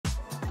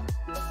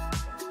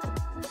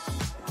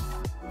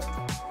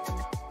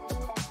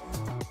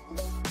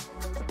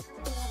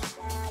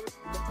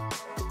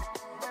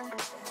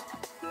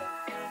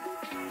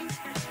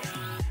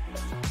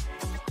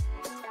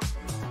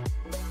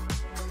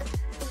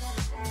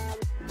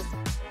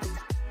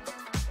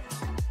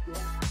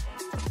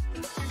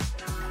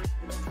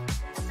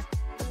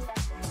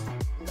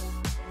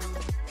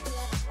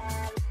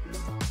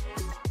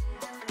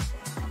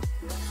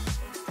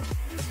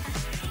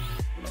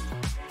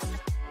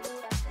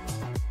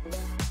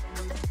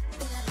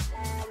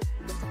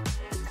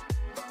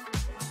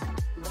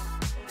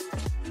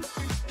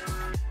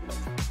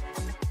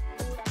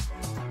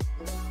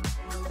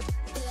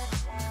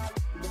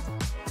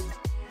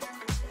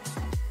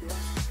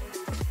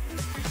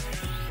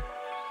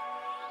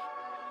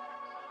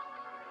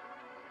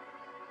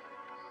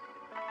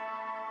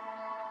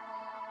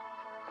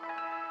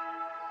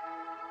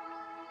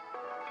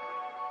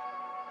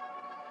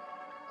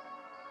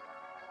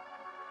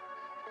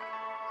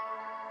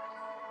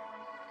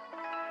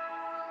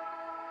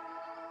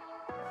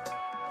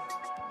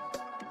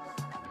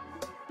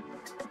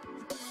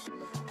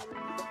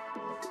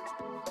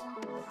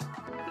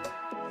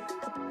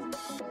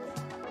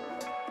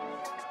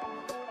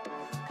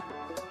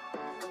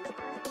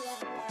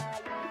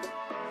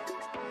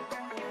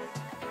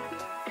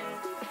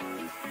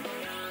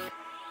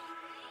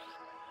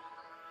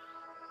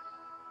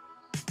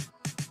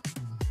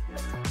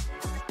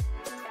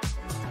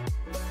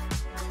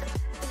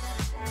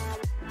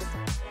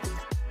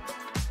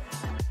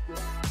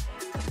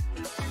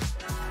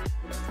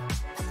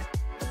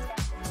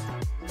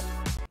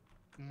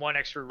one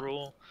extra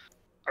rule.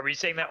 Are we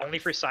saying that only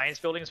for science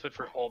buildings, but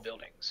for all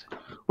buildings?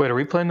 Wait, are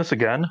we playing this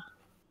again?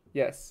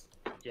 Yes.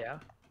 Yeah.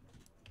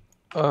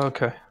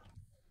 Okay.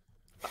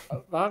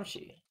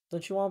 Vamshi,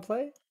 don't you want to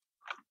play?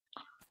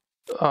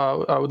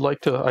 I would like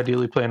to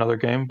ideally play another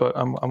game, but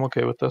I'm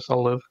okay with this.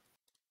 I'll live.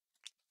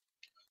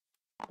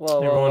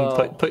 Whoa, Everyone,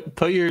 whoa.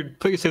 put your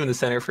save in the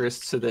center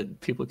first, so that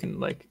people can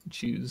like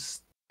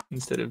choose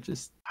instead of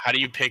just. How do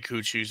you pick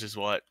who chooses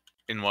what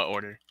in what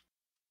order?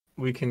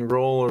 We can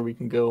roll, or we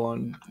can go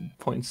on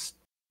points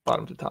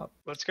bottom to top.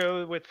 Let's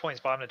go with points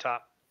bottom to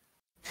top.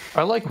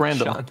 I like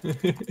random. Sean.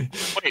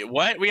 Wait,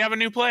 what? We have a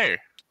new player.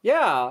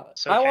 Yeah,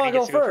 So I Kenny want to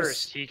gets go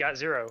first. He got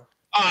 0.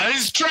 Oh,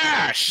 this is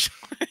trash.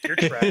 You're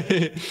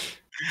trash.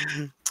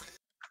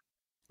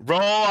 Roll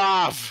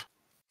off.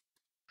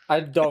 I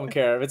don't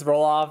care if it's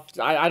roll off.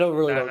 I don't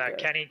really No, don't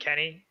care.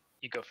 Kenny,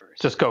 you go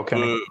first. Just go,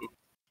 Kenny.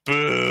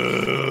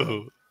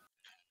 Boo. Boo.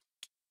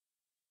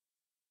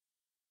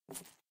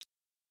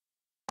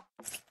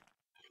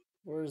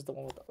 Where's the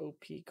one with the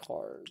OP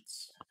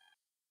cards?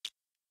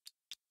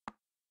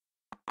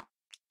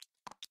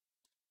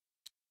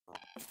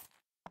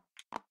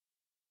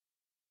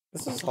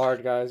 This is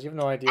hard, guys. You have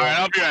no idea. All right,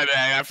 I'll be right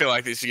back. I feel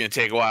like this is gonna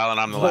take a while, and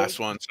I'm the last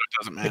one, so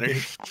it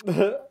doesn't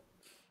matter.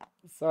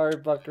 Sorry,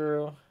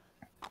 Buckaroo.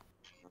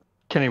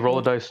 Kenny, roll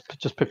a dice.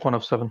 Just pick one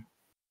of 7.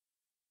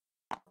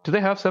 Do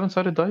they have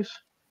 7-sided dice?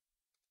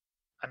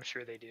 I'm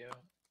sure they do.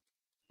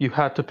 You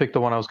had to pick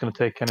the one I was going to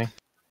take, Kenny.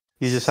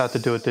 You just had to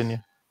do it, didn't you?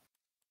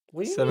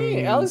 What do you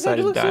mean?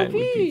 Alexander Seven-sided looks die OP.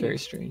 would be very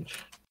strange.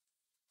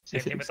 Same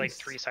If it thing with like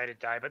exists. 3-sided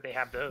die, but they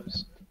have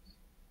those.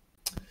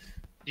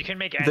 You can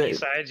make any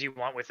sides you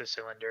want with a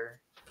cylinder.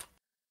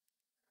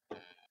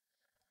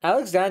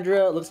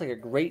 Alexandria looks like a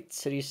great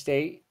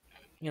city-state.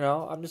 You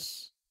know,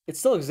 it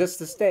still exists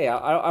to this day.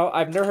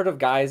 I've never heard of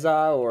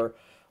Giza or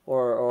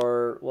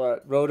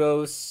what,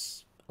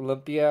 Rhodos,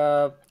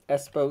 Olympia,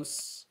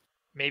 Espos.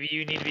 Maybe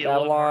you need to be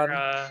Babylon.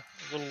 a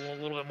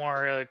little bit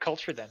more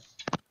cultured then.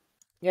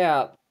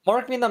 Yeah,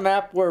 mark me in the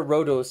map where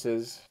Rhodos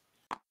is.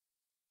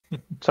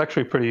 It's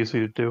actually pretty easy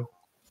to do.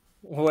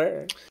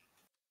 Where?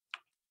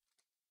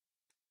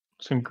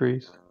 It's in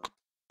Greece.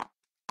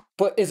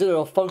 But is it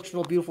a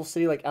functional, beautiful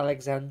city like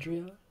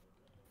Alexandria?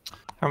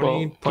 How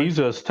many Well, points?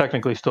 Giza is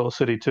technically still a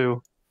city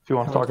too, if you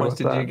want to How many talk points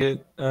about did that. you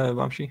get,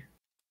 Vamshi?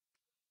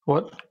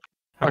 What?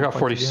 How I many got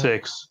points did you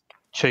have? 46.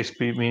 Chase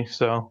beat me,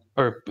 so...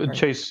 Or Right.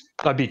 Chase...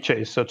 I beat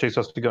Chase, so Chase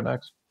has to go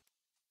next.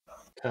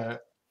 Okay.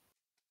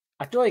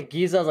 I feel like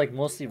Giza is like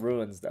mostly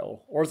ruins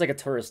though, or it's like a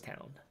tourist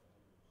town.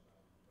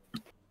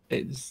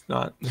 It's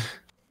not.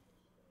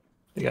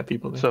 They got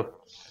people there. It's a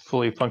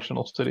fully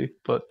functional city,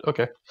 but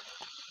okay.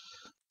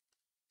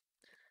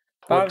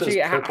 What does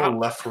Vamshi, purple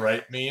left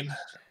right mean?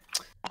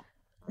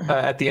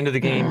 At the end of the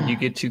game, you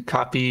get to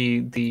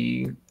copy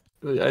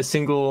a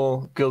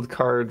single guild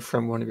card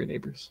from one of your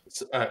neighbors.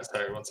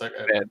 Sorry, one sec.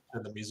 I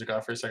turned the music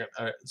off for a second.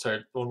 All right,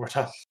 sorry, one more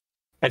time.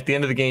 At the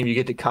end of the game, you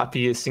get to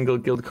copy a single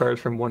guild card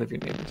from one of your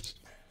neighbors.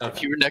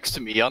 If you were next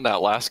to me on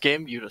that last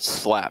game, you'd have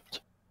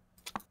slapped.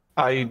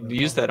 I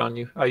used that on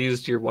you. I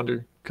used your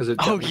wonder because it.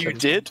 Oh, you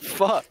did?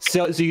 Fuck.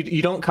 So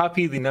you don't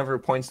copy the number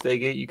of points they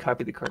get. You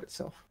copy the card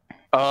itself.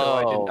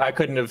 Oh, So I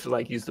couldn't have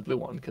like used the blue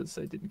one because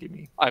they didn't give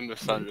me. I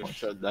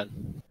misunderstood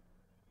then.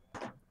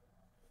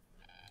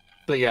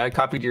 But yeah, I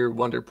copied your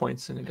wonder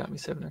points and it got me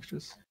 7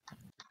 extras.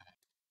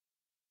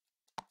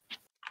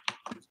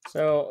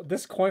 So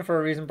this coin, for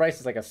a reason,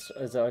 Bryce,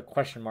 is a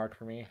question mark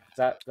for me. Is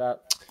that?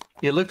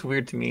 Yeah, it looked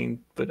weird to me,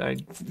 but I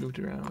moved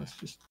around. Let's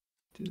just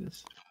do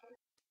this.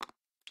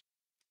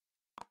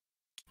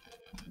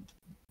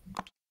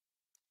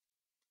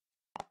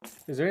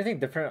 Is there anything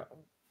different?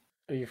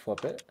 Oh, you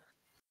flip it.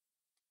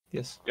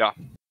 Yes. Yeah.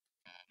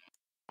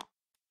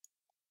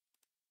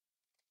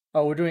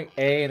 Oh, we're doing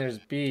A and there's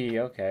B.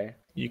 Okay.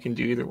 You can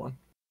do either one.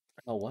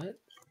 Oh, what?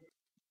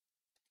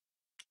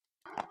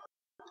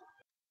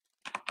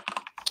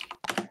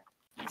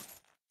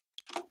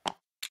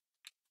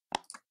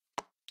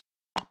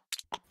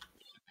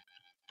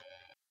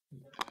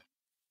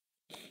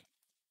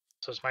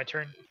 So it's my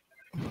turn.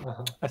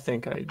 I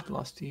think I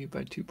lost to you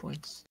by 2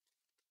 points.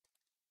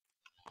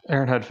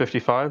 Aaron had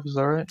 55, is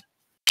that right?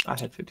 I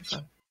had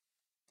 55.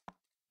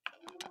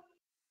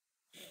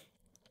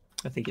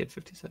 I think you had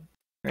 57,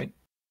 right?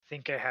 I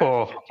think I have.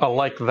 Oh, I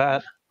like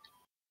that.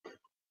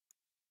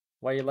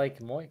 Why you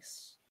like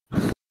moist?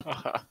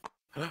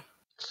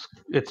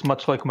 It's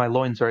much like my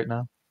loins right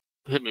now.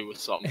 Hit me with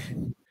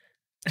something.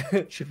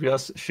 Should we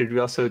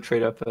also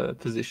trade up a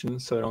position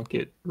so I don't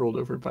get rolled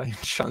over by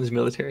Sean's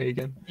military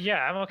again?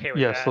 Yeah, I'm okay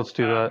with Yes, that. let's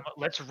do that.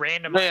 Let's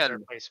randomize Man, our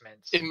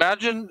placements.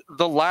 Imagine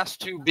the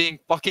last two being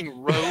fucking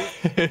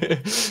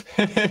Rose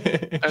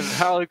and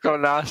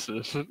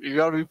Halicarnassus. You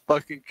gotta be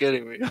fucking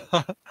kidding me.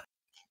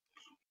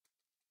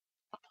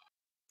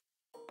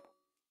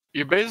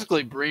 You're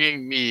basically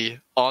bringing me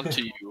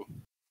onto you.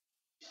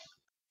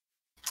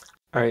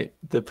 All right,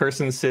 the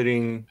person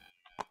sitting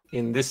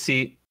in this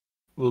seat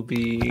will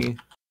be.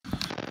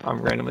 I'm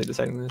randomly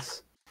deciding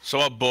this. So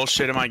what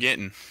bullshit am I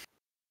getting?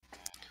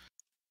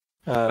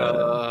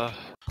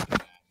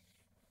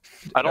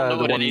 I don't know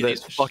the what one any of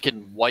these that-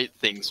 fucking white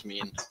things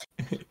mean.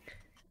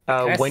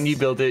 When you Yes.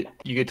 build it,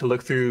 you get to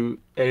look through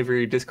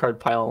every discard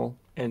pile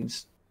and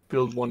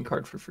build one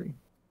card for free.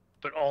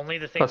 But only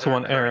the things That's that the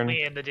are one Aaron-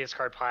 currently in the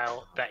discard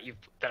pile that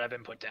have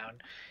been put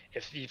down.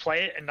 If you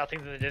play it and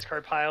nothing's in the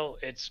discard pile,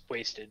 it's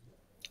wasted.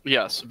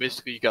 Yeah, so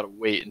basically you gotta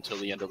wait until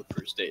the end of the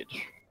first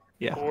stage.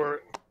 Yeah.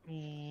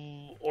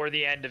 Or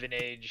the end of an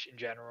age in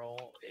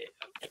general.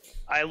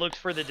 I looked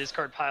for the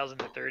discard piles in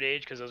the third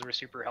age because those were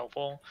super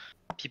helpful.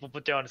 People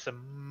put down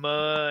some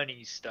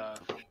money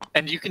stuff.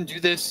 And you can do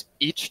this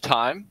each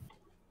time?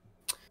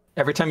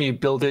 Every time you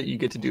build it, you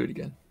get to do it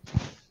again.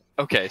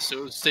 Okay,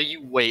 so say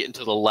you wait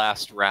until the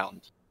last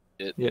round.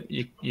 Yeah,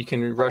 you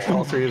can rush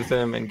all three of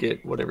them and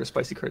get whatever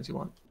spicy cards you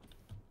want.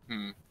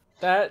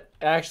 That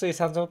actually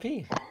sounds OP.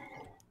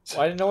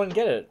 Why didn't no one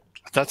get it?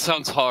 That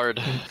sounds hard.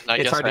 I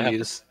It's guess hard I to have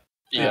use.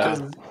 Yeah.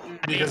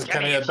 Because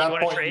Kenny, Kenny, if at you that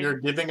wanna point, trade- you're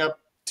giving up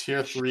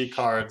tier 3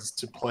 cards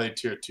to play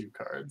tier 2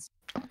 cards.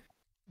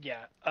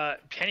 Yeah,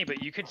 Penny,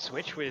 but you could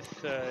switch with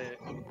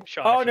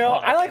Sean. Oh if you no,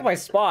 want. I like my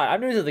spot.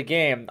 I'm new to the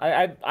game.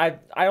 I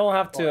don't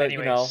have to, Well, you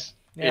know. anyways,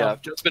 Yeah,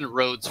 I've just been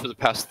Rhodes for the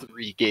past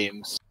 3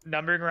 games.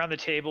 numbering around the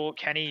table,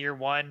 Kenny, you're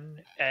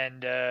 1,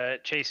 and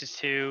Chase is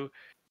 2.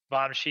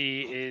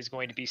 Vamshi is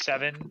going to be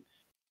 7.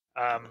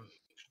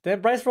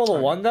 Didn't Bryce roll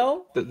a 1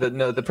 though?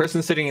 The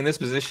person sitting in this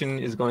position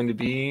is going to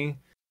be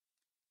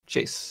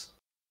Chase.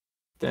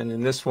 Then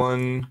in this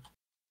one,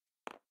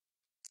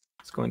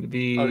 it's going to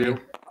be Okay,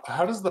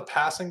 how does the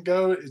passing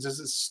go? Does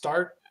it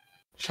start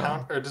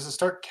Sean.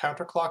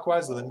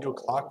 counterclockwise and then go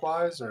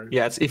clockwise, or?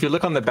 Yeah, it's, if you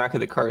look on the back of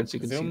the cards, you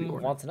can see Zoom the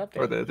order wants an update.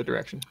 or the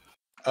direction.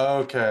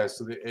 Okay,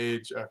 so the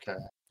age. Okay.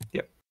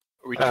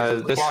 Are we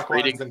This Clockwise,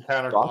 rating then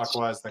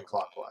counterclockwise, then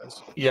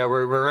clockwise. Yeah,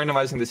 we're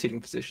randomizing the seating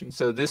position.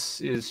 So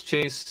this is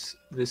Chase.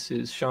 This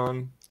is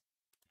Sean.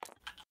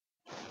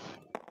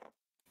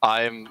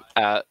 I'm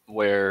at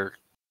where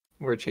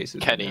Chase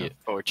is. Kenny right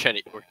or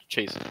Chase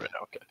is right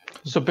now. Okay.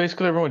 So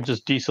basically, everyone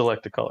just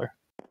deselect the color.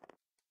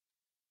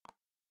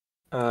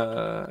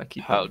 now. I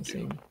keep How having the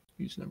same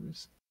huge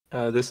numbers.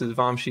 This is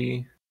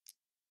Vamshi.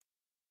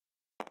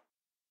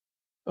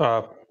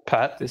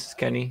 Pat, This is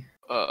Kenny.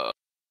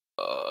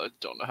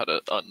 Don't know how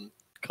to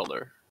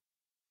uncolor.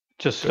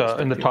 just Go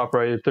in the straight. top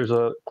right, if there's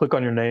a click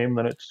on your name,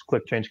 then it's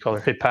click change color.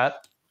 Hey,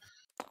 Pat.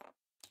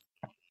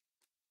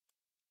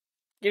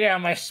 Get out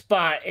of my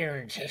spot,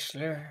 Aaron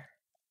Tischler.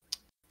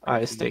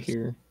 I stay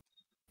here.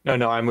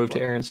 No, I moved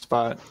to Aaron's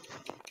spot.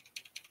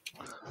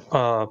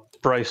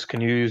 Bryce,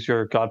 can you use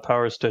your god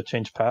powers to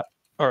change Pat?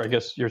 Or I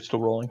guess you're still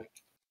rolling.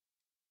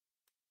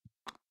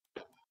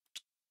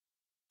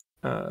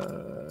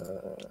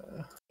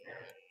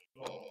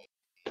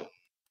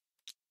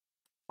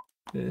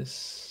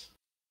 This.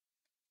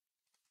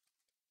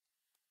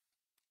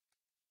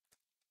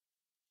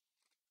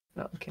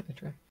 Oh, can't I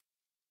try?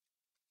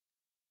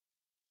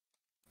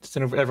 Just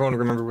everyone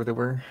remember where they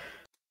were.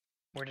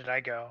 Where did I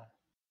go?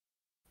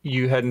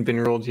 You hadn't been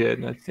rolled yet,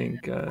 and I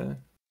think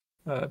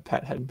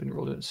Pat hadn't been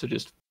rolled yet. So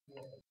just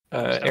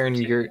Aaron,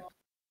 you're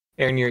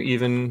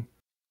even.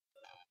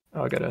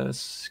 Oh, I got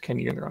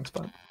Kenny, you're in the wrong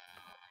spot.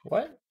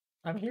 What?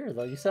 I'm here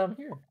though. You said I'm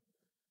here.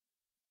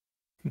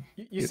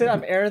 You said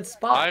I'm Aaron's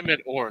spot. I'm at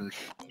orange.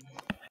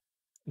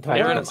 Where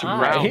Aaron's am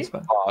in I?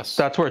 brown boss.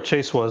 That's where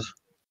Chase was.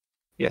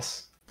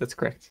 Yes, that's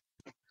correct.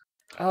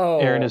 Oh,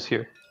 Aaron is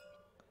here.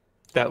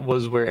 That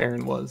was where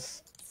Aaron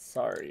was.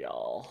 Sorry,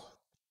 y'all.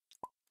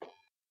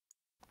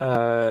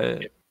 Uh,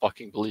 Can't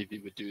fucking believe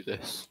you would do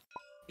this.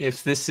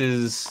 if this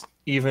is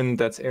even,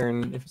 that's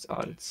Aaron. If it's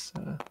odd, it's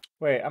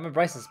Wait, I'm in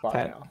Bryce's spot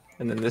Pat. now.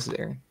 and then this is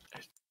Aaron.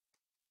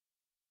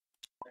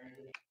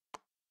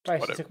 Bryce, you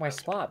Whatever. took my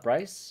spot,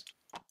 Bryce.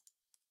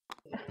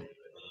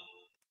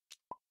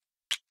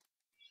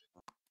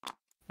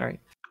 All right.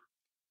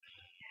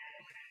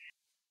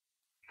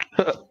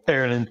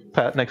 Aaron and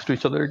Pat next to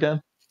each other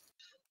again.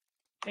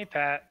 Hey,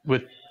 Pat.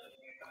 With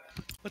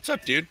What's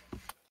up, dude?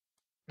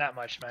 Not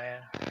much,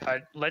 man.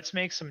 Let's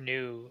make some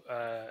new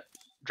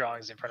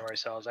drawings in front of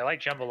ourselves. I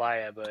like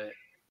jambalaya, but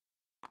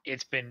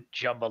it's been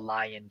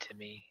jambalayan to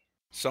me.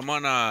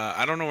 Someone,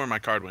 I don't know where my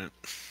card went.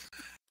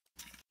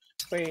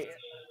 Wait,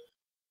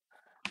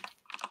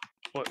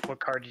 What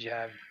card did you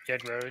have? You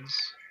had Rhodes?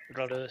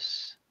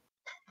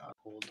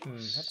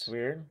 that's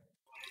weird.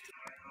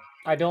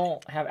 I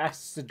don't have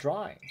access to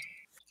drawing.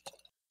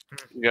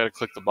 You gotta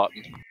click the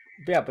button.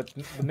 Yeah, but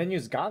the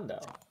menu's gone though.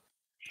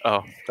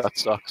 Oh, that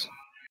sucks.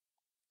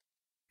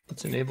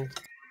 It's enabled.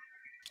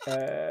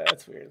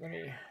 That's weird. Let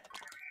me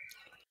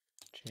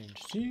change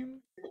team.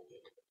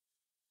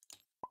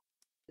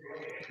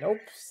 Nope,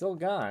 still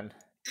gone.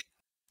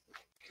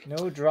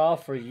 No draw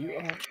for you.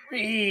 Oh,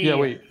 yeah,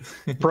 wait,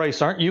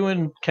 Bryce, aren't you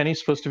and Kenny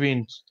supposed to be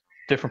in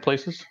different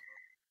places?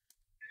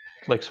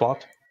 Like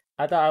swapped?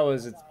 I thought I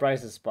was at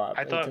Bryce's spot.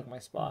 I But he thought- took my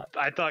spot.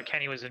 I thought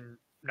Kenny was in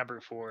number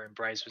 4 and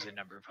Bryce was in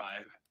number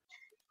 5.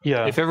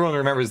 Yeah. If everyone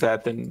remembers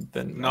that, then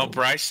No,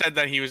 Bryce said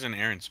that he was in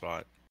Aaron's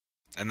spot,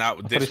 and that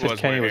thought this he said was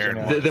Kenny where was in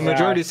Aaron there. was. the Yeah.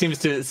 majority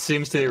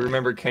seems to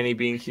remember Kenny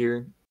being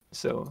here.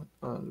 So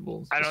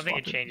we'll. I just don't think swap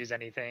it changes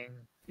anything.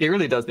 It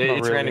really does. Not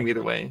It's really. random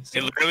either way. So.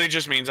 It literally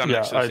just means I'm Yeah,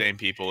 next to the I- same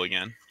people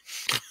again.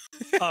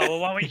 Oh, well,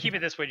 why don't we keep it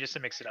this way just to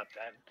mix it up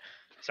then?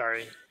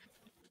 Sorry.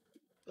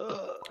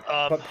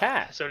 But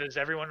Pat, So does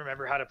everyone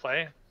remember how to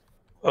play?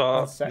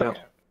 one second. no.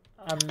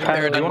 I'm Pat,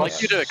 Aaron, do I'd you like wanna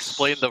you to s-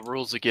 explain the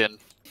rules again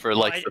for Well,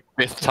 like I-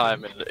 the 5th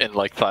time in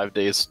like 5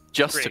 days,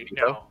 just to Great, me,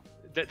 though.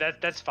 no.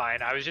 That's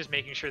fine. I was just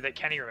making sure that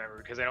Kenny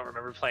remembered because I don't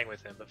remember playing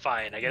with him. But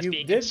fine. I guess You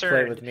being did play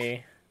concerned with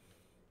me.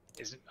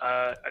 is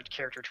a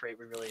character trait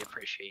we really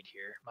appreciate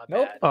here. My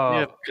Nope. bad.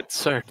 Yeah,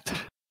 concerned.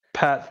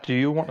 Pat, do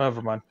you want?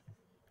 Never mind.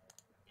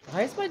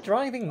 Why is my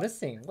drawing thing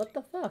missing? What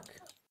the fuck?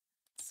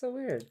 It's so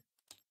weird.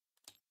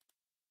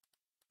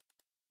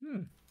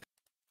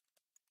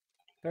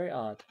 Very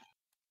odd.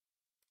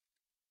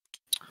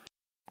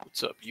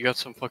 What's up? You got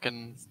some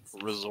fucking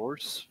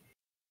resource?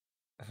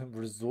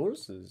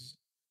 Resources.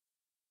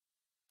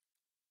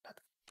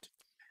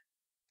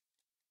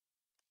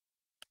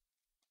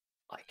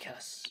 I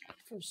guess.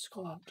 First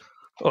squad.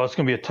 Oh, it's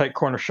gonna be a tight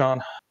corner,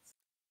 Sean.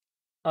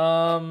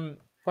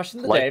 Question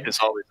of the Life day. is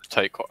always a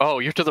tight call. Oh,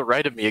 you're to the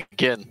right of me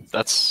again.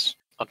 That's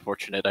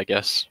unfortunate, I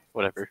guess.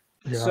 Whatever.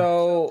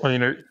 So, I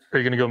mean, are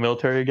you gonna go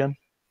military again?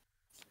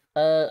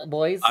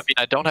 boys, I mean,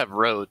 I don't have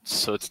roads,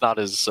 so it's not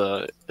as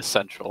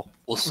essential.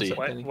 We'll see. up,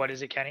 What Kenny? what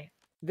is it, Kenny?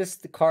 this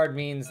card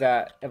means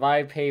that if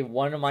I pay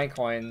one of my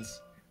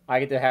coins, I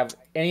get to have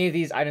any of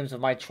these items of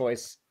my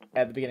choice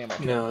at the beginning of my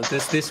turn. No,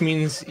 this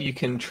means you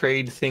can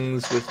trade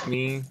things with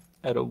me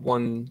at a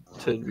 1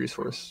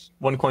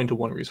 coin to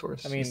 1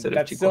 resource. I mean, instead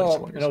that's of 2 coins to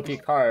still 1 an OP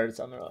resource. card,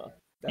 so I'm gonna.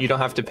 You don't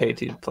have to pay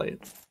to play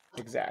it.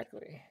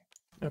 Exactly.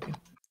 Okay.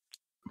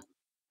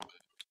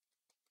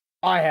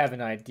 I have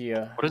an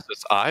idea. What is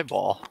this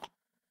eyeball?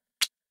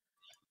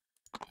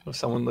 Of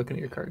someone looking at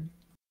your card.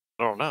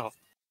 I don't know.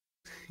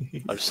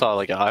 I just saw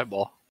like an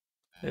eyeball.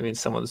 I mean,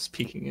 someone's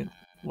peeking at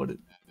what it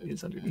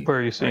is underneath. Where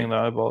are you seeing the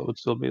eyeball? It would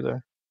still be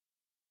there.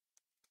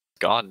 It's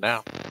gone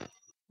now.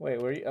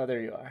 Wait, where? Oh,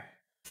 there you are.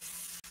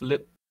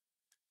 Flip.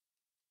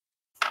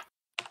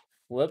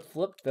 Flip,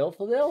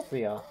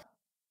 Philadelphia.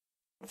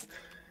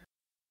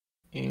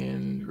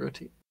 And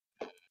rotate.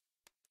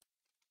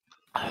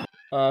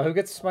 Who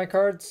gets my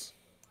cards?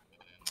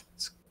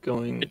 It's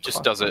going. It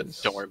just does it.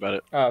 clockwise. Don't worry about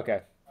it. Oh,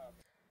 okay.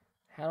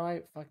 How do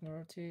I fucking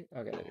rotate?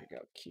 Okay, there you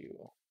go.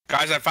 Q.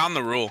 Guys, I found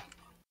the rule.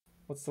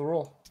 What's the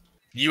rule?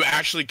 You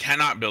actually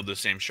cannot build the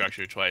same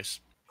structure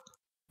twice.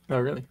 Oh,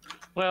 really?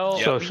 Well,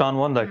 So Sean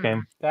won that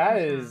game. That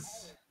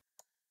is.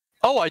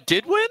 Oh, I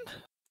did win?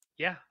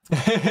 yeah.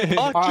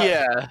 Fuck Alright.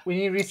 yeah. We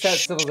need to reset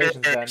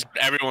civilizations then.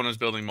 Everyone was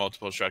building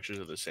multiple structures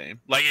of the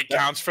same. Like it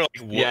counts for like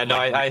Yeah, no,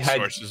 I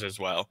had- resources as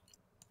well.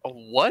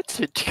 What?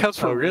 It counts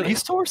for Oh, really?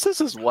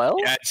 resources as well?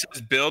 Yeah, it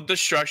says build the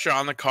structure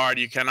on the card.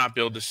 You cannot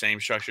build the same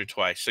structure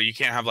twice. So you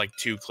can't have like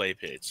 2 clay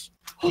pits.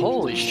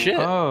 Holy shit.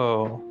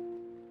 Oh,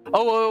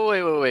 Oh,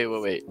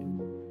 wait.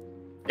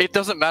 It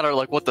doesn't matter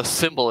like what the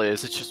symbol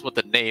is, it's just what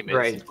the name is.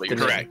 Right, is what the you're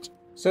name. saying. Correct.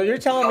 So you're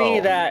telling me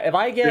Oh. that if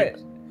I get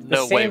the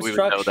No way same we would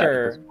know that.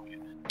 structure,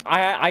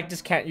 I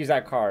just can't use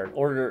that card.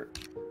 Order.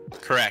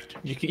 Correct.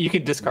 You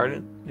could discard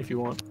it if you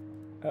want.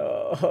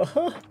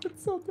 Oh,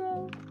 it's so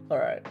dumb. All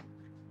right.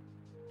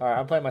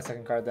 I'm playing my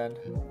second card then.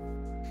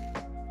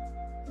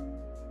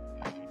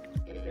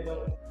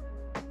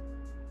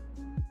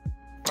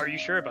 Are you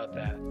sure about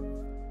that?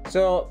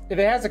 So if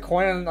it has a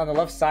coin on the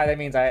left side, that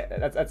means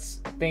that's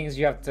things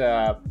you have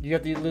to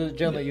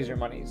legitimately use your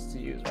monies to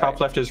use. Right? Top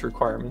left is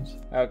requirements.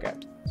 Okay.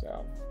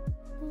 So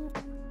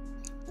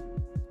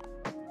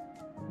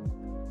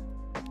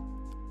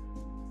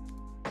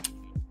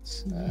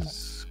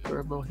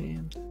Scarbo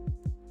hand.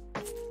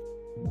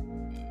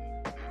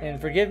 and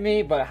forgive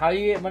me, but how do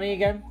you get money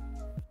again?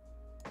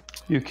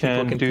 you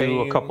can, can do pay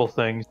a you. couple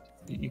things.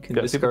 You can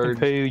Yeah, people discard. can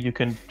pay you. You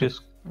can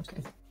just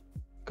Okay.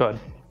 go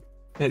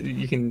ahead.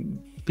 You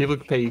can. People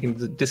can pay. You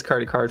can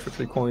discard a card for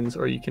 3 coins,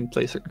 or you can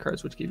play certain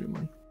cards which give you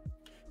money.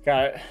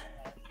 Got it.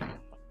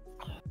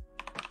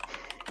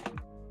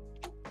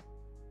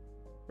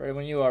 Ready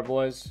when you are,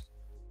 boys.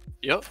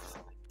 Yep.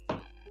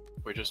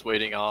 We're just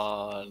waiting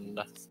on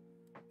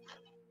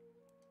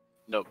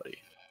nobody.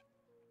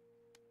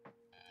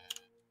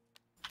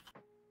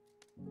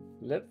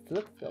 Flip,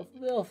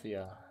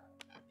 Philadelphia.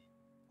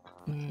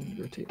 And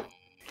rotate.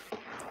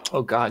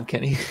 Oh God,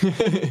 Kenny.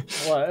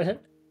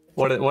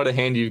 What? what a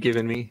hand you've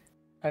given me.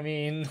 I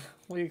mean,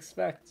 what do you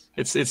expect?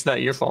 It's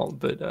not your fault,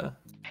 but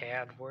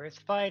And worth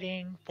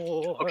fighting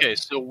for. Okay,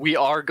 so we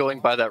are going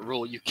by that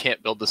rule. You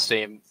can't build the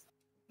same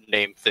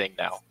name thing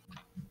now.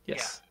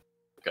 yes.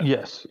 Okay.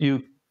 Yes,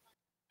 you.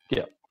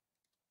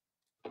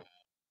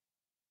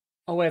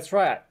 Oh, wait, that's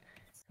right.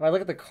 If I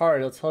look at the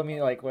card, it'll tell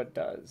me like what it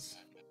does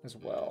as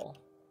well.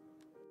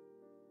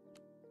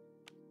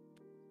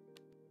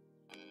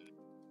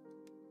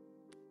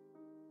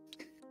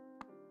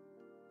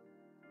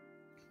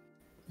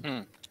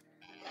 Hmm.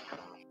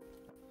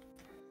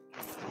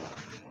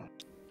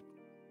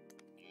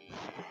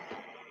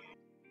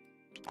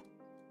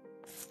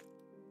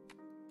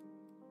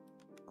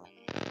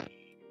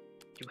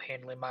 You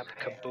handling my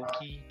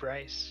kabuki,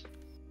 Bryce?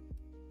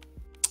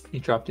 He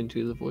dropped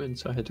into the void,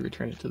 so I had to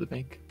return it to the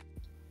bank.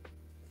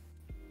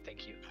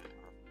 Thank you.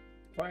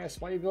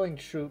 Bryce, why are you building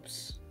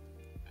troops?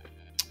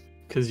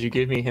 Because you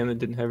gave me a hand that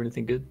didn't have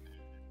anything good.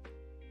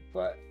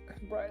 But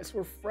Bryce,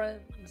 we're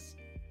friends.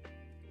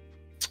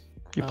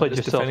 You played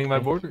just yourself. defending my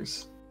Kenny.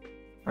 borders.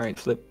 All right,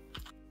 flip.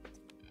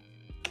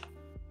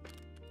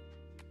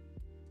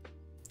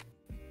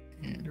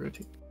 And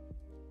rotate.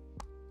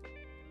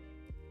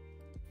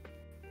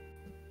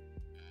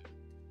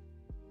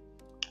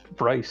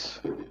 Bryce.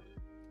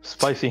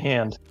 Spicy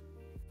hand.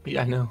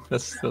 Yeah, I know.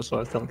 That's what I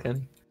was telling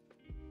Kenny.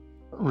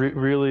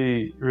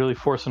 Really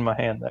forcing my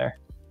hand there.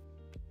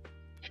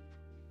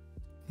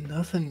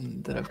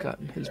 Nothing that I've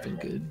gotten has been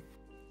good.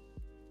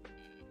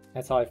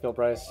 That's how I feel,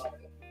 Bryce.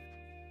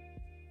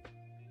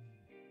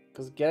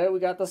 Cause get it, we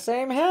got the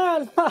same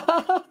hand.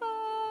 But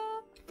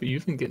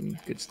you've been getting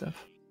good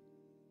stuff.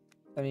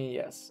 I mean,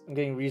 yes, I'm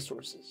getting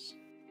resources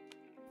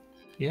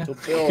Yeah. to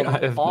build I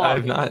an have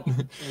army not.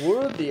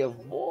 worthy of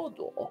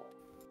Mordor.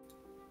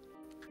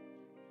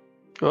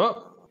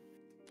 Oh,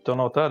 don't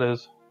know what that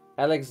is.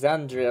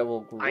 Alexandria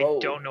will grow. I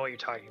don't know what you're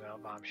talking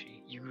about,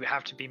 Momshi. You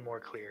have to be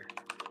more clear.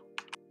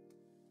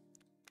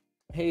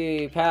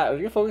 Hey, Pat, are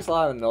you gonna focus a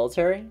lot on the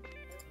military?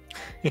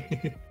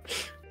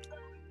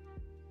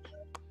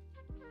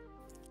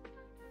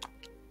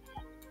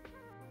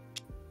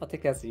 I'll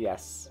take that as a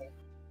yes.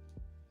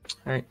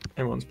 All right,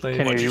 everyone's playing.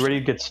 Kenny, are you ready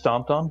to get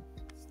stomped on?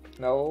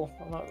 No,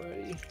 I'm not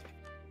ready.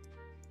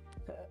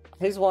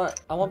 I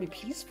want to be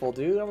peaceful,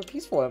 dude. I'm a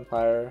peaceful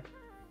empire.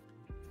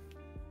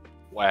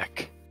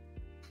 Whack.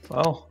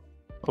 Well,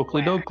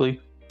 Oakley dokley.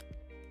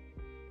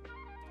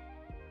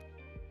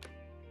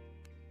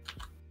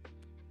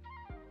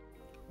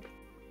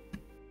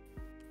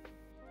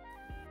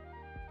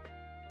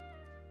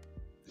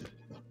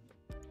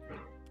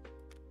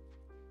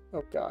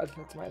 Oh god,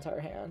 that's my entire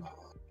hand.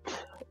 I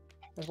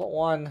just want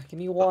one. Give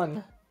me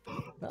one.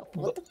 No,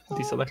 what the fuck?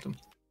 Deselect them.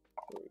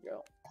 There we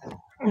go.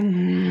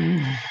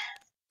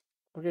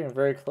 We're getting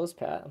very close,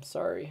 Pat. I'm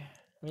sorry.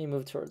 Let me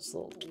move towards the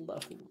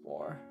left a little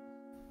more.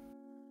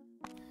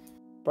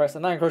 Bryce,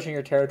 I'm not encroaching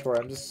your territory.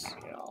 I'm just,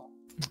 you know.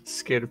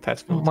 Scared of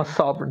Pat's My military.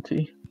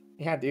 sovereignty.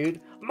 Yeah,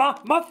 dude. My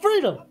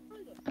freedom!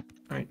 All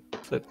right,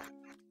 flip.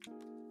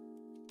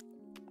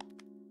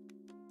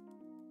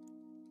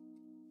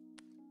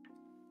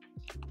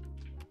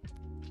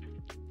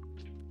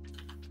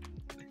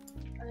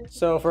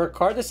 So for a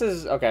card, this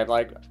is okay.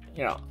 Like,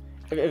 you know,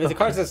 if it's a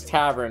card that says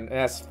tavern and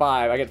has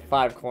 5, I get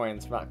 5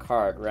 coins from that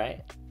card,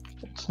 right?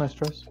 It's a nice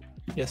dress.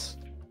 Yes.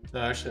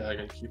 No, actually, I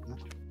can keep them.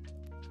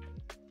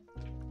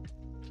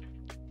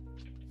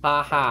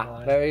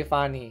 Haha, very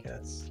funny.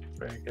 Yes,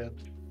 very good.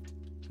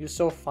 You're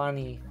so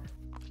funny.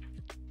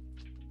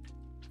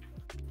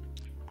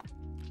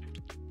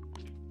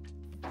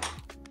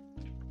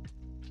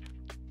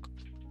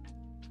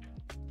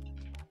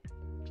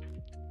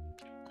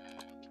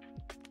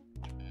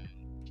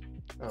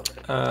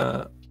 Okay.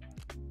 All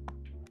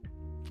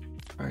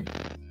right.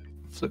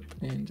 Flip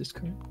and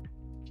discard.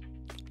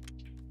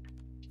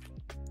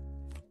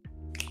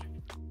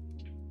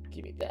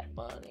 Give me that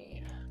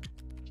money.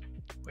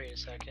 Wait a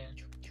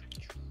second.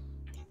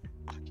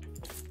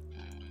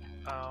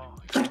 Oh,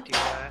 I can't do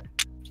that.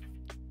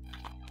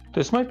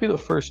 This might be the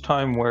first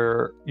time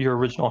where your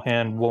original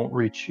hand won't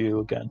reach you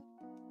again.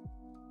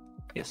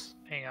 Yes.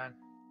 Hang on.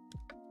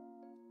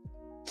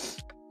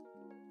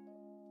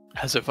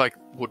 As if I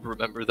would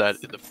remember that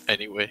in the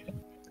anyway.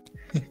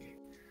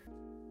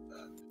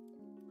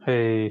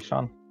 Hey,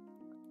 Sean.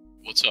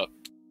 What's up?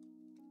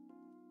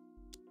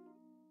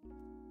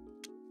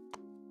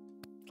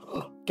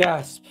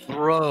 Gasp.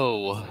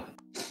 Bro.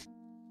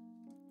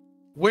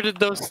 Where did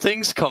those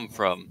things come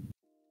from?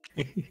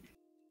 It's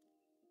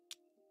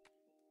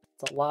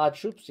a lot of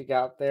troops you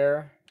got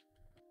there.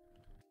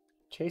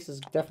 Chase is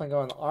definitely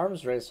going the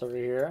arms race over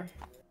here.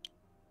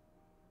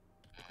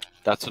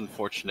 That's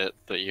unfortunate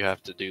that you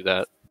have to do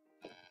that.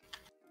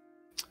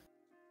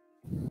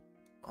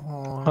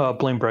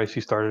 Blame Bryce.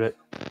 He started it.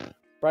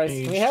 Bryce,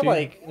 can we have H2.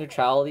 like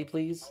neutrality,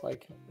 please?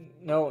 Like,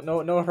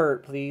 no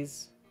hurt,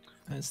 please.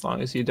 As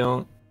long as you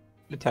don't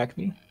attack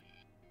me.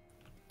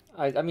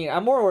 I mean,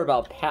 I'm more worried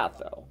about Pat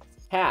though.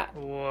 Pat,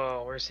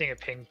 Whoa, we're seeing a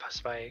ping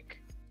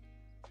spike.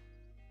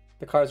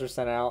 the cards were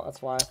sent out.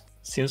 That's why.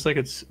 Seems like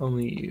it's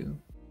only you.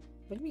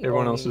 What do you mean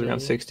Everyone only else is around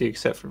me? 60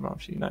 except for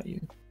Momshi, not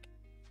you.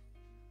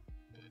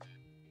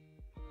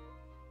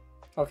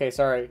 Okay,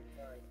 sorry.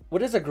 What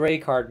does a gray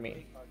card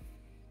mean?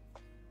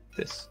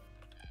 This.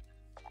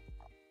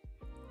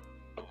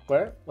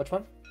 Where? Which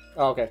one?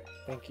 Oh, okay.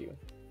 Thank you.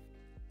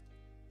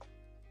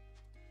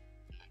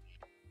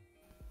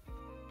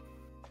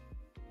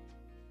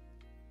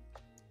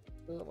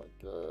 Oh my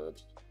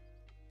god.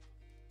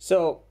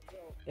 So,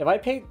 if I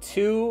pay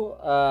 2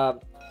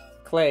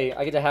 clay,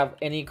 I get to have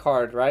any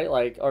card, right?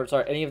 Like, or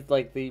sorry, any of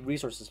like the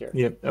resources here.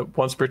 Yep.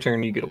 Once per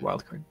turn, you get a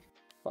wild card.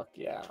 Fuck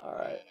yeah! All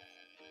right.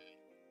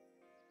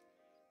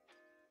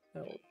 I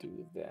will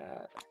do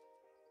that.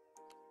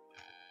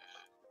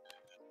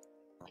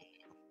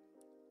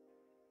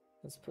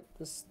 Let's put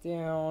this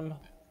down.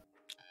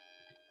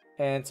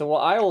 And so what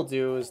I will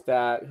do is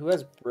that who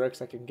has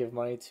bricks I can give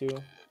money to?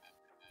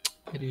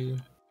 I do.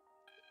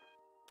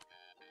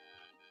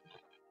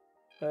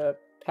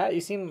 Pat, you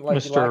seem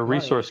like you lack Mr. money.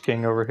 Resource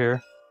King over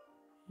here.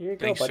 Here you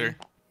go, Thanks, buddy. sir.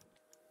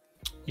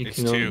 You It's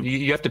can two.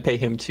 you have to pay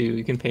him 2.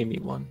 You can pay me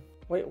 1.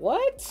 Wait,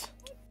 what?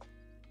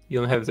 You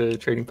don't have the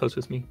trading post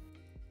with me.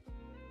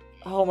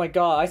 Oh my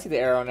god, I see the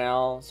arrow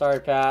now. Sorry,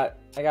 Pat.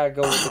 I gotta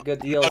go with the good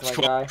deals, That's my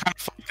cool. guy.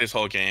 Fuck this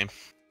whole game.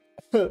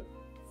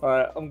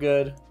 Alright, I'm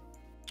good.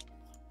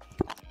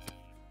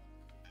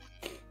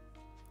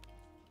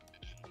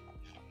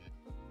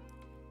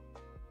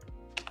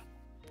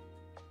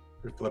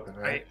 You're flipping,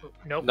 right? Wait,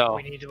 nope. No.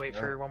 We need to wait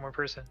for one more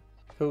person.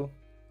 Who?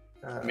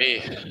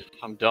 Me.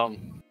 I'm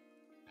dumb.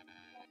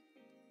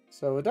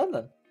 So we're done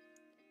then.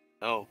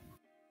 No.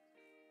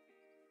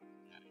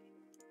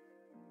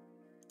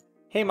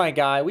 Hey, my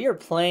guy, we are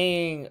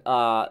playing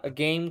a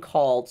game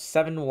called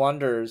Seven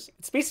Wonders.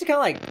 It's basically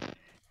kind of like,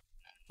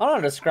 I don't know how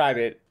to describe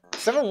it.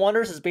 Seven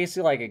Wonders is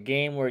basically like a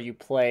game where you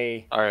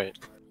play, Alright.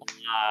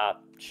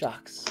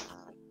 shucks.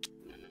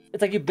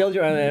 It's like you build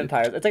your own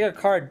empires. It's like a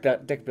card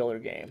deck builder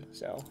game,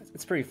 so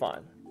it's pretty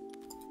fun.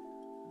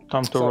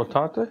 Tanto So-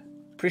 rotate?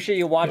 Appreciate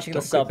you watching the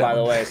don't sub, click that by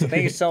the one. way. So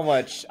thank you so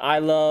much. I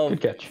love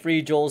Good catch.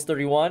 Free Joel's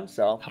 31,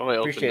 so How do I open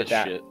appreciate this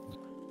that. shit?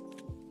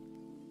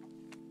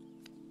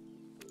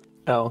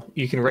 Oh,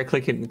 you can right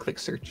click it and click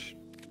search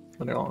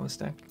when they're all on the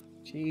stack.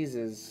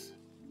 Jesus,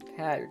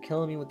 Pat, you're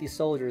killing me with these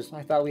soldiers.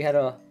 I thought we had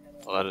a.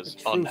 Well, that is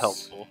The truce.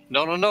 unhelpful.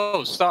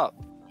 No, stop.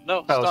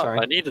 No, Oh, stop. sorry.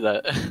 I needed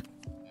that.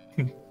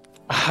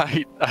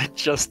 I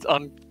just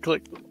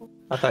unclicked.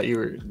 I thought you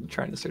were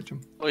trying to search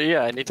them. Well,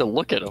 yeah, I need to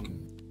look at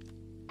them.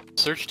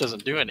 Search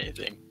doesn't do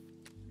anything.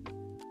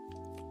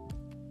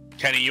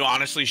 Kenny, you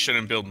honestly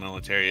shouldn't build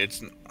military.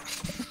 It's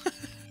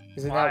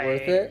Isn't Why? that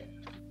worth it?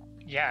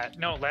 Yeah,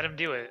 no, let him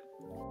do it.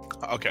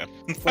 okay.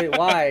 Wait,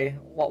 why?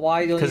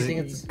 Why don't you think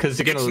it's? Because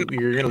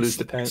you're gonna lose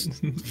the pen.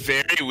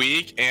 Very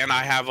weak, and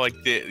I have like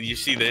the. You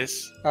see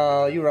this?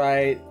 Oh, you're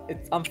right.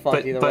 I'm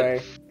fucked either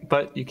way.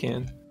 But you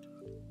can.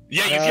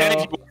 Yeah, you can.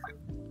 If you,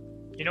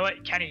 You know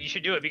what, Kenny, you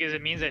should do it because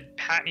it means that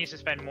Pat needs to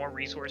spend more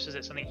resources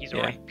at something he's Yeah.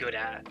 already good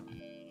at.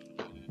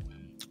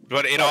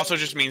 but it also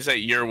just means that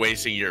you're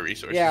wasting your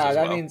resources. Yeah, as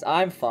that well. means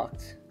I'm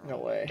fucked in a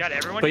way. God,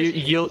 everyone. But just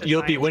hates you'll the be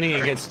science winning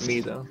cards. against me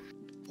though.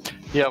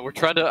 Yeah, we're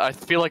trying to. I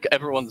feel like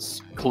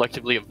everyone's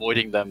collectively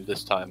avoiding them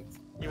this time.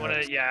 You want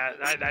to? Yeah,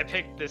 I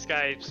picked this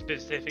guy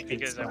specific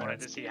because I wanted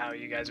to see how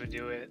you guys would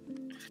do it.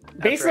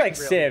 Basically like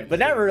After I Civ, but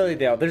not really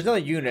though. There's no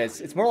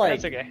units. It's more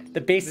like That's okay. the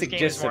This basic game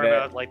gist is of more it.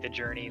 about like the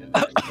journey than the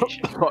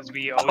destination. Because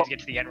we always get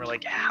to the end, we're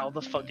like, how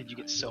the fuck did you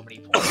get so many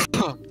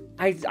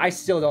points? I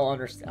still don't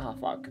understand. Oh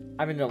fuck,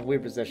 I'm in a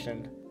weird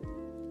position.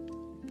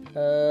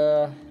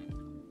 Do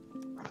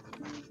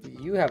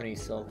you have any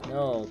silk?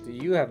 No. Do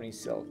you have any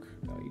silk?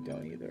 No, you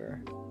don't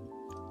either.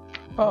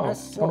 Oh,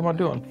 That's what am I so-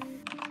 doing?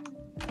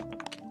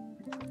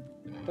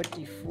 What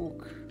the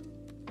fuck?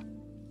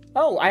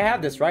 Oh, I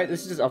have this, right?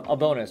 This is just a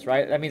bonus,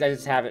 right? That means I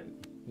just have it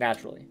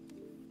naturally.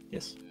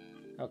 Yes.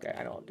 Okay,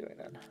 I know what I'm doing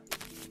then.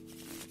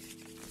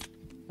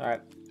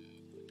 Alright.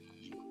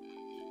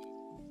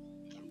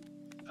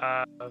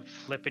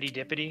 Flippity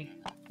dippity.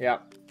 Yeah.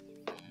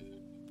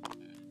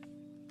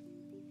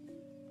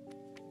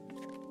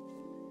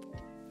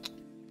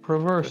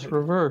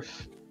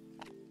 Reverse.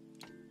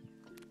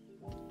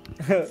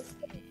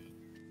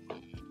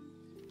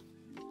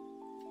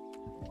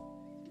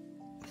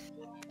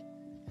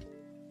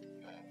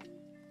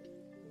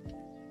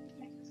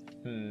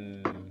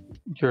 Hmm.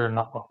 You're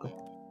not welcome.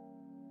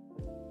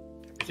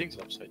 Everything's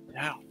upside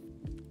down.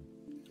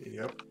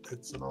 Yep,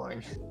 it's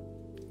annoying.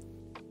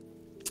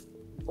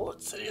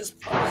 What city is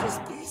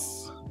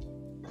this?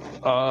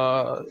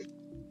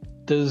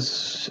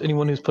 Does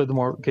anyone who's played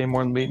the game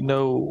more than me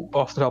know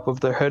off the top of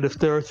their head if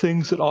there are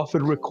things that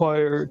often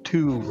require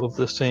 2 of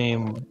the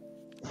same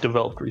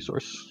developed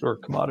resource or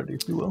commodity,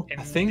 if you will? In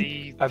I think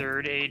the I've-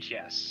 third age,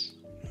 yes.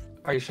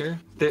 Are you sure?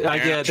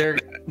 Yeah, they're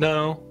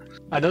no.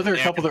 I know there are a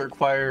couple that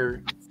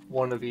require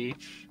 1 of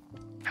each.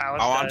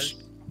 Palace I want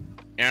does.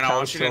 And I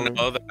want you to Also-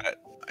 know that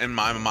in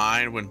my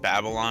mind, when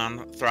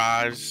Babylon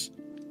thrives,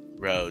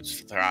 Rhodes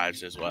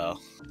thrives as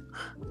well.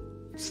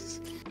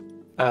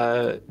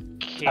 I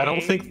don't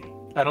Okay.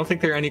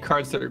 think there are any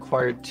cards that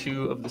require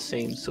 2 of the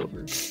same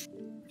silver.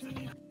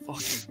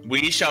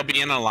 We shall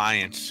be an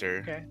alliance, sir.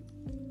 Okay.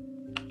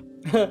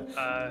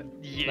 Can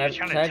You're I,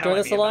 trying to can I tell join me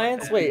this about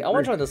alliance? that. Wait, I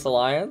want to join this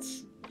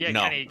alliance. Yeah,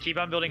 No. Kenny, keep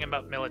on building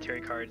about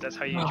military cards. That's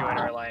how you join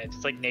our alliance.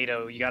 It's like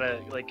NATO. You gotta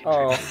like.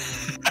 Oh,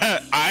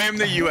 I am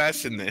the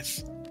U.S. in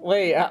this.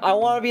 wait, I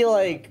want to be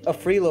like a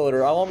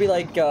freeloader. I want to be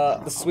like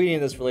the Sweden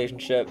in this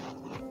relationship.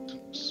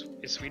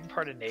 Is Sweden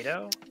part of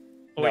NATO?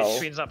 Oh No. wait,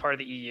 Sweden's not part of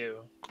the EU.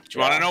 Do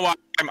you want to know why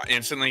I'm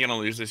instantly gonna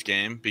lose this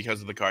game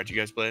because of the cards you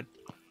guys played?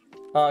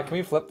 Can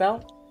we flip now?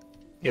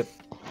 Yep.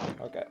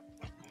 Okay.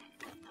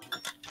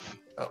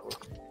 Oh,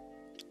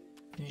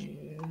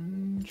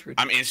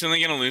 I'm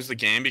instantly gonna lose the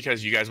game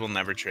because you guys will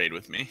never trade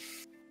with me.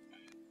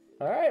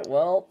 All right.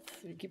 Well,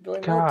 you keep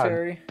building God.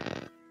 military.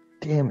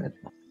 Damn it.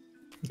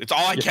 It's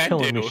all I You're can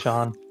killing do. me,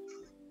 Sean.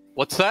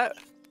 What's that?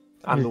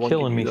 I'm You're the one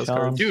killing giving you me, those Sean.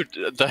 cards.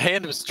 Dude, the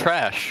hand was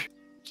trash.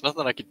 There's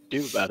nothing I could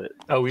do about it.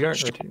 Oh, we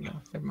aren't rotating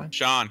now. Never mind.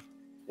 Sean,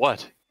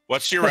 What?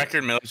 what's your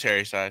record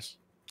military size?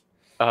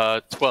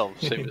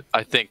 12, same,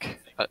 I think.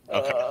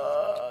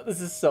 Okay. This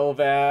is so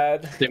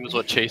bad. Same as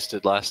what Chase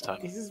did last time.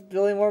 He's just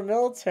building more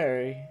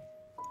military.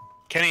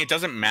 Kenny, it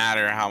doesn't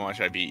matter how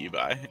much I beat you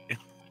by.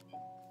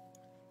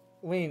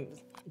 I mean,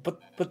 but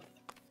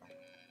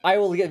I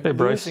will get Hey,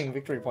 Bryce. losing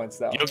victory points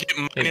though. You'll get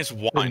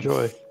 -1.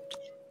 Enjoy.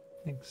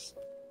 Thanks.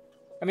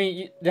 I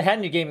mean, the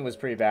hand you gave me was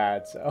pretty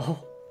bad, so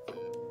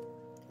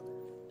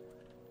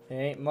it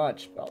ain't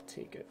much, but I'll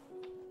take it.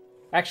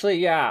 Actually,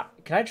 yeah.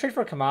 Can I trade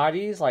for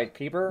commodities like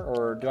paper,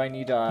 or do I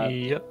need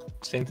Yep,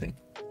 same thing.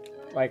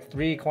 like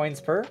 3 coins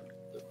per?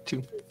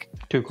 2.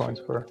 2 coins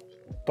per.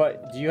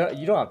 But you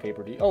don't have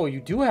paper, do you? Oh, you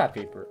do have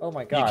paper. Oh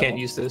my god. You can't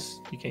use this.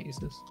 You can't use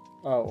this.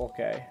 Oh,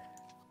 okay.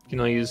 You can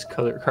only use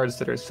color cards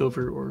that are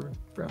silver or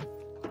brown.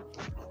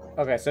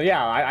 Okay, so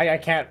yeah, I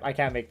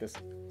can't make this.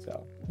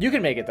 So you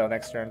can make it though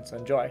next turn. So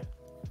enjoy.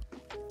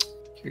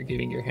 You're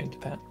giving your hand to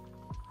Pat.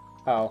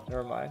 Oh,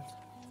 never mind.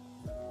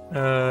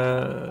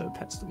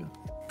 Pat's still good.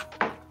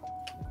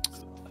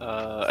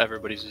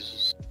 Everybody's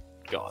just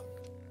gone.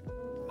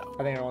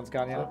 I think everyone's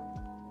gone now.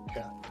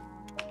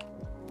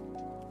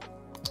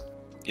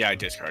 Yeah, I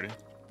discarded.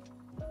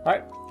 All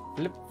right,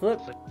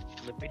 flip.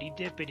 Flippity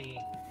dippity.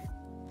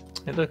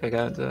 Hey, look, I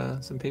got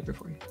some paper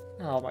for you.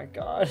 Oh my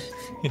god.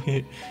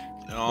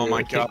 Oh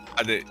my god.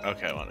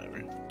 Okay,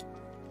 whatever.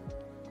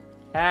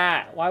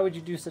 Pat, why would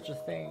you do such a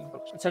thing?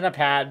 Turn up,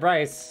 Pat.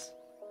 Bryce.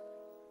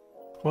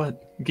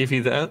 What? Give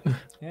you that?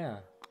 Yeah.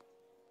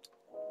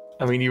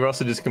 I mean, you were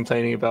also just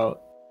complaining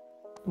about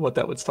what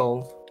that would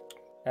solve.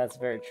 That's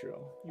very true.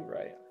 You're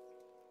right.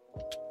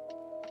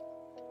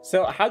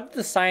 So, how did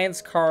the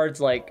science cards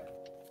like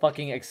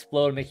fucking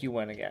explode and make you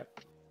win again?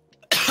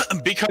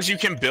 Because you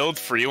can build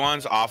free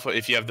ones off of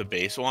if you have the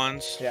base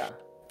ones. Yeah.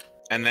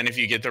 And then if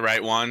you get the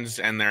right ones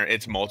and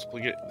it's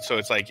multiplicative, so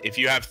it's like if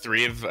you have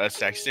 3 of a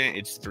sextant,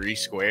 it's 3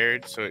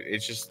 squared. So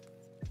it's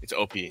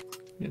OP.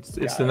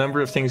 It's the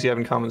number of things you have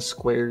in common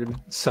squared,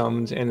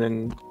 summed, and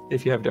then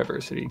if you have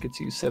diversity, it gets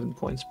you 7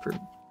 points per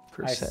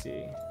I set.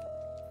 see.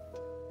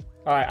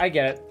 All right, I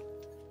get it.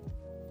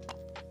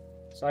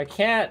 So I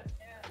can't.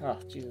 Oh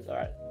Jesus! All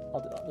right,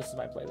 I'll do that. This is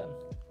my play then.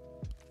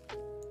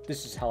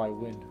 This is how I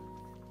win.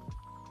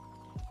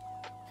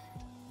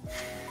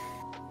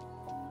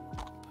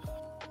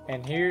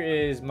 And here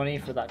is money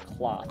for that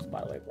cloth,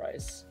 by the way,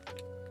 Bryce.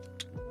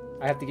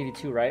 I have to give you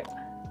 2, right?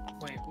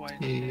 Wait,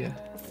 what? Yeah.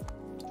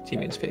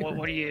 Teammates paper.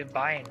 What are you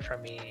buying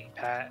from me,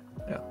 Pat?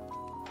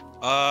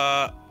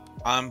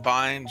 I'm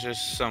buying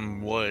just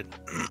some wood.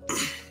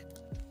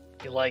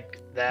 You like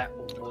that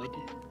wood?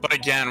 But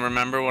again,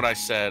 remember what I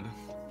said.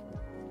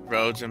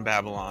 Rhodes and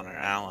Babylon are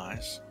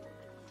allies.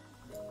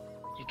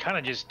 You kind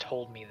of just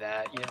told me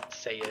that. You didn't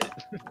say it.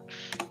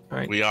 All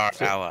right. We are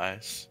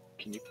allies.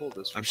 Can you pull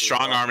this? I'm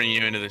strong arming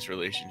you into this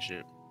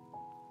relationship.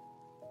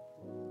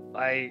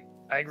 I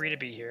agree to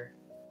be here.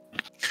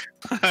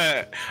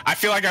 I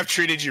feel like I've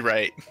treated you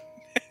right.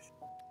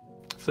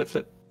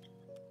 Flip.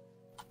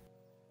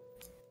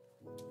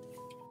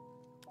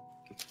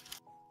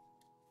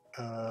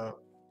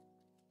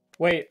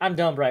 Wait, I'm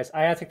done, Bryce.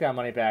 I gotta take that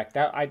money back.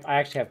 That I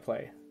actually have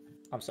play.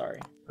 I'm sorry.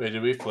 Wait,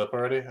 did we flip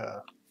already?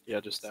 Yeah,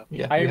 just now.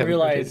 Yeah. I you haven't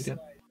realized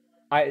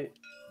rotated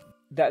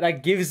yet.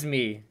 that gives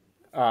me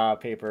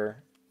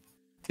paper.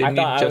 Didn't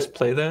thought you I just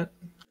play that?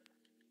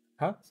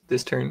 Huh?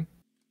 This turn?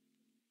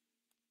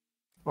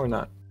 Or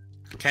not?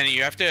 Kenny,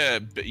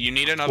 you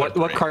need another What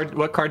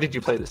brick. card did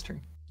you play this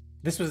turn?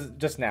 This was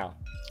just now.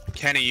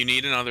 Kenny, you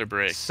need another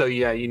brick. So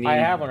yeah, you need. I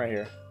have one right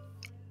here.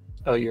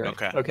 Oh, you're right.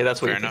 Okay. Okay,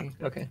 that's what Fair you're enough.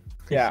 thinking. Okay.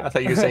 Yeah. I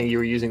thought you were saying you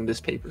were using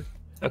this paper.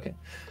 Okay.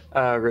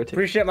 Rotate.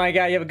 Appreciate my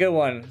guy. You have a good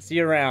one. See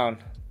you around.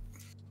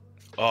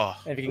 Oh,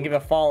 And if you can give a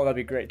follow, that'd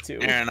be great too.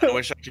 Aaron, I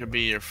wish I could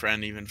be your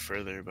friend even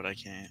further, but I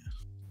can't.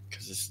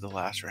 Because this is the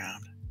last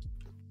round.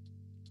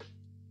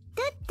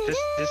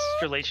 This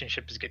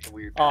relationship is getting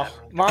weird. Oh,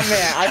 Pat. my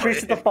man, I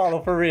appreciate the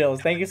follow for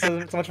reals. Thank you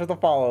so much for the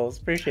follows.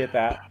 Appreciate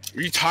that. What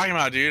are you talking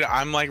about, dude?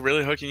 I'm like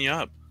really hooking you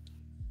up.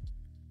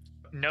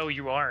 No,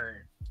 you aren't.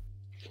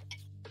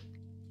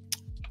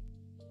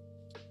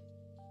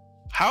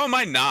 How am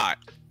I not?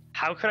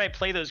 How could I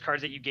play those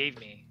cards that you gave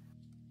me?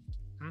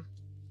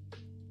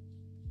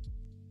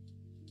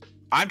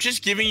 I'm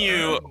just giving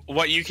you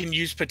what you can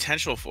use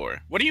potential for.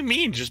 What do you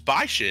mean? Just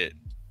buy shit.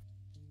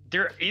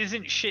 There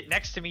isn't shit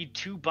next to me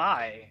to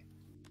buy.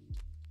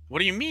 What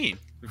do you mean?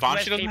 Who Vamshi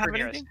has doesn't paper have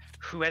near anything? us?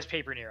 Who has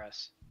paper near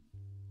us?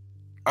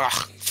 Ugh,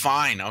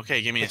 fine.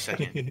 Okay, give me a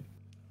second.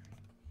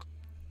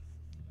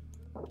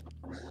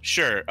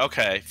 Sure.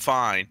 Okay,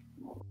 fine.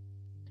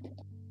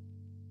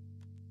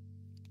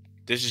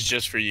 This is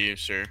just for you,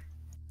 sir.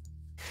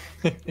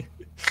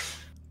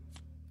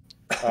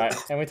 All right,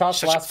 and we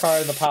tossed the Such a last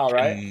card in the pile,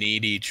 right?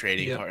 Needy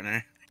trading Yep.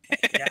 partner.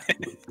 Yeah.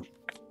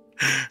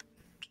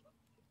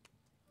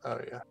 Oh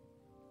yeah.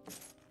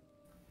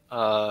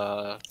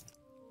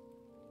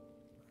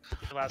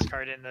 the last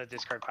card in the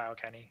discard pile,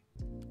 Kenny.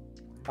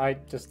 I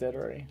just did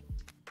already.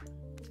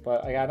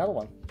 But I got another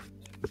one.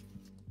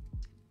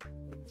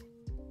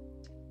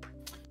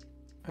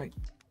 Alright.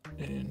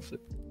 And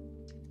flip.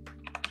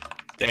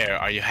 There.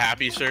 Are you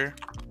happy, sir?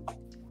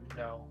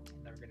 No,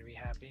 I'm never gonna be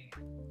happy.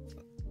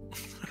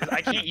 Because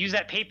I can't use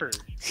that paper.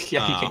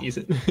 Yeah, you Oh. can't use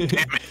it.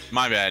 Damn it.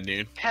 My bad,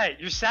 dude. Pet,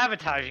 you're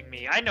sabotaging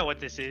me. I know what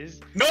this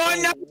is. No,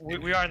 I'm not.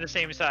 We are on the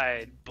same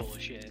side.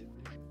 Bullshit.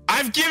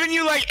 I've given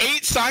you like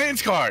 8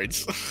 science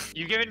cards.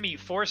 You've given me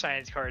 4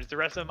 science cards. The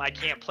rest of them I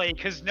can't play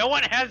because no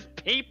one has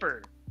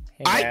paper.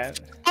 Hey, I- man.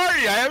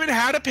 Sorry, I haven't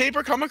had a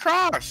paper come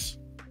across.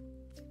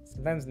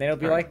 Sometimes Nate will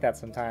be Alright. like that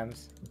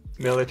sometimes.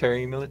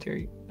 Military.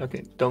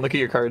 Okay, don't look at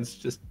your cards.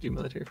 Just do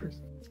military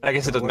first. I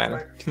guess it doesn't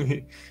matter.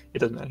 It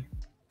doesn't matter.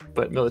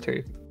 But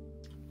military.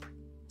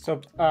 So,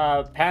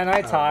 Pat and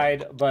I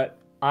tied, but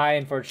I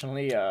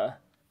unfortunately,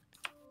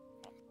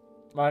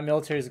 my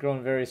military has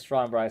grown very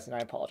strong, Bryce, and I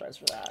apologize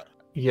for that.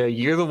 Yeah,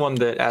 you're the one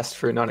that asked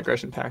for a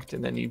non-aggression pact,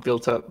 and then you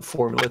built up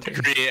 4 military.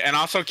 Agree. And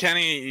also,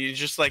 Kenny, you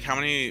just like how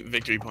many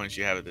victory points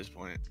you have at this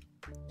point?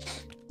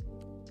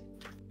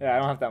 Yeah, I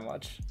don't have that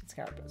much. It's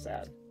kind of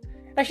sad.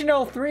 Actually,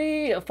 no,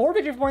 4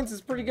 victory points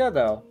is pretty good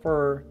though.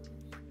 For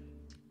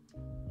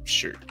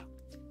Sure.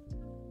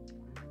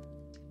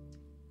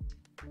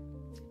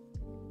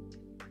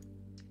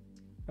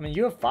 I mean,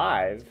 you have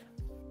 5.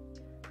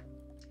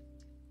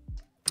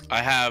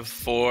 I have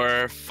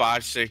 4,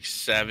 5, 6,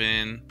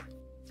 7,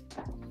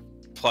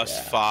 plus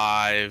Yeah.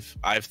 5.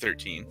 I have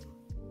 13.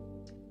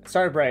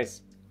 Sorry,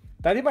 Bryce.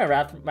 Did I do my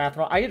math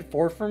wrong? I get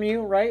 4 from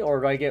you, right?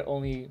 Or do I get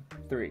only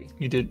 3?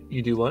 You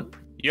do what?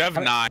 You have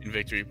How many- 9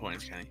 victory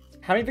points, Kenny.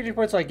 How many victory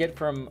points do I get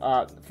from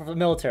the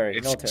military?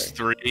 It's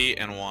Military. 3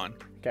 and 1.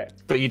 Okay.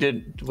 But you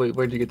did. Wait,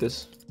 where did you get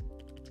this?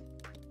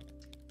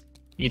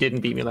 You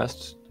didn't beat me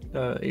last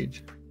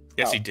age.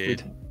 Yes, Oh, he We did.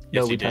 t- Yes,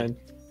 no, he we did. tied.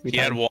 We He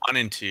had tied. 1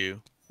 and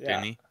 2, Yeah.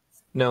 didn't he?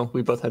 No,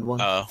 we both had 1.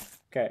 Oh.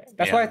 Okay.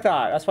 That's Yeah. what I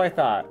thought. That's what I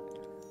thought.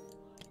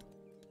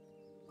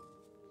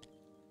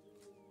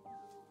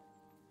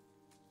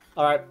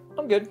 All right,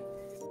 I'm good.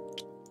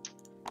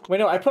 Wait,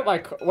 no, I put my.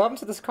 What happened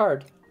to this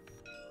card?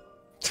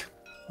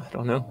 I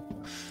don't know.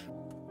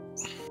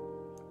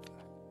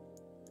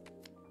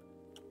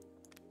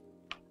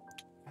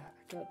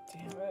 God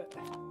damn it.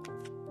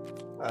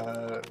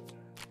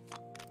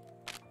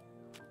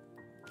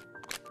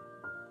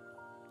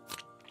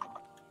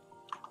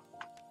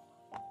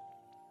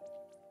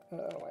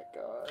 Oh my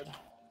god.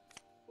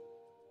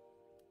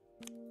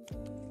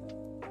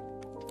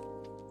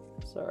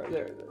 Sorry,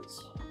 there it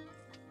is.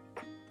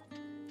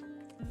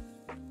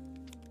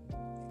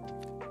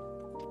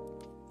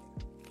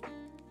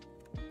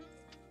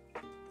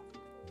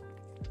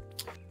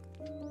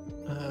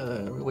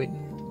 We're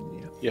waiting.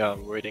 Yeah. Yeah,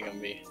 I'm waiting on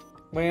me.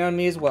 Waiting on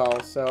me as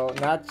well, so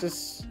not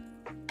just.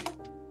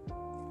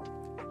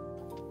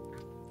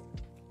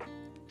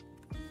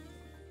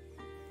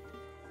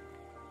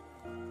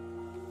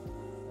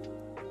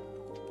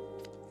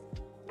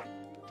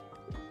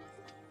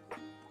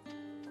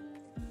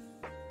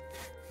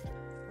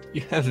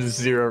 You have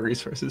 0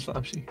 resources,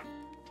 Vamshi.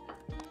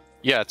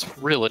 Yeah, it's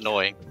real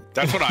annoying.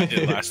 That's what I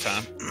did last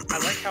time. I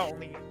like how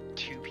only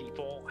 2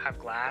 people have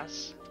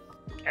glass,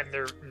 and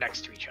they're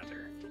next to each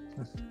other.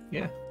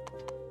 Yeah.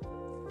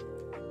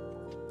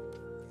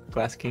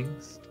 Glass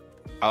Kings.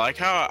 I like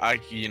how I,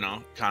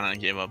 kind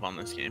of gave up on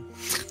this game.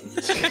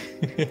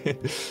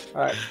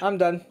 Alright, I'm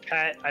done.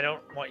 Pat, I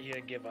don't want you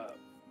to give up.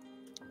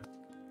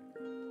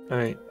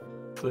 Alright.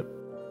 Flip.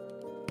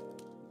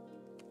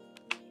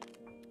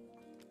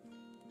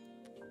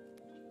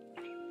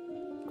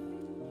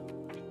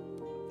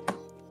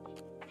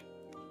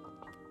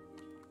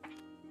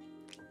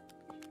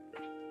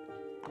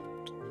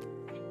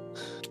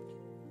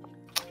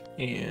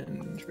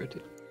 And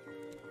rotate.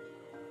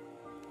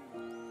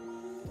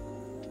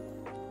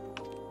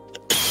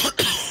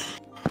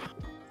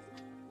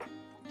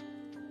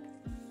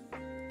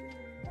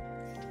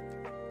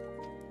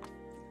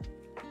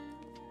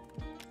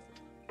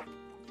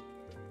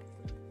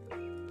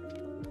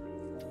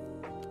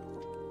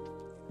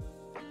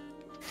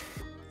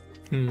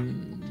 All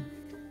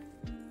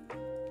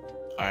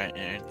right,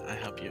 Aaron, I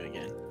help you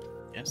again.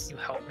 Yes. You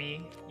help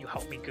me. You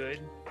help me good.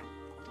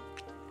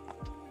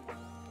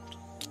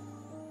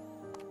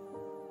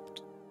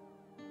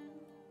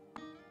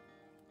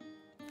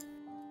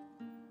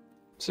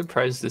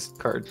 Surprised this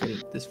card made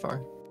it this far.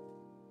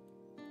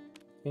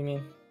 What do you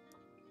mean?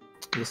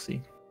 You'll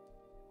see.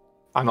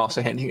 I'm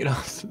also handing it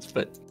off,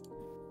 but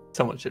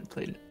someone should have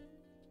played it.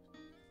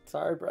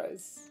 Sorry,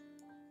 Bryce.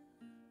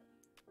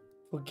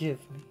 Forgive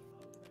me.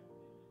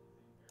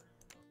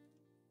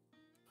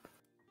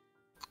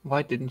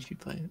 Why didn't you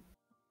play it?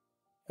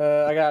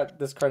 I got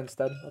this card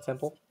instead. A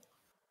temple.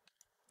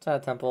 It's not a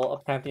temple, a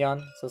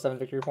pantheon. So 7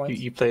 victory points.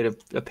 You played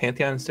a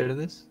Pantheon instead of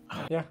this?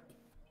 Yeah.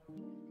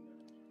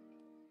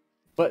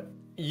 But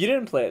you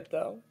didn't play it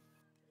though.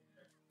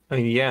 I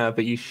mean, yeah,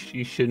 but you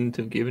shouldn't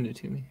have given it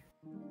to me.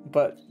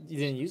 But you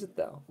didn't use it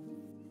though.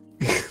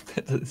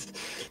 That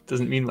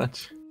doesn't mean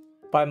much.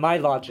 By my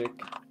logic,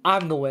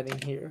 I'm the winning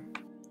here.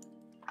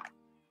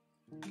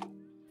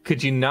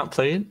 Could you not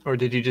play it, or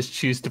did you just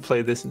choose to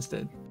play this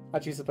instead? I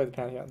choose to play the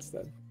Pantheon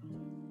instead.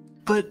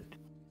 But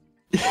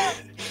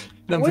What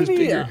numbers do you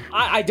mean? bigger.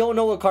 I don't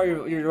know what card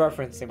you're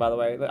referencing, by the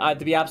way.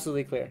 To be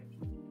absolutely clear.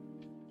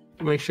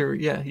 Make sure,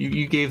 yeah,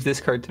 you gave this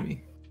card to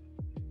me.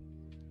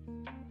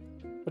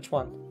 Which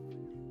one?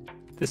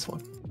 This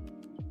one.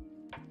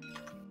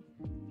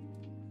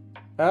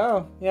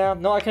 Oh, yeah.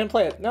 No, I couldn't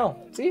play it.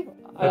 No. See?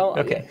 I don't,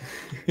 Okay.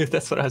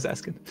 That's what I was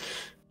asking.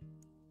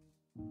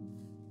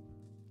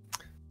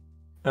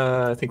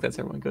 I think that's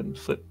everyone. Go ahead and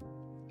flip.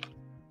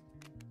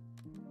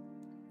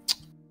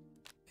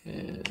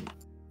 And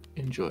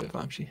enjoy,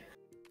 Vamshi.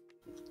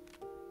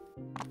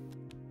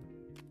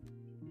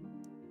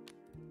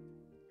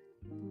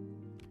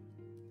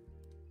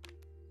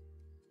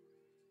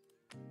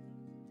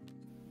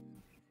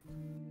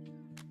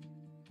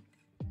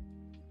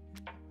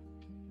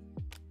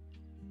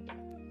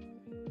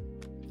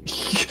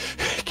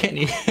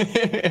 Kenny.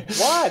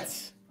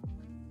 What?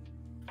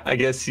 I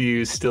guess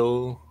you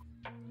still.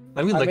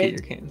 Let me look at made-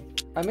 your can.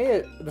 I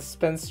made a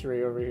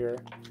dispensary over here.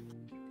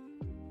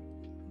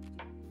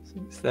 So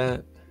it's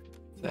that.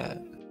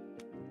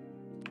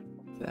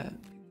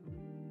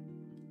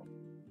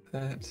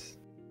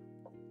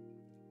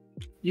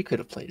 You could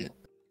have played it.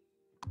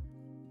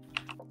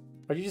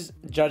 Are you just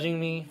judging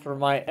me for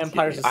my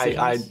Empire's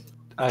decisions?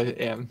 I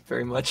am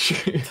very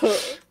much.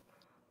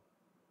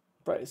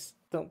 Bryce,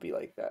 don't be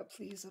like that,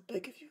 please. I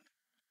beg of you.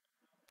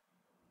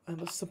 I'm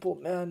a simple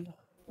man.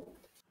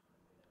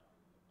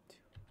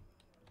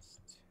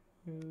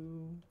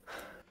 Two.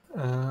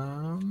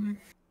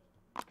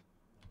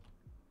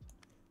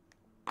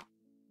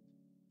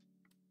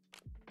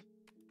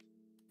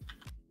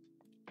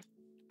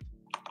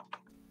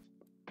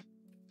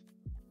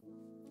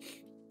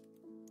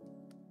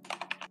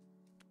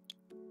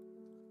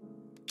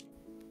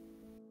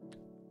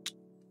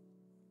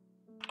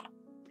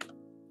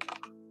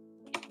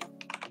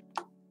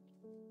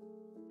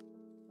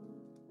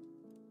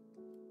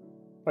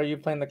 Are you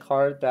playing the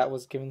card that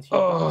was given to you?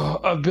 Oh,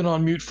 I've been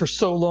on mute for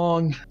so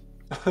long.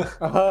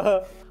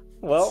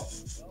 Well,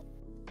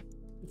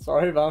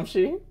 sorry,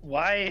 Vamshi.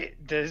 Why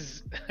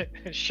does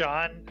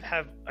Sean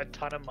have a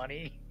ton of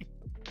money?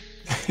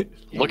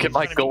 Look at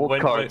my gold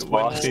cards,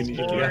 boss.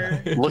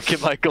 Yeah. Look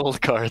at my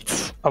gold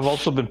cards. I've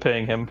also been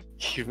paying him.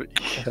 You've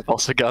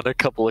also got a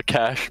couple of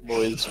cash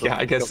boys. from Yeah,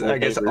 I a guess couple of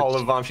neighbors. all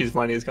of Vamshi's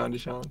money has gone to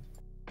Sean.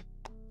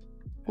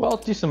 Well, a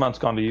decent amount's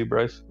gone to you,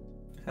 Bryce.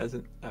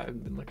 Hasn't? I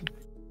haven't been looking.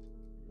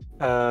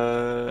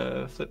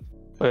 Flip.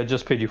 I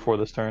just paid you 4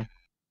 this turn.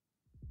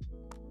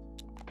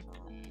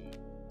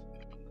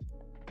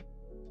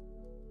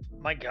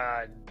 My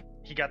God,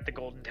 he got the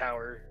golden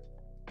tower.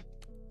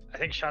 I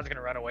think Sean's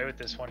gonna run away with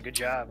this one. Good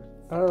job.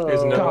 Oh,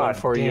 Here's another one God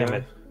for you.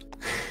 damn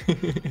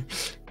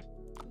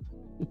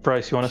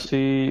Bryce, you want to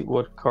see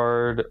what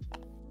card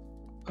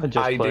I just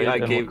I played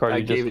did. and what card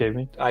you just gave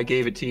me? I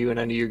gave it to you, and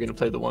I knew you were going to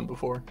play the one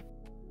before.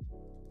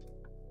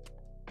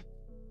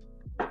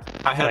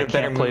 I had I a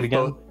better can't play it move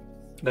again? both.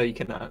 No, you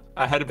cannot.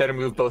 I had a better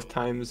move both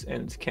times,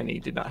 and Kenny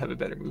did not have a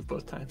better move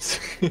both times.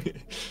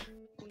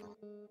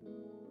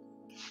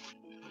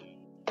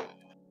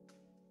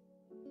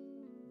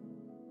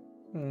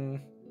 Hmm.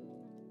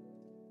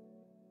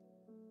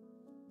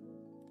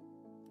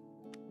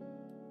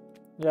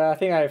 Yeah, I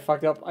think I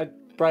fucked up.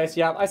 Bryce,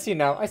 yeah, I see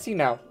now. I see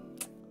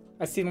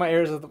my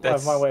errors of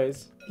my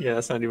ways. Yeah,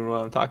 that's not even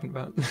what I'm talking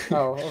about.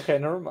 Oh, okay,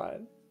 never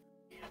mind.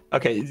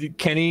 Okay,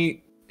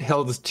 Kenny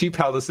held his 2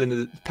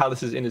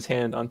 palaces in his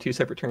hand on 2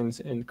 separate turns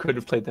and could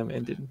have played them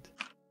and didn't.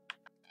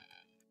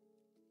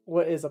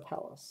 What is a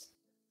palace?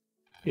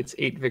 It's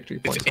 8 victory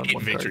points It's on 8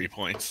 one victory card.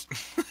 points.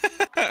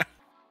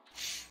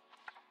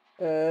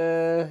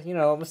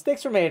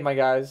 Mistakes are made, my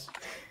guys.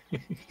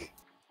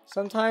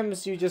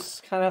 Sometimes you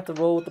just kind of have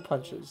to roll with the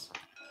punches.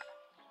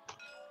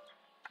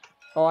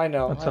 Oh, I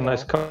know. That's I a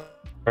nice know.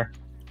 card.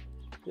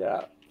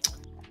 Yeah.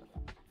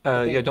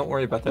 Yeah, don't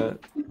worry about that.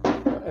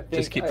 I think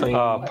Just keep playing.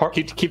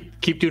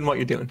 Keep doing what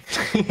you're doing.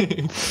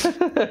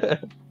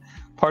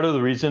 Part of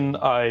the reason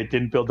I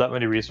didn't build that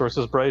many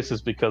resources, Bryce,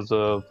 is because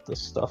of the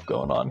stuff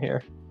going on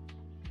here.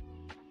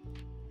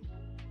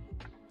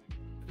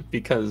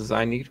 Because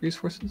I need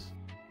resources.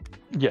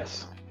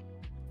 Yes,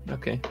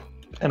 Okay.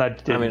 and I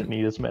didn't mean-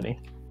 need as many.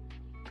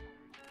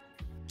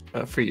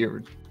 For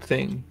your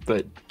thing,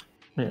 but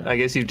Yeah. I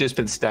guess you've just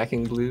been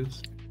stacking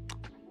blues.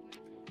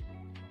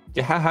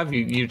 Yeah, how have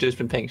you've just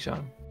been paying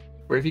Sean?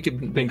 Where have you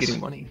been getting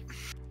money?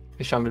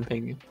 Has Sean been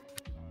paying you?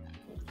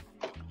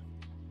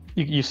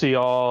 You see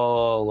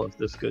all of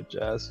this good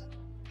jazz.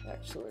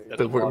 Actually.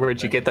 But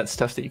where'd you get that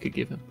stuff that you could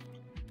give him?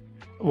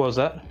 What was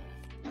that?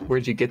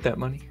 Where'd you get that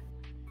money?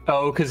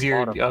 Oh, because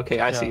you're Bottom. okay.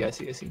 I Yeah.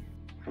 see.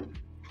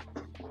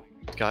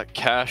 Got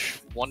cash,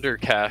 Wonder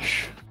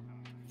Cash,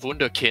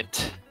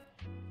 Wunderkind.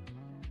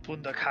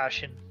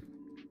 Wunderkaschen.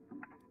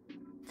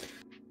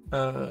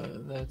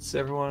 That's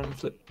everyone.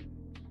 Flip.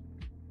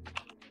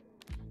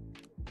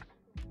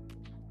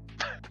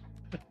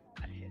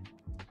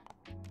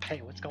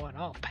 Hey, what's going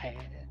on, Pat?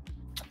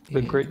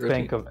 The Great rotate.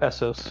 Bank of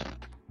Essos.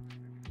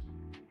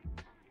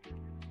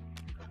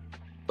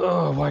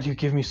 Oh, why do you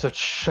give me such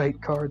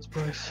shite cards,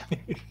 Bryce?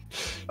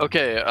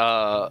 Okay,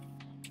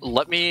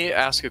 let me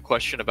ask a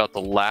question about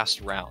the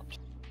last round.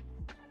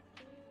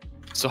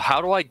 So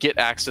how do I get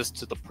access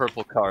to the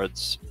purple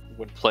cards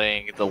when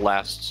playing the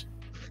last?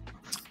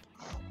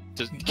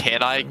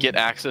 Can I get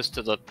access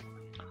to the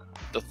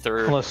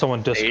third? Unless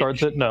someone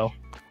discards it, no.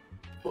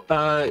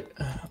 Let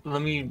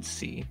me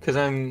see, because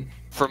I'm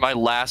For my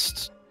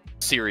last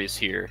series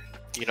here,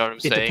 you know what I'm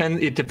It saying?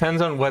 depends. It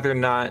depends on whether or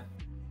not,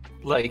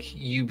 like,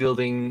 you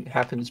building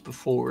happens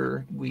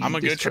before we. I'm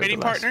a good discard the trading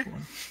last partner.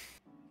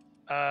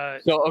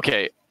 one. So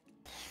okay,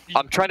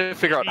 I'm trying to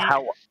figure out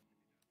how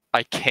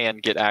I can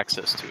get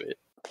access to it,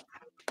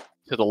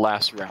 to the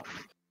last round.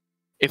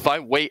 If I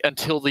wait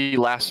until the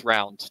last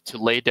round to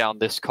lay down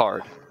this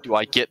card, do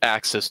I get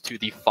access to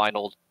the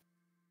final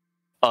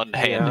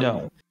unhanded?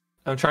 No.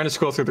 I'm trying to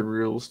scroll through the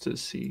rules to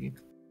see.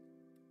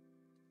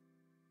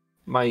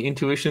 My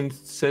intuition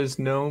says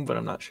no, but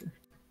I'm not sure.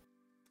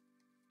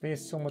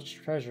 There's so much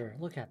treasure.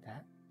 Look at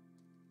that.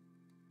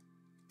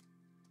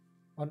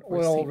 An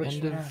Where's oil the rich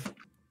end man. of-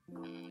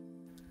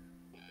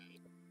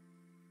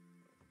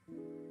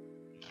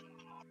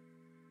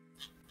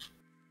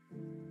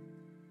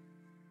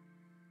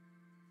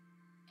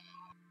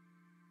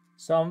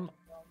 So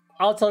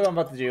I'll tell you what I'm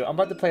about to do. I'm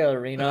about to play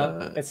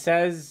Arena. It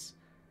says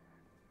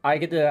I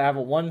get to have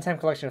a one-time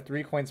collection of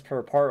 3 coins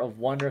per part of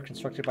wonder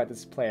constructed by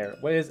this player.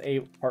 What is a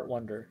part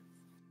wonder?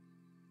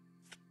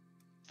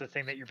 The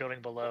thing that you're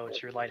building below,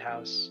 it's your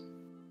lighthouse.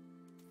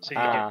 So you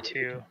Ah. get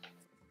 2.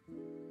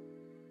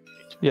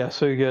 Yeah,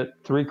 so you get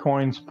 3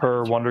 coins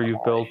per wonder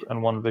you've built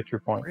and 1 victory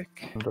point. God.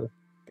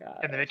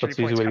 And the victory That's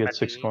the easy points way to come get at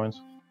 6 the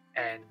coins.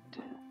 end.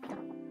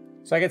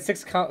 So I get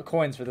 6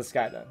 coins for this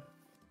guy then.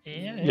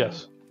 Yeah.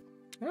 Yes.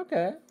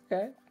 Okay.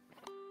 Tell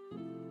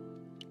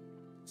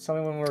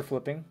me when we're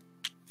flipping.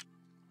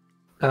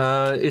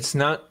 It's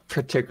not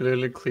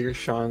particularly clear,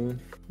 Sean,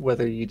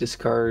 whether you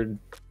discard.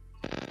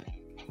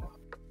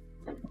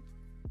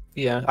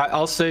 Yeah, I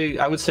would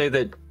say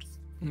that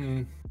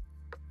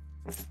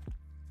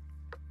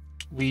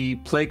we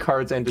play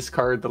cards and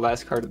discard the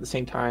last card at the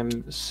same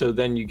time, so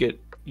then you get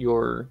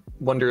your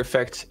wonder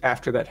effect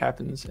after that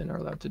happens and are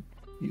allowed to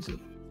use it.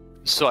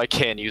 So I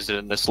can use it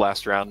in this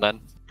last round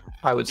then?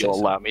 I would say You'll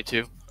so. allow me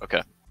to?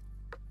 Okay.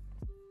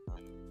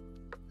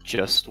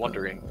 Just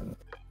wondering.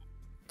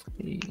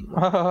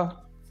 Uh,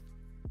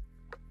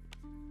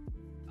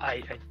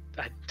 I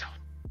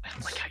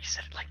don't like how you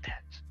said it like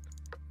that.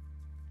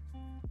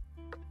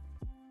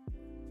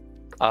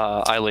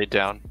 I laid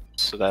down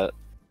so that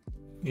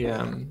Yeah,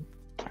 I'm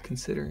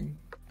considering.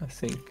 I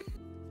think.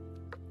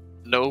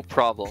 no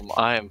problem.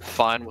 I am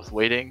fine with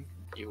waiting.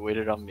 You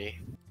waited on me.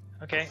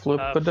 Okay.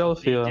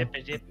 Flipadelphia.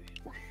 Dip.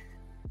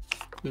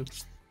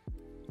 Oops.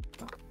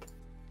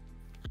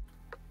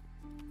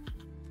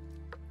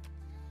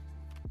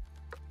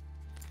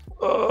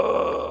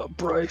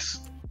 Bryce.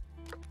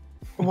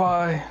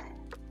 Why?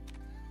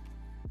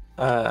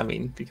 I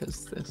mean,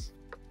 because this.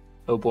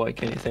 Oh boy,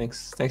 Kenny,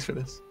 thanks for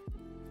this.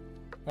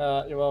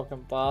 You're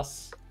welcome,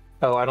 boss.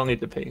 Oh, I don't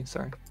need to pay.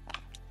 Sorry.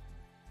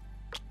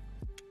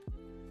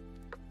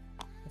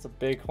 That's a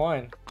big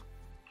coin.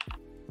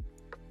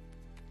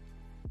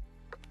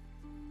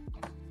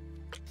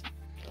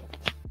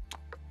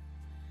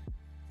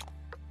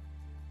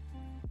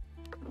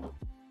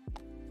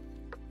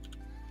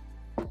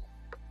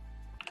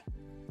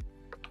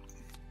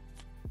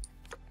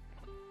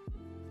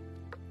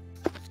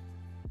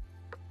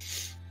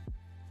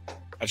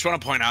 I just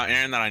want to point out,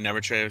 Aaron, that I never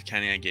traded with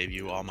Kenny. I gave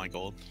you all my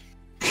gold.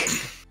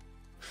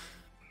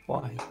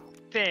 Why?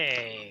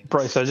 Thanks.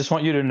 Bryce, I just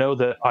want you to know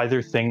that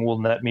either thing will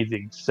net me the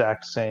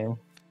exact same.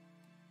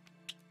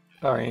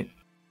 All right.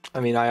 I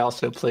mean, I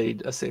also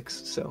played a 6,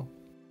 so.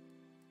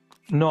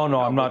 No,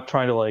 I'm not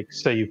trying to like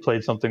say you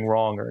played something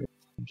wrong or anything.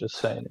 I'm just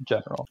saying in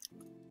general.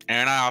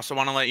 Aaron, I also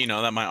want to let you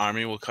know that my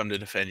army will come to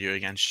defend you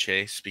against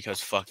Chase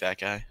because fuck that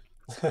guy.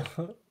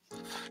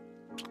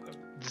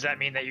 Does that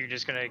mean that you're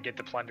just gonna get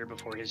the plunder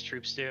before his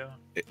troops do?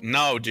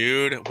 No,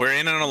 dude, we're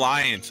in an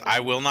alliance. I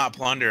will not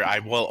plunder. I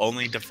will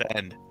only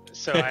defend.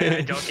 So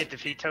I don't get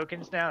defeat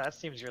tokens now? That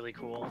seems really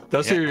cool.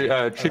 Those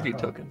Yeah. are tribute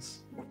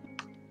tokens.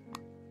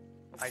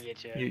 I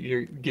get you.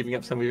 You're giving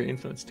up some of your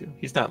influence too.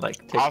 He's not like.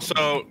 Taking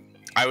Also,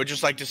 I would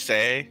just like to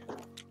say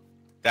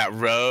that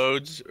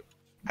Rhodes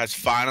has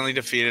finally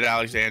defeated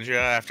Alexandria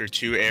after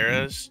 2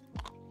 eras,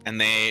 and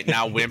they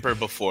now whimper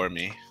before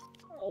me.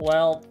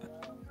 Well,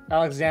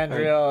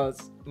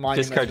 Alexandria's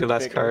monument discard your is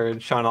last bigger.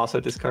 card. Sean also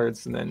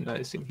discards, and then I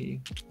assume he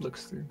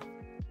looks through.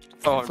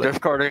 Oh, I'm Flip.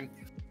 discarding.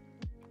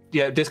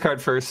 Yeah, discard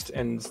first,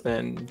 and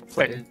then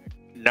play.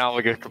 Now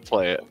I get to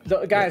play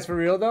it. Guys, for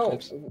real though,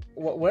 Oops.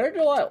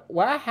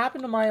 what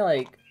happened to my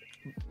like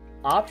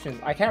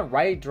options? I can't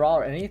write, draw,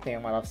 or anything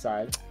on my left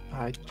side.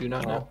 I do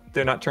not know.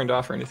 They're not turned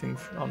off or anything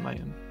on my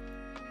end.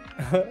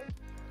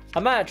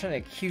 I'm not trying to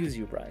accuse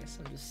you, Bryce.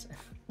 I'm just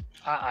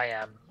I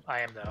am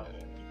though.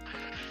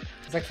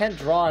 because I can't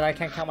draw and I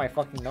can't count my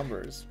fucking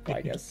numbers. But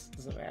I guess it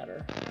doesn't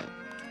matter.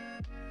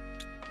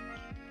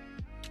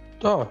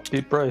 Oh,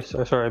 beat Bryce.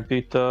 Sorry, I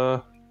beat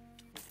Sean.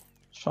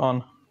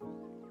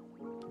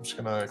 I'm just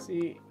gonna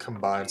See,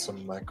 combine some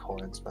of my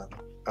coins, man.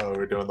 Oh,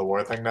 we're doing the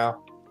war thing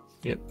now?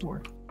 Yep,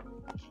 war.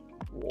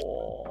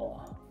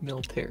 whoa.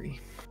 Military.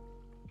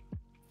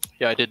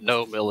 Yeah, I did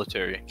no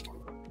military.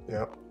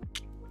 Yep.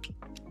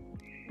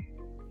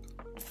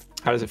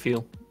 How does it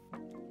feel?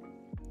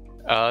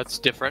 It's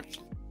different,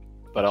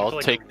 but I I'll feel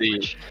like take the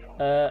rich.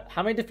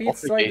 How many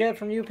defeats do I get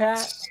from you, Pat?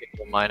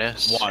 single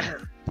minus.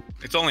 1.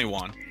 It's only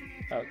 1.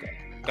 Okay.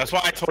 That's why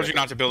I told you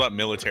not to build up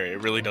military.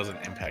 It really doesn't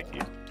impact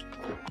you.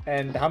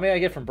 And how many I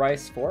get from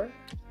Bryce? 4?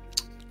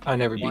 I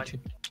never One. beat you.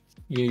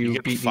 You You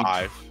get beat me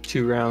 5.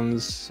 2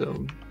 rounds,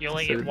 so You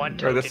only the get one or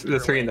token. the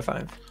per 3 and win. the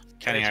 5.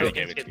 Kenny The already tokens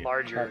gave it get to you.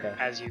 larger Okay.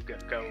 as you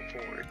go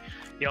forward.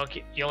 You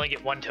only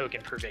get 1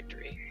 token per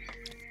victory.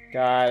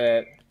 Got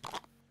it.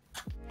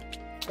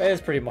 That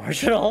is pretty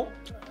marginal.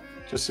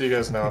 Just so you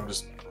guys know, I'm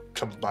just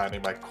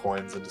combining my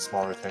coins into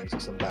smaller things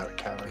because I'm bad at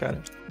counting. Got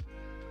it.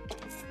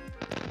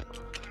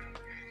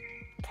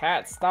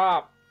 Pat,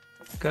 stop.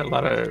 Got a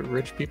lot of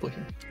rich people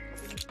here.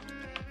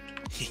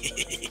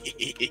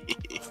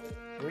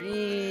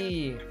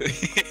 3.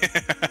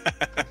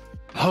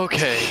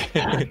 Okay.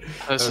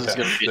 This is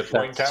Okay, gonna be the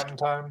point intense. counting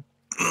time.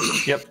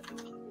 Yep.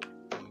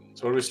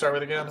 So what do we start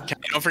with again?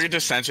 Kenny, don't forget to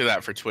censor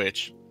that for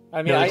Twitch.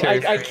 I mean,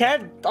 Military. I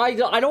can't. I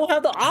don't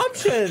have the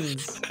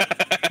options.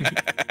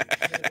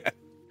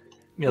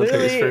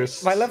 Military's Literally,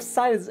 first. my left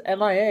side is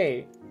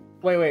MIA.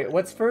 Wait.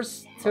 What's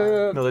first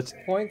to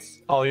points?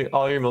 All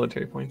your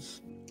military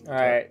points. All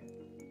right.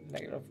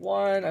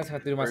 -1. I just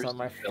have to do myself on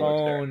my First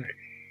phone.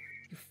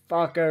 You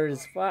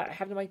fuckers. What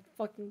happened to my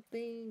fucking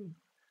thing?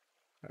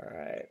 All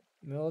right.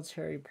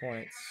 Military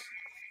points.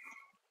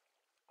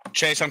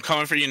 Chase, I'm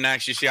coming for you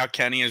next. You see how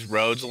Kenny is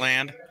Rhodes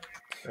land?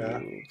 Yeah.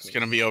 It's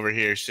gonna be over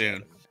here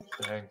soon.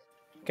 Dang.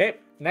 Okay.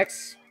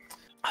 Next.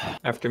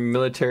 After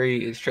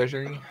military is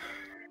treasury.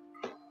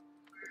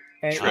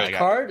 And Sure, I each got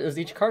card does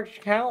each card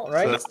count, So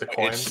right? that's the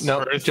coins. It's-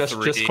 No, First just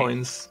 3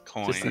 coins.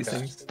 coins. Just these Okay.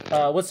 things.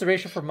 What's the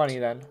ratio for money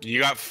then?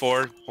 You got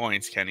 4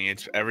 points, Kenny.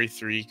 It's every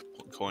 3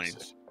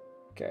 coins.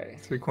 Okay.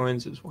 3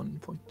 coins is 1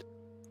 point.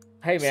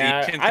 Hey So you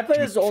man, can I played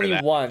do this for only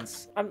that.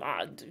 once.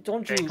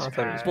 Don't you Thanks, I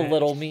thought it was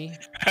belittle me?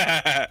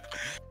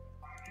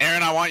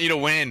 Aaron, I want you to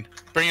win.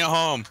 Bring it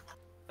home.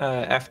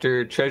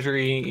 After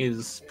treasury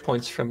is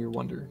points from your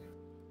wonder.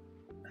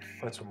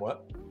 Points from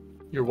what?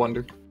 Your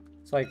wonder.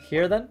 It's like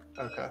here then?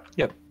 Okay.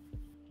 Yep.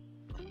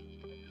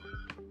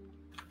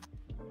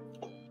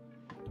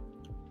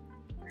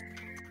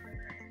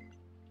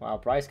 Wow,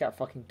 Bryce got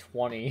fucking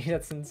 20.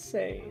 That's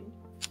insane.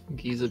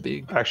 Giza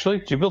big. Actually,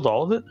 did you build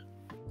all of it?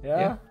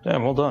 Yeah?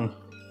 Damn, well done.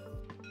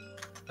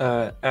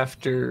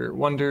 After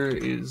wonder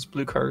is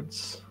blue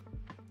cards.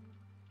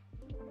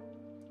 Yeah.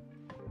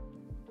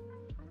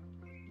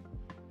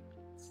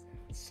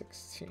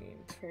 16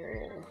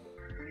 total.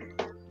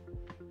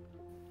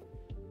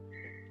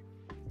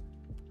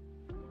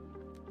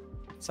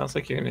 Sounds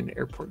like you're in an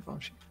airport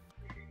function.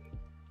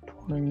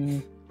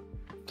 20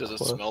 Does it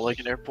Plus. smell like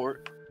an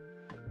airport?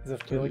 Does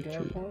it feel like an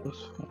 32 airport?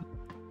 plus 1.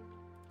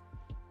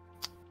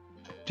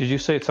 Did you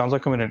say it sounds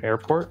like I'm in an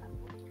airport?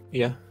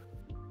 Yeah.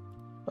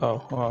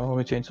 Oh, let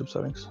me change some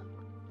settings.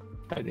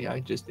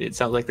 It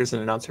sounds like there's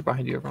an announcer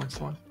behind you every once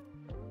in a while.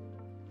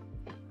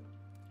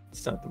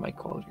 It's not the mic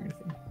quality or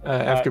anything.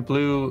 After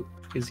blue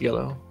is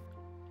yellow.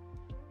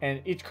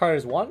 And each card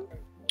is 1?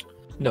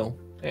 No.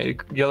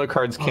 Yellow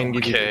cards can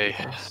give you Okay.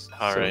 victory points.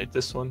 All So right.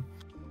 This one,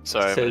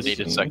 Sorry, I'm gonna Says-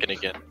 need a second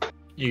again.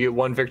 you get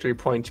 1 victory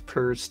point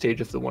per stage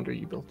of the wonder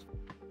you built.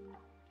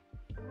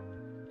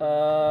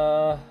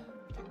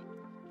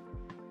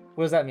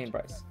 What does that mean,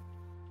 Bryce?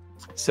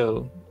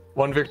 So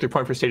 1 victory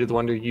point per stage of the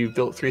wonder. You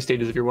built 3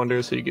 stages of your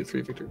wonder, so you get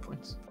 3 victory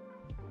points.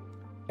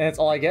 And it's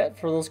all I get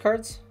for those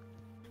cards?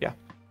 Yeah.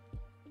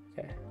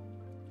 Okay.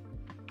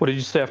 What did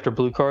you say after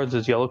blue cards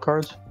is yellow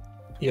cards?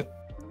 Yep.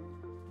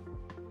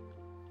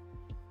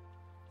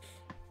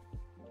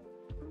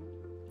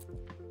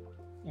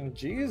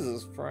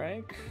 Jesus,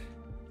 Frank.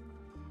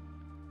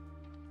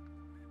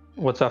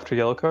 What's after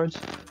yellow cards?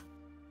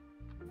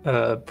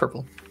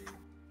 Purple.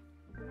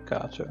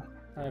 Gotcha.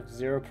 I have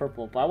 0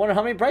 purple, but I wonder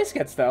how many Bryce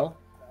gets though.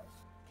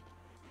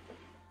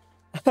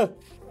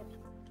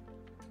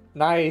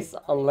 Nice,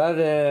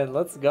 11.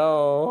 Let's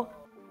go.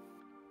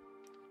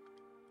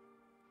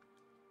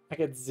 I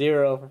get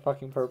 0 for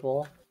fucking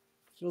purple.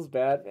 Feels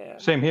bad, man.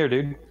 Same here,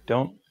 dude.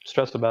 Don't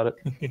stress about it.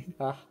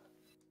 Ah,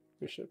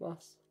 good shit,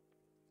 boss.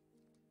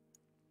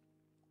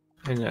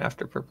 And then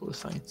after purple is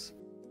science.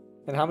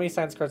 And how many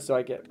science cards do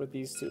I get with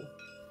these 2?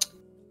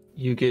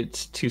 You get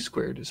 2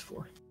 squared is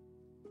 4.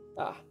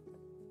 Ah.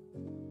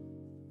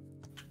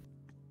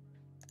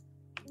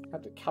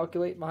 Have to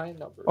calculate my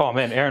number. Oh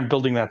man, Aaron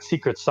building that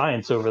secret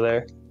science over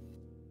there.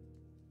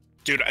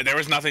 Dude, there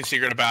was nothing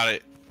secret about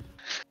it.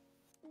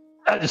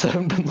 I just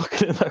haven't been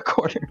looking in that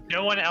corner.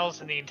 No one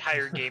else in the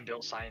entire game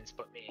built science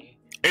but me.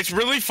 It's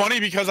really funny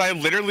because I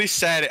literally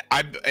said,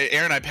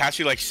 Aaron, I passed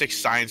you like 6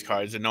 science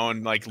cards and no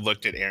one like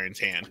looked at Aaron's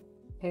hand.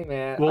 Hey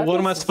man. Well, what built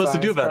am I some supposed to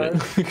do science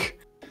about cards. it?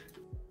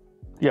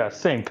 Yeah,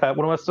 same, Pat.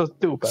 What am I supposed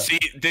to do, Pat? See,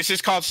 this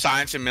is called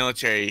science and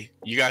military.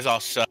 You guys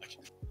all suck.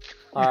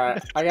 All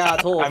right, I got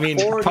a total I of mean,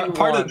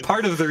 41.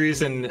 part of the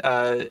reason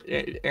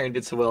Aaron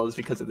did so well is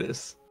because of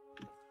this.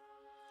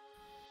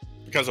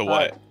 Because of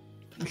what?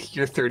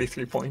 Your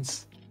 33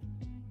 points.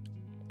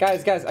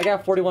 Guys, I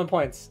got 41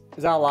 points.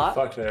 Is that a lot?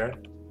 Fuck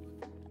Aaron.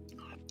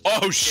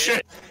 Oh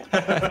shit!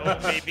 Oh,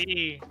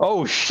 maybe.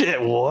 Oh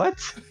shit! What?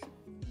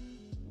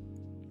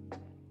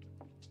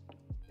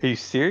 Are you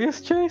serious,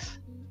 Chase?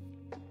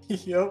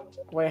 Yep.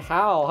 Wait,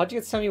 how? How'd you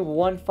get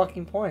 71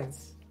 fucking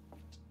points?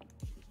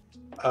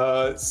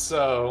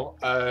 So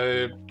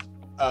I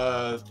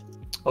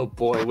Oh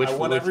boy, which I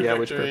won every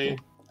which victory,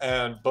 purple?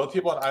 and both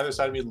people on either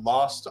side of me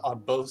lost on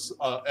both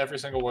every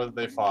single war that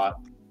they fought.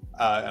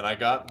 And I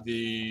got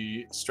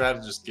the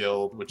Strategist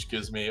Guild, which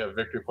gives me a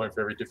victory point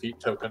for every defeat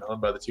token owned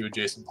by the 2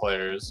 adjacent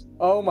players.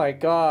 Oh my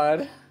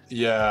god.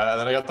 Yeah, and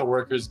then I got the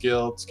Workers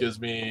Guild, which gives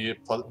me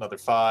another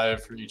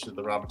 5 for each of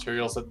the raw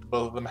materials that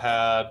both of them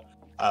had.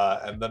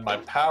 And then my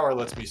power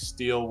lets me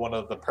steal one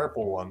of the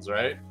purple ones,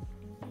 right?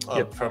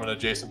 Yep. From an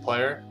adjacent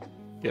player.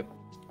 Yep.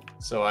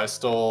 So I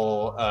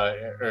stole,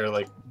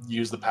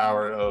 used the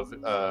power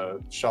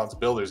of Sean's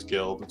Builders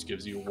Guild, which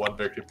gives you 1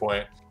 victory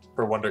point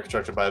for wonder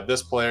constructed by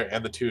this player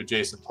and the 2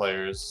 adjacent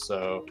players.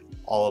 So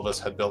all of us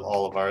had built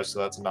all of ours, so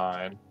that's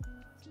 9.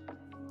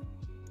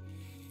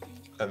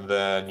 And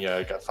then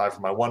I got 5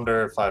 from my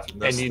wonder, 5 from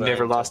this. And you thing,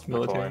 never lost my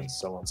military. coins,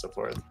 so on and so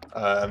forth.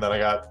 And then I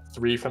got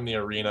 3 from the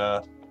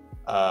arena,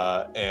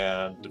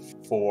 and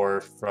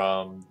 4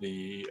 from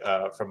the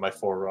from my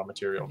 4 raw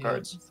material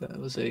cards. That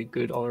was a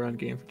good all-around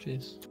game for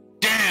Chase.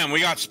 Damn, we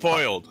got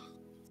spoiled.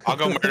 I'll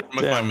go murder him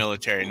with my Damn.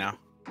 military now.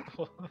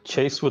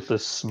 Chase with the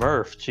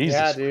Smurf. Jesus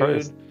Yeah, dude.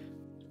 Christ.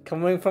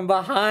 Coming from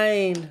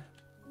behind.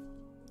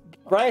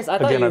 Bryce, I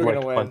thought Again, you I'd were like gonna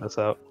to point win. this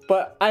out.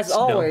 But as No.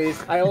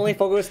 always, I only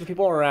focus on the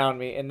people around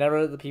me and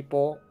never the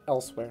people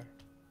elsewhere.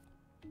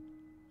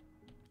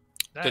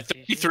 The Nice,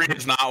 33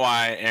 is not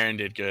why Aaron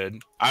did good.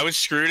 I was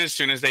screwed as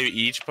soon as they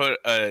each put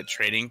a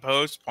trading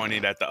post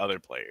pointed at the other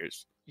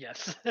players.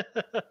 Yes.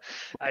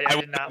 I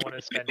did not want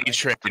to spend. They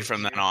traded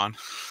from then on.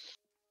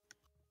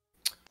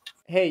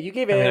 Hey, you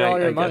gave I mean, Aaron all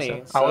your guess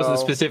money. so. I wasn't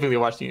so- specifically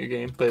watching your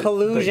game, but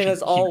Collusion but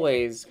as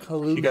always.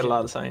 Collusion. You got a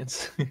lot of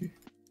science. Collusion.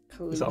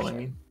 That's all I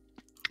mean.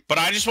 But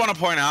I just want to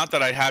point out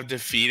that I have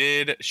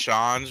defeated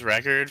Sean's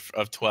record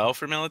of 12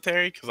 for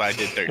military because I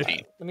did 13.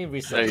 Let me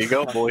reset. There you this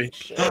go, fucking boy.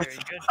 shit. Very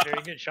good,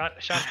 very good. Sean,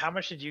 how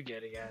much did you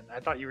get again? I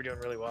thought you were doing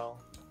really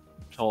well.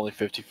 Only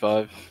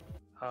 55.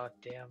 Oh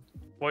damn.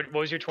 What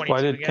was your 22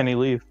 Why did again? Kenny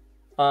leave?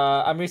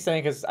 I'm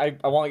resetting because I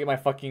want to get my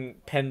fucking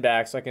pen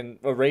back so I can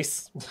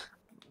erase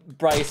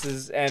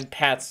Bryce's and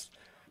Pat's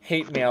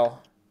hate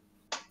mail.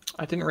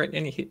 I didn't write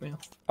any hate mail.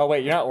 Oh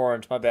wait, you're not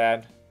orange. My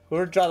bad.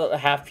 Whoever draw a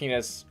half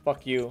penis?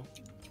 Fuck you.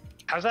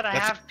 How's that a That's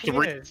half 3,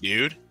 penis?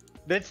 dude.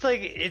 That's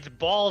like it's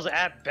balls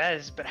at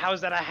best, but how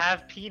is that a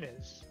half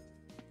penis?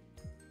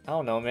 I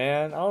don't know,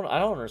 man. I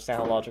don't understand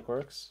how logic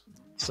works.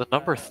 It's the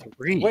number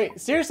 3. Wait,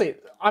 seriously,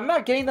 I'm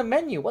not getting the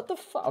menu. What the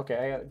fuck? Okay,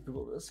 I gotta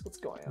Google this. What's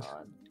going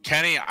on?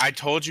 Kenny, I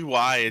told you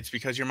why. It's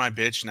because you're my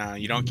bitch now.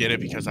 You don't get it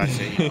because I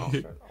say you don't.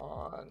 Turn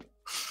on.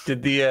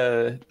 Did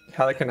the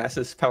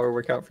Halicarnassus power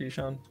work out for you,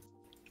 Sean?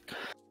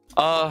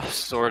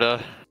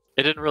 Sorta.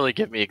 It didn't really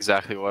give me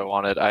exactly what I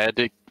wanted. I had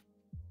to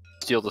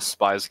steal the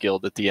Spies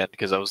Guild at the end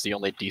because that was the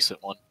only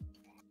decent one.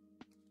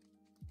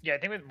 Yeah, I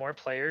think with more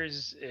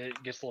players,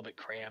 it gets a little bit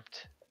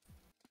cramped.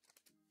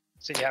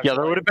 So you have Yeah, to,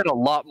 there like- would have been a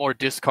lot more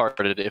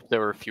discarded if there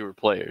were fewer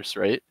players,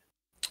 right?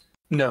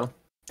 No. It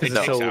Because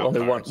it's takes still out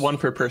only cards. one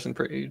per person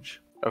per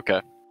age.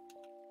 Okay.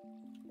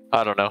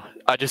 I don't know.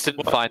 I just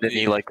didn't Well, find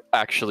any like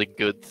actually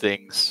good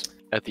things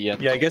at the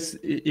end. Yeah, I guess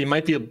it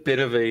might be a bit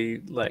of a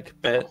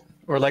bet.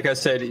 Or like I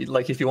said,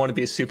 like if you want to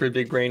be a super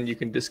big brain, you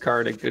can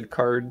discard a good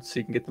card so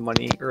you can get the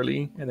money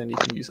early and then you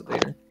can use it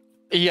later.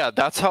 Yeah,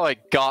 that's how I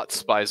got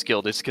Spies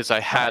Guild. Is because I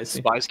had see.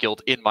 Spies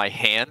Guild in my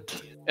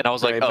hand, and I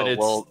was like, Right, but oh it's-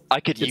 well, I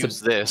could it's a- use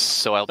this,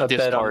 so I'll A bet on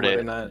discard whether or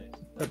it. not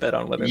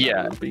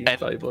Yeah, it will be and-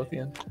 valuable at the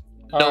end.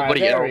 Nobody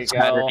there we else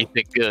had go.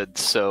 anything good,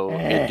 so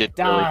Eh, it didn't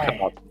really die.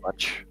 come up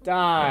much.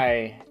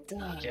 Die.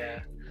 Yeah.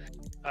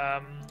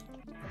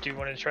 Do you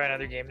want to try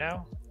another game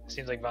now?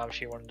 Seems like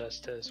Vamshi wanted us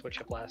to switch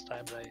up last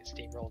time, but I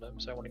steamrolled him,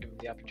 so I want to give him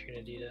the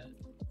opportunity to.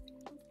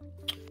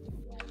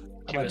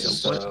 I give might us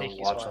just a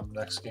sneaky watch swap. on the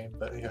next game,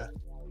 but yeah.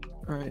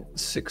 Alright,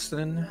 6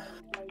 then.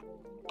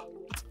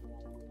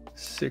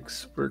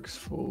 6 works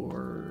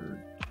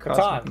for Catan.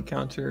 Cosmic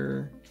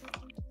Encounter,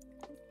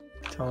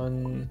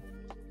 Ton,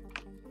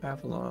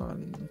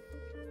 Avalon.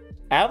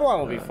 Avalon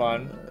will be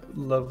fun.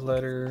 Love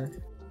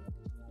Letter,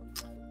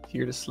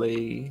 Here to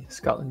Slay,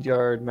 Scotland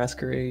Yard,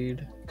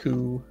 Masquerade,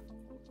 Coup.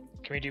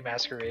 Can we do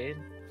Masquerade?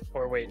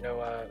 Or wait,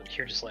 no,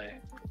 Here to Slay.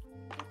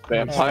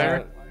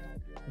 Vampire.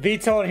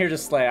 Veto and Here to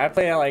Slay. I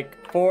played it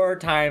like 4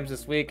 times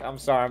this week. I'm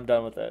sorry, I'm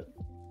done with it.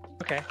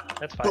 Okay,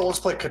 that's Well, fine. let's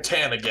play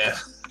Catan again.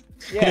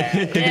 Yeah,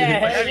 Have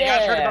yeah, you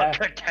guys heard yeah.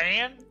 about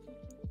Catan?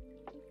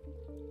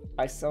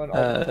 I summon all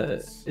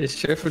Is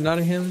Sheriff of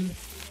Nottingham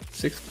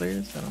 6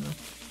 players? I don't know.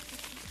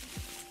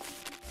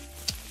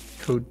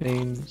 Code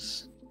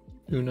names.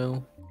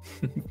 Uno.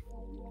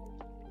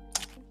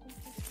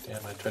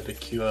 Damn, I tried to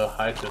queue a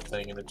Hydra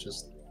thing and it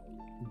just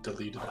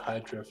deleted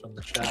Hydra from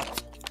the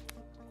chat.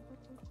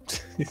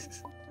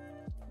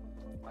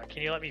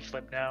 Can you let me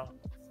flip now?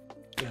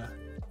 Yeah.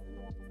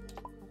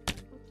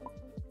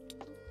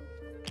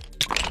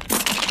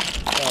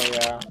 Oh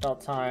yeah,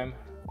 about time.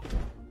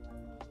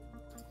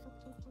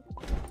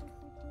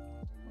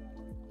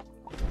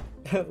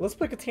 Let's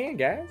play Catan,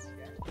 guys.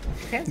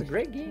 Catan's a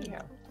great game.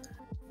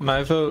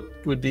 My vote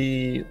would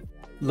be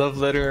Love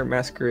Letter,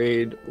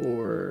 Masquerade,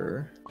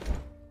 or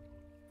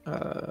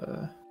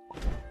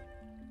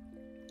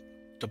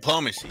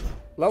Diplomacy.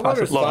 Love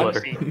Letter's Love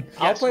fun. Letter.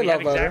 I'll Yes, play we Love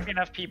have Letter. exactly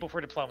enough people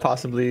for diplomacy.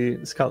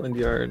 possibly Scotland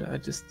Yard.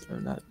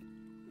 I'm not.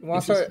 You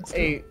want to start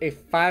a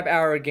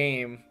 5-hour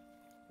game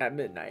at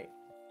midnight.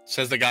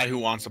 Says the guy who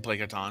wants to play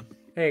Catan.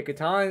 Hey,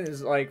 Catan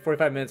is like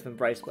 45 minutes when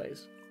Bryce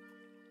plays.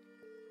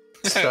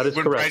 That is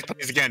when correct. Bryce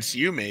plays against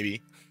you,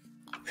 maybe.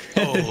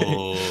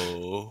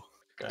 Oh.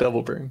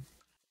 Double burn.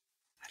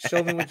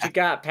 Show me what you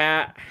got,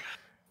 Pat.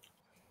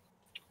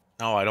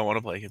 No, I don't want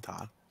to play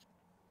Catan.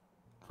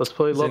 Let's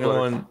play Is Love Letter.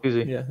 anyone?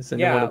 Easy. Yeah. Is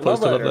Yeah, anyone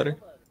opposed to Love Love Letter?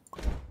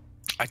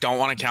 I don't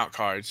want to count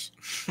cards.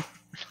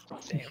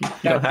 You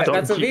don't have to.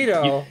 That's a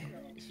veto.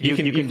 You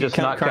can just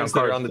count not count cards that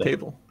are cards on the then.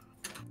 table.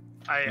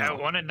 I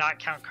want to not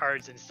count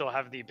cards and still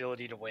have the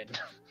ability to win.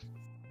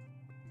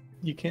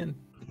 You can.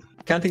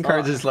 Counting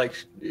cards is like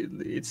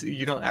it's.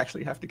 You don't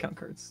actually have to count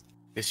cards.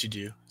 Yes, you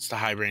do. It's the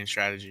high brain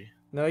strategy.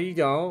 No, you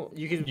don't.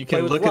 You can. You play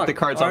can with look luck. at the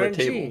cards on the RNG.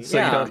 table, so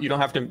yeah, you don't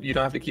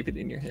have to keep it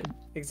in your head.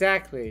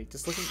 exactly.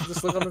 Just look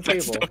on the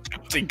That's table. still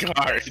counting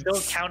cards.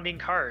 Still counting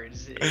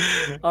cards.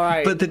 All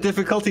right. But the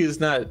difficulty is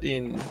not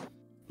in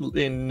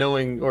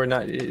knowing or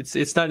not.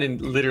 It's not in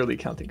literally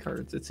counting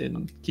cards. It's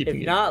in keeping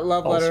if it not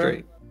Love all Letter,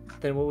 straight.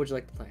 then what would you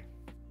like to play?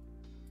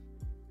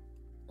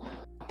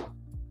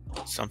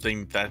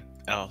 Something that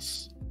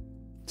else.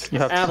 You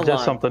have to Avalon.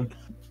 suggest something.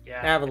 Yeah.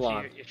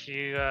 Avalon. If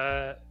you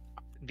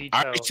veto,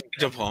 I already said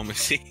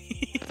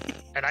diplomacy.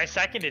 and I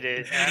seconded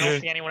it, and I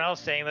don't see anyone else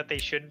saying that they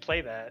shouldn't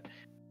play that.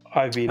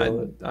 I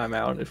veto it. I'm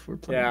out if we're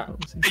playing. Yeah.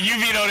 diplomacy. You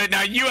vetoed it.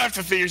 Now you have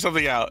to figure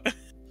something out.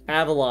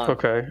 Avalon.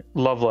 Okay.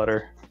 Love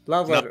Letter.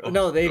 Love Letter.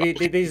 No, they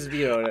just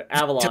vetoed it.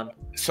 Avalon.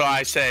 So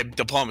I say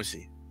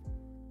diplomacy.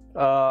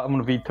 I'm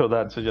gonna veto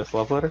that and suggest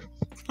Love Letter.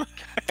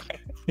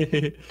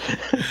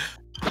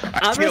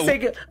 I'm gonna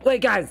say.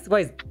 Wait, guys.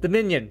 Wait,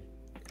 Dominion.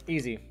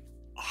 Easy.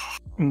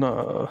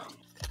 No.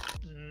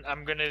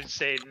 I'm gonna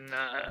say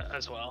nah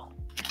as well.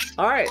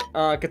 All right.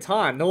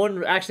 Catan. No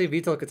one actually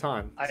vetoed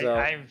Catan. So.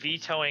 I'm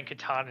vetoing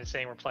Catan and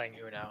saying we're playing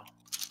Uno.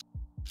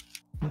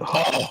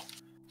 Oh,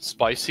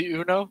 Spicy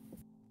Uno?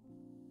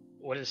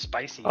 What is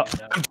spicy Uh,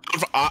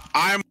 Uno?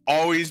 I'm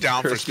always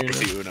down for Cursed Uno.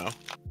 spicy Uno.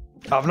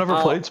 I've never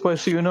Oh. played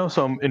Spicy Uno,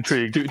 so I'm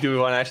intrigued. do we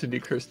want to actually do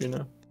Cursed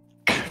Uno?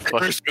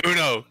 Cursed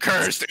Uno.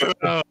 Cursed Uno.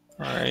 All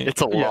right.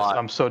 It's a Yes, lot.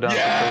 I'm so down.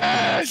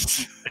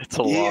 Yes. It's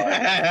a lot.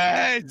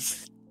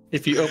 Yes.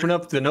 If you open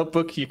up the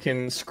notebook, you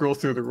can scroll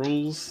through the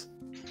rules.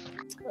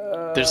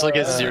 There's like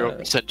a Uh,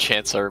 0%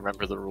 chance I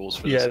remember the rules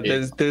for Yeah,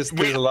 this game. there's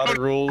a lot of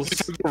rules.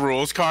 The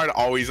rules card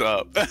always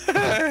up.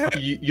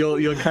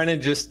 You'll kind of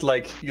just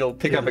like you'll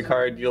pick up a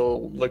card,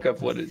 you'll look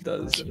up what it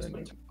does, and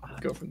then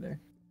go from there.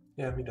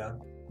 Yeah, me down.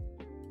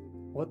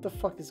 What the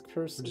fuck is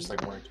cursed? We're just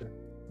like 1 or 2.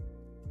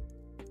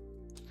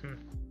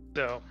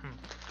 So,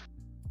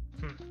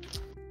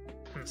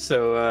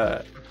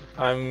 So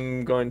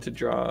I'm going to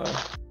draw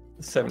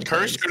 7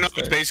 Cursed cards Uno to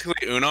is start.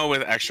 basically Uno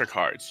with extra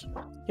cards.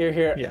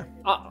 Here. Yeah.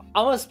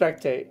 I want to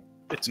spectate.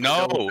 It's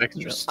No. no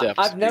extra steps.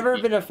 I've never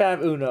baby. been a fan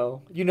of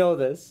Uno. You know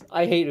this.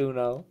 I hate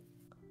Uno.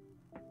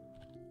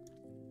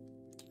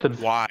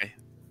 Why?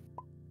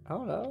 I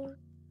don't know.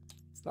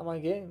 It's not my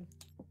game.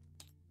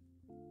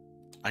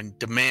 I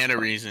demand a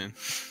reason.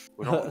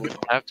 We don't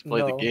have to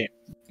play No. the game.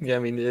 Yeah, I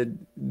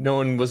mean, no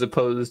one was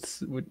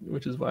opposed,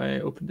 which is why I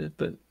opened it.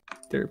 But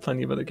there are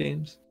plenty of other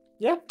games.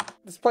 Yeah,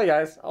 let's play,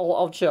 guys.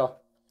 I'll chill.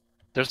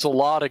 There's a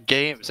lot of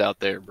games out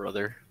there,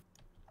 brother.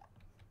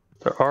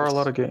 There are a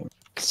lot of games.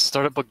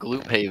 Start up a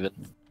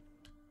Gloomhaven.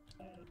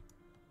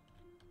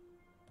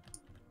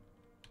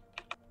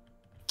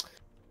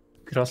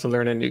 Could also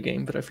learn a new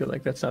game, but I feel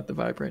like that's not the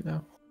vibe right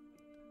now.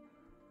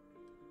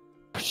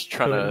 Just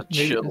trying to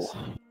Maybe it chill. is.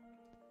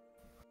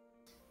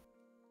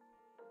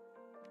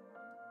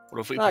 What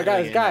if we Nah,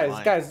 play the game of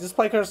life? guys, just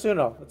play Cursed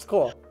Uno. It's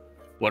cool.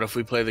 What if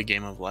we play the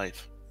game of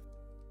life?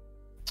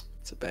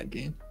 It's a bad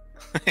game.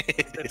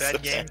 it's a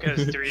bad game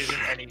because there isn't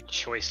any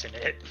choice in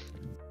it.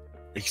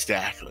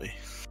 Exactly.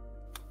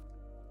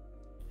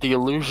 The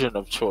illusion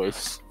of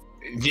choice.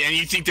 Yeah, and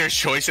you think there's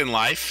choice in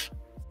life?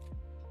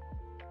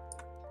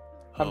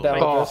 I'm Oh, down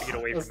Oh. with Get this.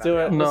 away Let's from do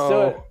that. it. Let's do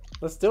No. it.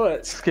 Let's do it.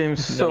 This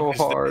game's so What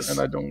is hard, this? and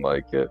I don't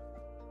like it.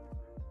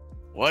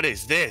 What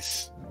is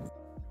this?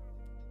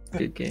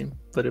 Good game,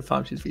 but if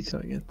Famchi's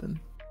vetoing it, then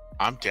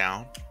I'm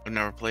down. I've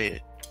never played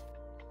it.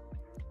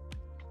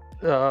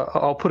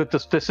 I'll put it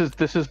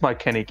this is my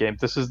Kenny game.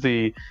 This is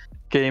the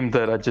game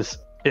that I just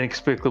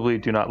inexplicably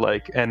do not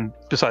like. And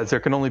besides, there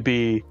can only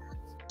be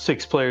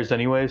 6 players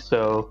anyway,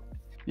 so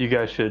you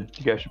guys should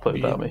play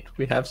without me.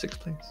 We have 6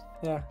 players.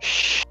 Yeah.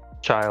 Shh,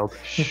 child.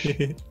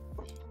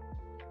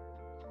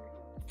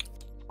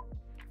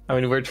 I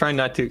mean, we're trying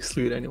not to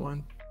exclude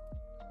anyone.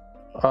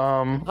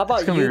 How about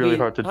it's gonna be really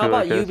hard to do. How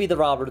about I you guess. be the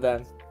robber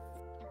then?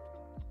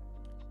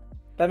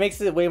 That makes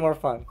it way more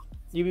fun.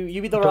 You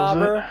be the Does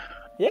robber.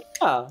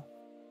 Yeah.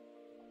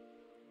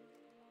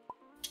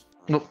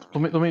 Nope.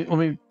 Let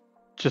me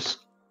just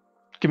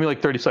give me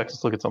like 30 seconds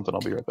to look at something. I'll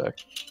be right back.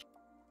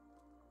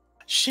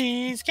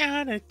 She's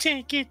got a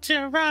ticket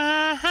to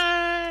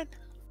ride.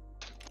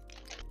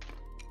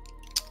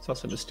 It's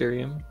also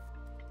Mysterium.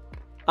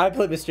 I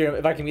play Mysterium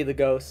if I can be the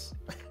ghost.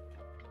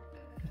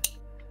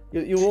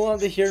 You won't have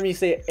to hear me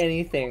say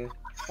anything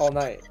all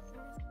night.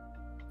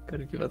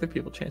 Gotta give other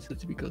people chances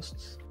to be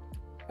ghosts.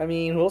 I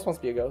mean, who else wants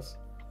to be a ghost?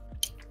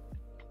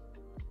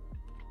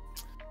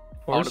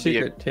 Or want to be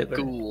a Secret Hitler.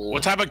 Ghoul.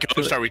 What type of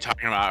ghost are we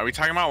talking about? Are we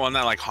talking about one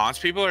that like haunts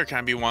people, or can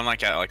I be one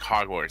like at like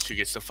Hogwarts who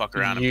gets to fuck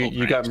around and pull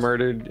You got pranks?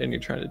 murdered, and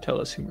you're trying to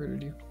tell us who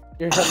murdered you.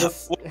 You're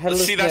headless. Well,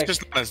 headless see, that's Nick.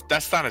 just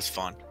that's not as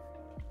fun.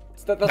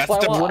 That's that's why I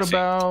the- want. What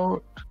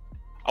about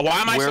Why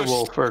am I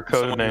Werewolf so or scared of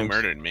someone who Codenames?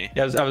 murdered me?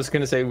 Yeah, I was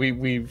gonna say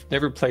we've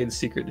never played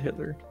Secret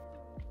Hitler.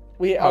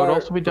 We I would are.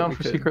 also be down we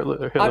for could. Secret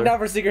Hitler. I'm down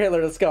for Secret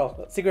Hitler. Let's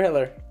go. Secret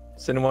Hitler.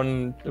 Is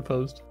anyone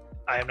opposed?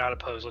 I am not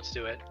opposed. Let's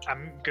do it.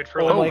 I'm good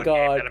for Oh like my one game,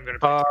 God. and I'm gonna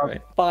play.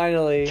 Right.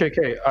 Finally.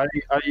 KK, I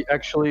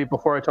actually,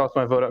 before I toss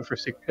my vote out for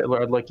Secret Hitler,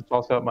 I'd like to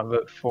toss out my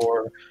vote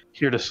for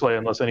Here to Slay,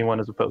 unless anyone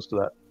is opposed to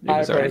that. It I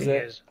was oppose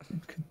already- it.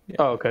 Yeah.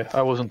 Oh, okay.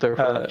 I wasn't there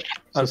for Uh, that.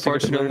 So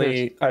Secret Hitler it is.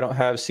 Unfortunately, I don't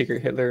have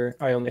Secret Hitler.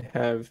 I only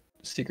have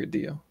Secret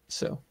Dio.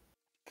 So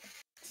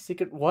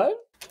Secret what?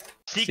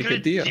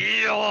 Secret Dio.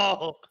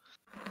 Deal.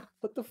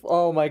 What the?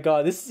 Oh my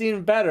God! This is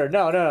even better.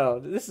 No.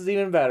 This is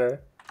even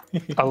better.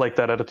 I like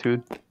that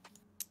attitude.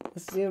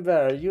 This is even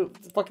better. You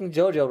fucking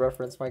JoJo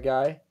reference, my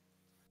guy.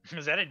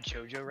 Is that a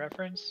JoJo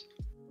reference?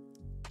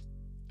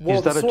 Whoa,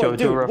 Is the that a sword. JoJo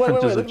Dude, reference? Wait,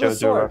 Is a look at the JoJo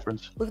sword.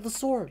 reference? Look at the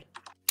sword.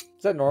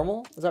 Is that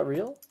normal? Is that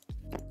real?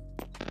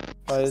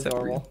 Oh, it is Is that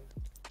normal.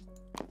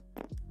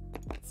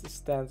 It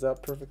stands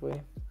up perfectly.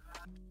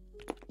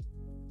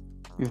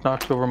 You've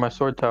knocked over my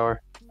sword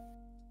tower.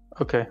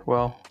 Okay,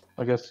 well,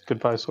 I guess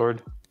goodbye,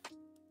 sword.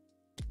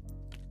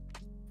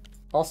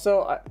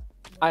 Also,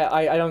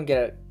 I don't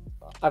get it.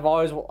 I've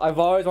always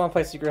wanted to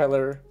play Secret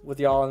Hitler with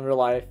y'all in real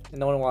life, and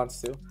no one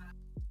wants to.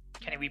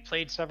 Kenny, we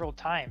played several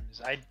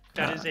times.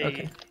 That is a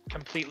okay.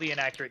 completely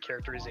inaccurate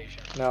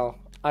characterization. No,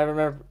 I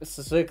remember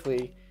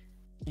specifically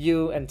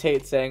you and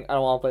Tate saying, "I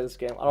don't want to play this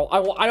game.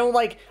 I don't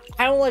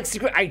like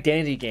secret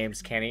identity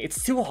games, Kenny.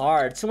 It's too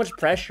hard, too much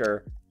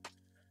pressure."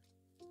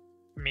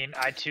 I mean,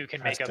 I too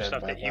can I make up stand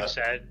stuff by that you that.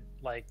 said.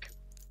 Like,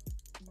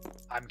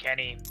 I'm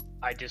Kenny.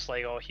 I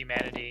dislike all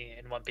humanity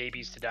and want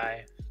babies to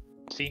die.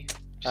 See?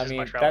 Just I as mean,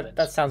 much relevance.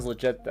 that sounds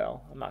legit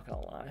though. I'm not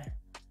gonna lie.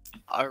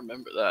 I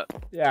remember that.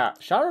 Yeah,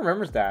 Sean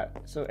remembers that.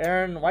 So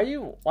Aaron, why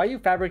you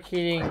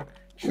fabricating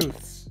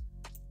truths?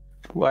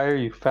 Why are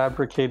you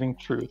fabricating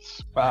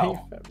truths? Why are you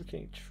Wow.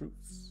 fabricating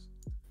truths?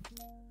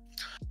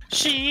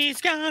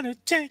 She's gonna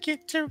take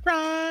it to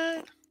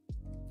ride.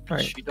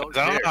 Right. She don't 'Cause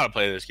I don't know care. how to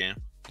play this game.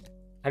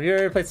 Have you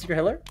ever played Secret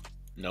Hitler?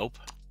 Nope.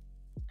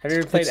 Have you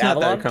ever played It's not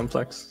Avalon? that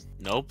complex.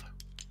 Nope.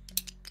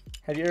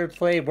 Have you ever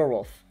played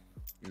Werewolf?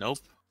 Nope.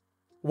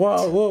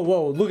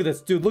 Whoa! Look at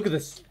this, dude. Look at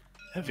this,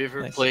 Have you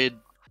ever Nice. played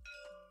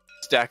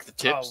Stack the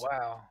Tips? Oh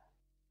wow.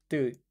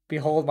 dude.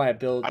 Behold my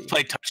ability. I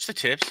played Touch the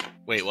Tips.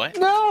 Wait, what?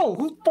 No,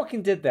 who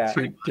fucking did that?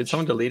 Did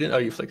someone delete it? Oh,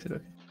 you flicked it.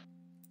 Okay.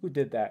 Who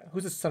did that?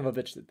 Who's the son of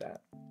a bitch did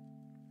that?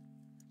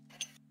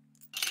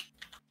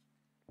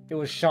 It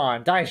was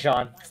Sean. Die,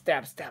 Sean.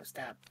 Stab.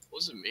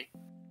 Wasn't me.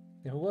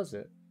 Who was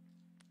it?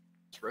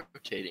 It's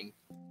rotating.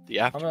 The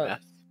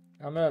aftermath.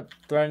 I'm gonna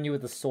threaten you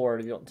with a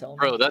sword if you don't tell me.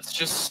 Bro, that's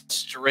just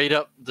straight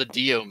up the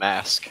Dio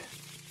mask.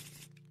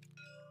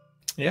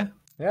 Yeah.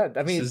 Yeah,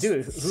 I mean, This is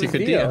dude, who's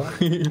Secret Dio?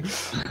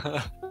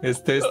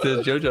 There's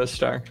the JoJo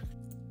star.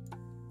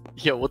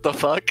 Yo, what the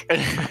fuck?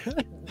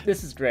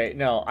 This is great.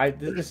 No,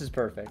 this is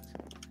perfect.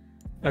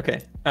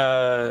 Okay.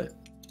 I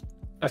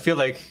feel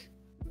like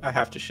I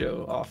have to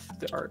show off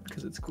the art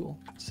because it's cool.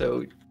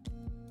 So,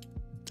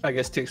 I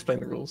guess to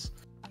explain the rules,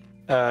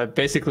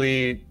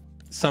 basically,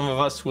 some of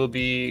us will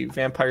be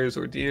vampires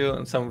or Dio,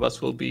 and some of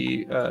us will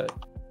be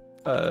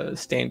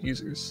stand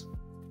users.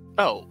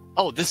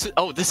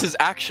 this is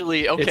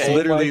actually okay. It's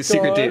literally my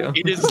Secret God. Dio.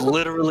 It is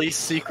literally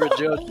Secret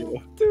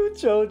JoJo. Dude,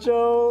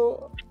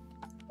 JoJo.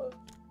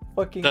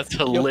 Fucking. That's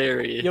your-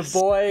 hilarious. Your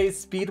boy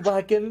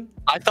Speedwagon.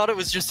 I thought it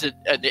was just an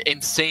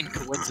insane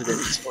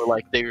coincidence, or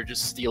like they were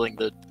just stealing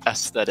the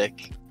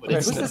aesthetic. But Okay,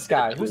 it's who's this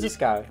guy? Who's this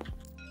guy?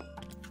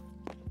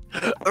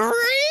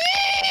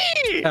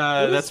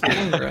 That's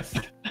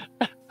Polnareff.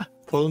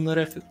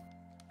 Polnareff.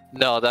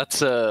 No, that's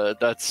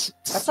That's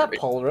not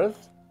Polriv.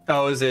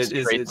 Oh, is it?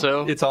 Is Straight it?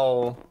 so? It's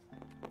all.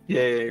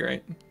 Yeah, you're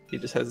right. He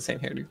just has the same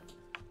hairdo.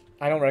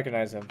 I don't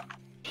recognize him.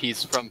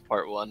 He's from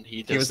part 1. He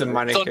was does a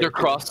minor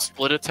Thundercross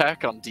split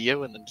attack on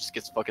Dio and then just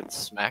gets fucking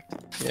smacked.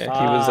 Yeah,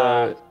 he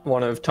was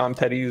one of Tom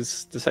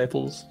Petty's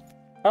disciples.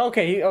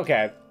 Okay,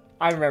 okay.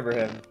 I remember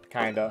him,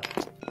 kinda.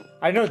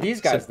 I know these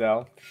guys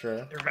though, for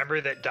sure.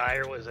 Remember that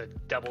Dyer was a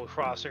double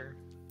crosser?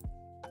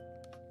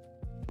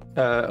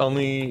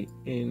 Only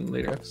in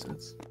later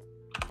episodes.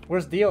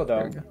 Where's Dio There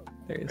though? we go.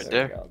 There he is.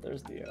 There we go.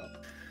 There's Dio.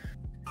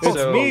 It's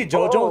So- me,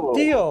 Jojo.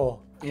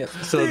 Dio. Yeah.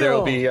 So there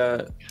will be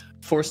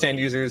 4 stand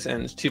users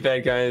and 2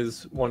 bad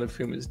guys, one of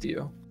whom is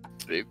Dio.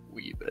 Big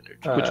wee better.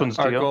 Which one's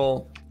our Dio?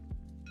 goal?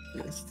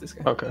 It's this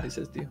guy. Okay. He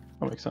says Dio.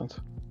 That makes sense.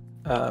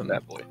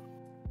 That boy.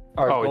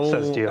 Our Oh, it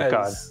says goal Dio,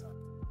 as-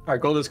 Our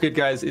goal as good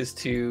guys is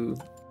to,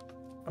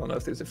 I don't know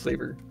if there's a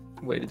flavor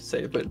way to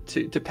say it, but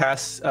to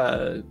pass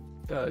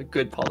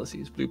good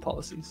policies, blue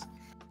policies.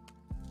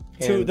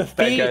 To And defeat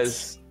bad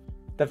guys.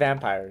 the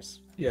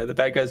vampires. Yeah, the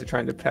bad guys are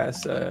trying to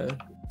pass.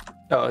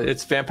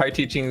 It's vampire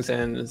teachings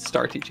and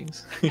star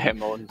teachings.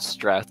 Hemo and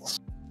strats.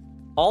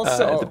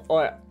 Also,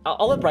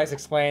 I'll let Bryce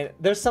explain.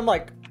 There's some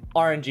like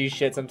RNG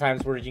shit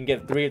sometimes where you can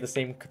get 3 of the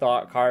same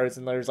cards,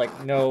 and there's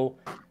like no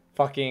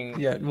fucking.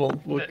 Yeah, we'll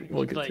get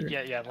Like, through.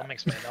 it. yeah, let me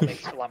explain. That'll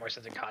make a lot more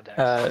sense in context.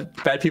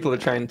 Bad people are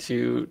trying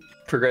to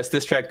progress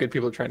this track. Good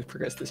people are trying to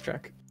progress this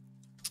track.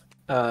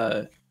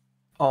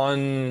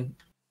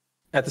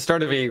 At the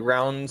start of a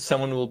round,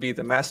 someone will be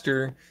the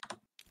master,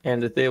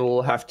 and they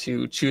will have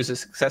to choose a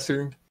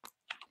successor.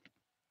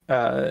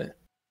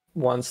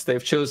 Once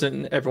they've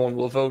chosen, everyone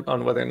will vote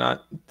on whether or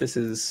not this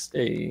is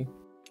a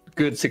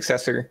good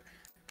successor.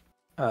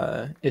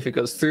 If it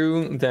goes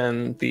through,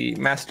 then the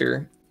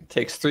master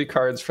takes 3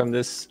 cards from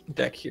this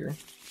deck here.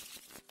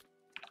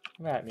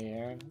 Come at me,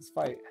 Aaron. Let's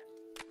fight.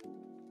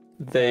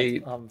 They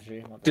Gee, my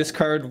bad.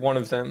 discard one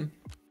of them,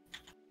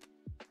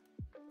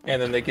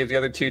 and then they give the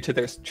other 2 to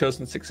their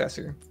chosen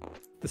successor.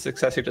 The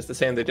successor does the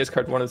same. They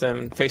discard one of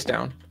them face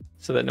down,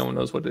 so that no one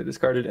knows what they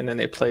discarded, and then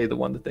they play the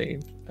one that they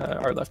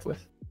are left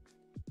with.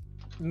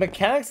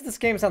 Mechanics of this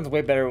game sounds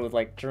way better with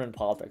like German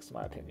politics, in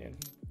my opinion.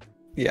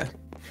 Yeah,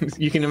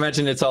 you can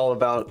imagine it's all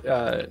about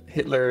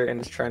Hitler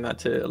and trying not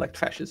to elect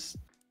fascists,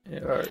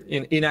 or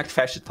enact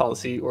fascist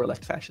policy or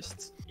elect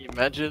fascists.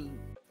 Imagine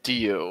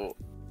Dio,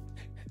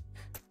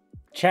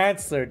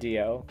 Chancellor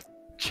Dio.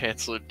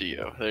 Chancellor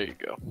Dio. There you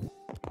go.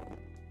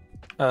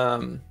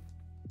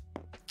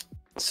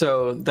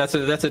 So that's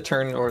a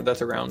turn, or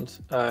that's a round.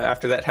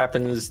 After that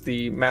happens,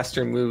 the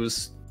master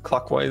moves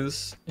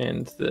clockwise,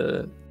 and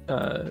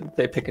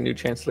they pick a new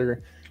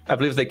chancellor. I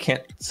believe they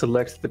can't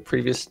select the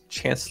previous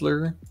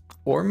chancellor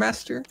or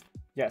master.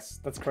 Yes,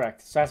 that's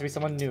correct. So it has to be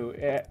someone new.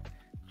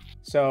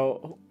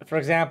 So, for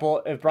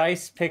example, if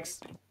Bryce picks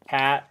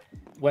Pat,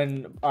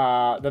 when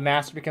the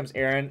master becomes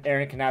Aaron,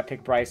 Aaron cannot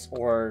pick Bryce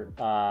or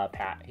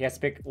Pat. He has to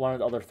pick one of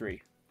the other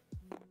 3.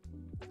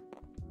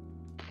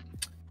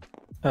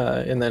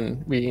 And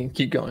then we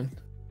keep going.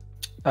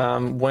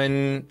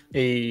 When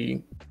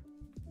a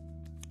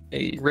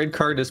red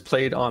card is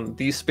played on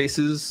these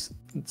spaces,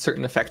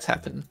 certain effects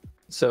happen.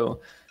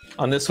 So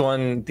on this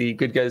one, the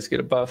good guys get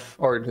a buff,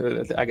 or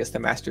I guess the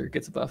master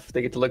gets a buff.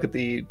 They get to look at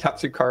the top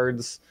 3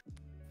 cards.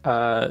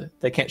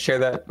 They can't share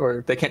that,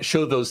 or they can't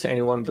show those to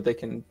anyone, but they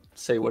can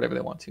say whatever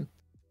they want to.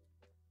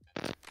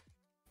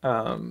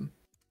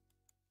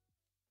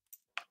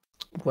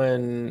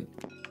 When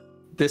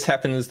this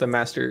happens, the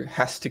master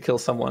has to kill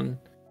someone,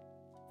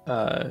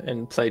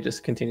 and play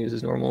just continues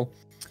as normal.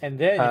 And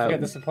then you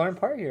forget this important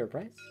part here,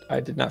 Bryce.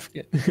 I did not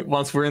forget.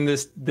 Once we're in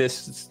this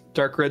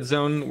dark red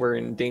zone, we're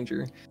in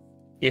danger.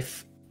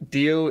 If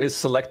Dio is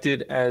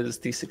selected as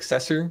the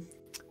successor,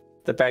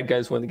 the bad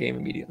guys win the game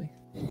immediately.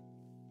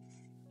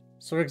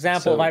 So, for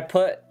example, if I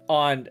put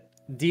on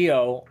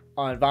Dio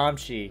on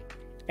Vamshi,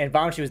 and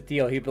Vamshi was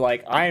Dio, he'd be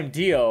like, I am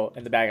Dio,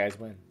 and the bad guys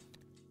win.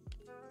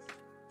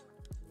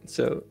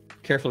 So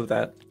careful of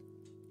that.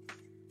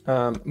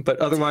 But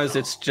otherwise,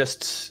 it's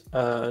just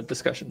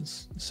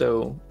discussions.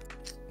 So,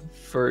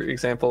 for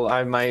example,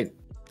 I might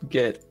be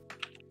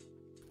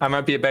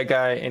a bad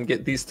guy and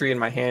get these 3 in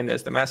my hand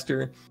as the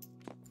master,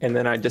 and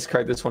then I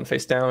discard this one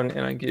face down,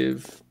 and I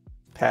give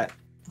Pat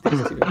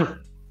these 2.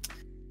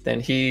 Then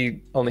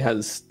he only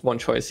has one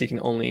choice. He can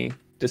only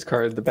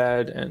discard the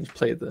bad and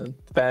play the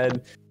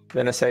bad.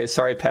 Then I say,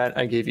 sorry, Pat,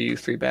 I gave you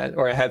 3 bad,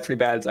 or I had 3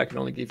 bads. I can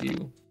only give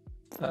you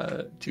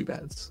 2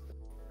 bads.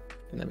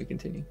 And then we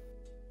continue.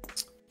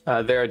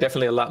 There are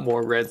definitely a lot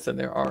more reds than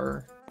there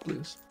are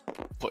blues.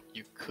 But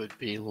you could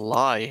be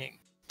lying.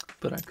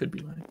 But I could be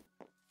lying.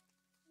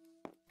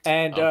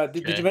 And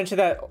did Okay. you mention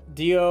that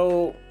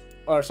Dio,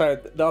 or sorry,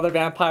 the other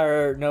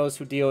vampire knows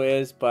who Dio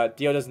is, but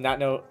Dio does not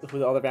know who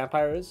the other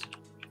vampire is?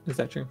 Is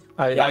that true?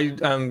 Yeah.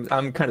 I'm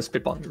kind of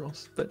spitballing the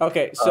rules, but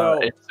Okay, so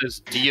It says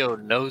Dio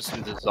knows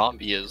who the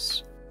zombie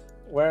is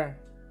where?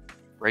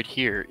 right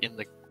here in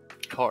the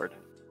card.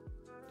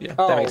 yeah,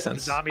 Oh, that makes The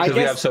sense. zombie I Because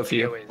we guess- have so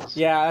Dio few. is.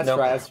 Yeah, that's Nope.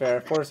 right. That's fair.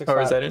 4, 6, Or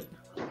 5. is that it?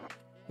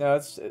 No,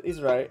 he's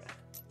right.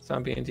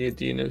 Zombie and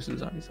Dio knows who the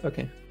zombies.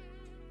 Okay.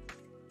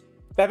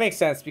 That makes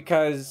sense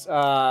because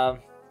The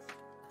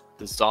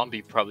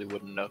zombie probably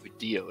wouldn't know who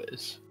Dio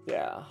is.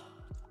 yeah.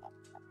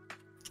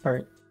 All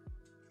right.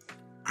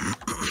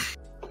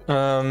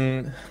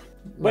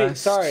 Wait,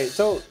 last- sorry.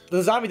 So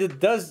the zombie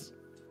does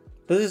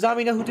Does the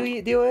zombie know who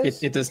Dio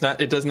is? It does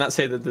not. It does not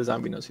say that the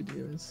zombie knows who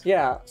Dio is.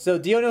 Yeah. So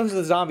Dio knows who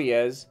the zombie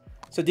is.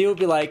 So Dio would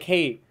be like,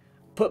 "Hey,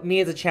 put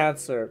me as a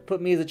chancellor.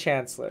 Put me as a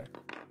chancellor."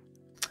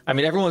 I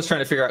mean, everyone's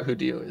trying to figure out who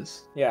Dio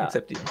is. Yeah.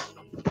 Except Dio.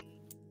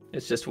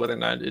 It's just whether or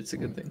not it's a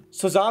good thing.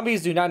 So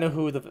zombies do not know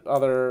who the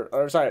other,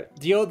 or sorry,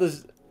 Dio.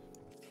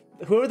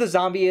 Whoever the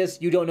zombie is,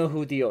 you don't know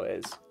who Dio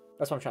is.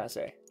 That's what I'm trying to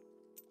say.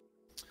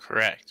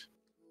 Correct.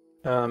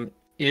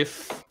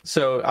 If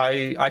so,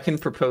 I can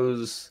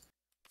propose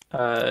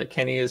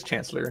Kenny as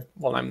chancellor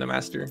while I'm the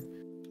master.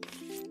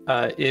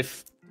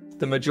 If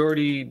the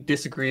majority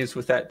disagrees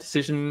with that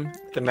decision,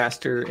 the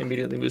master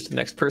immediately moves to the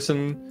next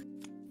person,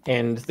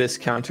 and this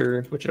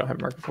counter, which I don't have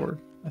a marker for,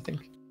 I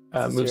think,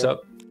 moves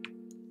up.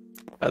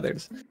 There it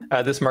is.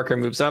 This marker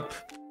moves up.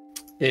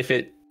 If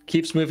it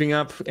keeps moving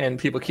up and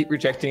people keep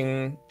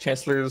rejecting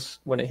chancellors,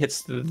 when it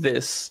hits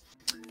this,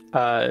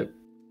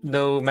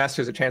 no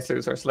masters or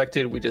chancellors are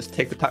selected. We just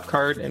take the top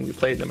card and we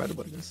play it no matter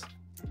what it is.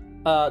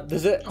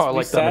 Does it? Oh, I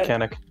like that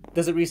mechanic.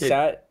 Does it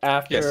reset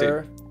after? Yes,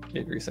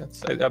 it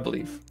resets, I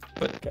believe.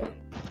 But okay.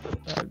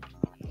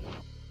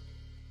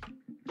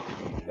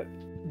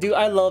 Dude,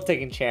 I love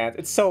taking chance.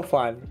 It's so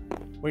fun.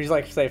 We just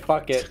like say,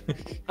 "Fuck it,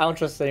 I don't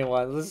trust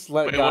anyone. Let's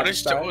let Wait, God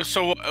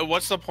so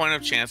what's the point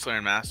of Chancellor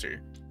and Master?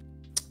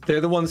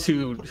 They're the ones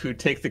who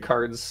take the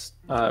cards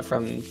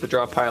from the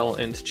draw pile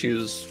and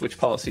choose which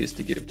policies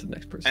to give to the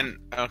next person.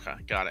 And okay,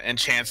 got it. And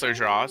Chancellor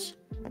draws.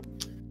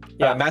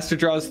 Yeah. Master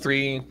draws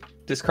 3,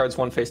 discards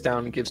 1 face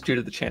down, gives 2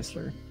 to the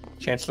Chancellor.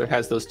 Chancellor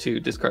has those 2,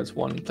 discards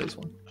 1, plays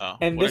 1. Oh,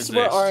 And this is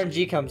where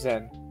RNG comes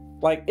in.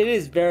 Like, it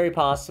is very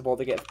possible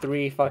to get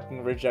 3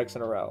 fucking rejects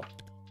in a row.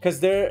 Because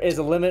there is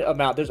a limit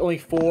amount. There's only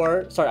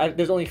 4. Sorry,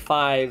 there's only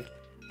 5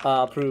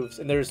 approves.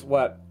 And there's,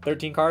 what,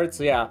 13 cards?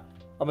 So, yeah,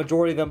 a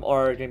majority of them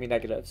are going to be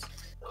negatives.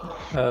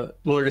 Well,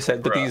 like I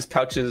said, but these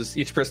pouches,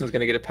 each person is going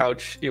to get a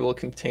pouch. It will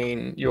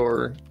contain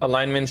your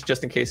alignments,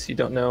 just in case you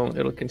don't know.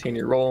 It'll contain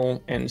your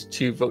roll and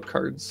 2 vote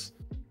cards.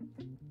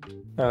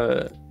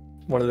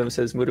 One of them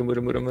says muda muda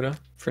muda muda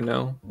for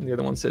no, and the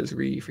other one says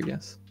re for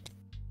yes.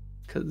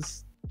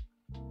 Because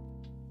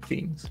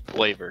themes.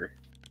 Flavor.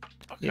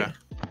 Okay. Yeah.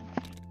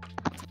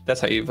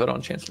 That's how you vote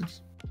on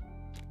chancellors.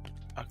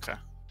 Okay.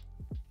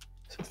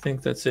 So I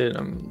think that's it.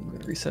 I'm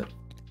going to reset.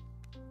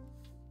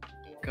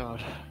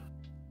 God.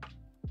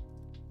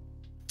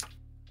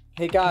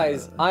 Hey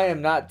guys, I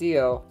am not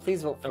Dio.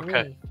 Please vote for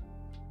Okay. me.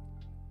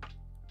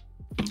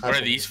 What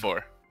are these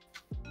for?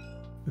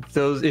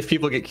 Those, if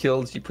people get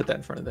killed, you put that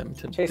in front of them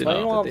to Chase, why do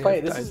you denote want that to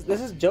they play? have This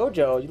is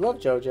JoJo. You love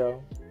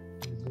JoJo.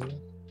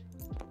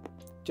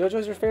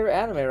 JoJo's your favorite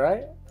anime,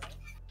 right?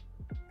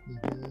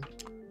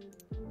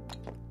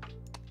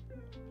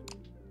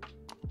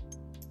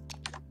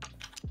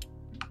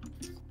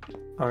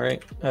 All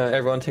right,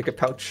 everyone take a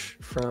pouch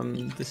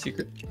from the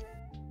secret.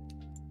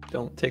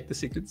 Don't take the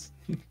secrets.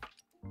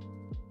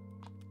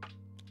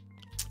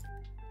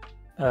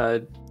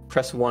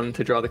 Press 1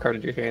 to draw the card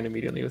into your hand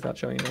immediately without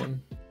showing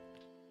anyone.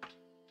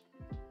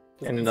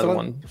 And another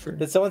one for...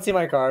 Did someone see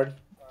my card?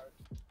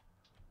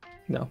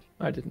 No,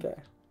 I didn't.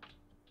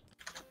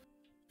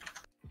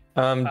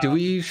 Okay. Do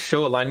we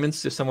show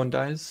alignments if someone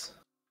dies?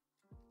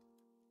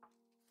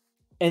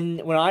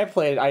 And when I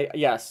played,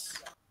 yes.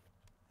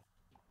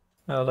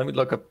 Let me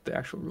look up the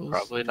actual rules.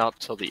 Probably not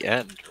till the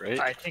end, right?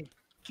 I think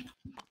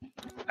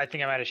I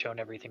might have shown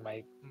everybody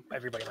my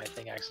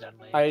thing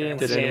accidentally. I didn't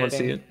Did see anyone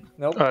anything. see it?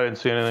 Nope. I didn't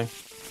see anything.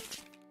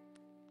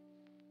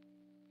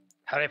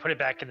 How did I put it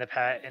back in the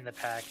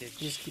package?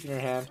 Just keep it in your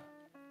hand.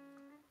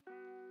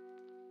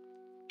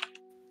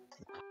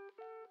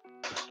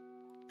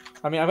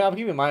 I mean, I'm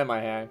keeping mine in my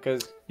hand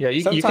because Yeah,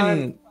 you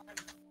sometime-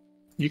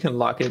 can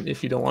lock it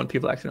if you don't want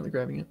people accidentally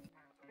grabbing it.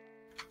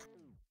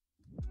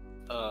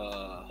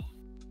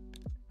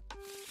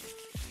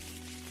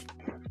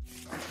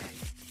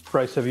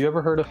 Bryce, have you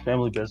ever heard of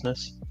Family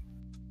Business?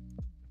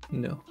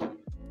 No.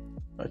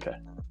 Okay.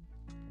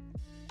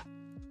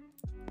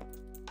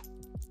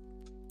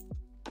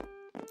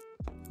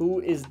 Who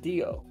is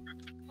Dio?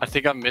 I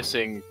think I'm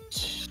missing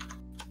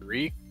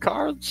 3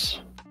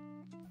 cards.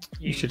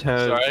 You should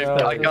have. Sorry, No,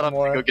 I there's got up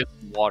more. to go get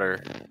some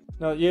water.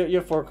 No, you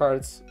have 4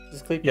 cards.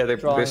 Just keep Yeah, they're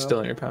drawing still them.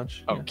 in your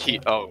pouch. Oh, Yeah.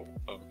 Oh,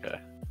 okay.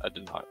 I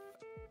did not.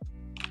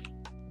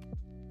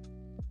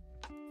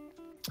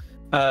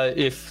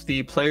 If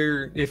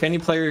any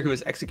player who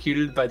is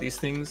executed by these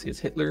things is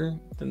Hitler,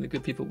 then the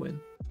good people win.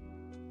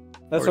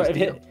 That's Or right. is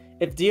Dio.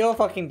 If Dio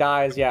fucking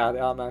dies, yeah, they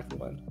automatically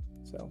win.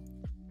 So,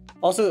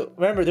 also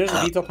remember, there's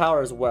a veto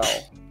power as well.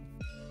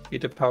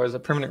 Veto power is a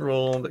permanent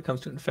rule that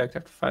comes into effect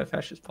after 5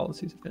 fascist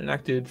policies have been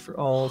enacted for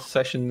all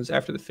sessions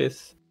after the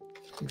 5th.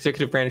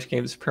 Executive branch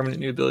gains permanent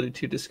new ability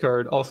to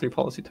discard all 3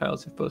 policy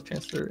tiles if both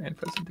chancellor and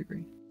president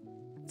agree.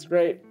 It's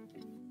great.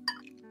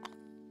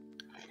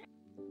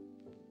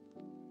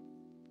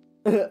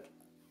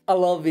 I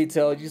love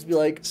veto. You just be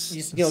like,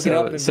 get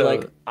up and be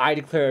like, I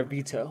declare a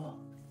veto.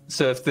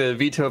 So if the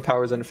veto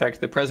power is in effect,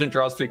 the president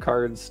draws 3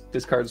 cards,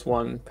 discards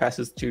 1,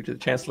 passes 2 to the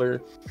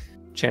chancellor.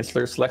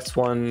 Chancellor selects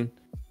 1,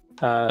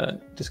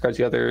 discards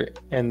the other,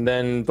 and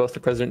then both the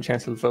president and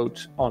chancellor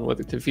vote on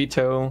whether to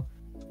veto.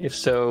 If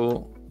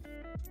so,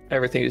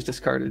 everything is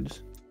discarded,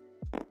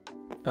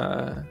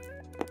 and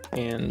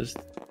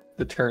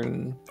the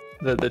turn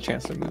the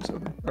chancellor moves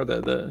over, or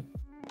the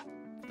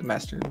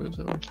master moves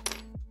over.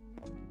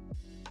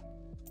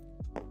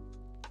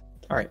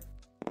 All right.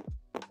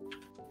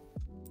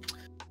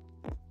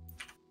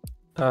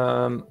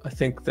 I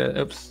think that.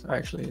 Oops, I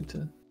actually need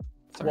to.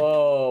 Sorry.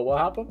 Whoa, what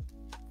happened?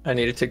 I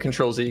needed to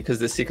control Z because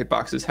this secret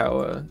box is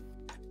how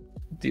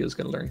Dio's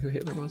gonna learn who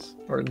Hitler was,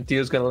 or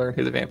Dio's gonna learn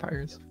who the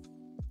vampire is.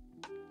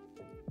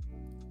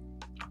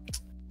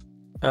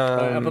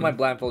 I'll put my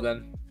blindfold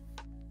in.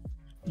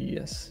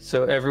 Yes.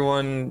 So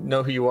everyone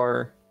know who you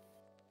are.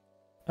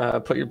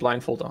 Put your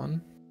blindfold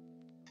on.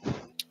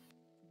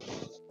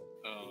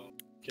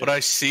 But I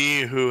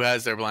see who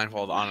has their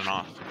blindfold on and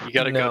off. You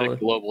gotta go No. to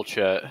global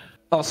chat.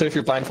 Also, if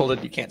you're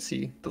blindfolded, you can't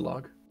see the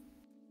log.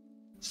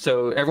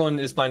 So everyone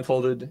is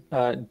blindfolded.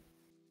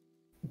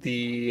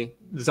 The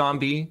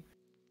zombie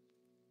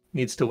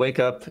needs to wake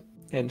up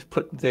and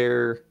put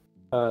their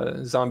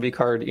zombie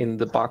card in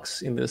the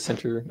box in the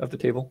center of the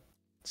table,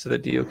 so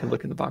that Dio can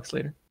look in the box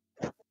later.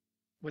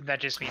 Wouldn't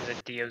that just mean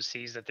that Dio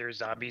sees that there's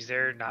zombies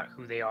there, not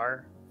who they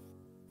are?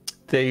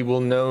 They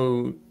will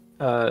know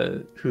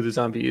who the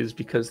zombie is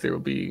because there will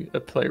be a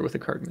player with a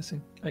card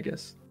missing, I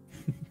guess.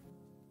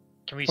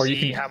 Can we Or you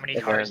see can- how many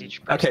cards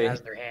each person Okay. has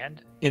in their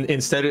hand?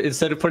 Instead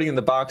of putting it in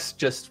the box,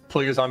 just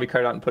pull your zombie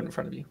card out and put it in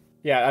front of you.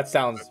 Yeah, that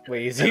sounds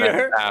way And then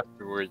easier.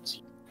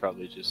 afterwards,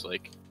 probably just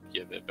like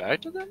give it back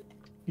to them.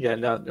 Yeah,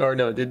 now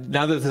that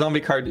the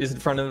zombie card is in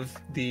front of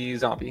the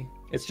zombie,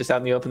 it's just out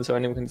in the open, so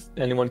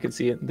anyone can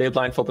see it. They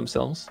blindfold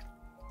themselves.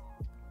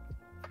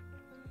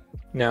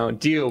 Now,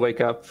 Dio,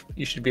 wake up.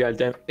 You should be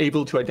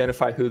able to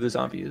identify who the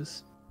zombie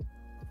is.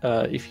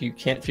 If you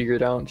can't figure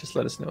it out, just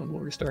let us know and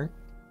we'll restart.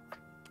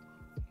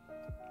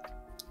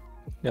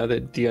 Now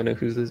that Dio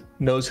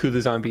knows who the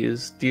zombie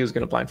is, Dio's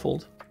gonna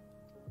blindfold.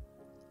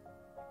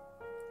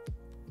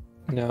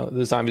 Now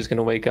the zombie's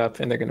gonna wake up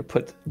and they're gonna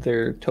put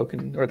their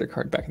token or their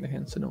card back in their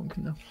hand so no one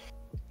can know.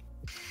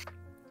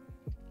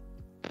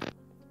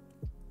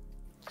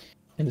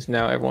 And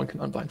now everyone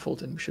can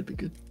unblindfold and we should be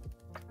good.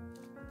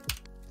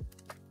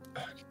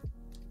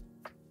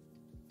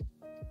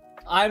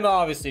 I'm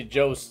obviously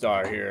Joe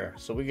Star here,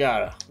 so we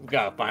gotta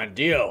find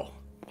Dio.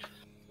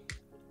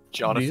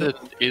 Jonathan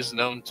is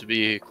known to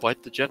be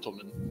quite the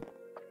gentleman.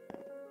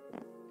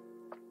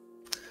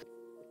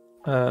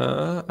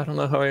 I don't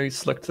know how I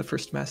select the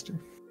first master.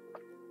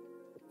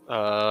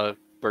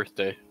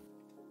 Birthday.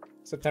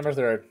 September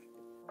 3rd.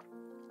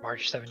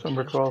 March 17th.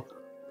 December 12th.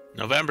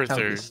 November 3rd.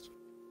 August.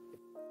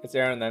 It's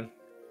Aaron then.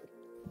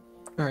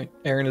 All right,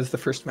 Aaron is the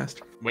first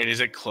master. Wait, is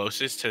it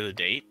closest to the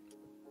date?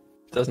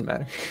 Doesn't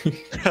matter.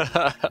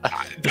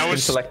 That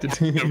was selected.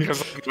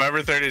 because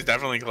November 3rd is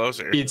definitely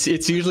closer. It's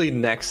usually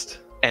next.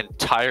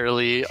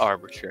 Entirely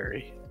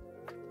arbitrary.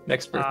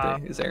 Next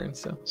birthday is Aaron,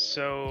 so.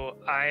 So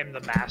I am the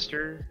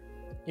master.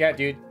 Yeah,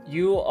 dude.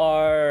 You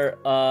are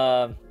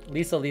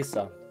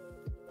Lisa.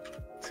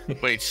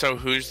 Wait, so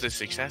who's the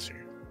successor?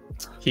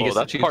 He Oh, gets to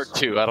that's choose. part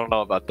 2. I don't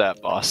know about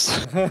that,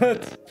 boss.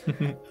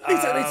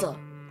 Lisa.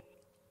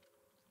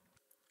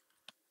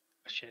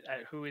 Shit,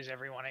 who is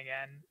everyone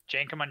again?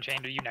 Jane, come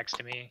Unchained. Are you next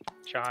to me?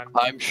 Sean?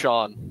 I'm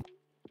Sean,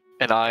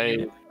 and Are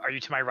you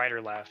to my right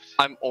or left?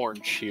 I'm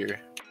orange here.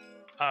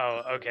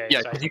 Oh, okay.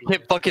 Yeah, so I 'cause you see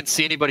can't fucking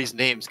see anybody's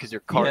names because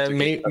your cards. Yeah, are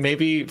getting-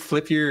 maybe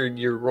flip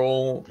your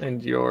role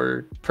and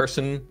your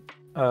person,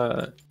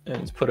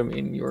 and put them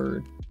in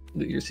your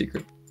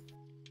secret.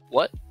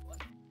 What?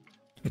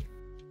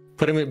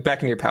 Put them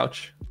back in your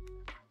pouch,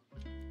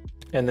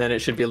 and then it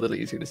should be a little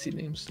easier to see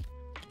names.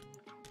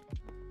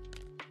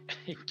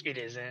 It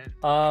isn't.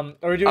 Are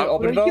we doing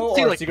open well, you vote can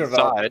see, or like, secret the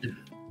vote? side, and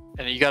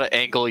then you gotta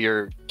angle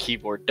your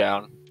keyboard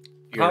down.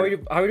 How are we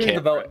doing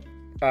the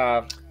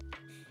camera.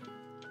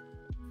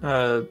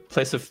 vote?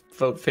 Place a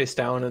vote face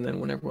down, and then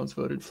when everyone's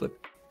voted,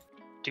 flip.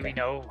 Do we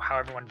know how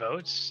everyone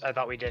votes? I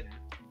thought we didn't.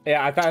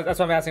 Yeah, I thought that's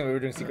what I'm asking. We were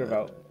doing secret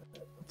vote.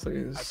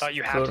 Please. I thought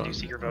you have vote to do on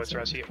secret that. votes or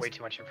else you get way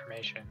too much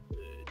information.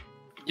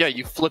 Yeah,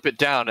 you flip it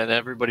down, and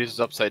everybody's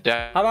upside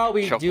down. How about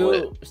we Shuffle do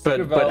it.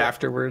 secret vote? But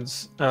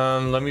afterwards,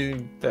 let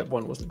me. That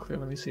one wasn't clear.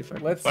 Let me see if I.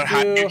 Let's But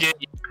how do do. you get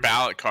your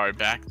ballot card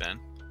back then?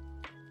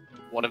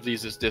 One of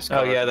these is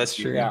discard. Oh yeah, that's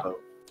true. Yeah.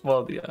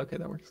 Well, yeah, okay,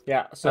 that works.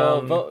 Yeah. So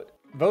Um,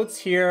 votes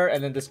here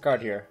and then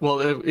discard here. Well,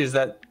 is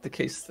that the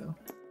case though?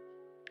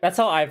 That's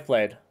how I've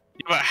played.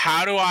 Yeah, but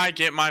how do I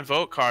get my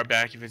vote card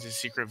back if it's a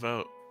secret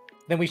vote?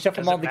 Then we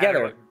shuffle them all Doesn't matter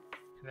together. what-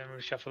 And then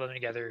we shuffle them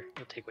together.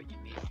 You'll take what you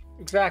need.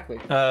 Exactly.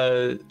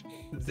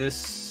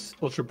 This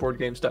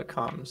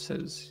ultraboardgames.com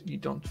says you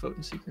don't vote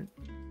in secret.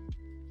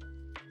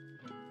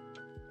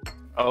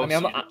 Oh, I mean,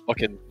 so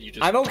I'm- you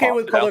just I'm okay tossed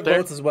with it out public there?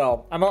 votes as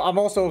well. I'm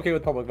also okay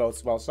with public votes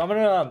as well. So I'm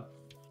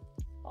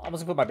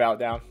just gonna put my ballot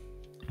down.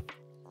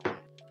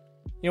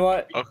 You know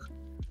what? Okay.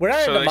 We're not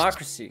So in they-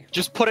 democracy.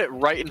 Just put it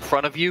right in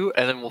front of you,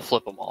 and then we'll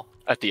flip them all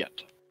at the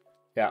end.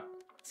 Yeah.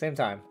 Same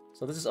time.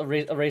 So this is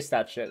erase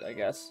that shit, I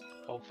guess.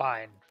 Well,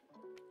 fine.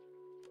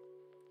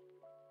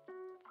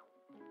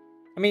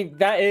 mean,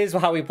 that is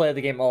how we play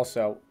the game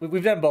also.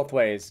 We've done both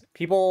ways.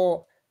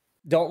 People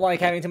don't like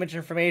having too much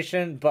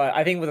information, but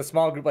I think with a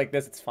small group like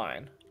this, it's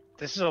fine.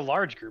 This is a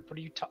large group. What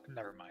are you talking?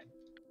 Never mind.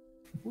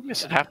 We're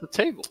missing half the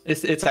table.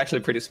 It's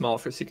actually pretty small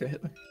for Secret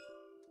Hitler.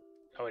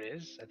 Oh, it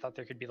is? I thought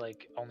there could be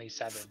like only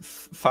 7.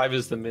 5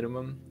 is the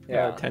minimum.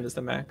 Yeah. 10 is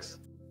the max.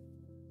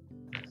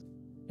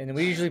 And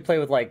we usually play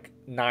with like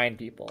 9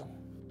 people.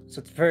 So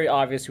it's very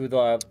obvious who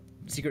the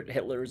secret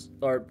Hitlers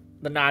or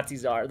the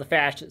Nazis are, the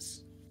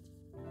fascists.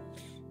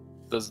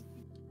 Those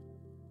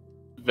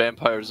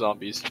vampire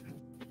zombies.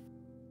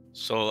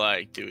 So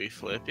like, do we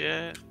flip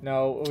yet?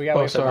 No, we got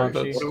Oh, wait for sorry,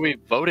 Archie. What are we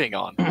voting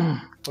on?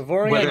 We're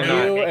voting Whether on or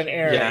not you Making- and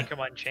Aaron. Yeah. Make him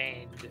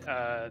unchained.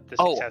 The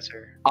Oh.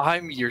 successor.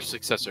 I'm your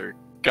successor.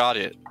 Got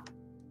it.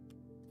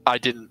 I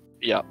didn't.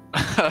 Yeah.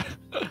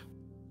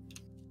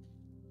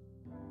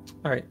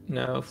 All right,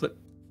 now flip.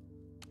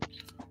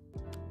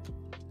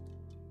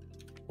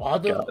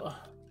 Buddha,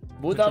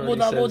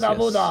 Majority says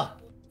yes.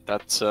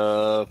 That's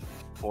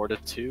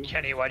 4-2.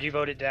 Kenny, why'd you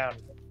vote it down?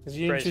 Because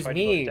you didn't Bryce, choose why'd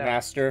you vote me, it down?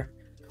 Master.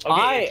 Okay,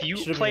 I if you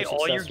should've play been the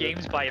all your successor.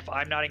 games by if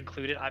I'm not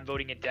included, I'm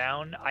voting it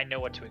down, I know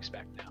what to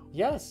expect now.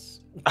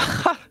 Yes.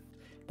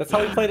 That's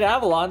how we played at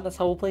Avalon. That's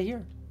how we'll play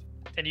here.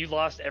 And you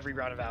lost every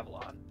round of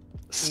Avalon.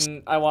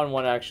 I won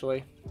one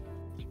actually.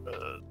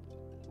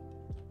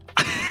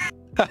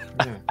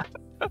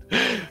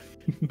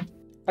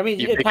 I mean,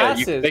 You it make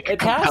passes. a It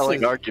compelling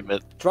passes.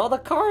 argument. Draw the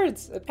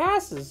cards. It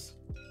passes.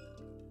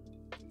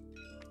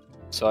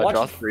 So I Watch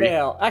draw it 3.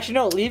 fail. Actually,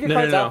 no. Leave your No,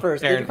 cards no, no. out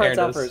first. Aaron- Leave your cards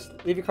Aaron out does.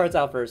 first. Leave your cards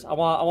out first. I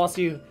want to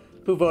see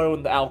who voted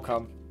with the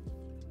outcome.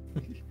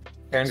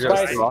 Aaron Bryce. draws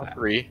I 3. draw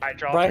 3. I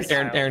draw Bryce. 3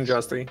 Aaron tiles.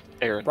 draws 3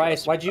 Aaron.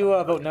 Bryce, draws why'd you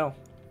vote no?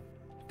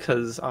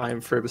 because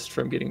I'm furthest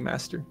from getting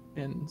master,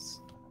 and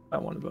I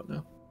want to vote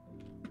no.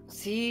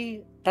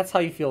 See, that's how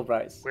you feel,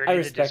 Bryce. Where I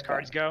do the respect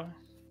discards that. go?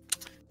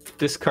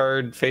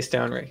 Discard face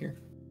down right here.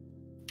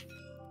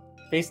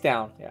 Face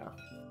down, yeah.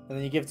 And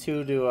then you give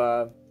 2 to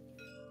your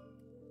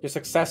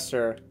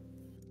successor.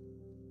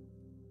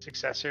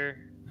 Successor.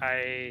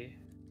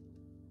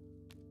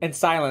 And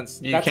silence.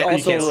 You That's can't. You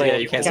also can't a say. rule. Yeah,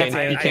 you can't say.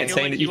 I- You I can't feel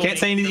say. like You you will can't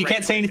say make anything. the You right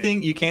can't say anything.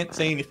 decision. You can't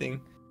say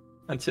anything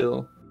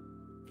until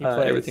He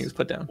plays. everything is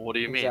put down. What do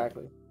you mean?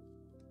 Exactly.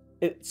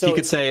 So he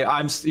could say,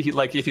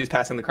 like if he's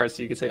passing the cards,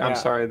 so you could say, "I'm Yeah.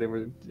 sorry, they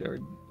were."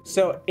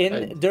 So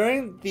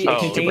during the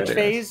Oh, exchange okay.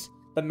 phase,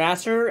 the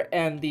master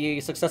and the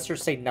successor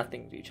say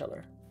nothing to each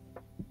other.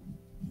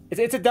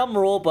 It's a dumb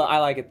rule, but I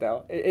like it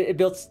though. It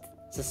builds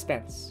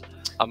suspense.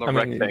 I'm a I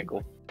mean,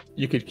 rectangle.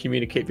 You could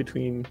communicate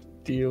between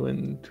Dio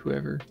and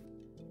whoever.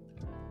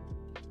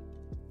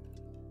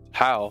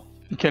 How?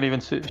 You can't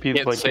even see. You People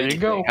can't like, say there you anything.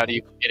 go. How do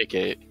you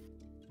communicate?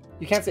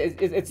 You can't say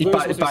it's literally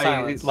supposed to be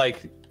silence.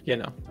 Like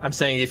I'm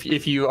saying,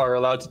 if you are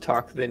allowed to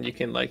talk, then you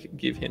can like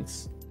give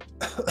hints,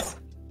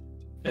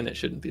 and it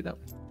shouldn't be that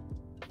way.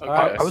 Okay.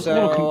 Alright, I was a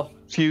so little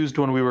confused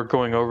when we were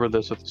going over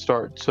this at the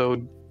start. So,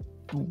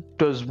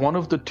 does one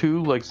of the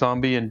two, like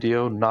Zombie and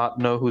Dio, not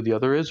know who the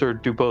other is, or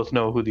do both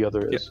know who the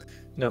other is?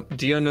 No,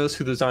 Dio knows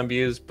who the zombie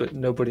is, but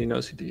nobody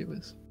knows who Dio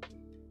is.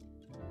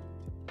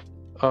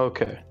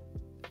 Okay.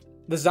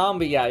 the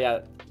zombie, yeah.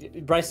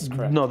 Bryce is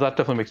correct. No, that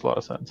definitely makes a lot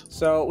of sense.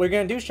 So we're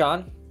gonna do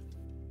Sean.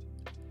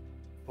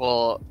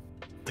 Well,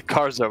 the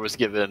cards I was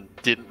given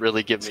didn't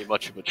really give me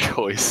much of a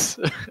choice.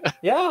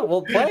 Yeah,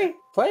 well, play.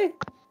 Put,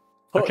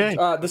 Okay.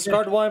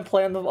 Discard one,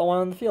 play on the one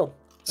on the field.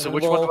 So And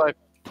which we'll- one do I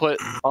put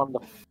on the?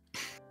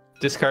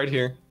 Discard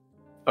here,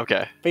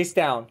 Okay, Face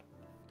down.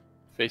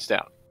 face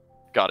down.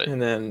 Got it.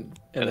 and then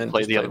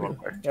play just the other one.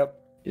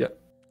 Yep.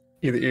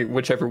 Either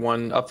whichever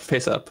one up,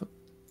 face up.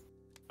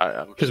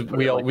 I'm Because just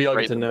we putting, all like, we all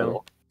right get to in the know.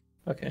 middle.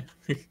 Okay.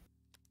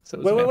 So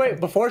it's Wait. vampire.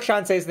 Before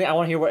Sean says anything, I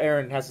want to hear what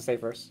Aaron has to say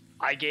first.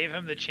 I gave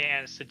him the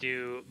chance to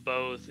do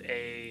both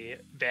a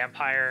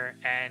vampire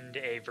and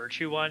a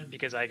virtue one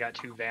because I got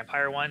 2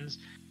 vampire ones.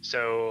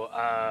 So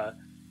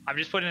I'm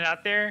just putting it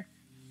out there.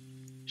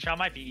 Sean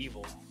might be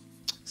evil.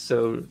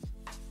 So,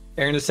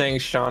 Aaron is saying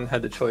Sean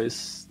had the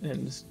choice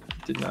and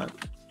did not.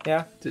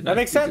 Yeah, Did that not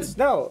makes do sense. good.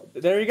 No,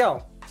 there you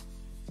go.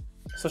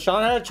 So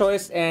Sean had a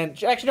choice, and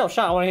actually, no,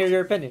 Sean, I want to hear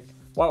your opinion.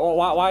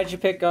 Why did you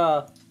pick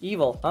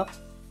evil? Huh?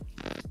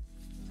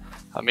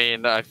 I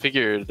mean, I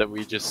figured that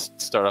we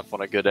just start off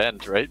on a good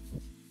end, right?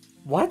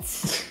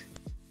 What?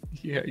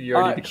 You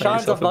already declared Sean's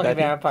a yourself fucking bad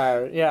guy.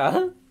 vampire.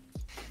 Yeah.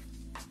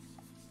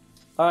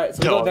 All right,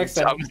 so we No, go next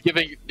I then. was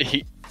giving.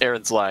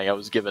 Aaron's lying. I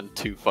was given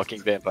 2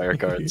 fucking vampire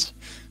cards.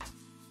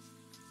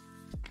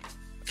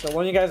 So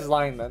one of you guys is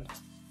lying then.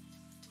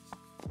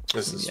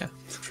 This is Yeah.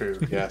 true.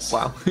 Yes.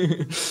 Wow.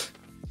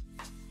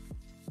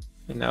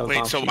 And now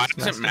Wait, so why Vampire's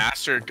doesn't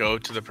master. Master go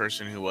to the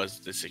person who was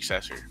the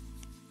successor?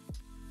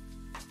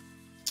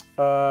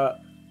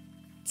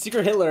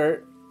 Secret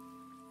Hitler.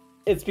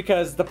 It's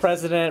because the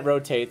president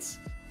rotates,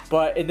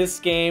 but in this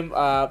game,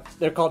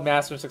 they're called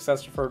Master and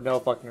Successor for no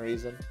fucking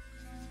reason.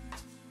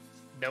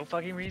 No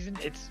fucking reason.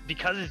 It's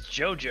because it's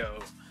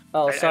JoJo.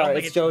 Oh, I sorry, don't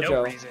think it's No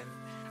JoJo. reason.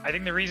 I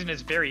think the reason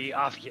is very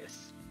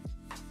obvious.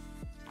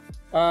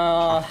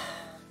 I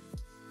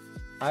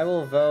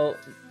will vote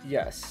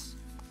yes.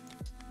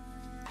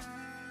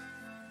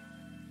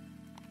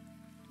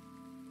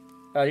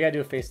 You gotta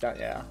do a face down.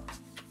 Yeah.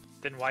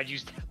 Then why'd you?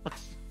 You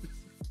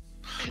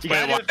Wait,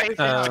 gotta do what? it face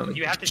down. Um,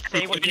 You have to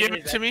say what Give it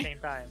it is to at me? the same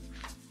time.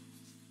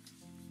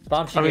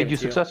 Bombshi I gave made it you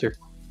to you. successor.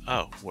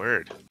 Oh,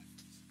 word.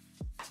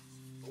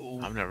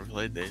 I've never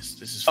played this.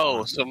 This is Oh,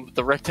 fun. so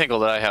the rectangle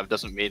that I have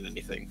doesn't mean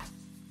anything.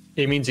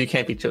 It means you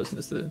can't be chosen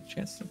as the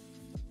chancellor.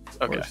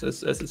 Okay. Or as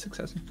a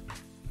successor.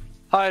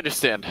 I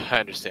understand. I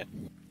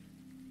understand.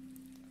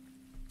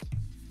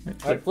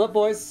 Right, All right, flip,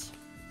 boys.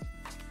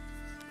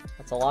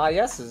 That's a lot of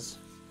yeses.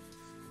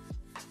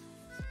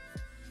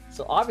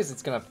 So obviously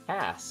it's gonna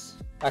pass.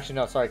 Actually,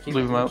 no. Sorry. Keep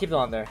Leave 'em out. it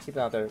on there. Keep it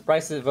out there.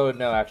 Bryce voted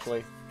no.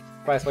 Actually,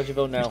 Bryce, why'd you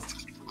vote no?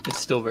 It's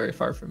still very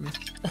far from me,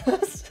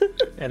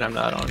 and I'm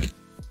not on it.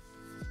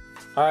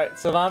 All right.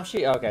 So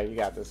Vamshi. Okay, you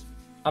got this.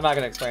 I'm not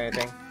gonna explain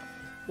anything.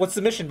 What's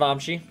the mission,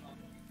 Vamshi?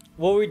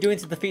 What were we doing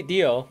to defeat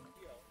Dio?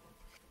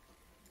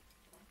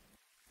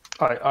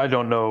 I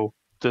don't know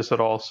this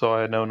at all, so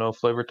I know no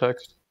flavor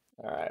text.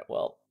 All right.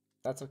 Well,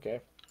 that's okay.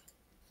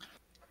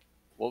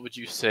 What would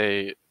you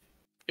say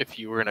if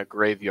you were in a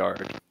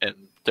graveyard and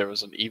there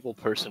was an evil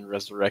person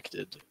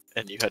resurrected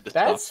and you had to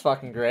That's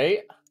fucking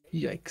great.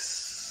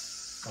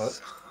 Yikes.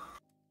 What?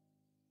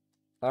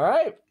 All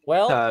right.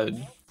 Well,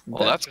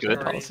 Well, that's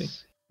good. Policy.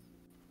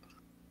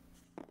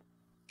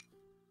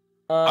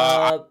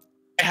 uh,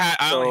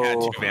 I only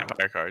had So- 2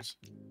 vampire cards.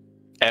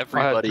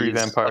 Everybody's three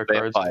vampire a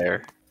cards.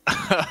 vampire.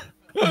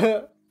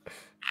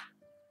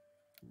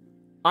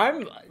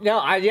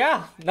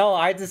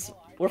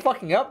 we're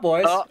fucking up,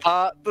 boys.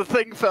 The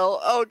thing fell.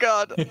 Oh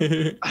god.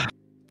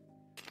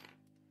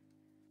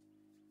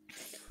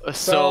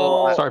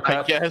 So Sorry, I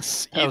Pat.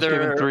 guess I was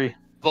given either 3.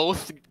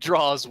 both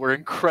draws were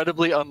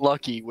incredibly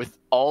unlucky with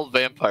all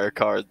vampire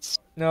cards.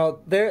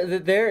 No,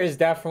 there is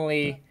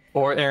definitely.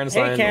 Or Aaron's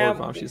Hey, lying,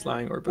 Cam. or Momshi's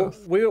lying, or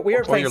both. We are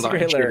Or playing you're Secret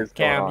lying. Hitler. Cheers,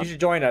 Cam, go on. you should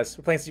join us.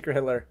 We're playing Secret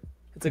Hitler.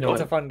 It's No,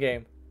 a fun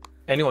game.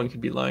 Anyone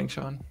could be lying,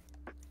 Sean.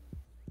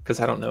 Because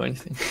I don't know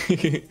anything.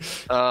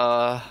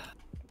 Alright,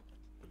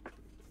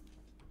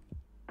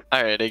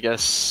 I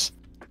guess.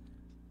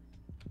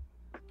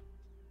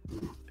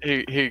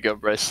 Here you go,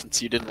 Bryce.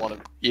 Since you didn't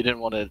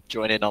want to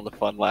join in on the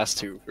fun last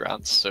 2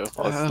 rounds, so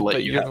I'll just let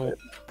but you you're have the, it.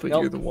 but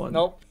Nope, you're the one.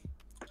 Nope.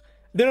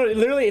 No,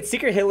 literally, it's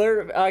Secret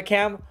Hitler,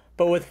 Cam,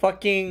 but with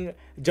fucking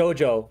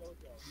JoJo.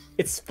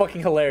 It's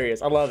fucking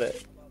hilarious. I love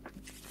it.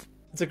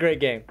 It's a great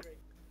game.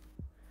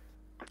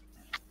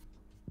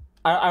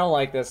 I don't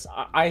like this.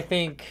 I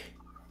think.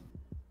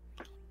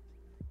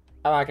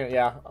 I'm not gonna.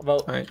 Yeah,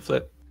 vote. All right,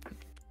 flip.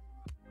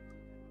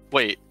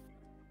 Wait,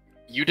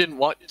 you didn't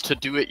want to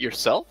do it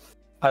yourself?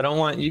 I don't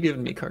want you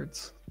giving me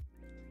cards.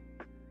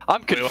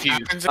 I'm Wait, what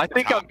confused. happens I if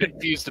think it I'm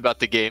confused about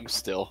the game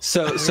still.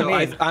 So do you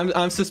mean?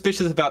 I'm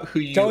suspicious about who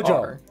you JoJo.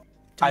 are.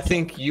 I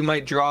think you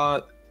might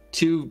draw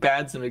 2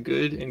 bads and a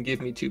good and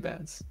give me 2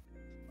 bads.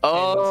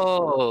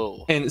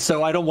 Oh. And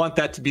so I don't want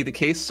that to be the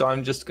case, so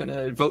I'm just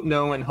gonna vote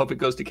no and hope it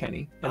goes to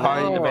Kenny. And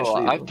then Oh,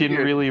 eventually I it'll- Didn't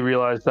figured- really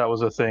realize that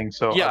was a thing,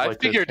 so Yeah, I'd I like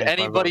to figured change my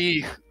vote.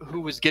 anybody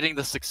who was getting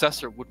the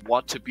successor would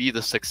want to be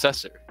the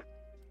successor.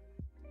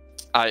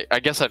 I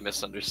guess I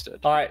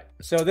misunderstood. All right.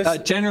 So this.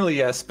 generally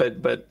yes, but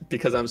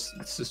because I'm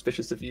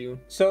suspicious of you,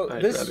 so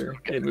I'd this. rather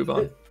it move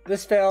on.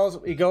 This fails.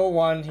 We go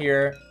 1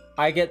 here.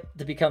 I get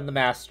to become the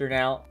master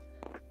now,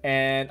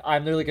 and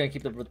I'm literally gonna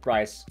keep it with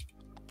Bryce,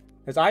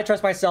 because I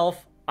trust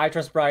myself. I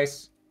trust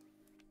Bryce.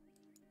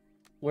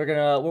 We're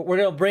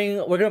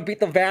gonna beat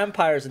the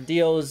vampires and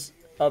Dio's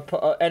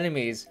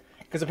enemies,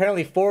 because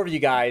apparently 4 of you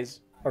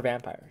guys are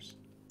vampires.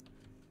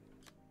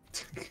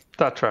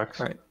 That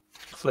tracks. All right,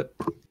 flip.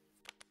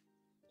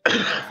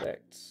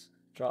 Perfect.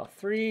 Draw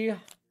 3. All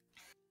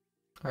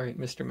right,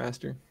 Mr.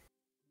 Master.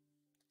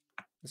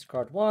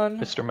 Discard 1.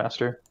 Mr.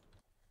 Master.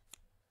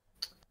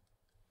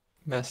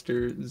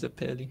 Master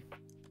Zeppeli.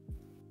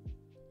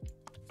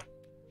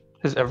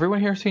 Has everyone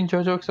here seen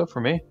JoJo except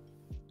for me?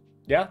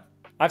 Yeah,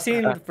 I've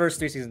seen the first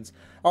 3 seasons.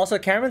 Also,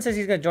 Cameron says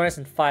he's gonna join us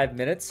in 5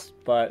 minutes,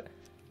 but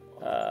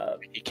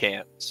You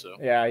can't, so.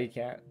 yeah, he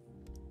can't.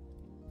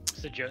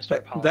 It's the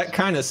Joestar policy. That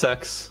kind of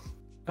sucks.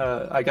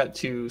 I got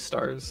 2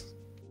 stars.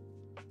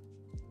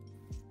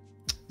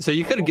 So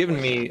you could have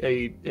given me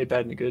a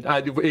bad and a good.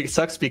 It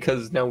sucks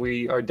because now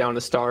we are down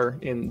a star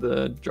in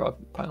the draw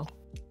pile.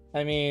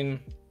 I mean,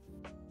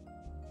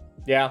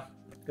 yeah,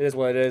 it is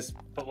what it is.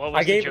 But what I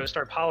was gave- the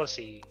Joestar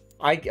policy?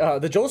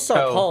 The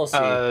Joestar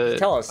policy.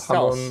 Tell us.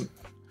 Hamon,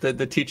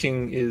 the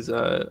teaching is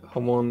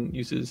Hamon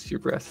uses your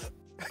breath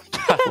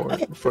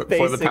for the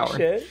Basic power.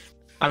 shit.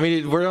 I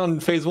mean, we're on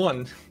phase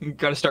 1. You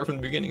got to start from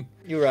the beginning.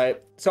 You're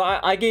right. So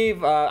I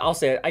gave. I'll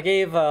say it. I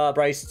gave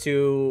Bryce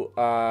 2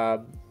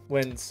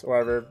 wins or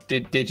whatever.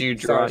 Did you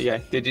draw? Stars. Yeah.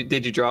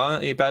 Did you draw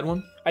a bad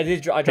one? I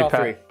did. I draw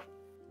Pat. 3.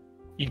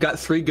 You got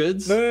 3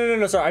 goods.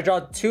 No. Sorry, I draw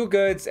 2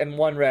 goods and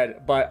 1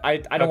 red, but I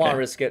don't want to Okay.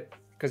 risk it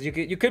because you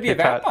could be Hey, a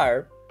Pat.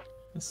 vampire.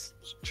 That's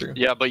true.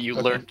 Yeah, but you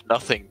Okay. learned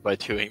nothing by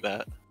doing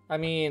that. I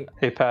mean,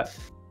 Hey, Pat.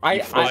 I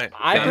You fly.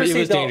 I it personally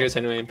was don't. dangerous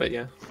anyway, but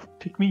yeah.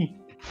 Pick me.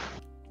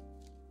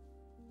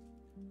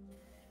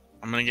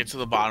 I'm gonna get to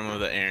the bottom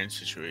of the Aaron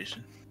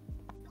situation.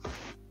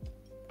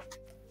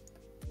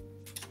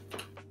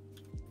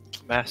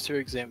 Master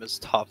examines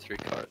top 3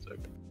 cards.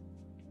 Okay.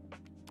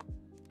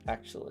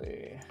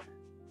 Actually,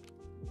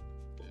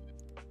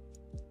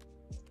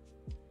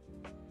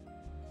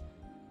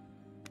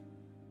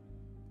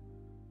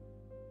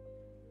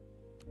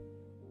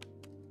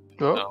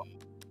 Oh, No.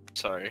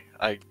 Sorry,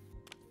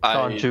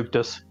 Colin juked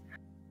us.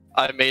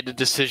 I made a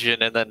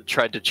decision and then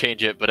tried to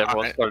change it, but everyone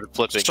Alright. started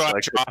flipping. So I I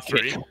draw couldn't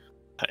 3. change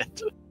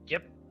it.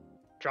 Yep.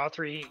 Draw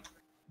 3,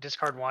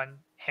 discard 1,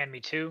 hand me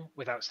 2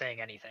 without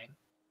saying anything.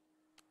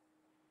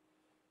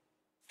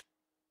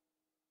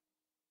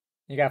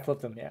 you gotta flip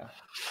them. Yeah.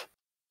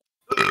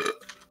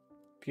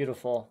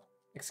 Beautiful.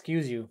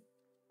 Excuse you.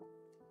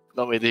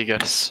 No me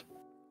digas.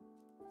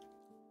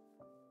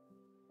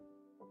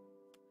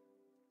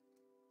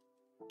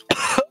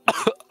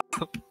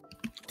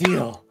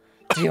 Deal.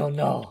 Deal.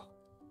 No.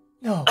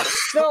 No.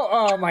 No.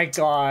 Oh my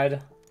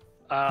god.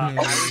 I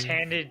was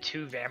handed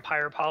 2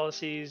 vampire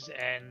policies,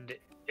 and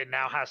it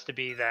now has to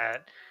be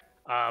that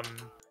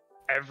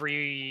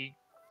every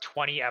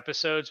 20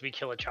 episodes we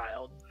kill a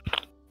child.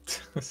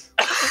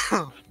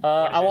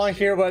 I want to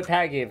hear what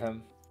Pat gave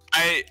him.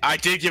 I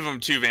did give him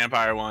 2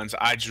 vampire ones.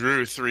 I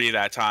drew 3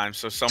 that time,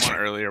 so someone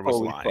earlier was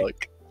Holy lying.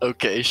 fuck.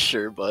 Okay,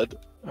 sure, bud.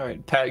 All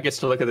right, Pat gets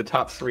to look at the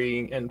top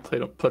 3 and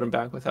put them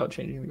back without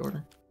changing the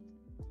order.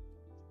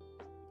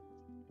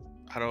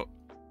 I don't.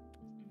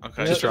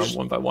 Okay. Just draw them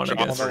one by one, I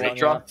Draw guess. three.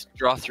 Yeah.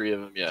 Draw 3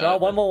 of them, yeah. Draw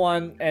 1 more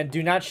 1 and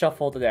do not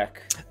shuffle the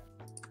deck.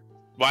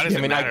 Why does Yeah,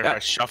 it I mean, matter if I- I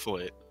shuffle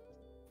it?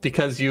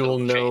 Because you will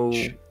know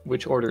Change.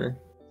 which order.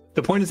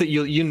 The point is that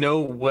you know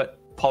what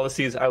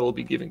policies I will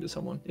be giving to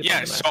someone. if Yeah,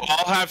 I'm so active.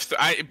 I'll have.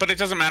 But it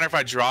doesn't matter if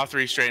I draw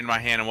 3 straight in my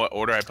hand and what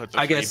order I put the.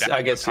 I 3 guess back I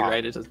at guess the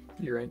you're top. right.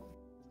 You're right.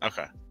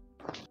 Okay.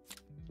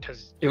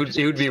 Because It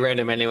would be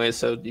random anyway,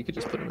 so you could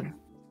just put them in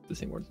the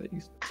same order that you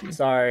see.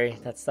 Sorry,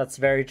 that's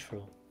very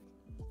true.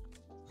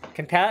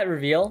 Can Pat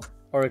reveal,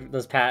 or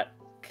does Pat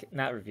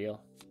not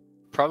reveal?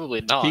 Probably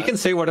not. He can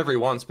say whatever he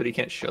wants, but he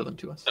can't show them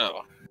to us.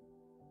 Oh.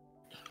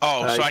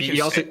 Oh, so I he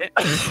can. also,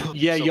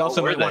 yeah, So you what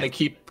also were might want they?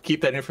 to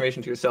keep that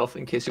information to yourself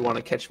in case you want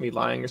to catch me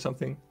lying or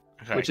something,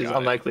 Okay, which is got it.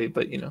 unlikely,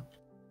 but you know,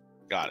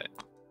 Got it.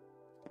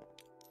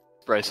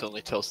 Bryce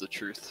only tells the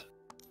truth.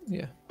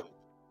 yeah.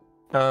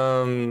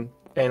 And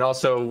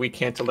also we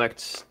can't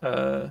elect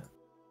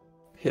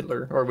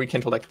Hitler, or we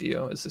can't elect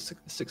Dio as the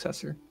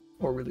successor,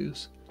 or we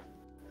lose.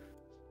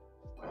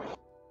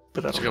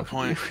 But That's a good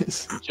point.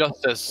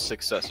 Just as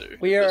successor.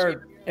 We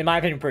are, in my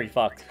opinion, pretty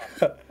fucked.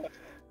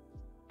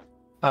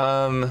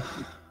 I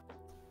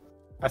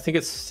think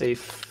it's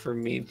safe for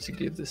me to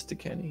give this to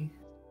Kenny.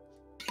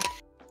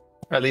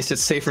 Or at least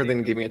it's safer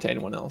than giving it to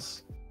anyone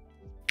else.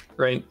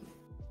 Right?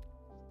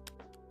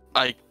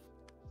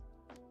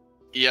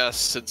 Yes,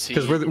 since he.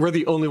 Because we're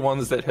the only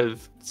ones that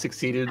have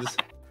succeeded.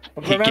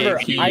 But He remember,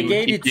 gave you- I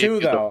gave he you gave 2 you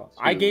the though.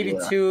 I 2, gave you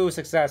yeah. 2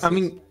 successes. I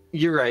mean,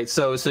 you're right.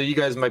 So you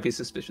guys might be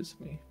suspicious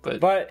of me,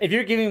 but if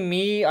you're giving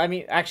me, I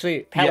mean,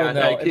 actually, Pat yeah, will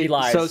know if he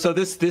lies. So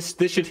this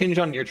should hinge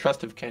on your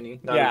trust of Kenny,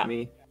 not Yeah. of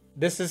me.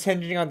 This is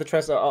hinging on the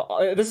trust.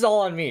 This is all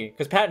on me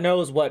because Pat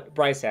knows what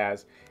Bryce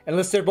has,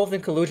 unless they're both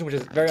in collusion, which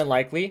is very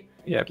unlikely.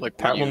 Yeah, Like,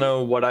 Pat you- will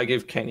know what I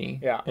give Kenny.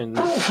 Yeah. And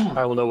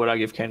I will know what I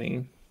give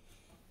Kenny.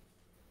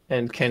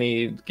 And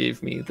Kenny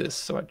gave me this,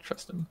 so I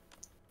trust him.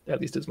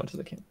 At least as much as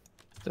I can.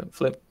 So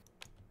flip.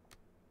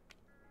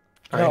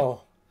 All right.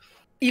 No,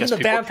 even Guess the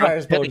people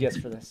vampires trust Kenny. voted yes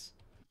for this.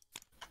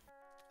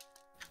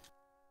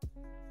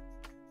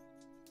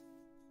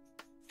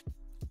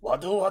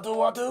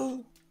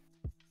 Wadu.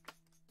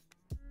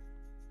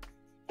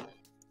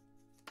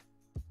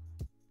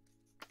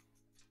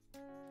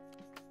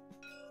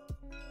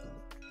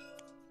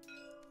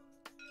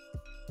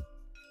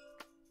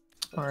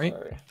 All right.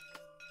 Sorry.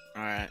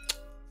 All right.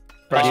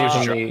 I gave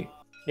him Sure.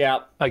 Yeah,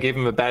 I gave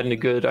him a bad and a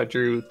good. I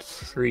drew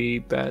 3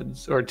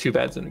 bads, or 2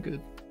 bads and a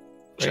good.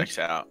 Checks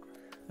out.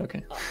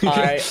 Okay.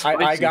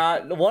 I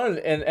got one,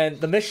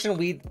 and the mission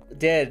we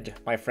did,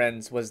 my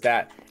friends, was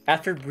that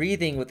after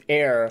breathing with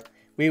air,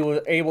 we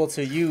were able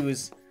to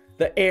use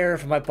the air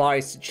from my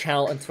bodies to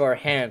channel into our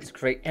hands to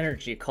create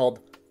energy called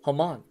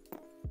Haman.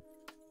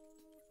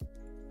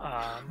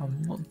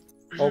 Haman.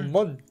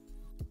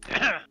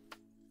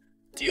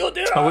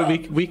 Oh,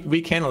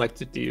 we can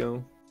elect a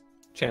Dio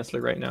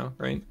Chancellor right now,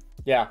 right?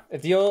 Yeah,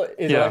 if Dio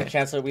is Yeah. elected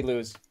chancellor, we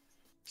lose.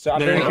 So I'm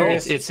No, very no, no,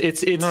 curious.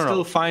 It's No, no.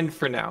 still fine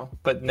for now,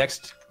 but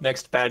next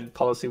bad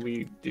policy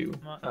we do,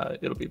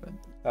 it'll be bad.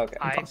 Okay.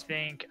 I Impossible.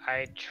 think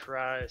I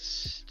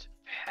trust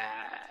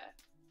Pat.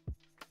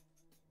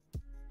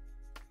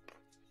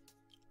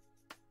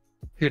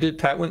 Who did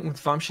Pat went with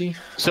Vamshi?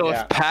 So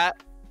Yeah. if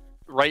Pat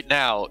right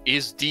now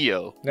is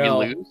Dio, No.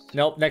 we lose.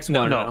 Nope. Next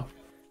No, one. no.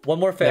 One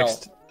more fail.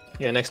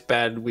 Next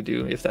bad we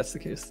do. If that's the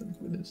case, then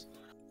we lose.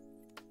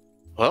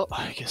 Well,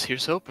 I guess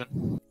here's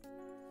hoping.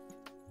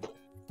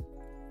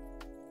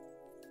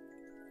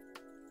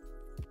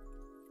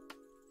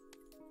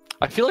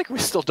 I feel like we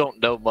still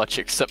don't know much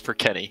except for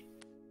Kenny.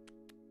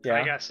 Yeah.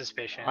 I got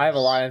suspicion. I have a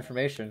lot of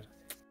information.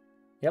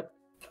 Yep.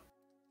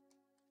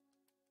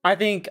 I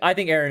think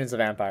Aaron is a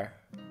vampire.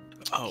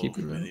 Oh, Keep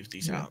it I right. leave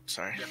these Yeah. out.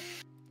 Sorry.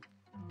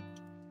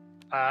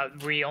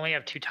 We only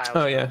have 2 tiles.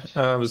 Oh yeah, left.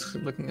 I was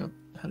looking up.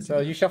 How to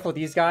So do you shuffle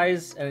these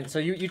guys, and so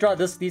you draw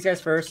these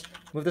guys first.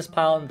 Move this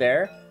pile in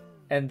there,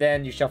 and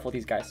then you shuffle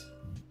these guys.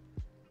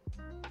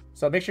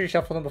 So make sure you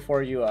shuffle them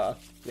before you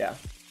yeah.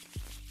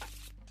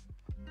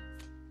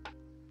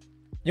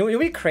 You'll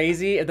be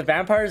crazy if the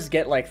vampires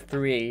get like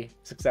 3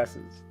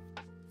 successes.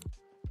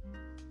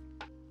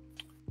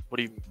 What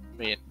do you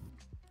mean?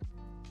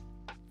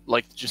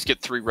 Like, just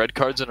get 3 red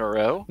cards in a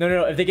row?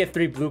 No. If they get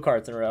 3 blue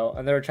cards in a row,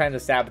 and they're trying to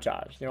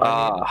sabotage, you know what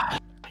I mean?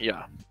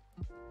 Yeah.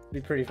 It'd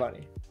be pretty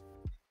funny.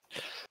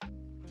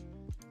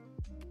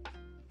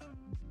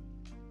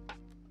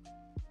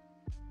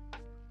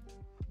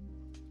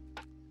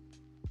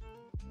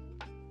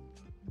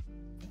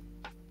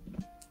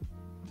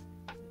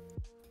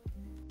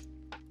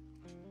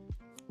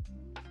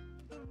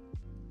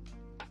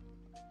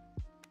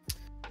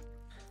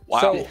 Wow.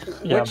 So,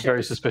 Yeah, I'm which-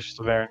 very suspicious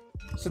of Aaron.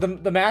 So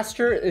the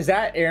master, is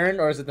that Aaron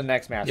or is it the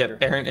next master?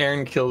 Yep,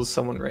 Aaron kills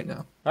someone right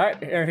now. All right,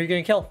 Aaron, who are you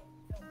gonna kill?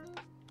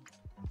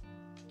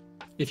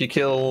 If you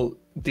kill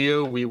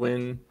Dio, we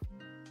win.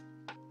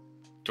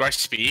 Do I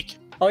speak?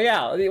 Oh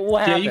yeah, what Yeah,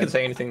 happened? you can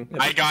say anything.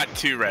 I got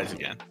 2 reds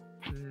again.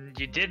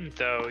 You didn't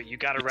though. You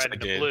got a Yes, red I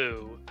and a did.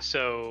 blue.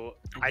 So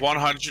I think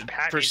 100%.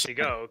 Pat needs to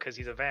go because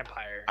he's a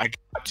vampire. I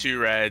got 2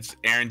 reds.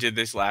 Aaron did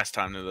this last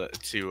time to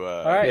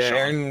right. Yeah, Sean.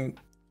 Aaron.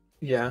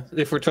 Yeah,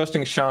 if we're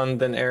trusting Sean,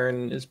 then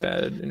Aaron is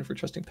bad, and if we're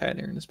trusting Pat,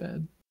 Aaron is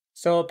bad.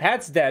 So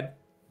Pat's dead.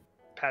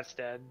 Pat's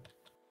dead.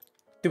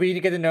 Do we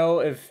get to know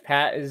if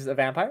Pat is a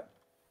vampire?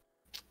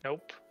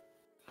 Nope.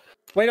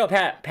 Wait, no,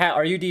 Pat,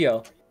 are you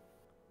Dio?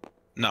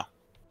 No.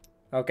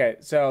 Okay,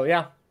 so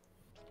yeah.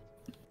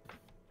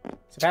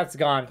 So Pat's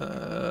gone.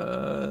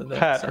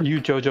 Pat, are you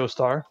JoJo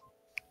Star?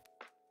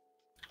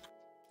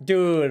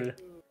 Dude.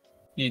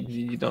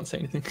 You don't say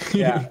anything.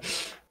 Yeah.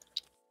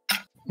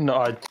 No,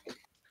 I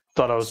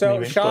thought I was So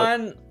memeing,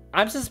 Sean,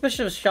 I'm suspicious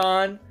of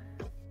Sean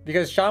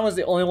because Sean was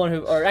the only one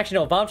who, or actually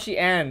no, Vamshi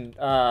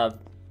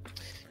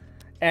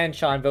and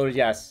Sean voted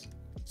yes.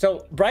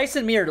 So Bryce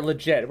and me are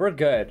legit. We're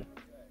good.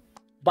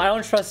 But I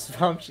don't trust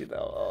Vamshi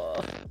though.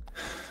 Ugh.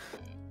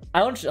 I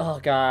don't. Oh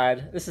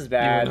god, this is You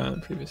bad. won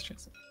a previous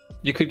chance.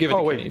 You could give it Oh,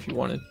 to wait. Kenny if you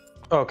wanted.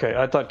 But okay,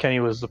 I thought Kenny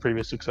was the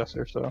previous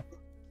successor. So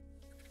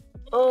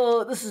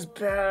Oh, this is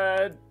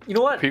bad. You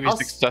know what? Previous I'll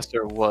s-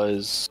 successor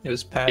was It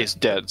was Pat. is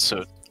dead,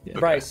 so Yeah.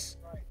 Bryce,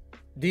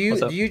 do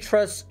What's up? you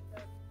trust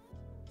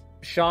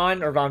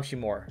Sean or Vamshi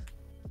more?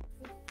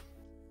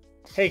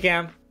 Hey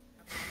Cam.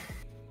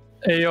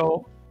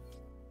 Ayo.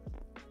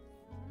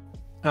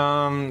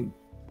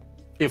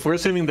 If we're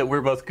assuming that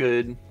we're both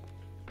good,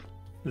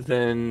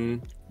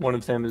 then one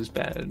of them is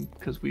bad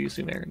because we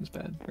assume Aaron's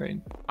bad, right?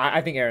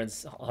 I think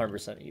Aaron's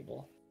 100%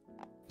 evil.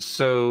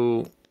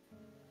 So,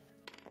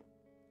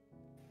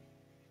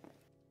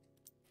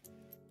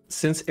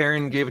 since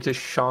Aaron gave it to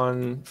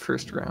Sean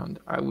first round,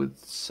 I would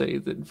say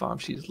that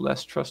Vamshi is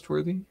less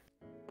trustworthy.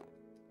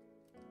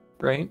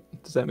 Right?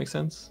 Does that make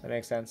sense? That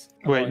makes sense.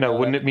 Wait, no,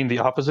 wouldn't it mean the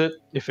opposite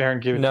if Aaron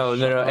gave it? No. to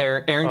Sean?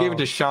 Aaron gave it Oh.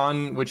 to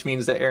Sean, which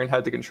means that Aaron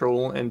had the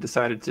control and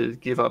decided to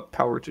give up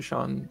power to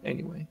Sean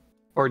anyway.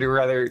 Or to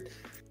rather,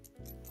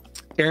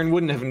 Aaron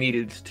wouldn't have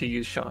needed to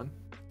use Sean.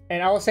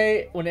 And I will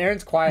say, when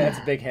Aaron's quiet, that's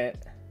a big hint.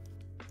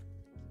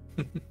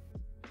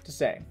 Just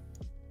saying.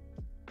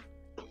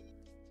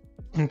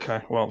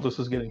 Okay, well, this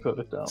is getting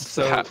voted down.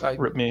 So,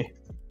 Rip me.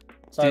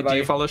 Sorry, do buddy.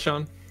 you follow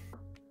Sean?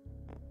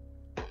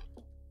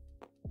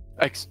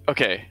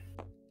 okay.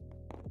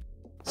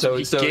 So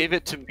He gave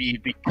it to me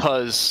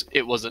because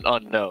it was an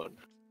unknown.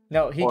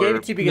 No, he Or- gave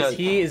it to you because No.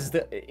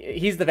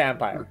 he's the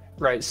vampire.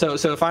 Right. So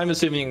if I'm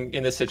assuming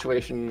in this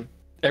situation,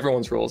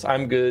 everyone's roles,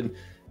 I'm good,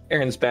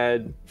 Aaron's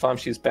bad,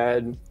 Vamshi's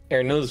bad,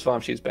 Aaron knows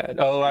Vamshi's bad.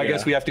 Oh, I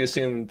guess Yeah. we have to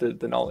assume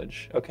the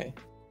knowledge. Okay.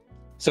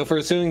 So if we're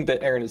assuming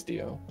that Aaron is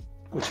Dio,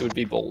 which would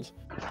be bold.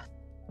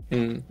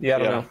 Yeah, I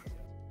don't know.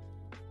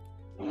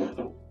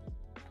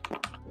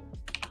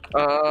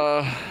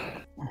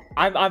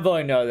 I'm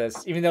voting no to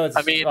this, even though it's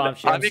I mean,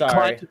 Vamshi. I'm I'm sorry.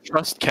 inclined to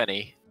trust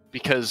Kenny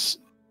because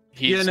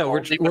he's Yeah, no, we're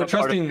only been a part of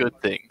trusting-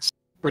 good things.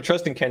 We're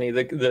trusting Kenny.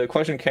 The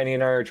question Kenny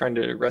and I are trying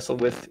to wrestle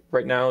with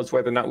right now is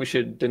whether or not we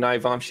should deny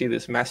Vamshi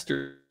this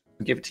master,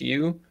 give it to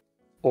you,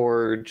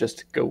 or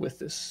just go with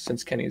this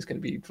since Kenny is going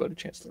to be voted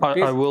chancellor.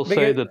 I will say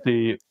Because- that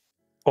the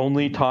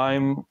only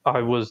time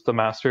I was the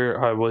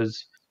master,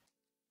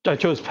 I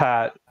chose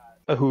Pat,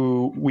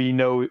 who we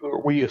know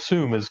or we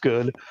assume is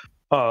good,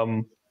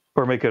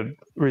 or make a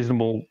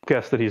reasonable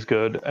guess that he's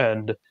good,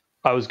 and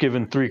I was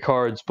given 3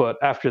 cards, but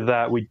after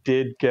that we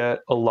did get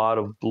a lot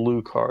of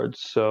blue cards,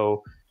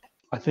 so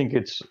I think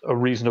it's a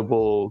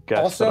reasonable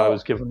guess that I Also,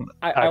 was given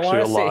I actually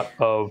wanna a lot say-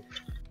 of.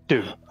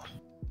 Dude,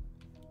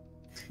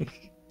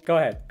 Go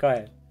ahead,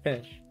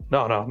 finish.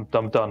 no,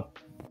 I'm done.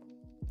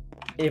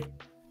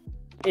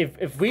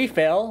 If we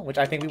fail, which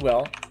I think we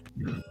will,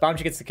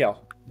 Vamshi gets the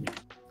kill.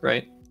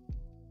 Right?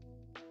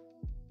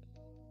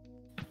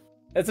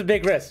 That's a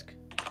big risk.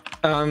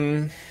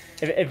 Um,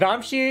 If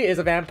Vamshi is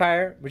a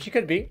vampire, which he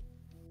could be,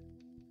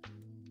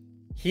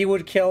 he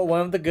would kill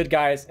one of the good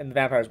guys and the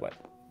vampires win.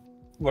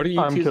 What are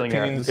you I'm two's killing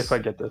Aaron opinions? if I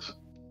get this.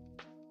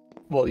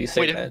 Well, you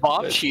say Wait, if that.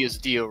 but Vamshi is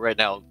Dio right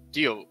now,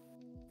 Dio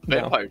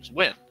No. vampires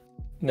win.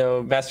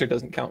 No, master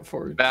doesn't count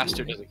for.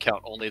 Master doesn't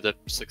count. Only the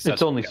successor.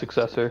 It's only counts.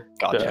 successor.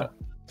 Gotcha.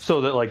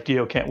 So that like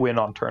Dio can't win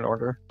on turn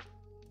order.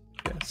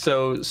 Yeah.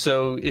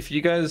 So if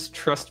you guys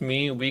trust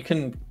me, we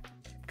can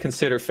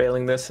consider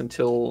failing this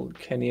until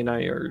Kenny and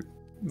I are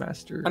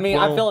master. I mean,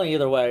 Well, I'm feeling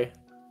either way.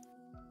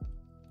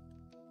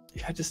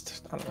 Yeah, I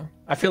don't know.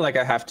 I feel like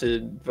I have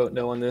to vote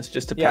no on this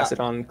just to Yeah. pass it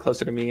on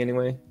closer to me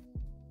anyway.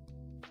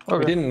 We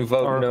Okay. didn't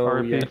vote R- no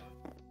RP. yet.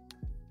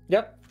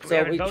 Yep. We So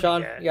haven't voted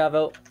Sean, yet. you gotta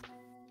vote.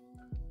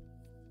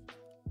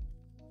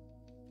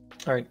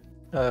 All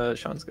right,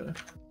 Sean's gonna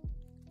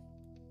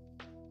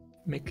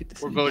make it.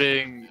 We're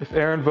voting. If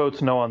Aaron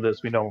votes no on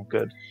this, we know I'm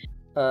good.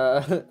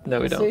 No, we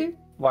let's don't. see.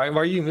 Why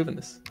are you moving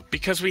this?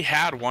 Because we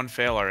had one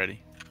fail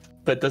already.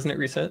 But doesn't it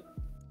reset?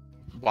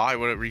 Why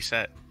would it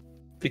reset?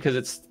 Because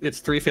it's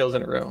 3 fails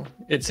in a row.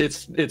 It's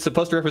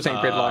supposed to represent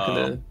gridlock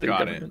in the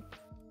got it. government.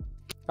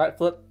 All right,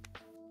 flip.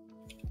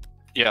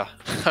 Yeah,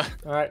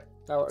 All right,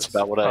 that works. that's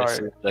about what I Alright.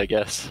 assumed, I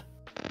guess.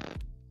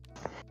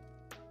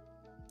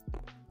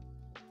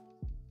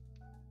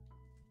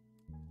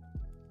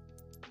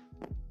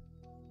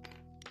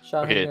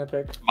 Sean, who Okay. you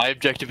gonna pick? My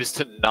objective is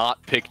to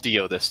not pick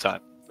Dio this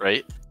time,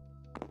 right?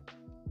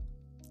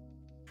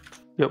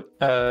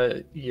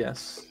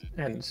 Yes,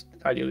 and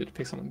ideally to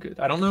pick someone good.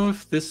 I don't know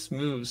if this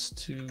moves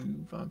to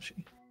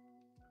Vamshi.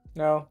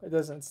 No, it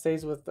doesn't. It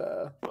stays with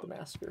the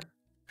master.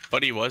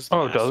 But he was. The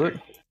Oh, does master.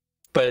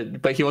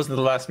 it? But he wasn't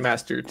the last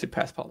master to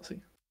pass policy.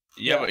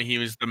 Yeah, Yeah. but he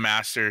was the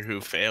master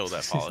who failed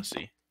that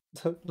policy.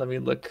 Let me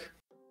look.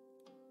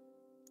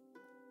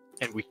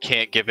 And we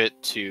can't give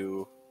it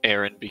to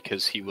Aaron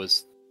because he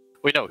was.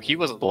 Wait, no, he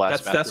wasn't the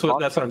last. That's master.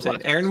 what I'm Vamshi saying.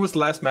 was. Aaron was the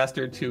last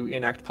master to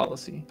enact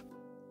policy,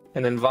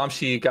 and then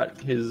Vamshi got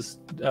his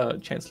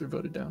chancellor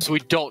voted down. So we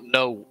don't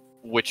know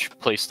which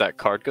place that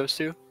card goes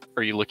to.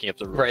 Or are you looking up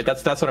the rules? Right.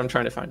 That's what I'm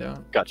trying to find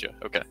out. Gotcha.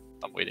 Okay,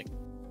 I'm waiting.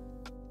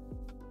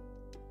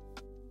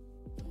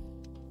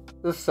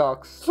 This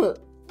sucks.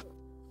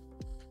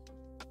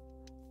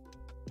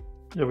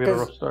 Yeah, we have a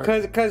rough start.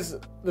 Because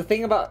the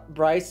thing about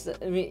Bryce,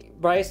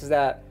 Bryce is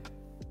that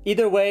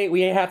either way,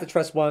 we have to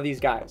trust one of these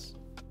guys.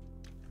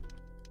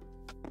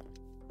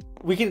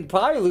 We can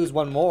probably lose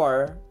one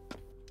more.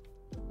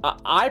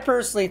 I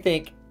personally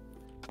think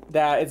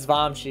that it's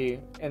Vamshi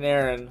and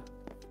Aaron.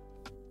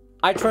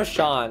 I trust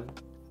Sean.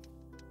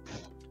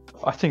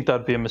 I think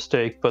that'd be a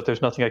mistake, but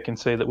there's nothing I can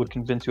say that would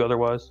convince you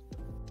otherwise.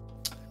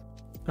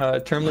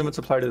 Term limits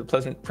apply to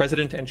the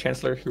president and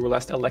chancellor who were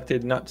last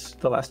elected, not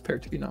the last pair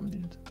to be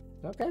nominated.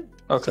 Okay.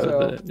 Okay. So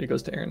So- it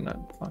goes to Aaron,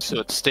 not Vamshi. So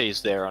it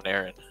stays there on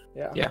Aaron.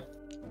 Yeah. Yeah.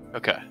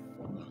 Okay.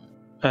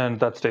 And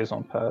that stays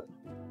on Pat.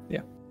 Yeah.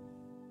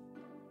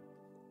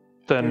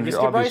 Then Risk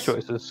your it, obvious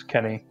Bryce? choice is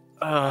Kenny.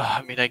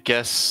 I mean, I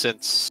guess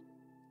since.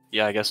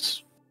 Yeah, I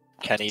guess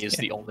Kenny is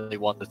the only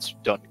one that's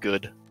done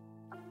good.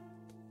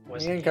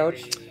 Wasn't Ian, he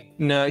coach? the-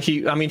 No,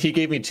 he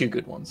gave me 2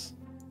 good ones.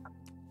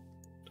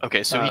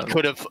 Okay, so he Um,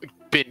 could have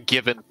been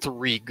given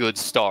 3 good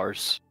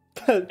stars.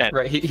 And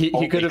Right. He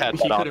only could had have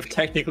that he could have option.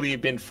 technically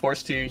been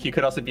forced to. He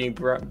could also be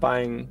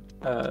buying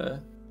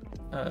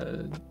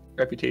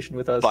reputation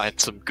with us. buying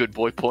some good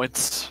boy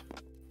points.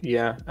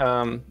 Yeah.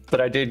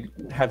 But I did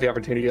have the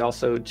opportunity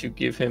also to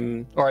give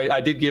him, or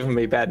I did give him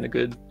a bad and a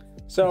good.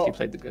 So He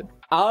played the good.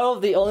 out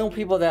of the only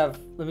people that have,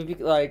 let me be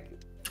like,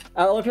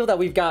 out of the only people that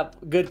we've got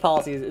good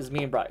policies is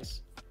me and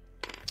Bryce.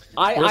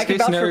 I Worst can case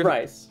vouch for scenario-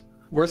 Bryce.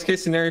 Worst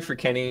case scenario for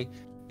Kenny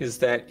is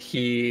that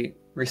he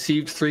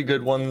received 3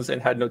 good ones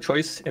and had no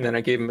choice, and then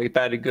I gave him a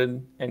bad and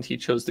good, and he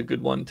chose the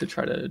good one to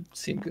try to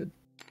seem good.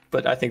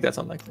 But I think that's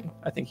unlikely.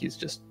 I think he's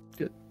just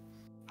good.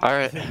 All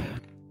right.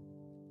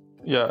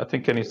 Yeah, I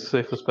think Kenny's the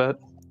safest bet.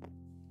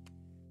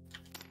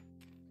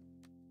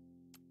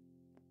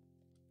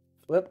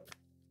 Flip.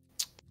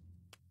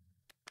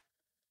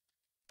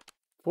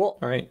 Cool.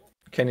 All right,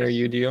 Kenny, are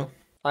you Dio?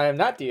 I am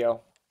not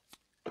Dio.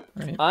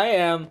 Right. I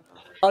am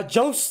a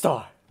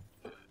Joestar.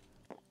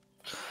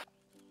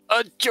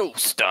 A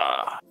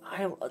Joestar.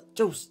 I am a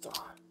Joestar.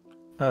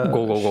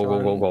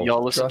 Sean,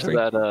 Y'all listen draw to 3.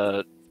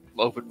 that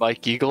Open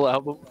Mike Eagle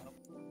album?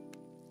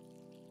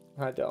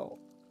 I don't.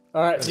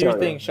 All right, do your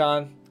thing,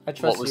 Sean. I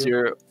trust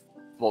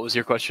What was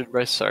your question,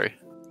 Bryce? Sorry.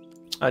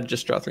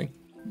 Just draw 3.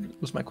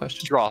 Was my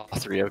question. Draw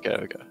 3.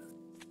 Okay.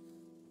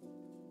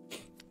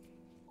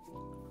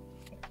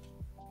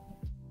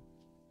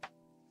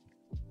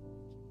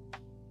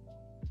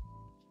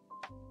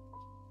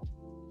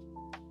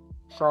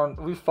 Sean,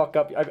 we fuck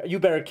up. You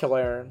better kill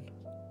Aaron.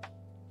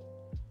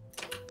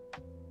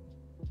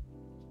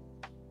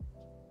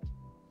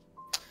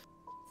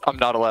 I'm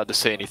not allowed to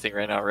say anything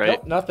right now, right?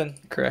 Nope, nothing.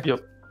 Correct.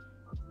 Yep.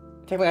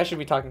 Technically, I should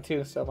be talking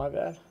too, so my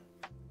bad.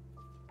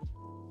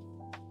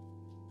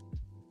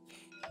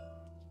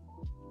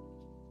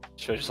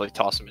 Should I just like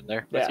toss him in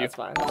there Yeah, with you? that's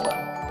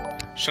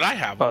fine. Should I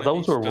have one of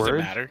those these? were Does it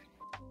words. matter?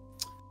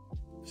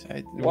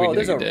 We Whoa, knew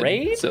there's you a did,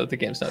 raid? so the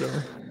game's not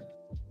over.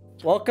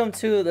 Welcome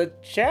to the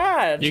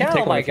chat. You can Channel,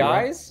 take one my if you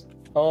want. guys.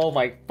 Oh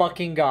my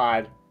fucking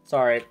god.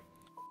 Sorry.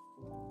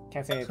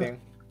 Can't say anything.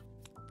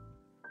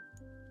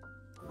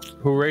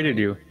 Who rated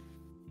you?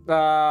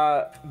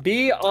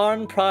 Be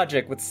on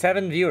project with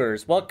 7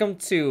 viewers. Welcome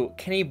to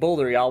Kenny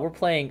Boulder, y'all. We're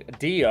playing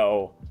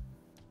Dio.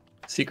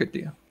 Secret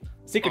Dio.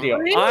 Secret Dio.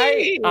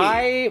 Really?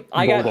 I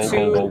got Go, go, two.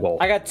 go, go, go.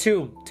 I got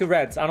two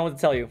reds. I don't know what to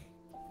tell you.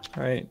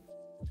 All right.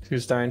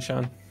 Who's dying,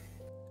 Sean?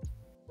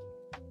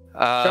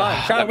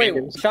 Sean, wait,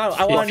 Sean,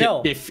 I want to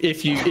know.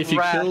 If you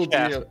kill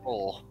Dio,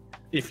 Roll.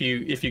 if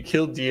you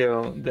kill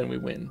Dio, then we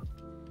win.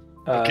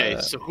 Okay,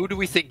 so who do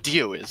we think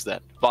Dio is then?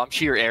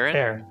 Bombshi or Aaron?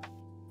 Aaron.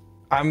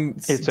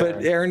 It's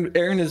but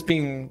Aaron is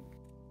being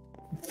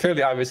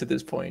fairly obvious at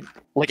this point.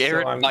 Like So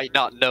Aaron I'm- might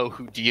not know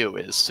who Dio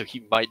is, so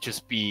he might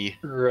just be.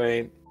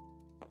 Right.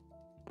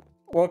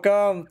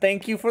 Welcome.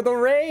 Thank you for the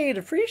raid.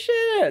 Appreciate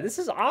it. This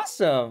is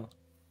awesome.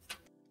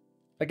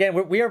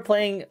 Again, we are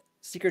playing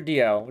Secret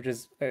Dio, which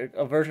is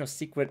a version of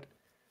Secret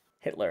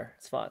Hitler.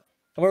 It's fun.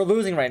 And we're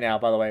losing right now,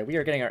 by the way. We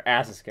are getting our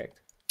asses kicked.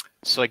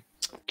 So I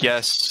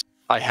guess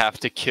I have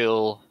to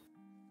kill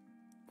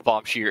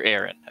Bombshi or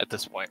Aaron at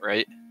this point,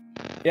 right?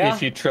 Yeah.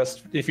 If you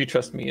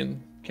trust me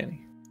and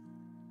Kenny.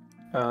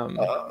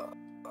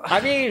 I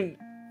mean,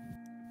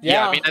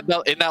 Yeah, I mean,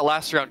 in that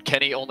last round,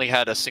 Kenny only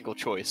had a single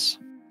choice.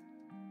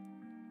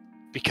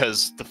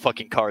 Because the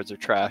fucking cards are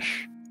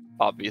trash,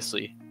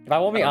 obviously. if I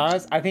want to be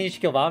honest, I think you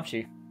should kill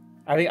Vamshi.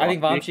 I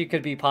think Vamshi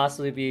could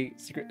possibly be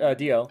Secret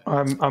Dio.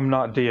 I'm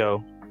not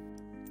Dio.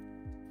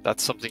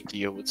 That's something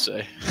Dio would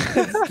say.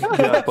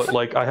 Yeah, but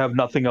like I have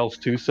nothing else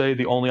to say.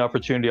 The only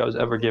opportunity I was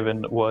ever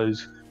given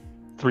was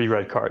 3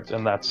 red cards,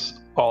 and that's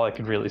all I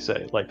can really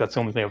say. Like that's the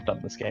only thing I've done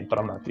in this game, but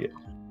I'm not Dio.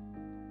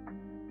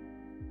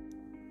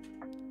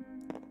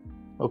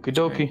 Okie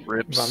dokie.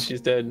 Rips. Vamshi's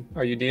dead.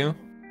 Are you Dio?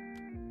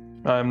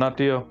 I'm not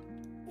Dio.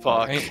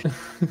 Fuck.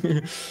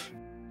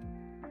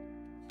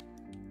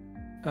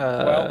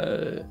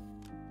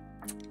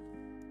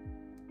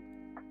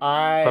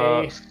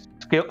 Right.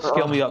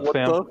 Scale me up, what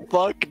fam. the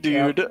fuck,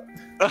 dude?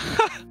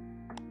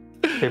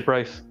 Hey,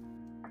 Bryce.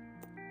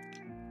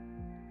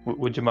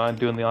 Would you mind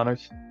doing the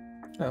honors?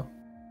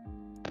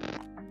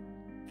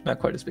 Not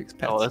quite as big as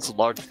Pat. Oh, that's a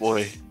large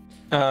boy.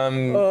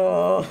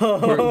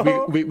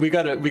 Oh. we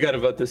gotta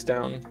vote this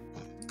down.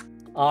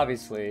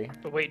 Obviously.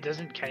 But wait,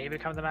 doesn't Kenny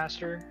become the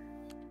master?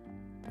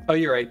 Oh,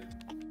 you're right.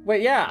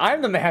 Wait, yeah,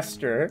 I'm the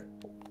master.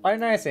 Why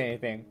didn't I say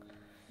anything?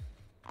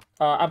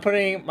 I'm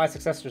putting my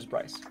successor's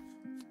Bryce.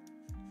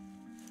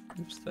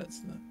 Oops,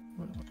 that's not.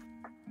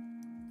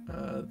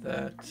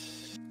 That.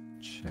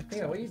 Checks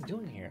Yeah, out. what are you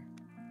doing here?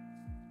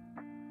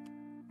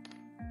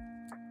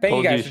 Thank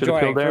Told you you guys you for should've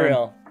joining, killed for Aaron.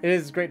 real. It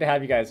is great to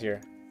have you guys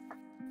here.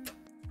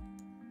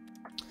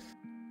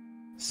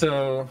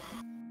 So.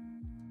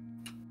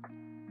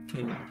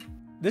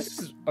 This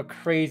is a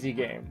crazy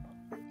game.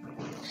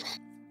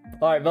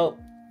 Alright, vote.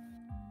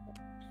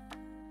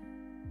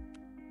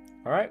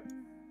 Alright.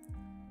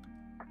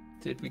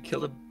 Did we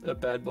kill a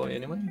bad boy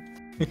anyway?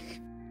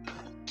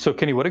 So,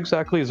 Kenny, what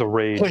exactly is a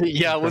raid? Wait,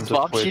 yeah, in was terms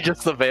of Bombshi Twitch?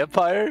 just the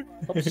vampire?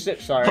 Oh shit,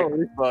 sorry.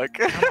 Holy fuck.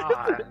 Come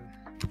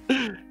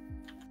on.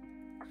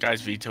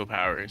 Guys, veto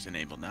power is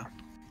enabled now.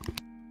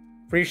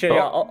 Appreciate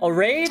it. A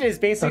raid is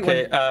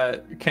basically Okay,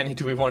 Kenny,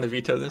 do we want to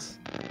veto this?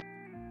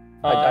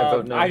 when, I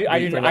vote no. I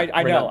We're not-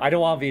 I we're know. not- I don't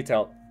want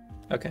veto.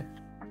 Okay.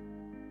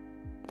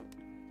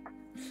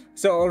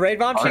 So Raid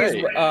Vamshi is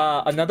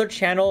Alright. another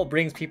channel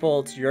brings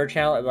people to your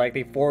channel and like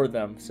they forward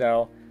them.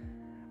 So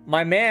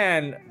my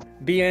man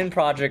BN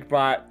Project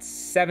brought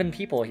 7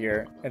 people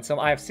here, and so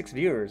I have 6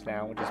 viewers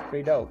now, which is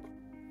pretty dope.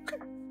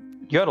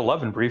 You had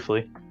 11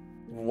 briefly.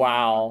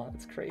 Wow,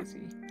 that's crazy.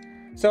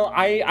 So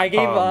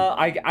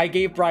I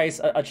gave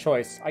Bryce a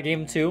choice. I gave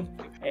him 2,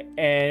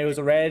 and it was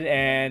a red,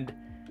 and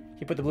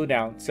he put the blue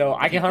down. So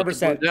I can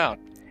 100%. down.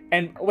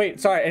 And wait,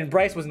 sorry, and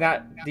Bryce was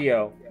not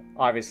Dio,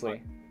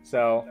 obviously.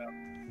 So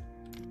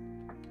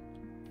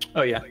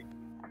Oh yeah.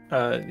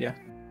 Yeah.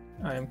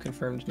 I am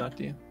confirmed not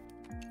Dio.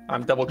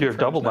 I'm double You're confirmed.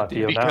 double not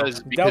Dio now.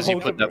 Because you Double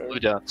put that confirmed. blue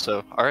down,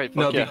 so alright,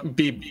 No, fuck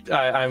yeah.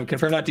 I'm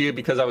confirmed not Dio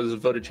because I was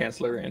voted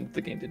chancellor and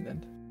the game didn't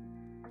end.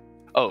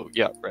 Oh,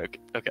 yeah, right.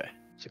 Okay.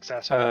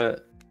 Successful.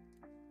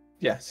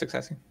 Yeah,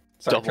 successing.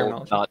 Sorry, Double,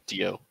 terminology. not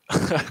Dio.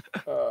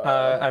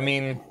 I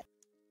mean,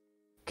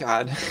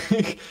 God,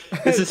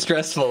 this is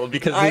stressful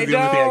because this I is the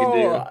only thing I can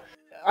do. know.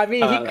 I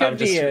mean, he could I'm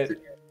be just-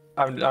 it.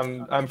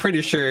 I'm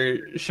pretty sure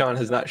Sean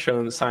has not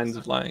shown signs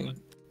of lying.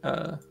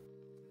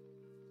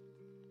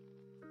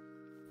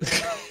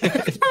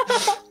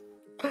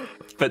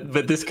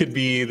 But this could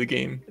be the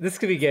game. This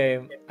could be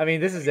game. I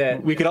mean, this is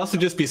it. We could also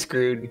just be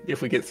screwed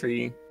if we get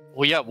 3.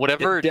 Well, yeah,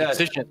 whatever Yeah.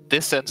 decision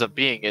this ends up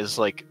being is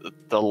like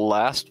the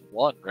last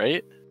one,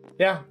 right?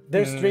 Yeah,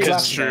 there's 3 It's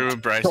left. It's true,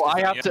 Bryce. So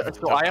I doesn't have use to, veto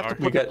so I have to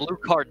power. put the blue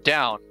card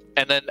down,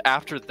 and then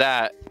after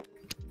that,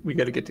 We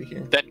got to get to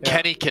here. then Yeah.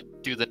 Kenny can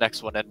do the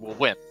next one, and we'll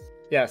win.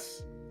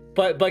 Yes,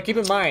 but keep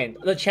in mind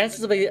the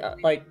chances of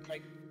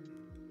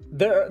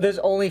there's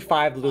only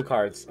 5 blue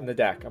cards in the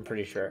deck. I'm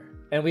pretty sure,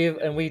 and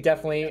we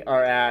definitely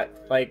are at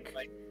like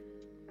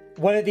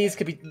one of these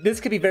could be. This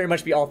could be very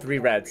much be all 3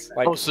 reds.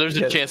 Like Oh, so there's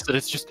a Yes. chance that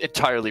it's just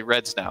entirely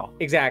reds now.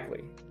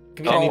 exactly.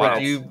 Could be Oh, any wow.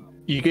 reds.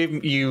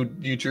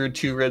 You drew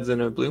 2 reds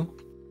and a blue.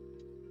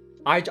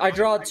 I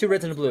draw 2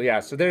 reds and a blue. Yeah,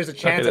 so there's a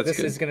chance that that's this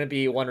good. is gonna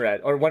be 1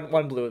 red or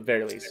one blue at the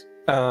very least.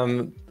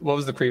 What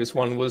was the previous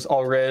one? Was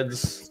all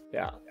reds,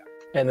 Yeah.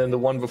 and then the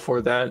one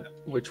before that,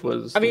 which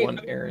was I the mean, one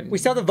Aaron. We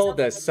still have to vote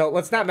this, so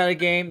let's not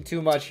metagame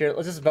too much here.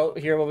 Let's just vote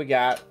here what we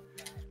got.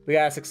 We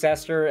got a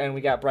successor and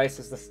we got Bryce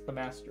as the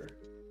master.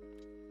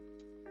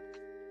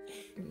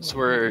 So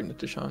we're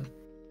to Sean.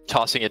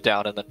 tossing it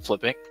down and then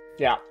flipping.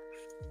 Yeah.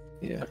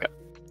 Yeah. Okay.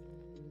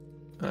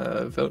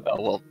 Vote.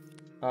 Oh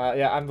well,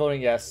 Yeah, I'm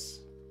voting yes.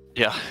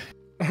 yeah.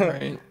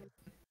 Right.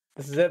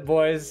 This is it,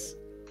 boys.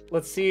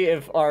 Let's see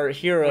if our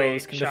heroes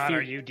Wait, can Sean, defeat.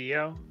 are you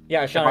Dio?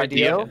 Yeah, Sean, Am I are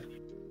Dio? Dio?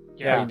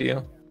 Yeah.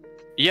 Deal.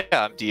 Yeah,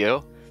 I'm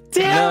Dio.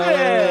 Damn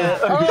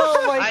it! No.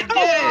 Oh my I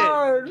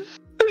did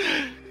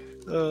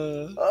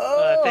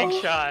god! Thanks,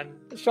 Sean.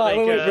 Sean,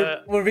 Like, wait,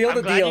 reveal I'm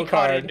the glad deal you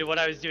caught card. into what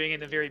I was doing in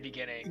the very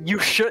beginning. You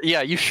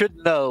should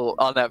know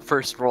on that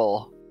first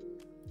roll.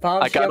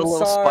 Bombshy, I got I'm a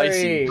little sorry.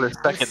 spicy for a I'm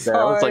second there.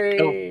 I was like,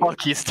 sorry. oh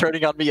fuck, he's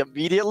turning on me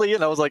immediately,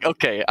 and I was like,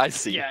 okay, I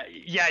see.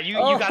 Yeah, you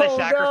Oh, gotta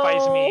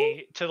sacrifice no.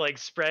 me to like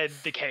spread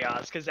the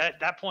chaos, because at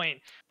that point,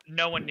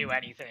 no one knew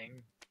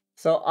anything.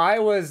 So I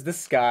was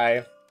this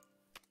guy.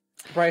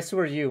 Bryce, who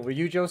are you? Were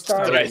you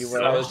Joestar? Right, You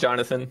that was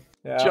Jonathan.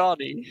 Yeah.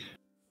 Johnny.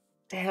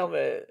 Damn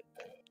it.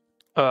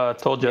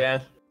 Told you.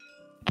 Yeah.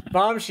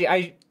 Bombshy,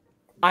 I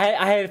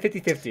had a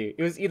 50-50.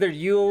 It was either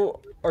you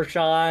or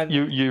Sean.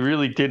 You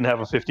really didn't have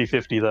a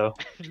 50-50 though.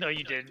 No,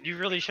 you didn't. You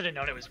really should have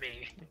known it was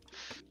me.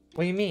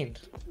 What do you mean?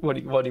 What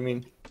do you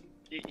mean?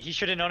 He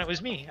should have known it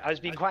was me. I was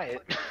being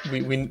quiet. We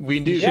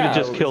do. You should have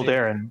Yeah. just killed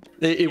Aaron.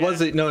 It Yeah.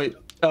 wasn't no.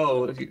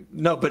 Oh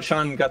no, but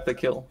Sean got the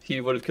kill.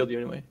 He would have killed you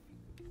anyway.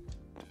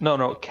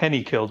 No,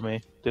 Kenny killed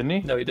me, didn't he?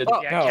 No, he didn't.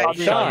 Oh, Yeah, No,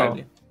 Kenny-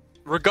 Sean.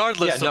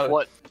 Regardless Yeah, no, of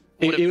what.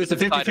 It was a would've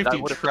been decided, I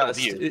 50-50 would've killed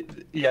trust. you.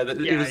 It Yeah, was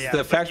yeah, the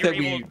but fact you're that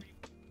we. able-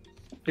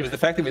 It was the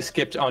fact that we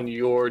skipped on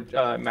your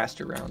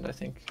master round. I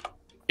think.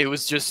 It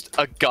was just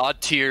a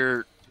god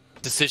tier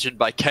decision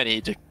by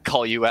Kenny to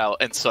call you out,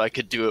 and so I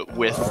could do it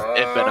with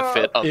a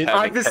benefit of It-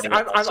 having Kenny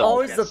I'm myself.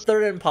 always the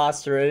third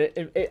imposter.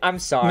 I'm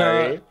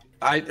sorry. No,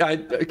 I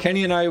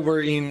Kenny and I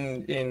were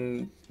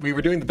in. We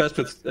were doing the best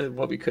with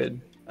what we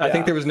could. I Yeah.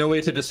 think there was no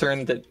way to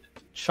discern that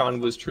Sean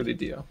was truly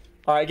Dio.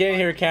 All right, get in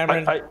here,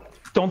 Cameron. I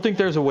don't think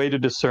there's a way to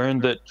discern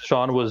that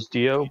Sean was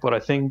Dio, but I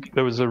think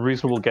there was a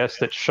reasonable guess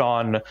that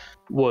Sean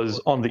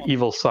was on the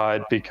evil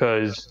side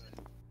because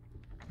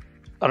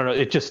I don't know.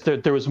 It just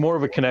there was more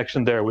of a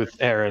connection there with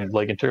Aaron,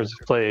 like in terms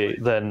of play,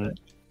 than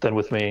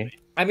with me.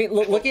 I mean,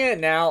 looking at it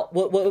now,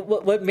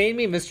 what made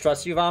me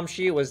mistrust you,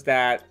 Vamshi, was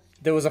that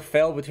there was a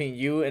fail between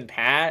you and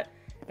Pat,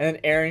 and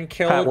then Aaron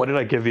killed Pat, what did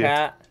I give you?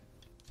 Pat.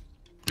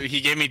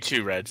 He gave me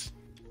 2 reds.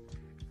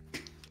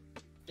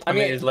 I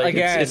mean, it's like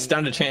again, it's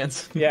down to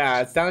chance.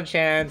 yeah, it's down to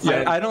chance. Yeah,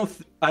 and-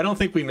 I don't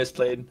think we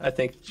misplayed. I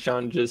think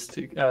Sean just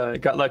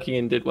got lucky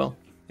and did well.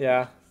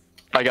 yeah.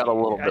 I got a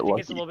little I bit think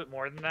it's a lucky. little bit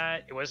more than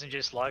that. It wasn't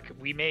just luck.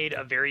 We made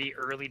a very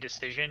early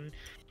decision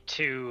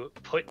to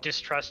put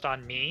distrust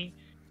on me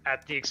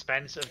at the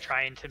expense of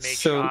trying to make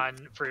So-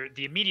 Sean, for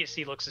the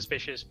immediacy, look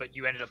suspicious, but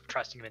you ended up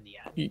trusting him in the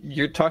end.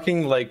 You're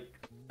talking like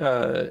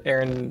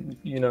Aaron.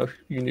 You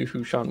knew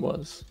who Sean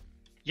was.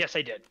 Yes,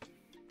 I did.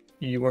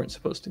 You weren't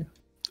supposed to.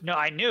 No,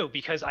 I knew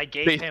because I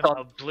gave Based him on-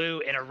 a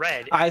blue and a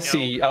red. I and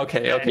see.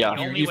 Okay. that Okay. the Yeah.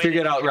 only You way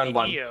figured that out he could round be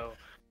one. Dio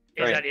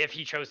is Right. that if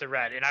he chose the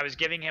red, and I was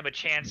giving him a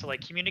chance to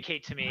like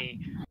communicate to me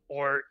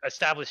or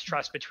establish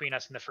trust between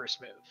us in the first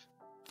move.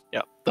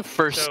 Yeah, the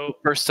first So-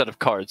 set of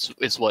cards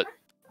is what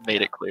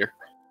made it clear.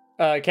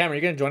 Cameron,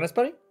 you gonna join us,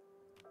 buddy?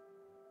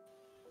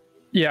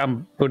 Yeah,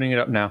 I'm booting it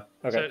up now.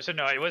 Okay. So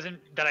no, it wasn't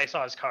that I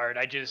saw his card.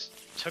 I just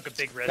took a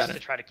big risk Got it. to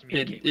try to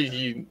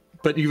communicate.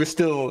 But you were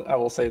still, I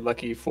will say,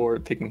 lucky for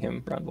picking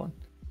him round one.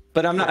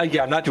 But I'm not.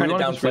 Yeah, I'm not Do we trying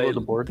to wanna just reload downplay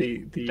the board?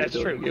 the That's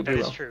ability. true. Yeah, That we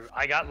is will. true.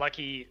 I got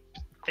lucky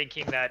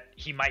thinking that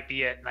he might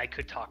be it and I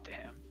could talk to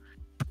him.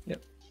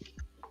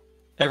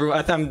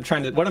 Everyone,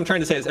 what I'm trying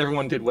to say is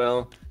everyone did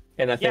well,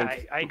 and I Yeah,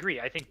 think I agree.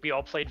 I think we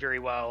all played very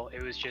well.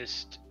 It was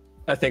just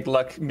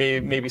luck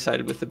maybe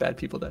sided with the bad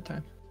people that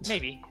time.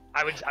 maybe.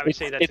 I would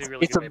say that's a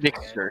really it's good a way of putting it.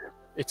 mixture.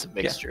 It's a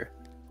mixture.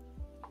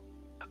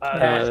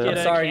 Let's I'm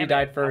get, sorry you Cameron.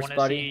 died first, I wanna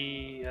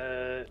buddy. See,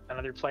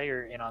 another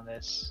player in on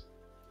this.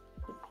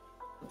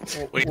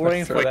 Wait, We're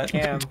waiting throw for that.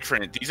 Cam.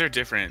 Different. These are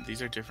different.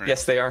 These are different.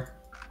 Yes, they are,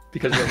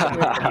 because We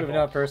have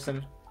another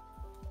person.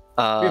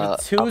 We have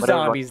two I'm gonna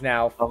zombies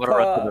now. I'm gonna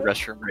run to the Fuck.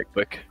 restroom right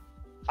quick.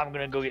 I'm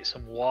gonna go get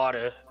some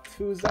water.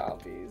 2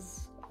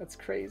 zombies. That's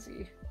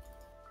crazy.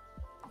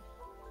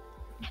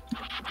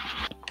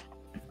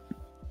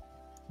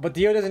 But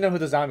Dio doesn't know who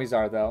the zombies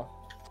are, though.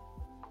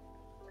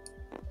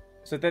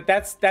 So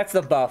that's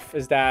the buff,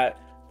 is that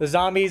the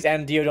zombies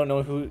and Dio don't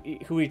know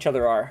who each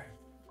other are.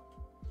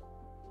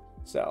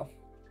 So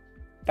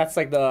that's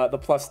like the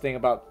plus thing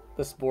about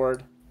this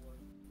board.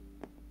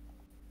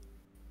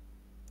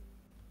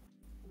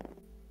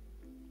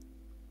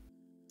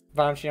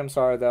 Vamshi, I'm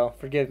sorry though.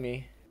 Forgive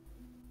me.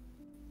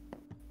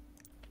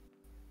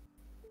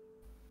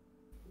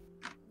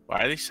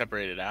 Why are they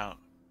separated out?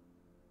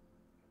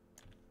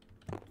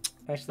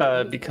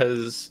 Actually,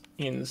 Because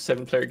in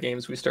 7-player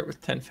games, we start with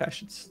 10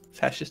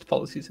 fascist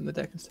policies in the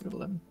deck instead of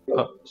 11.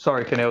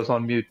 Sorry, Kenny, I was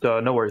on mute.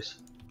 No worries.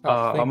 oh,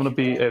 I'm gonna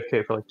be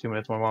AFK for like 2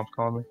 minutes. My mom's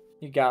calling me.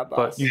 You got But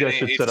boss. you guys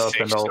should It's sit up 6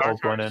 and I'll star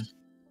join in. cards.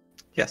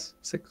 Yes,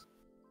 6.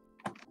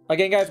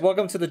 Again, guys,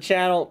 welcome to the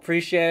channel.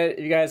 Appreciate it.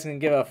 You guys can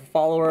give a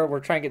follower.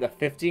 We're trying to get to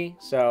 50,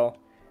 so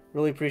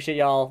really appreciate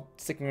y'all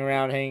sticking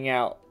around, hanging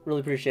out. Really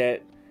appreciate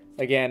it.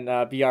 Again,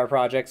 BR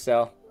project,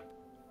 so.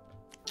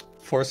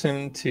 Force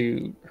him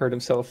to hurt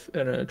himself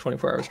in a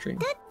 24-hour stream.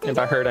 And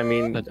by hurt, I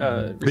mean receive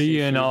food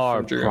BNR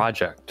from Drew.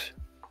 project.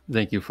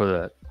 Thank you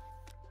for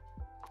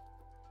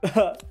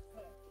that.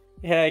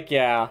 Heck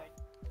yeah.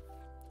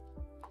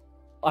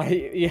 A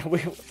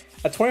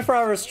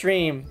 24-hour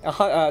stream,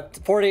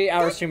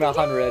 48-hour stream at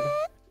 100.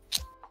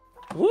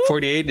 Woo!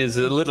 48 is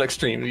a little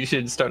extreme. You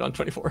should start on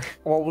 24.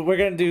 Well, we're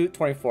gonna do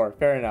 24.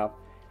 Fair enough.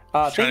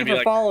 Trying Thank to you be for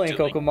like following,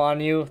 Julie.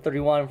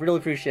 Kokomanu31. Really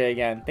appreciate it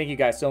again. Thank you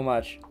guys so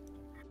much.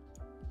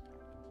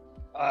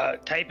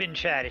 Type in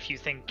chat if you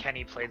think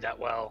Kenny played that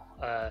well.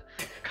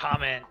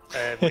 Comment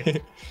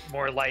with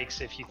more likes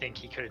if you think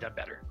he could have done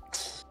better.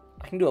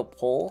 I can do a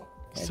poll.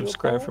 Can I do a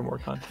Subscribe poll? for more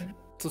content.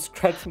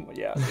 Subscribe to.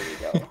 Yeah,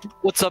 there you go.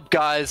 What's up,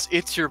 guys?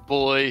 It's your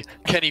boy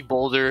Kenny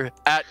Boulder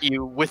at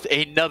you with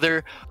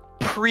another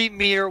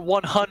Premiere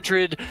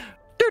 100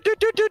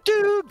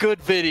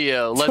 good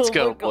video. Let's Oh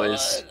go, my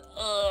boys.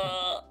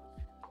 God.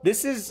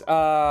 This is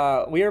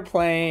we are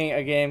playing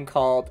a game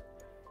called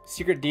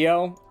Secret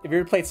Dio. If you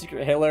ever played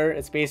Secret Hitler,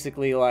 it's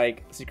basically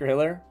like Secret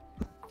Hitler.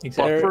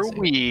 Exactly. But for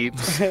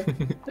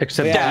weebs,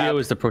 Except Yeah. Dio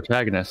is the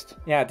protagonist.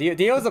 Yeah,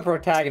 Dio is the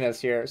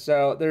protagonist here.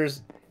 So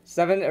there's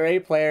 7 or 8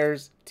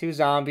 players, 2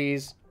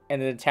 zombies,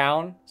 and then a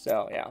town.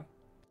 So yeah.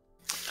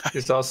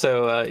 There's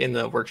also in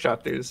the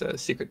workshop. There's a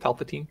secret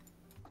Palpatine.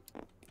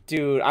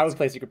 Dude, I would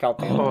play Secret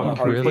Palpatine. Oh, on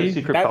hard. really?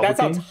 Secret That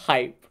sounds Palpatine?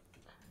 hype.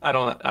 I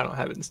don't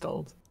have it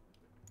installed.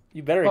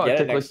 You better Oh, get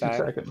it it took like next 2 time.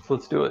 seconds.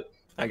 Let's do it.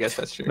 I guess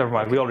that's true. Never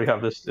mind. We already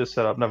have this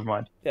set up. Never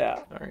mind. Yeah.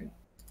 All right.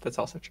 That's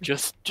also true.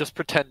 just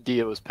pretend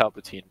Dio is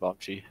Palpatine,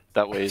 Bombchi.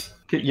 That way,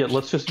 Yeah,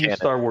 let's just use Canon.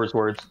 Star Wars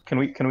words. Can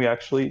we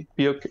actually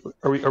be okay?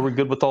 Are we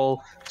good with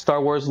all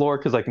Star Wars lore?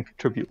 Because I can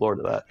contribute lore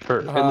to that,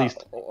 or at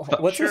least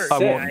What's Sure. his I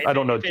say? won't- I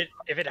don't know.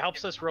 If it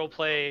helps us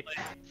roleplay,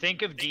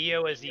 think of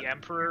Dio as the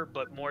Emperor,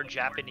 but more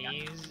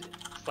Japanese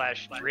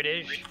 /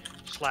 British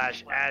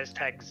 /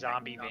 Aztec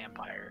zombie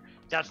vampire.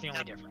 That's the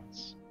only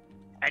difference.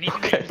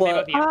 Anything that you say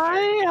about the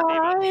Empire, you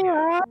can say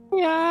about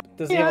Dio.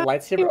 Does he have a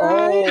lightsaber?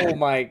 Oh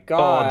my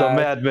god. Oh, the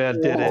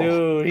madman did it.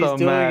 Dude, he's the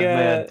doing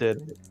madman it.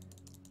 did it.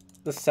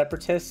 The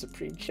Separatist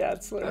Supreme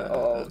Chancellor.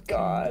 Oh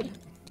god.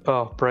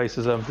 Oh, Bryce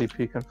is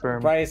MVP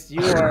confirmed. Bryce,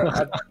 you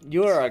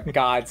are a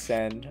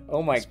godsend.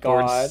 Oh my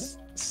god. Sports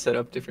set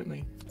up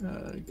differently.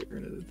 Get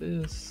rid of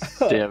this.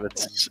 damn,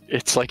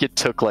 it's like it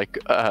took like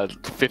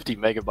 50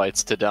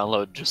 megabytes to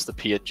download just the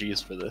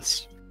PNGs for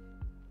this.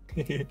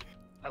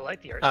 I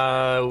like the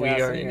art. We Yeah,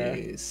 are same in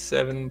here. a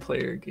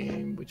 7-player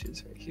game, which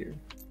is right here.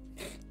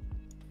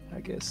 I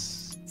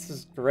guess This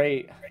is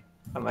great.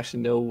 I don't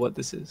actually know what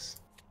this is.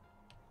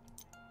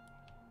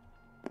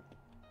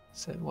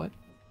 Said what?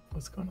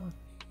 What's going on?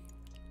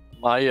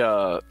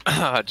 My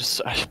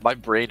my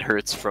brain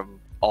hurts from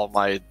all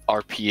my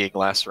RPing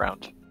last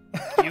round.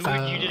 You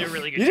did a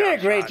really good You job. did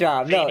a great Sean.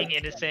 job, no. Feigning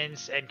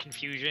innocence and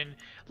confusion,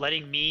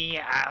 letting me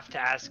have to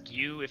ask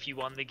you if you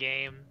won the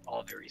game.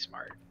 All very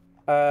smart.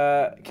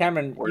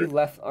 Cameron, you Word.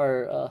 left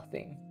our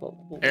thing.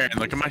 Aaron,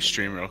 look at my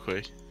stream real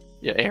quick.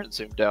 Yeah, Aaron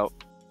zoomed out.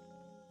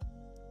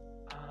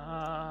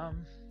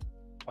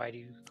 Why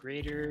do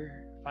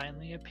greater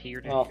finally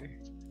appeared? Oh.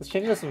 Let's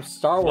change it to some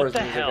Star What Wars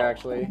the music, hell?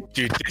 actually.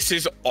 Dude, this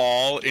is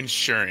all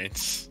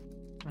insurance.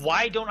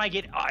 Why don't I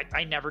get?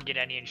 I never get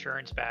any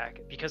insurance back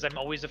because I'm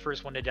always the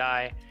first one to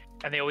die,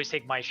 and they always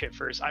take my shit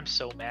first. I'm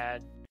so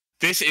mad.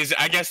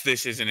 I guess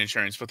this isn't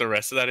insurance, but the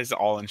rest of that is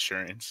all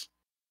insurance.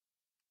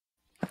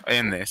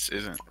 And this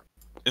isn't.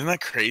 Isn't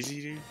that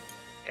crazy, dude?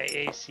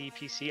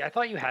 AACPC. I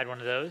thought you had one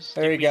of those.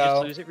 There Did you we go.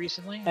 just lose it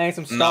recently? And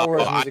some Star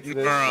Wars I, music for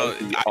no,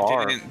 this. no, We I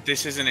are. didn't.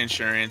 This isn't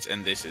insurance,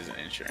 and this isn't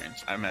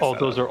insurance. I messed Oh, that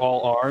those up. are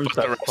all arms.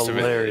 But the That's rest of it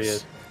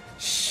is.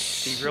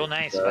 hilarious. Be real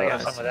nice if I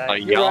got some of that. A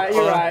You're right,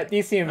 you're Yampa, right.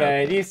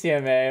 DCMA,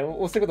 DCMA.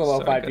 We'll stick with the So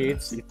lo-fi good.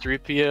 beats.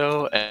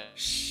 C3PO, and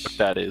what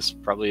that is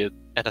probably an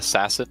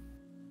assassin.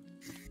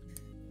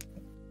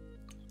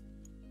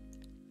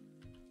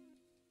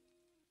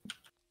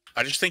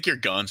 I just think your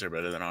guns are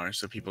better than ours,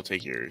 so people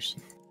take yours.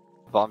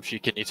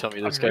 Bombshi, can you tell me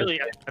this guy?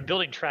 I'm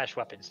building trash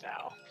weapons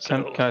now.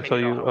 So Can I tell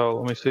maybe you? I'll- Oh,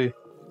 let me see.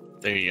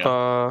 There you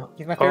go.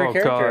 He's my favorite Oh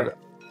character.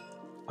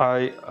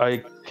 God,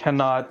 I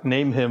cannot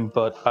name him,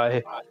 but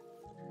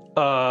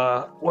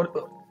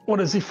what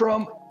is he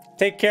from?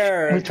 Take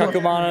care, Which one?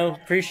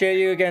 Takumano. Appreciate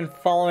you again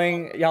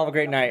following. Y'all have a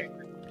great night.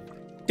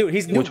 Dude,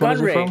 he's new Which one is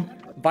he gun from? rate.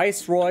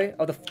 Viceroy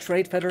of the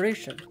Trade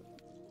Federation.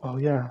 Oh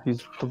yeah,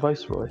 he's the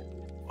viceroy.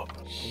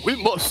 We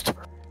must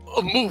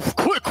move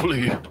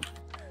quickly.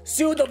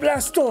 Sue the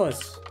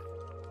Blastos!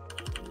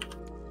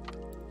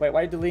 Wait, why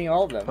are you deleting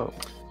all of them? Oh.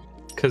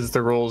 because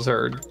the rolls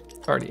are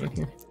already in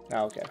here.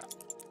 Oh, okay.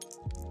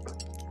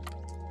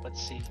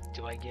 Let's see.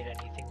 Do I get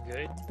anything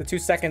good? The 2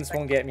 seconds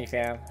won't get me,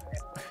 fam.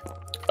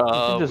 We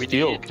can just we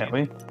deal, need- can't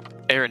we?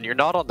 Aaron, you're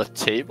not on the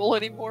table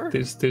anymore?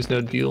 There's no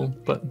deal,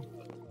 but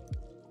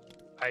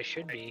I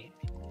should be.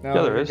 No,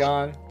 Yeah, there you're is.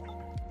 gone.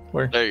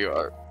 where? There you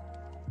are.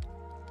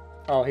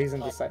 Oh, he's in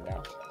this side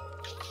now.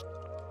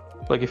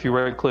 Like if you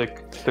right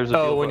click, there's a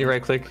Oh, deal when you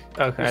button. right click.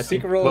 Okay, Your I see.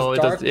 secret roll Well, is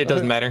it dark.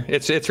 doesn't matter.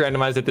 It's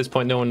randomized at this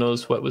point. No one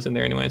knows what was in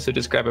there anyway, so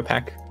just grab a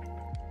pack.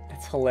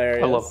 It's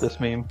hilarious. I love this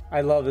meme.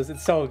 I love this.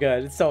 It's so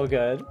good. It's so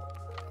good.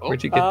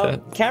 Where'd you get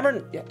that?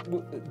 Cameron,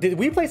 did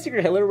we play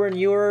Secret Hitler when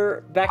you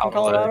were back in How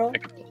do I Colorado?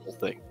 pick up the whole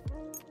thing?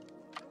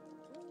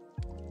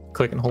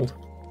 Click and hold.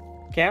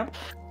 Cam?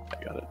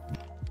 I got it.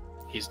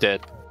 He's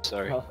dead.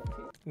 Sorry. Oh,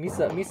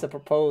 Misa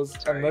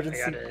proposed Sorry, I emergency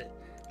gotta do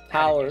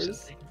powers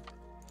something.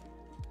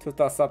 to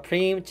the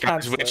Supreme Guys,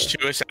 Chancellor. which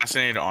 2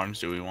 assassinated arms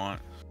do we want?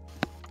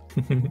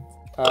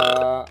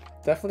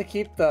 Definitely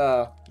keep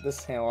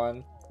this hand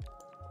one.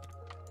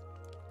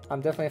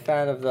 I'm definitely a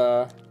fan of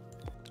the.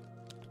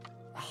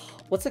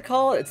 What's it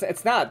called?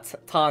 It's not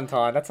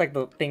Tauntaun. That's like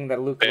the thing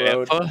that Luke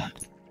rode. Bamfa?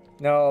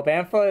 No,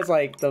 Bamfa is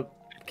like the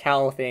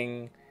cow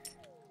thing.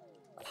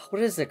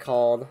 What is it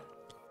called?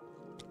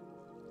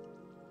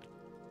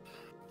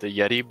 The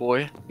Yeti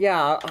boy?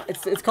 Yeah,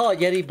 it's called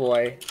Yeti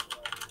Boy.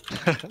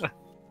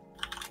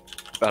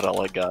 About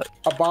all I got.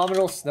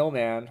 Abominable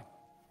Snowman.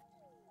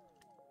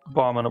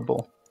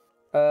 Abominable.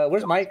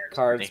 Where's my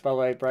cards, by the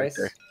way, Bryce?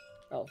 there.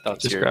 Oh, Oh,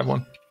 it's Just yours. grab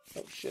one.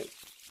 oh shit.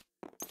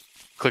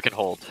 Click and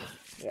hold.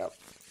 Yep.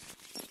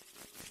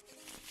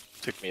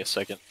 Took me a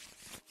second.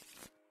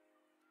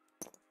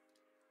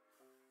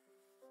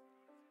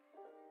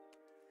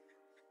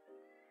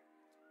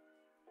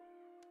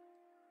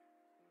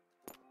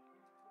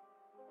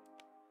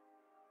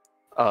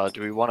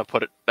 Do we want to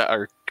put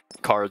our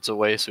cards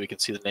away so we can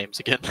see the names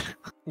again?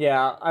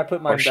 Yeah, I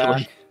put mine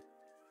Partially. back.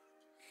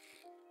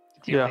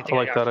 The Yeah, only thing I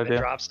like got that from the idea.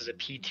 drops is a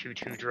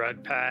P22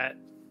 drug, Pat.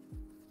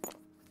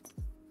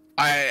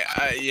 I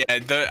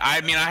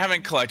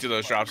haven't collected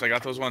those drops. I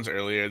got those ones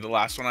earlier. The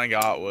last one I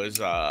got was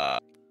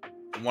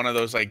one of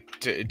those like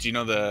do you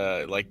know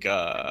the like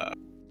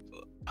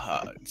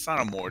it's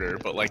not a mortar,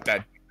 but like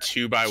that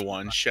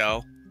 2x1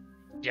 shell.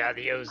 Yeah,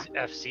 the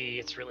FC,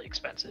 it's really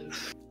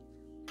expensive.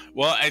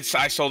 Well, I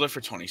sold it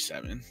for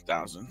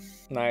 27,000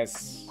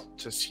 Nice.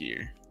 just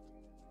here,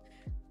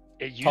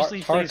 It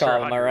usually plays for Tarkov,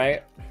 am I 100.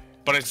 right?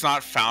 but it's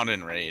not found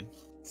in raid.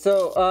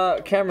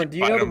 So, Cameron, do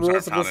you know the Items rules are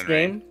of this found in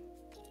raid. game?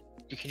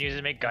 You can use it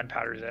to make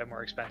gunpowders that are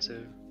more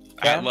expensive.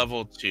 Yeah. At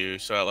level 2,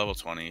 so at level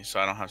 20,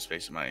 so I don't have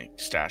space in my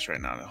stash right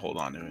now to hold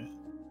on to it.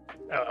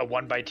 A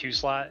 1x2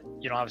 slot?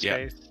 You don't have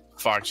Yeah. space?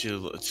 It's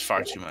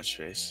far too much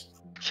space.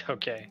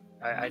 Okay,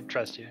 I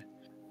trust you.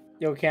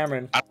 Yo,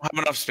 Cameron. I don't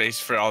have enough space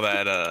for all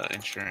that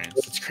insurance.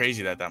 It's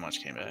crazy that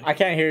much came back. I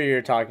can't hear you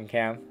talking,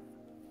 Cam.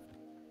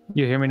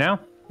 You hear me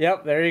now?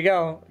 Yep, there you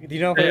go. Do you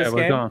know for Yeah, this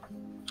we're game? gone.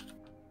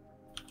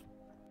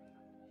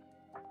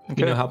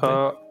 You know how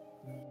to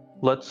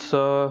Let's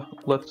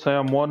say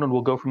I'm one, and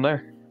we'll go from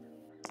there.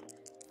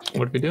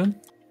 What are we doing?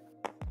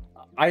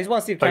 I just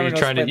want to see if Are Cameron you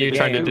trying to knows to play the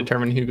trying to game.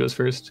 determine who goes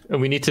first? And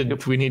we need to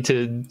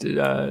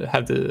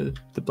have the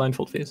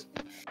blindfold phase.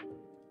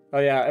 Oh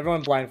yeah,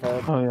 everyone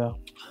blindfold. Oh yeah.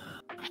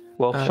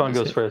 Well, Sean let's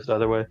goes see. first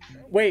either way.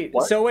 Wait,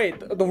 so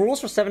the rules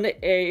for 7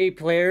 to 8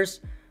 players.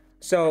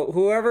 So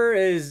whoever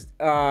is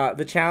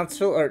the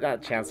chancellor or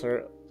not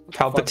chancellor.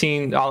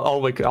 Palpatine.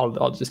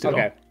 I'll just do it.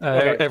 Okay. All.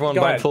 Okay, Everyone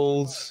go ahead.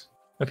 blindfolds.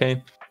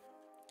 Okay.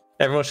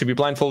 Everyone should be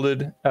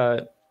blindfolded.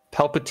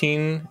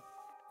 Palpatine,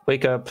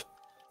 wake up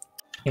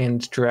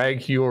and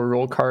drag your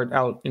roll card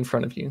out in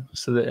front of you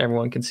so that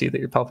everyone can see that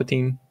you're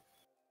Palpatine.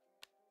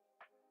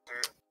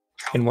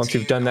 And once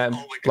you've done that,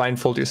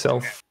 blindfold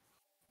yourself.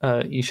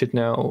 You should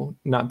now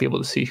not be able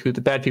to see who the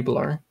bad people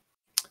are.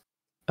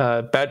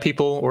 Bad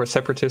people or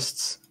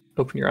separatists,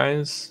 open your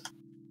eyes.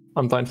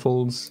 On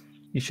blindfolds,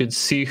 you should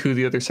see who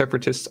the other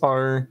separatists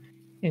are,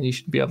 and you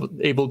should be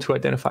able to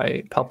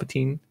identify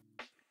Palpatine.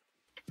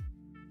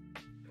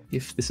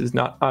 If this is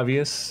not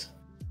obvious,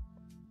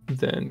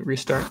 then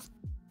restart.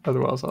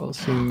 Otherwise, I'll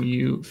assume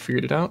you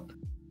figured it out.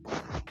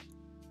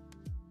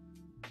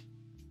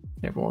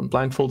 Everyone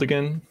blindfold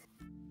again.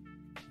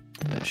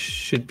 That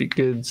should be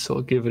good, so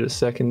I'll give it a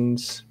second.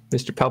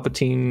 Mr.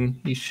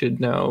 Palpatine, you should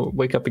now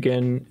wake up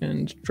again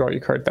and draw your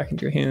card back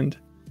into your hand.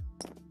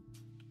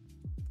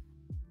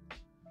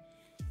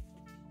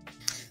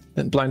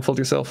 Then blindfold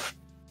yourself.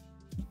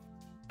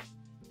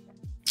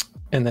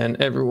 And then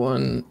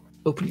everyone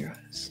open your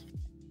eyes.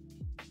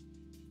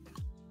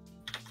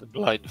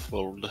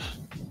 Blindfold.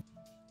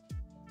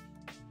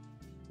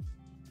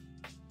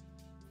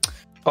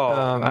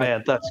 Oh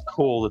man, that's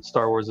cool that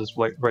Star Wars is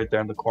like right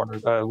there in the corner.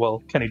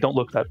 Well, Kenny, don't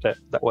look that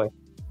way.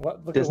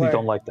 What? Look Disney away.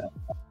 don't like that.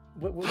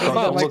 What Don't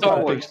don't look like at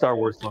that? the big Star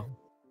Wars logo.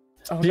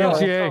 Oh, no.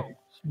 DMCA.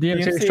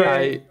 DMCA DMCA.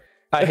 strike.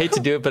 I hate to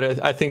do it,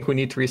 but I think we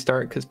need to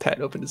restart because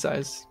Pat opened his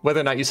eyes. Whether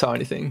or not you saw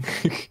anything.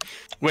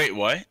 Wait,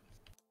 what?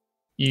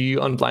 You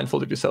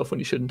unblindfolded yourself when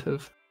you shouldn't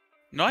have.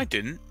 No, I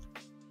didn't.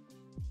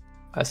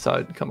 I saw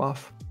it come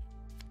off.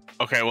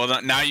 Okay,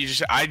 well now you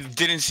just I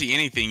didn't see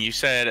anything. You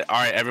said, "All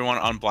right, everyone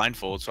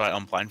unblindfold," so I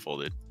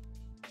unblindfolded.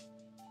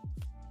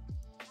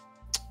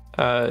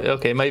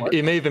 Okay,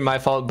 it may have been my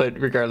fault, but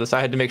regardless, I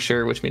had to make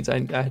sure, which means I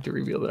had to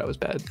reveal that I was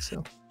bad.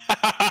 So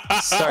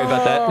sorry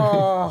about that.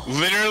 Oh.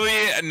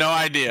 Literally, no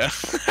idea.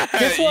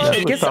 Guess what?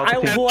 It was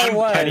Guess who I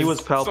was. Kenny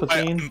was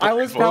Palpatine. I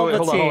was Wait, hold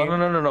on,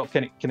 Palpatine. no.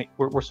 Kenny,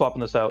 we're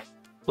swapping this out.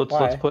 Let's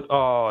Why? put.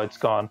 Oh, it's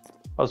gone.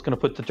 I was gonna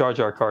put the Jar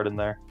Jar card in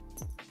there.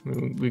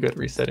 We got to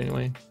reset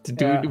anyway.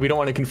 Yeah. We don't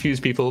want to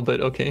confuse people,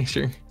 but okay,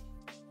 sure.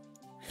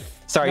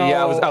 Sorry, No.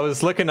 yeah, I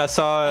was looking. I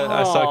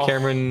saw Oh.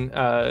 Cameron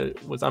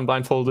was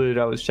unblindfolded.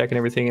 I was checking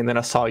everything, and then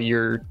I saw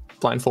your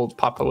blindfold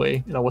pop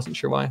away, and I wasn't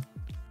sure why.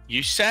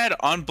 You said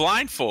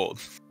unblindfold.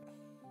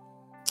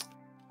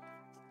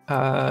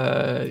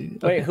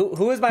 Wait,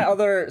 who is my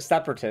other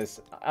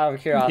separatist? Out of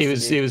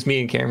curiosity. It was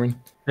me and Cameron.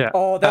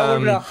 Oh, that would have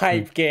been a Um,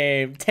 hype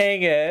game.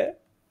 Dang it.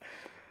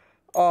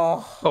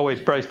 Oh. Oh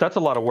wait, Bryce, that's a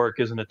lot of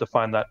work, isn't it, to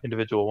find that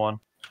individual one?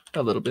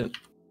 A little bit.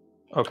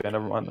 Okay,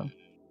 never mind then.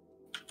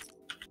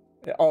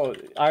 Oh,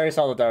 I already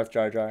saw the Darth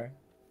Jar Jar.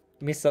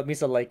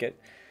 Misa like it.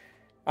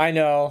 I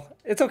know.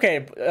 It's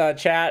okay,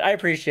 chat. I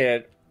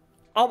appreciate it.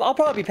 I'll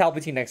probably be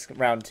Palpatine next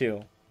round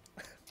too.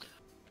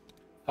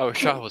 I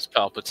wish I was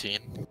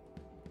Palpatine.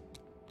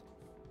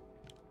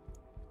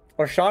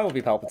 Or Sean will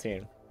be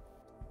Palpatine.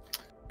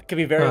 It could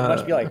be very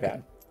much be like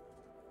that.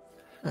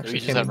 We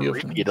just have a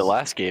repeat the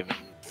last game.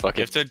 Fuck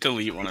You it. have to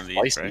delete one of these,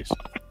 Spicy. right?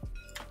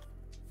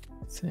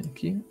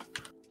 Thank you.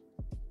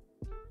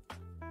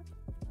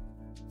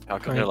 How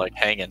come they're like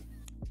hanging?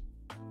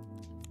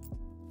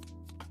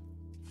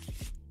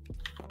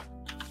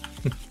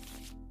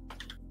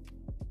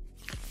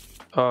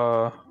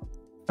 All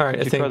right, I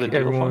did you try think the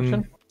dual everyone.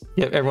 function?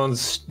 Yeah,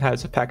 everyone's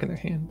has a pack in their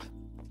hand.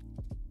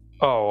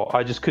 Oh,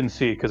 I just couldn't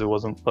see because it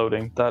wasn't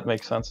loading. That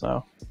makes sense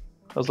now.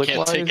 I was like, Can't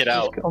why take is it this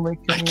out. only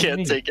I giving can't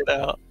me? take it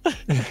out.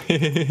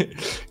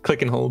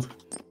 Click and hold.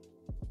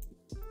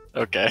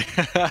 Okay.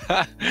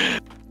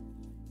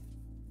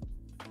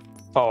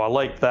 Oh, I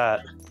like that.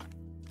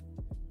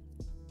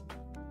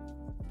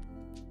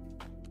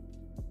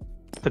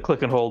 The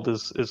click and hold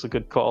is a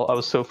good call. I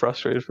was so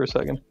frustrated for a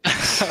second.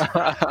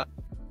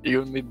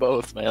 You and me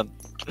both, man.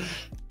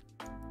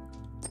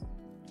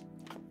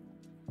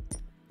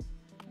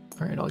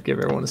 All right, I'll give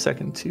everyone a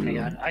second to. Hang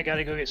on, I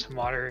gotta go get some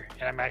water,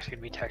 and I'm actually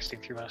gonna be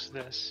texting through most of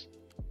this.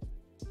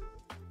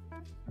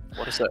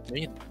 What does that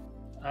mean?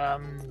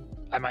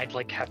 I might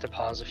like have to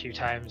pause a few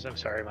times. I'm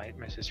sorry, my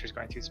sister's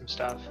going through some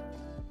stuff.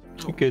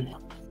 You're good.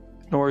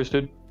 No worries,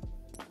 dude.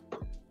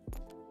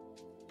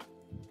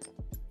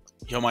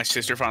 Yo, my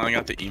sister finally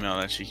got the email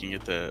that she can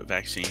get the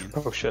vaccine.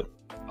 Oh shit.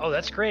 Oh,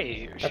 that's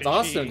great. Shouldn't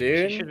awesome,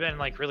 dude. She should have been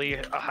like really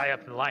high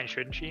up in the line,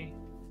 shouldn't she?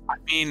 I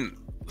mean,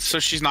 so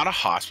she's not a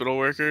hospital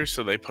worker,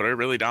 so they put her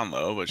really down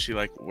low, but she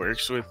like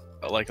works with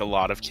like a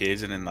lot of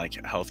kids and in like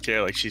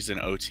healthcare. Like she's an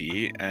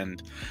OT,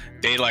 and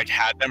they like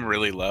had them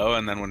really low,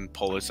 and then when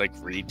Polis like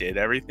redid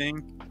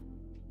everything,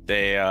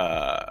 they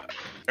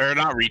or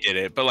not redid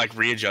it, but like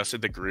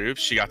readjusted the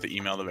groups. She got the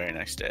email the very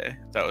next day.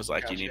 That was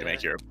like, you need to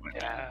make your appointment.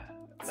 Yeah.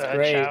 That's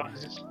great.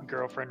 Chow's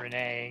girlfriend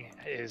Renee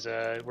is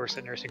works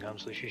at nursing home,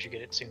 so she should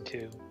get it soon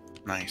too.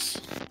 Nice.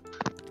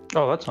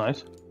 Oh, that's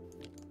nice.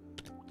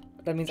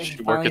 That means I She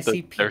can work finally at the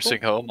see people.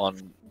 nursing home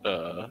on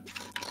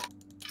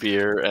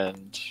beer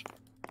and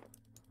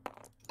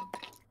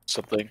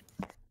something,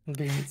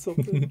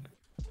 Something.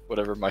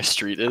 whatever my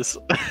street is.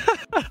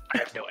 I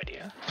have no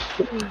idea.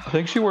 I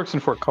think she works in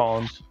Fort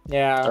Collins.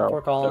 Yeah, Oh,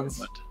 Fort Collins.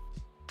 never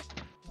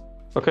mind.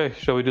 Okay,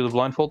 shall we do the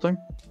blindfold thing?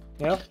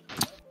 Yeah.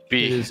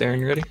 B. Is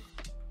Aaron ready?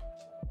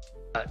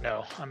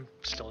 No, I'm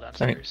still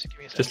downstairs. Give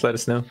me a second. Just let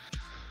us know.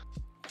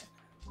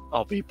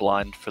 I'll be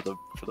blind for the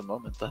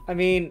moment then. I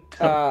mean,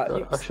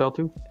 I shall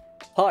too.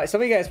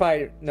 some of you guys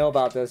probably know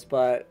about this,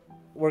 but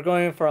we're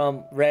going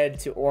from red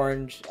to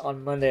orange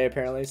on Monday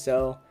apparently.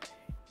 So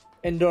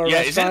indoor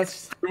Yeah, isn't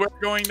restaurants, we're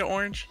going to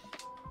Orange?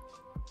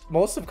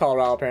 most of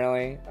Colorado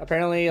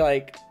apparently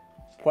like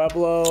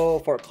Pueblo,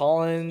 Fort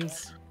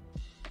Collins,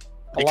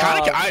 a It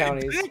lot of kind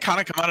counties. of didn't it kind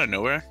of come out of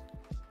nowhere.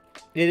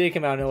 It did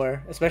come out of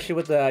nowhere, especially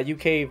with the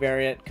UK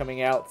variant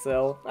coming out.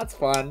 So that's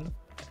fun.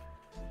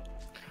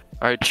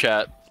 All right,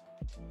 chat.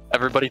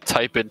 Everybody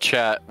type in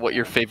chat what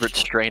your favorite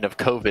strain of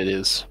COVID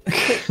is.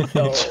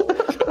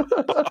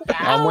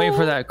 I'm waiting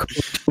for that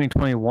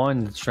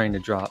 2021 strain to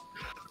drop.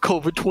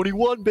 COVID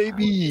 21,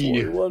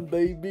 baby. 41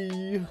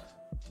 baby.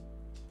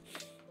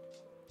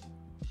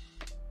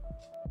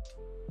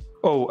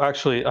 Oh,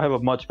 actually, I have a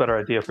much better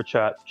idea for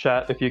chat.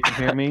 Chat, if you can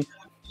hear me,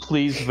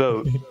 please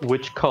vote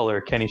which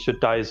color Kenny should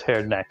dye his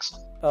hair next.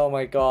 Oh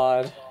my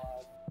god.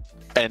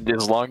 And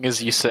as long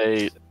as you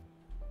say,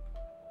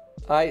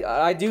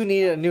 I do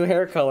need a new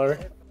hair color.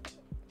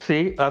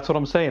 See, that's what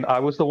I'm saying. I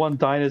was the one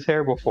dyeing his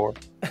hair before.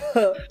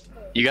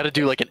 you got to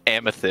do like an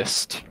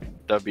amethyst.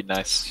 That'd be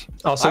nice.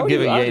 I Also, would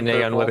give do- a I would yay do nay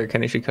on purple. whether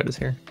Kenny should cut his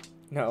hair.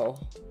 No.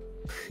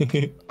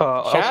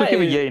 Also give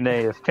a is- yay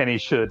nay if Kenny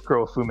should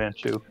grow a Fu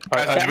Manchu.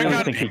 Guys, I we've been really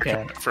on think he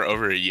air can. for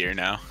over a year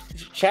now.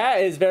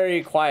 Chat is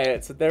very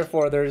quiet, so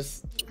therefore they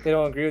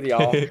don't agree with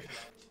y'all.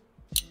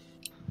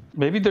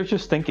 Maybe they're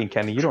just thinking,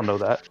 Kenny. You don't know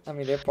that. I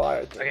mean, they're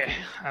probably. Okay,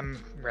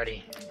 I'm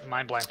ready.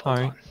 Mind blindfold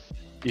All right. on.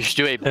 You should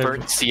do a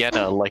burnt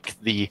sienna like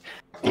the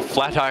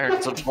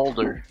Flatirons of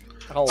Boulder.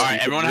 Oh, All right,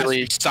 everyone has to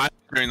really be silent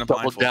during the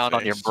Double blindfold down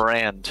on your phase.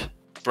 brand.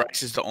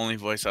 Bryce is the only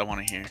voice I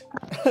want to hear.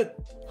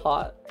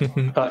 hot.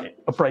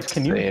 Bryce,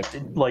 can you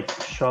Same. like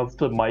shove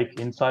the mic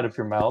inside of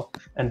your mouth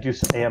and do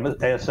some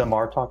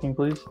ASMR talking,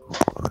 please?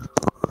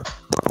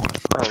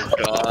 Oh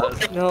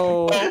god.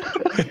 No.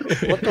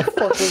 What the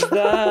fuck was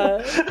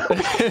that?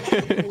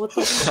 What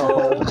the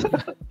fuck?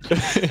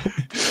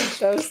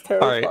 That was All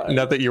terrifying. right,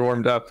 now that you're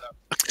warmed up.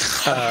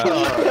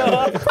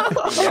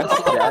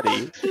 Yes,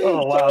 daddy.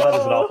 Oh wow, that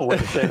is an awful way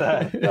to say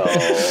that.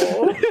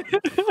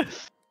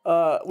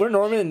 No. We're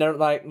normally never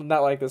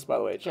not like this, by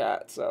the way,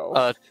 chat.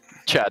 So.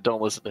 Chad,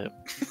 don't listen to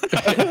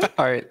him.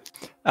 All right,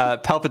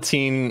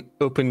 Palpatine,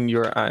 open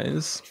your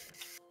eyes.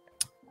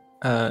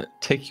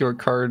 Take your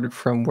card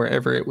from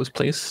wherever it was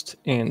placed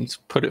and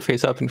put it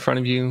face up in front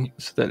of you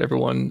so that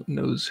everyone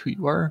knows who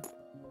you are.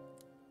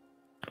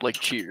 Like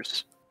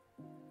cheers.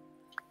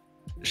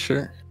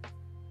 Sure.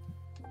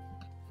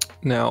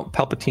 Now,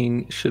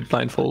 Palpatine should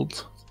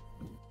blindfold.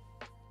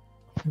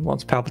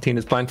 Once Palpatine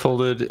is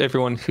blindfolded,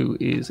 everyone who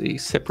is a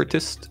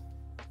separatist,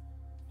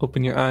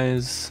 open your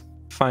eyes,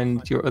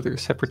 find your other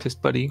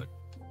separatist buddy,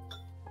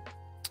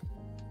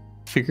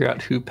 figure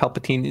out who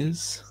Palpatine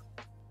is,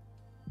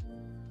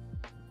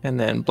 and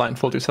then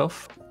blindfold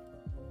yourself.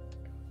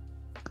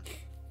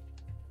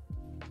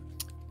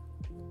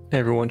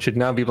 Everyone should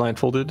now be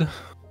blindfolded.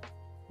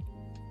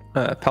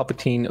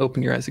 Palpatine,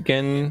 open your eyes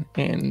again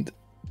and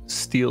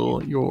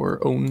steal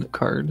your own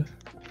card.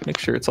 Make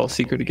sure it's all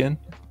secret again.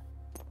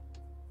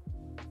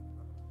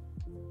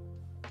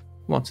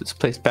 Once it's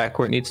placed back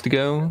where it needs to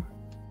go,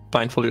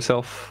 blindfold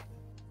yourself.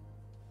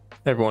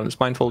 Everyone is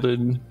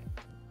blindfolded,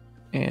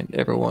 and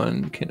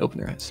everyone can open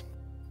their eyes.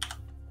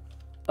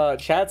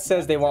 Chat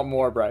says they want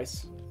more,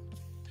 Bryce.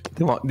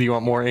 Do you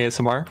want more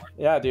ASMR?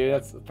 Yeah, dude.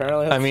 That's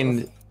apparently. I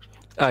mean,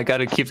 I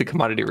gotta keep the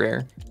commodity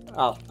rare.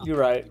 Oh, you're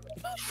right.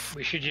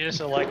 We should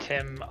just elect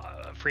him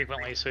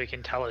frequently so he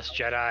can tell us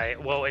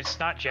Jedi. Well, it's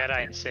not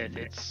Jedi and Sith.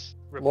 It's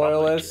Republic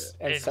Loyalists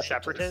and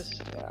Separatists.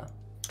 separatists. Yeah.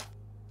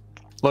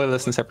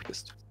 Loyalist and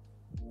separatist.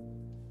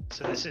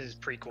 So this is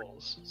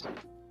prequels.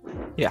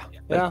 Yeah.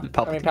 Yeah.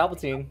 Palpatine. I mean,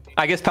 Palpatine.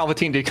 I guess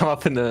Palpatine did come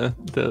up in the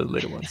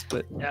later ones,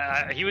 but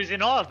He was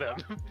in all of them.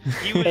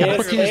 He was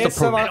ASMR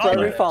for in all of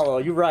every them. follow.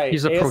 You're right.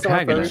 He's a ASMR for every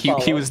protagonist. he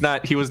follow.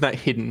 was not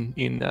hidden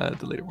in the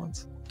later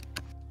ones.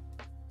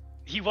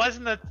 He was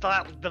in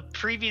the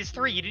previous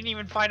three. You didn't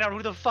even find out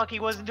who the fuck he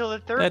was until the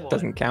third That one.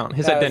 doesn't count.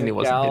 His That identity doesn't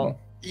wasn't count. hidden.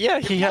 Yeah,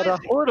 he had a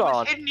hood It was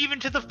on. hidden even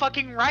to the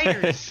fucking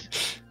writers.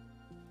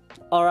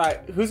 All right.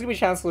 Who's gonna be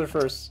Chancellor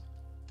first?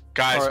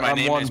 Guys, Alright, my I'm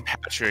name one. is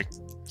Patrick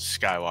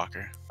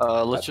Skywalker.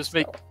 Let's just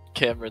make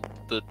Cameron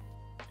the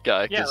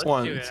guy Yeah, because let's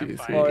One, do it, I'm two,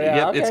 fine. three. Oh, yeah,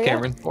 Yep, okay, it's yeah.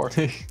 Cameron.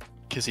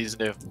 he's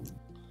new. You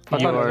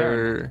thought it was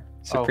are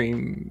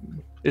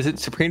Supreme. Is it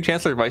Supreme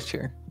Chancellor or Vice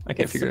Chair? I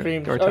can't It's figure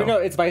Supreme. it out. Oh no,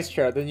 it's Vice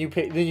Chair. Then you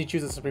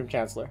choose the Supreme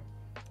Chancellor.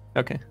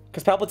 Okay.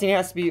 Because Palpatine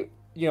has to be,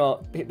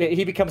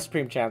 he becomes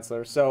Supreme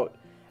Chancellor. So,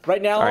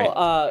 right now,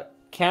 All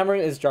Cameron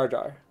is Jar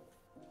Jar.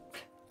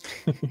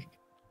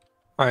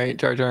 All right,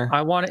 Jar Jar.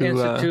 I want to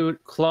Who,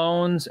 institute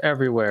clones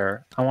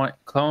everywhere. I want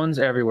clones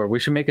everywhere. We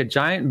should make a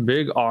giant,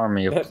 big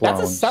army of clones.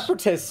 That's a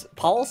separatist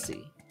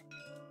policy.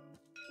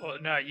 Well,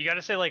 no, you got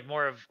to say like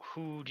more of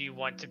who do you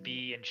want to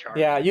be in charge.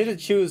 Yeah, you have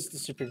to choose the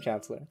Supreme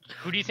Chancellor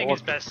Who do you think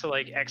is best to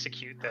like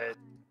execute the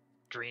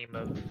dream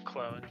of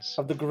clones?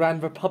 of the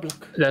Grand Republic.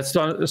 That's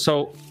not,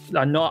 so.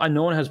 No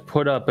one has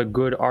put up a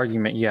good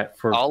argument yet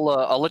for.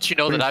 I'll let you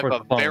know that I have a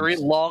Clones. very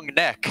long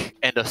neck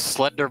and a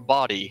slender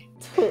body,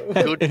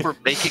 good for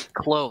making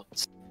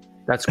clones.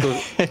 That's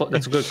good.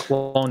 That's a good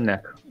clone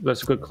neck.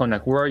 That's a good clone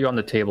neck. Where are you on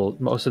the table?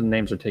 Most of the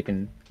names are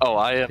taken. Oh,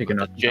 I am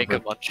Taking up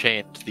Jacob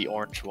Unchained, the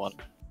orange one.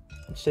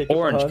 Shake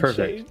Orange, your hand,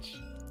 perfect.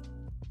 change.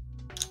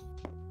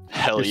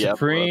 Hell You're yeah,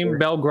 Supreme brother.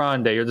 Bel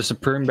Grande. You're the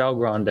Supreme Bel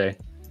Grande.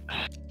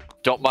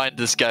 Don't mind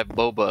this guy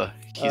Boba.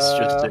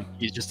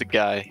 He's just a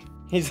guy.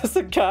 He's just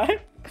a guy.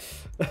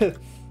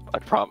 I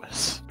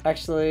promise.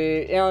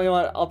 Actually, you know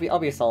what? I'll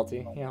be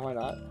salty. Yeah, why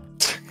not?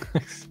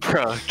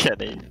 Bro,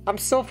 Kenny. I'm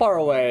so far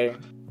away.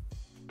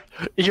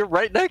 You're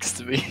right next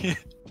to me.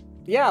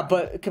 Yeah,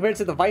 but compared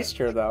to the Vice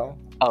Chair, though.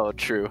 Oh,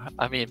 true.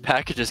 I mean,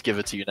 Pat could just give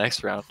it to you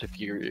next round if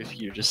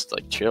you just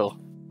like chill.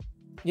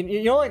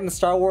 You know, like in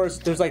Star Wars,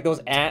 there's like those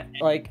ant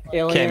like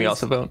aliens. Cam, you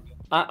also vote.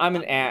 I'm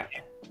an ant.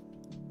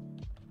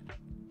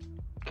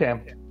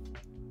 Cam.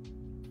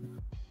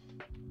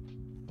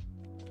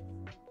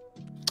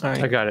 All I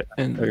right, got it.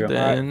 and There you go.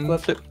 then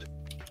Alright, flip.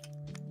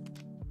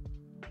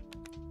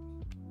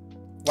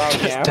 Wow,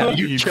 Cam. Down.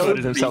 You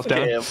voted himself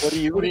down. Cam, what do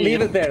you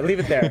Leave it there. Leave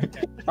it there.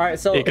 All right,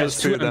 so It goes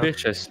Too through them.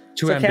 ambitious.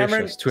 Too so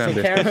ambitious. Too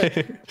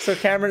ambitious. so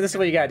Cameron, this is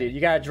what you gotta do.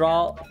 You gotta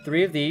draw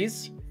 3 of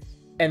these,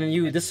 and then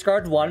you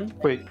discard one.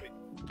 Wait,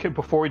 okay,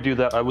 before we do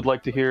that, I would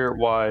like to hear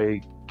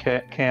why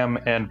Cam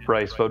and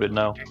Bryce voted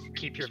no.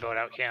 Keep your vote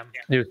out, Cam.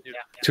 Dude,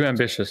 too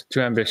ambitious.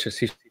 Too ambitious.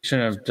 He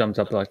shouldn't have jumped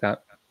up like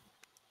that.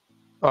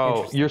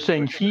 Oh, you're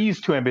saying he's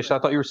too ambitious. I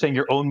thought you were saying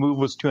your own move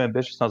was too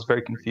ambitious. I was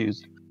very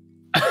confused.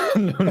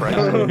 No.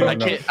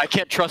 I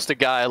can't trust a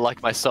guy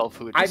like myself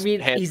who. I Just mean,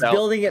 hands he's out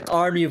building an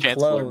army of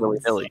Chancellor clones.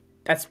 willy-nilly.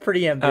 That's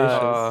pretty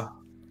ambitious.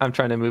 I'm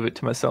trying to move it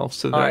to myself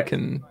so that Alright. I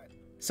can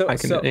so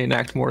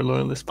enact more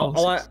loyalist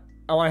policies.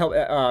 I want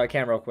to help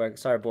Cam real quick.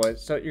 Sorry,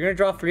 boys. So you're gonna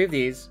draw 3 of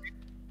these.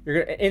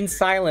 You're gonna in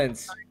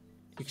silence,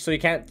 so you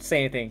can't say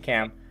anything,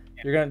 Cam.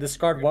 You're gonna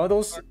discard one of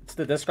those to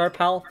the discard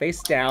pile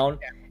face down,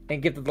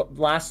 and give the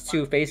last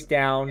 2 face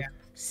down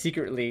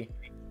secretly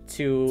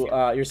to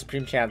your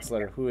Supreme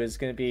Chancellor, who is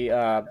gonna be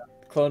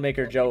Clone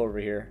Maker Joe over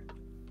here.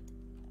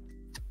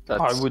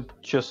 I would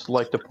just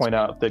like to point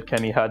out that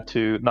Kenny had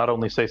to not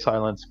only say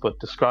silence, but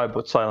describe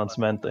what silence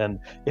meant, and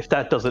if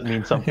that doesn't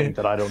mean something,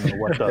 that I don't know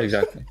what does.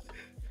 Exactly.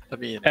 I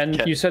mean,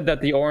 And you said that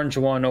the orange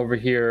one over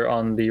here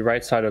on the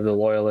right side of the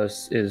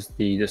loyalists is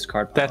the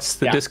discard pile. That's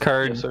the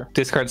discard. Yes, sir.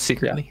 Discard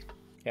secretly.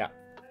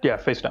 Yeah,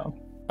 face down.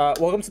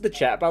 Welcome to the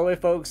chat, by the way,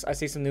 folks. I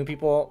see some new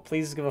people.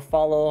 Please give a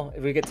follow.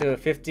 If we get to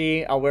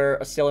 50, I'll wear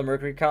a Sailor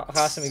Mercury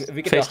costume. If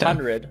we get Face to down.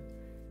 100,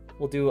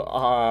 we'll do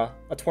a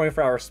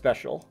 24-hour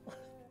special.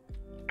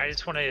 I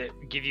just want to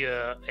give you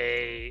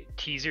a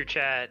teaser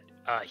chat.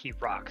 He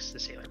rocks the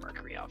Sailor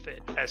Mercury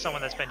outfit. As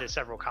someone that's been to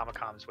several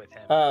Comic-Cons with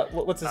him,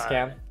 What's this,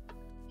 Cam?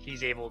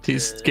 he's able to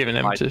He's giving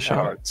him my to Sean.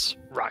 cards.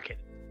 rock it.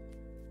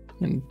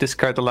 And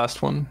discard the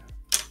last one.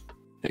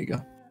 There you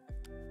go.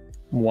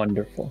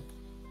 Wonderful.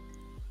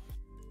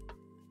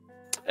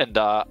 And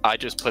I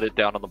just put it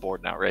down on the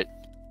board now, right?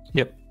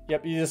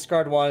 Yep, you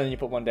discard one and you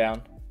put one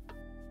down.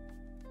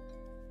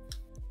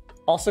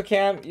 Also,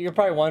 Cam, you're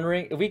probably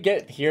wondering, if we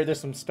get here, there's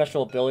some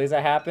special abilities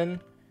that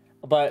happen.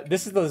 But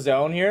this is the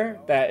zone here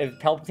that if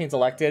Palpatine's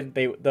elected,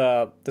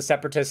 the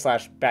separatists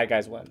 / bad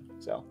guys win.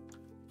 So.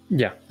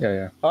 Yeah.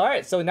 All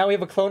right, so now we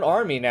have a clone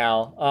army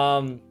now.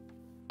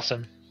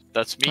 Awesome.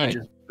 That's me Right.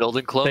 just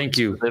building clones. Thank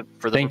you.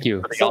 For the Thank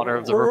you. For the honor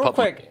of the real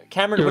Republic. quick,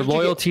 Cameron, Your what did you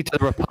loyalty to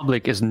the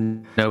Republic is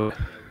no.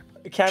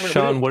 get? Cameron,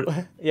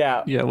 Sean,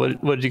 Yeah. Yeah,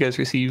 what did you guys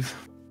receive?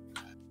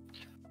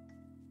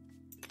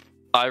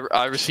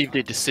 I received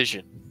a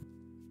decision.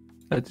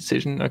 A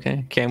decision?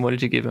 Okay. Cam, what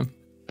did you give him?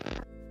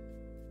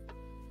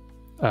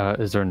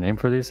 Is there a name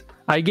for these?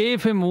 I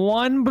gave him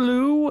 1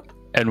 blue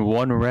and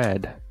 1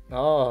 red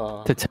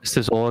Oh. to test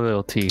his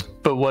loyalty.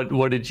 But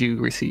what did you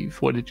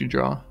receive? What did you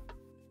draw?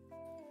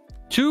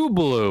 2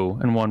 blue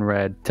and 1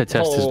 red to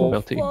test his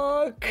loyalty.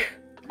 Fuck.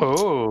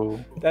 Oh.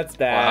 That's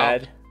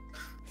bad.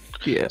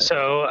 Yeah.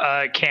 So,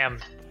 Cam,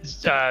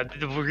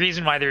 the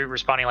reason why they're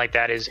responding like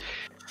that is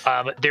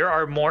there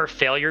are more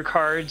failure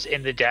cards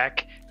in the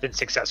deck than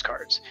success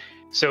cards.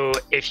 So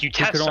if you You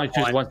test could only choose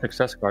someone, 1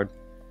 success card.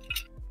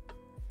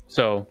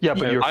 So Yeah,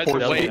 but you're either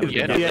forced way, to.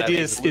 the end The of that idea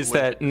is is we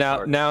win that the now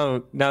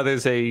card. now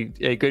there's a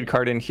good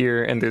card in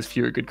here and there's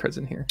fewer good cards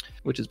in here,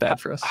 which is bad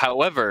for us.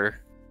 However,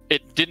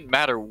 it didn't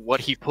matter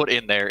what he put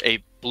in there.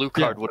 A blue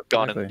card would have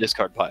gone in the exactly.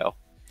 discard pile.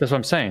 that's what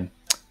I'm saying.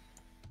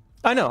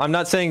 I know. I'm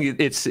not saying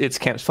it's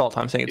Camp's fault.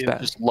 I'm saying it's It was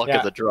bad. just luck Yeah.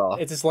 of the draw.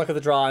 It's just luck of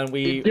the draw, and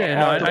we. Yeah,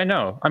 no, I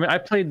know. I mean, I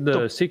played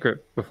the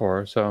secret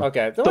before, so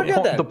Okay, then The, we're good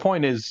po- then. the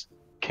point is,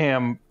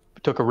 Cam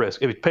took a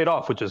risk. It paid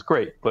off, which is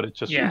great, but it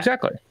just Yeah.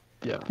 exactly.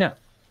 yeah.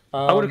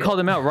 I would have called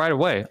him out right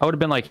away. I would have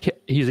been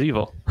like, he's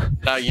evil.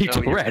 Now you He know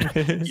took your,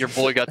 red. your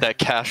boy got that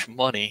cash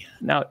money.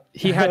 Now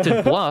he had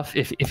to bluff.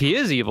 If he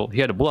is evil, he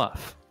had to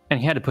bluff, and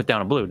he had to put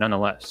down a blue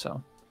nonetheless.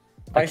 So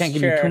I Vice can't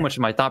give you Chair- too much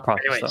of my thought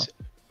process. anyways,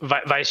 though.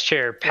 Vice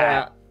Chair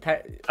Yeah,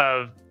 Pat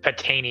of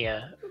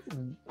Patania,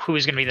 who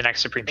is going to be the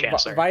next Supreme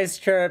Chancellor? Vice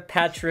Chair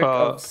Patrick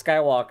of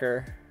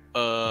Skywalker.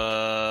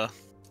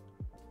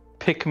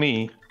 Pick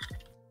me.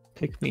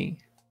 Pick me.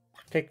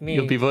 Pick me.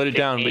 You'll be voted Pick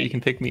down, but me. you can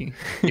pick me.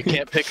 You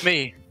can't pick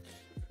me.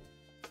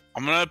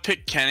 I'm gonna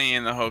pick Kenny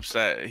in the hopes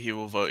that he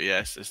will vote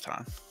yes this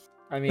time.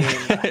 I mean,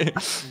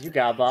 you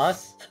got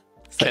boss.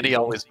 Kenny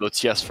always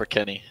votes yes for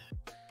Kenny.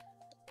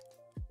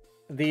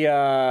 The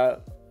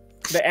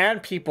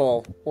Ant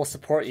people will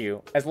support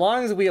you as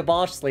long as we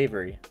abolish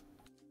slavery.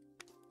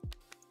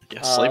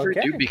 Yeah, slavery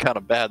okay. do be kind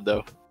of bad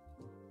though.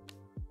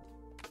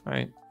 All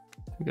right.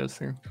 Who goes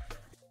through?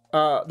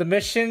 The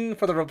mission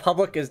for the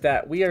Republic is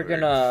that we are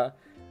gonna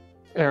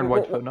Aaron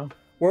Whitefoot, no?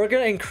 we're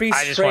gonna increase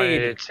I just trade.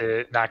 wanted it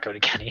to not go to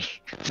Kenny.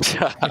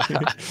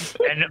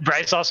 And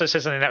Bryce also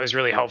said something that was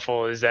really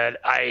helpful: is that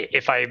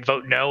if I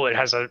vote no, it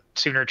has a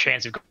sooner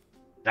chance of,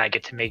 and I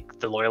get to make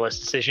the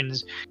loyalist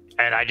decisions.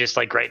 And I just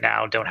right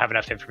now don't have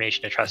enough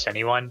information to trust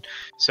anyone,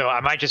 so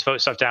I might just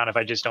vote stuff down if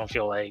I just don't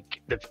feel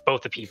like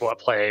both the people at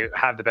play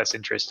have the best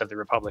interest of the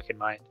Republic in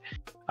mind.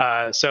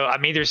 So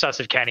I'm either sus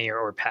of Kenny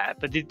or Pat,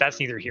 but that's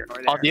neither here nor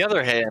there. On the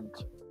other hand,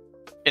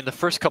 in the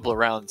first couple of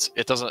rounds,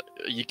 it doesn't.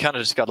 You kind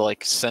of just got to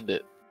send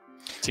it.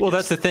 to Well, get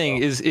that's the thing.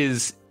 stuff.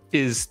 Is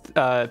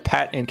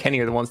Pat and Kenny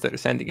are the ones that are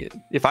sending it.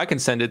 If I can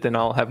send it, then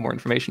I'll have more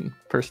information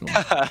personally.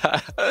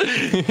 My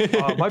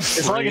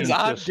As long as brain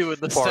I'm just doing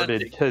the farted.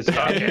 sending. Has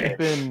Kenny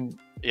been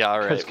Yeah, all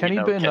right. has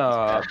Kenny been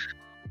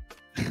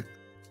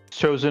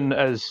chosen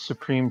as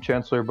Supreme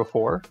Chancellor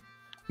before?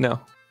 No,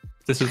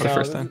 this is the No,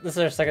 first time. This is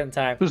our second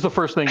time. This is the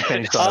first thing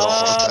Kenny's done.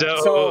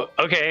 So,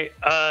 okay,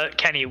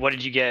 Kenny, what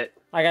did you get?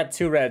 I got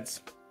 2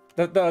 reds.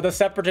 The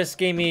separatists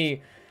gave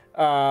me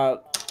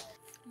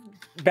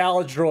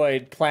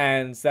Baladroid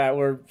plans that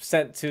were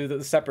sent to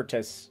the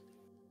separatists.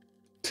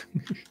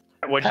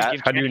 What did you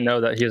give How do you Kenny?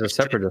 know that he's a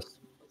separatist?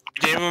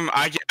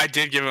 I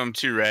did give him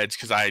 2 reds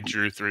because I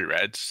drew 3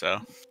 reds. So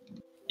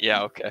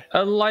Yeah, okay.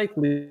 A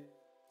likely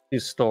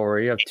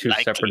story of 2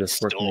 Likely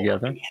separatists working story.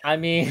 together. I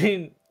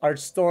mean, our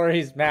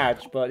stories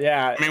match, but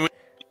yeah. I mean, we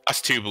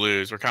lost 2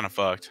 blues. We're kind of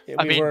fucked.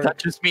 I mean, that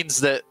just means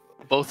that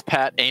both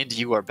Pat and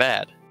you are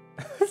bad.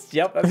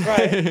 Yep, that's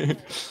right.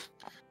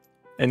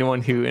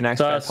 Anyone who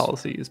enacts bad Sus.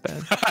 policy is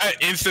bad.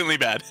 Instantly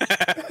bad.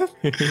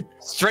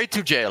 Straight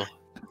to jail.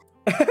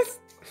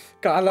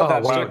 God, I love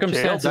that. wow. joke.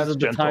 Circumstances That's of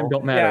the time gentle.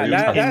 don't matter.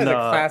 Yeah, that is a in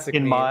classic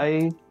in meme.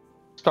 my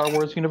Star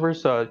Wars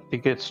universe,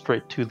 it gets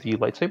straight to the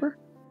lightsaber.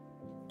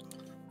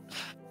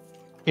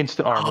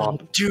 Instant arm Oh,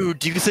 lock. dude,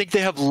 do you think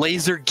they have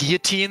laser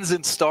guillotines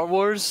in Star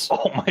Wars?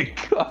 Oh my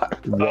god.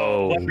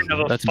 Whoa, Weapon of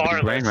a that's a far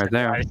big brain less right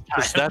there. civilized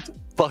 'Cause time. that's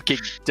fucking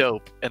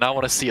dope, and I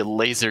want to see a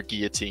laser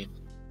guillotine.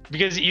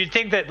 Because you'd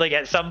think that like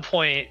at some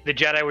point the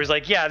Jedi was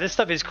like, yeah, this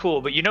stuff is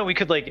cool, but we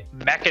could like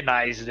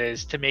mechanize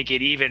this to make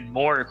it even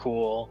more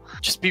cool.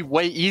 Just be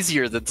way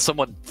easier than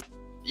someone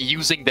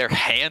using their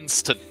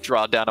hands to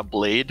draw down a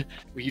blade.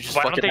 You just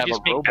Why don't fucking they have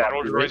just a make robot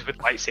battle do droids it. with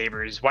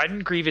lightsabers? Why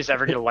didn't Grievous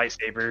ever get a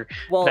lightsaber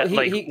Well, that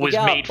he was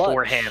got a made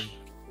for bunch. him?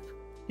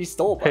 He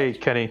stole a bunch. Hey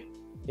Kenny,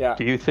 Yeah,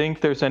 do you think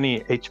there's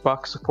any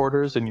HBox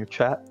supporters in your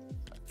chat?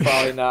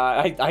 probably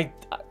not.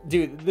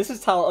 Dude, this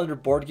is how under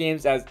board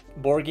games as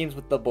board games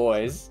with the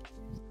boys.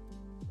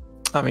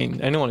 I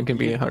mean, anyone can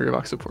be a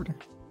Hungrybox supporter.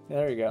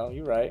 There you go.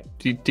 You're right.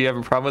 Do you have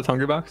a problem with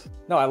Hungrybox?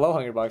 No, I love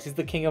Hungrybox. He's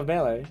the king of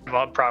melee.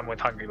 Well, problem with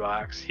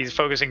Hungrybox. He's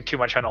focusing too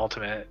much on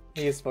Ultimate.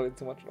 He has spoken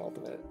too much on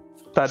Ultimate.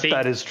 That See-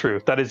 that is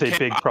true. That is a Ken,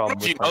 big I problem.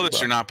 don't know if you with know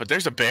this or Hungrybox. not, but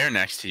there's a bear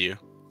next to you.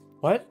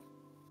 What?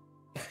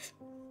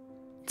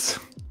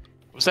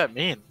 What does that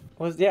mean?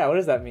 What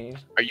does that mean?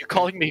 Are you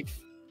calling me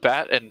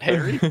fat and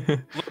hairy?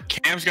 Look,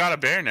 Cam's got a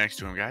bear next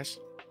to him, guys.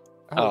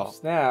 Oh, Oh.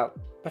 snap.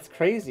 That's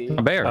crazy.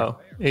 A bear. Oh,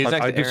 he's I,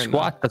 next I to do Aaron,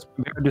 squat. That's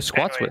what I do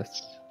squats with.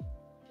 Anyways,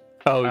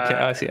 though. Oh, okay.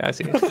 I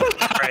see.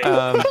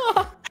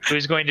 right.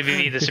 Who's going to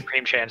be the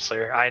Supreme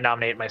Chancellor? I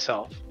nominate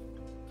myself.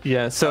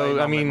 Yeah. So I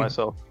nominate mean,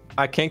 myself.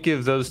 I can't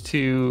give those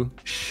to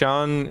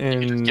Sean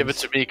and Give it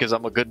to me because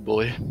I'm a good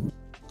boy.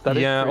 That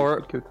is yeah, pretty or-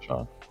 good,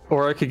 Sean.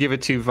 or I could give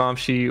it to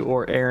Vamshi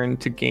or Aaron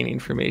to gain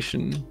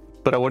information.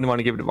 But I wouldn't want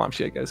to give it to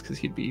Vamshi, I guess, because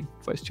he'd be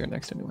vice chair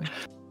next anyway.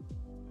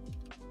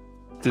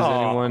 Does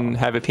Aw. anyone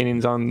have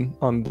opinions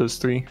on those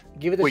 3?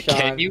 Give it to Wait, Sean.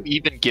 can you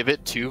even give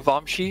it to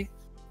Vamshi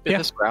in Yeah.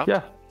 this round?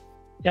 Yeah.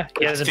 Yeah,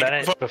 he hasn't done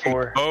it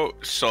before. Oh,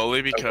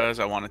 solely because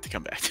I want it to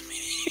come back to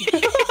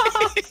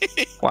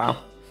me. Wow.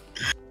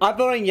 I'm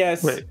voting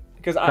yes Wait.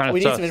 because Kinda we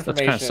need sus. some That's kinda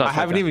information. sus. I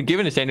haven't even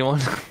given it to anyone.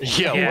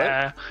 Yeah, what?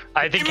 Yeah,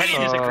 I think Kenny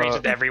just agrees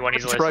with everyone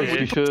he's That's right. You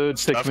listed. should pick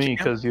Stuff me Cam?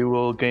 because you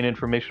will gain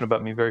information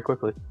about me very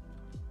quickly.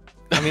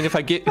 I mean, if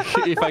I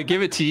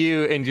give it to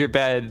you and you're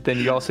bad, then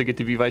you also get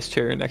to be vice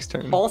chair next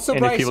turn. Also, and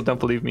Bryce- if people don't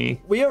believe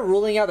me, We are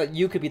ruling out that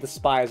you could be the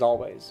spy as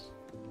always.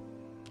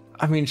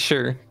 I mean,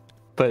 sure, I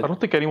but don't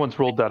think anyone's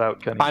ruled that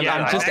out, Kenny. I'm Yeah,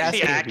 I'm just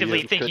actually asking if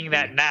actively you thinking could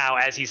that be. now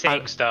as he's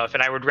saying stuff,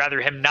 and I would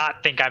rather him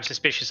not think I'm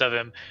suspicious of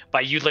him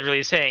by you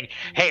literally saying,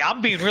 "Hey, I'm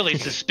being really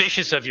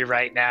suspicious of you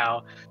right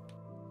now."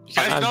 You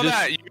guys I'm know just-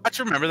 that? You guys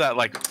remember that?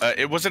 Like,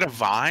 was it a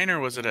Vine or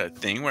was it a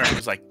thing where it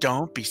was like,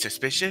 "Don't be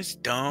suspicious.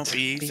 Don't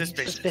be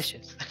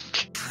suspicious."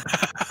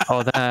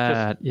 Oh,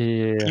 that.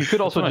 Yeah. You could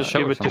also That's just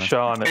what I give it to showed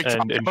Sean I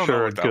don't and know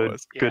ensure a what that good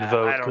was. good Yeah,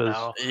 vote. I don't 'cause-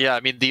 know. Yeah, I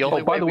mean, the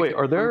only by way the we way, can are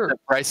prove there- that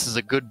Bryce is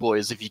a good boy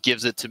is if he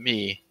gives it to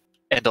me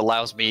and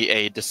allows me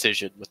a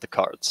decision with the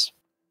cards.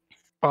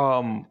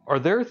 Are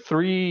there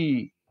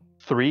three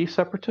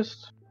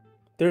separatists?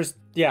 There's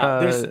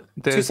there's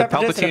there's two a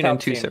separatists and a Palpatine and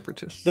 2 Palpatine.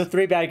 separatists. the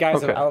 3 bad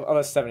guys Okay. of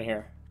us 7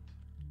 here.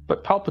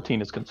 But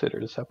Palpatine is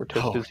considered a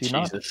separatist, Oh, is he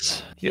not?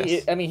 Jesus.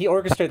 Yes. I mean, he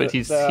orchestrated. But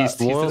he's the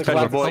loyal the to the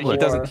Galactic boy.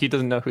 Republic. He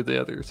doesn't know who the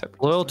other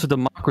separatists. Loyal are. to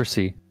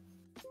democracy.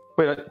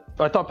 Wait,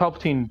 I thought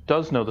Palpatine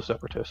does know the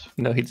separatists.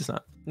 No, he does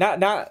not.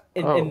 Not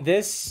in Oh.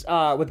 this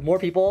with more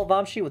people.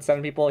 Vamshi with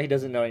 7 people, he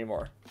doesn't know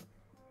anymore.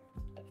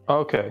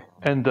 Okay,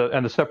 and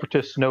the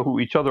separatists know who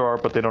each other are,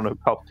 but they don't know who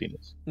Palpatine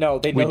is. No,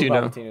 they We know who do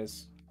know. Palpatine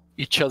is.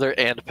 Each other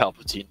and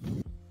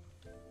Palpatine.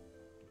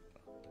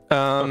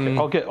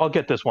 Okay, I'll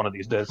get this one of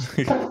these days.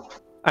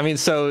 I mean,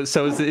 so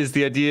is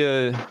the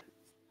idea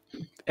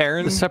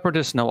Aaron, The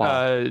separatists know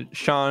all.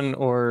 Sean,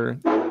 or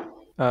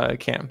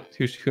Cam?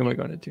 Who am I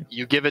going to do?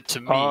 You give it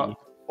to me Uh,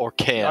 or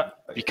Cam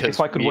I- because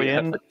if I could we weigh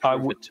have in, to I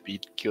prove would- it to be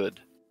good.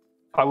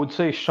 I would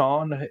say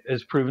Sean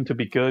is proven to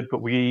be good,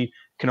 but we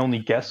can only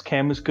guess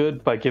Cam is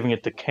good. By giving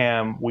it to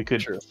Cam, we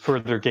could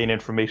further gain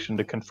information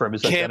to confirm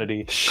his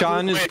identity.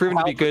 Sean is proven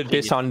to be good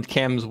based on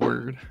Cam's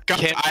word.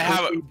 Guys, I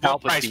have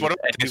Bryce, what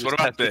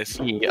about this?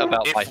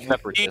 About my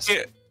separateness.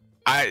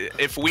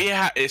 If we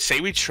say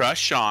we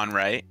trust Sean,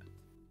 right?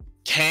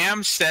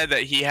 Cam said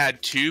that he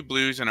had 2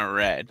 blues and a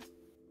red.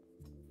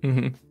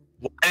 Mm-hmm.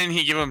 Why didn't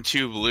he give him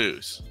 2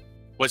 blues?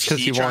 Was he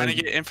he trying wanted-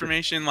 to get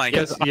information? Like,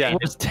 Yeah. I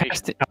was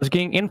testing. I was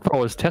getting info. I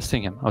was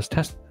testing him.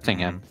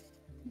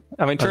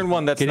 I mean, turn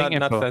one. That's Getting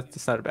not info.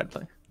 that's not a bad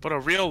play. but a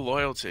real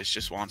loyalist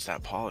just wants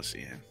that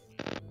policy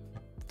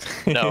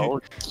in. No,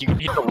 you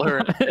need to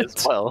learn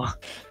as well.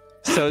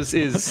 So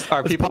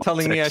are people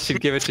telling me I should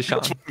give it to Sean?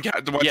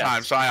 One Yes.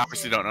 time, so I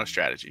obviously don't know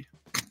strategy.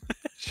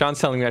 Sean's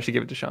telling me I should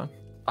give it to Sean.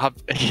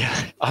 Yeah,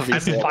 I'm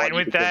obviously. I fine want you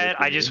with to give it that.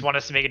 to I me. just want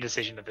us to make a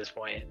decision at this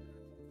point.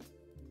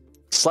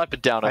 Slap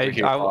it down over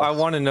here. I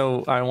want to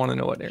know. I want to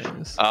know what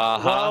Aaron is.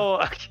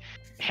 Well,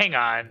 hang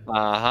on.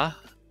 Uh-huh.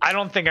 I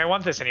don't think I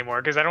want this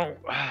anymore because I don't.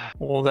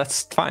 Well,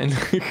 that's fine.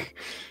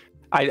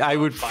 I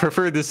would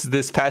prefer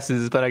this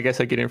passes, but I guess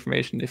I get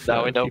information if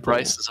Now we know people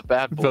Bryce is a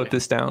bad boy. vote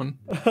this down.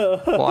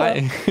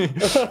 Why?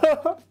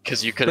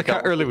 Because you could have Look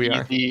how got early we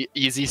are.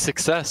 easy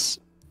success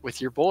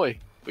with your boy,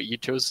 but you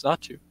chose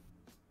not to.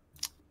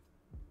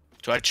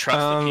 Do I trust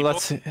the people?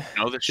 Let's see.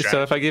 who know the strategy?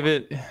 So if I give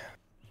it,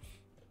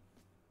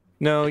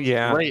 no,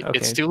 yeah, Late. okay,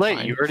 It's too late.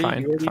 fine, you already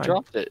fine.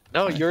 dropped it.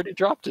 No, Fine. you already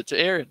dropped it to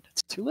Aaron.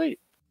 It's too late.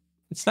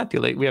 It's not too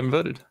late. We haven't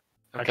voted.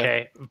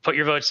 Okay, put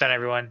your votes down,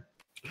 everyone.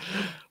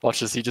 Watch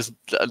this. He just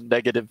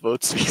negative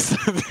votes me.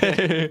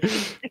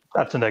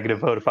 That's a negative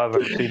vote if I've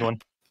ever seen one.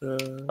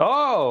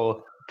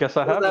 Oh, guess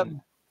I Well, that-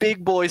 haven't.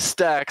 Big boy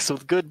stacks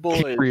with good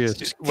boys.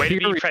 Curious. Way to be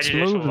Curious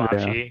prejudicial, move there.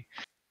 Machi.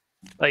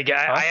 Like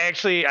I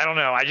actually, I don't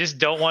know. I just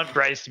don't want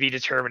Bryce to be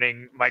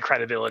determining my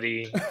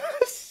credibility.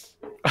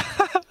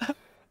 I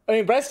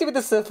mean, Bryce gave it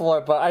the Sith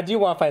Lord, but I do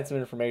want to find some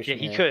information.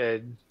 Yeah, he here.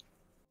 could.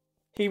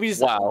 He be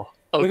just Wow.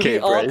 we could Okay, be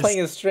all Bryce. playing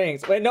his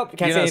strings. Wait, nope,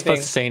 can't You're say not anything.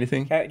 supposed to say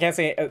anything. Can't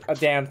say a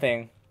damn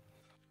thing.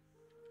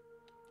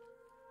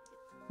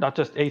 Not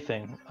just a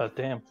thing, a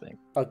damn thing.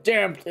 A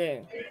damn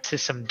thing. This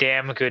is some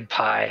damn good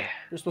pie.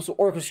 You're supposed to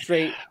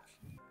orchestrate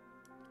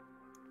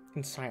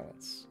in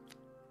silence.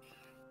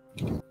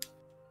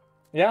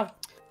 Yeah.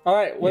 All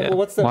right. Yeah.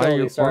 What's the Why are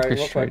you ability? Sorry,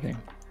 real quick. orchestrating?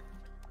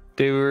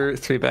 They were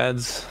 3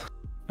 bads.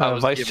 I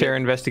was Vice given- chair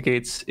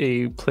investigates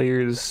a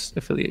player's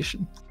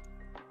affiliation.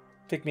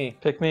 Pick me.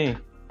 Pick me.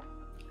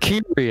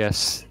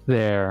 Curious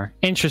there.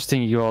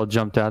 Interesting. You all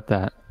jumped at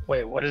that.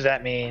 Wait, what does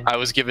that mean? I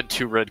was given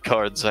 2 red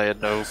cards. I had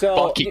no So,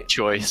 fucking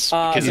choice.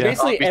 Because so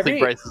basically obviously every-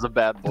 Bryce is a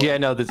bad boy. Yeah,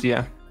 no,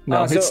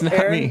 no, so it's not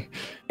Aaron- me.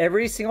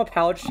 Every single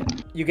pouch,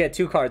 you get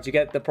 2 cards. You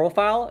get the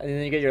profile, and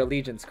then you get your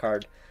allegiance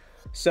card.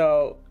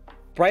 So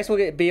Bryce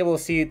will be able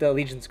to see the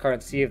allegiance card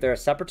and see if they're a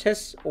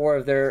separatist or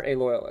if they're a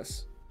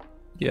loyalist.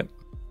 Yep.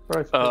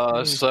 Right.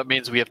 So that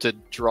means we have to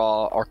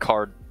draw our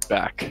card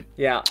back.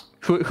 Yeah.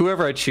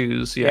 Whoever I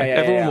choose, Yeah, yeah,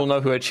 everyone yeah. will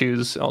know who I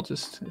choose.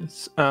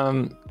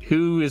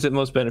 Who is it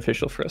most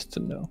beneficial for us to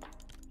know?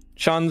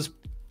 Sean's,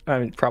 I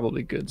mean,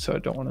 probably good, so I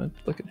don't want to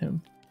look at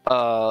him.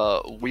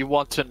 We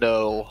want to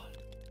know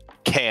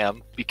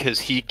Cam because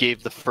he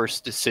gave the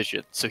first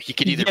decision, so he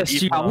could either Yes, be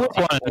you would toxic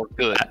wanna or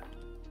good.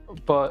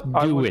 But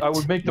I Do would, I it.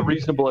 would make the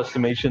reasonable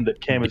estimation that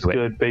Cam is Do it.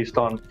 good based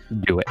on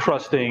Do it.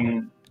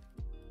 trusting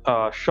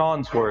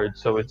Sean's word.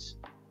 So it's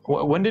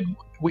when did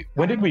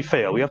we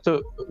fail? We have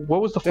to.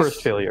 What was the This-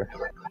 first failure?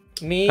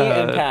 Me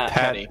and Pat.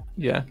 Kenny.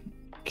 Yeah.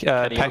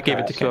 Kenny, Pat gave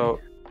it to Kenny. So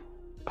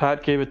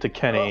Pat gave it to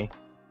Kenny.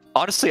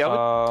 Honestly, I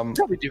would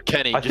probably do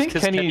Kenny. I just think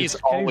 'cause Kenny's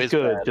always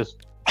good. bad. Just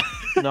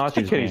no, I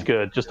think Kenny's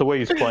good. Just the way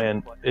he's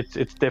playing,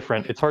 it's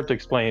different. It's hard to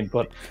explain,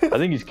 but I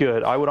think he's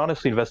good. I would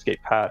honestly investigate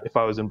Pat if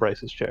I was in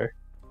Bryce's chair.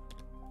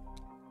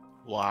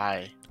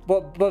 Why?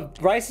 But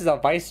Bryce is a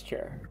vice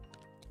chair.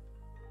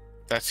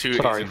 That's who.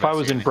 Sorry, he's if I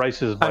was in investigating.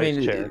 Bryce's I vice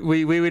mean, chair.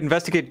 we would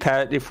investigate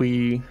Pat if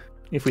we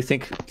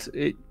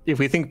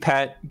think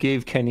Pat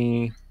gave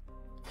Kenny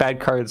bad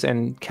cards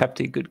and kept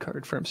a good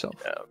card for himself.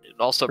 Yeah, and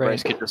also, Right.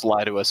 Bryce could just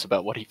lie to us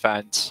about what he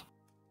finds.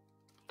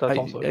 That's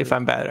also If true.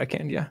 I'm bad, I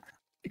can. Yeah.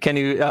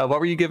 Kenny, what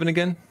were you given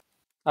again?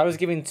 I was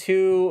giving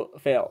 2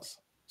 fails.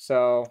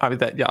 So I mean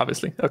that. Yeah,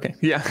 obviously. Okay.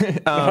 Yeah.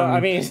 I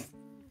mean,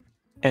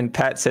 and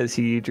Pat says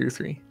he drew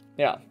 3.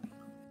 yeah.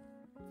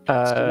 So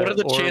what are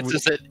the or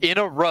chances that in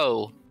a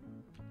row,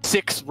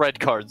 6 red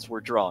cards were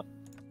drawn?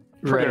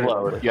 Pretty Right.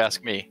 low, if you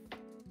ask me.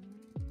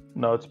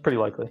 No, it's pretty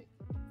likely.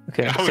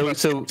 Okay. I would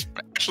So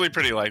actually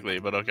pretty likely,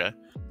 but okay.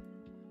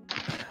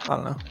 I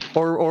don't know.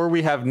 Or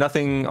we have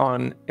nothing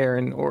on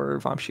Aaron or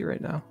Vamshi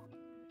right now.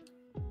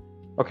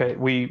 Okay,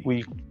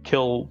 we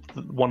kill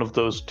one of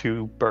those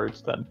 2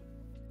 birds then.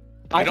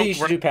 I We think you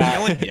don't- should do we're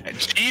Pat. killing yet.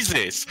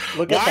 Jesus.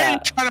 Look at Why are you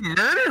that. trying to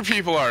murder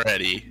people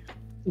already?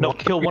 No,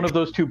 kill one of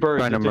those 2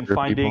 birds Trying to and in murder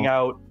finding people.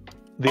 out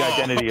the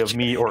identity of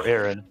me or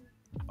Aaron.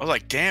 I was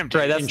like, damn, dude.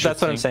 Right. That's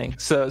what I'm saying.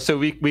 So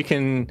we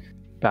can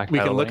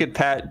look at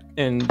Pat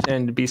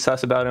and be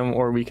sus about him,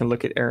 or we can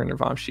look at Aaron or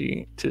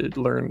Vamshi to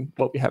learn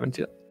what we haven't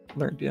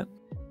learned yet.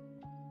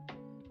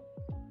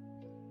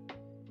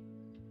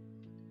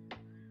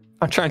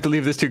 I'm trying to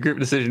leave this to a group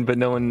decision, but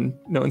no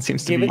one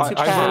seems to Give be. it to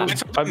Pat.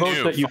 It's I vote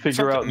new. that you It's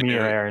figure out something me or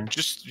new. Aaron.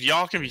 Just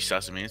y'all can be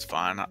Sesame. It's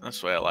fine.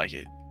 That's the way I like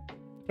it.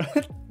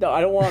 No,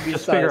 I don't want to be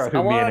Just figure sus. out I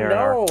who me want and to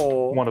Aaron are.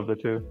 know. One of the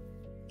two.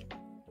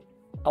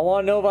 I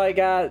want to know if I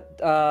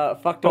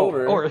got fucked Oh,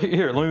 over. or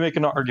here, let me make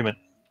an argument.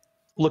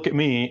 Look at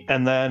me,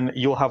 and then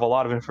you'll have a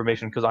lot of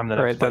information because I'm the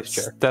All next right, vice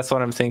chair. that's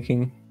what I'm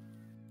thinking.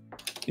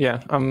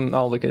 Yeah,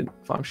 I'll look at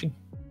Vamshi.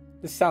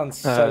 This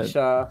sounds Uh,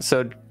 such.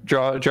 So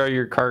draw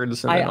your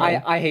cards. And then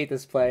I hate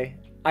this play.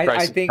 I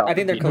Bryson think they're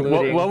Palpatine.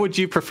 colluding. what would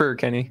you prefer,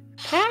 Kenny?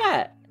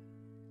 Pat.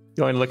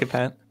 You want to look at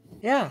Pat?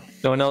 Yeah.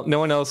 No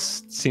one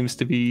else seems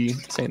to be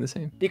saying the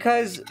same.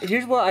 Because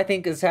here's what I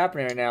think is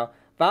happening right now.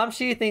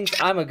 Vamshi thinks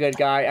I'm a good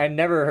guy. I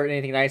never heard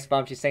anything nice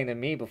Vamshi's saying to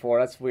me before.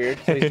 That's weird.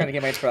 So he's trying to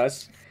get my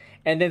trust.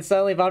 And then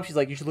suddenly Vamshi's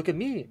like, you should look at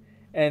me.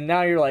 And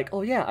now you're like,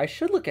 oh yeah, I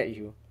should look at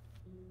you.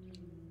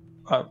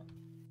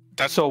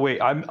 So wait,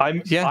 I'm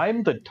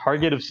the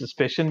target of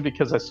suspicion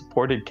because I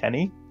supported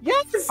Kenny.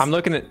 Yes. I'm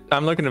looking at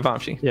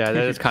Vamshi. Yeah,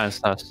 that is kind of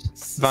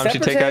sus.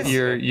 Vamshi, take out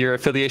Separatists- your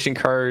affiliation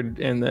card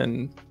and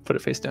then put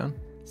it face down.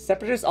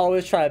 Separatists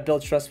always try to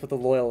build trust with the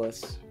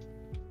loyalists.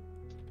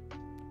 All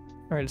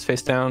right, it's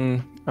face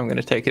down. I'm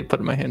gonna take it, put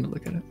it in my hand, and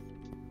look at it.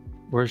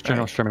 Where's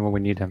General Sherman when we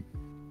need him?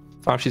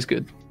 Vamshi's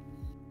good.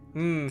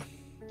 Can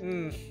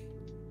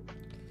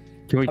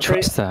we I'm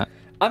trust that?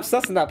 I'm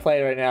sussing that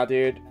play right now,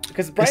 dude.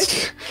 Because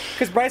Bryce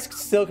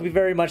still could be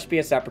very much be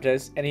a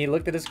separatist, and he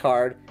looked at his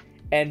card,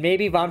 and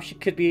maybe Vamshi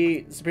could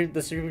be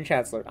the Supreme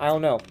Chancellor. I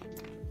don't know.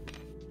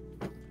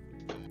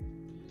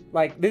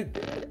 Like,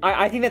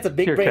 I think that's a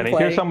big Here, brain Kenny.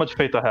 play. Here's how much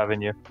faith I have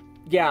in you.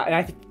 Yeah,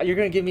 and you're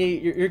gonna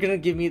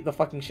give me the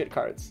fucking shit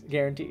cards,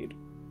 guaranteed.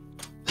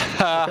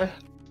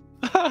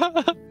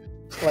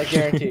 Like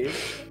guaranteed.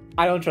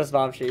 I don't trust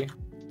Vamshi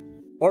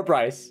or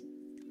Bryce.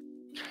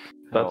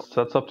 That's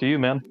up to you,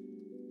 man.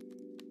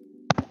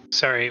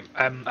 Sorry,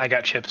 I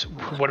got chips.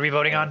 What are we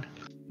voting on?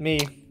 Me.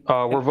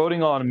 We're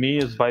voting on me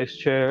as vice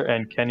chair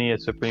and Kenny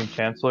as supreme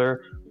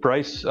chancellor.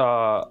 Bryce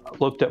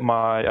looked at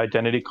my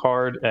identity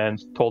card and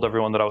told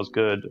everyone that I was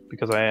good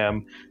because I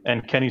am,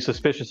 and Kenny's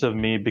suspicious of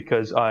me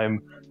because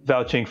I'm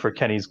vouching for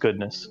Kenny's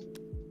goodness.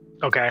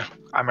 Okay,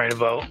 I'm ready to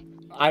vote.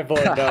 I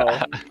vote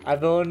no. I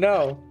vote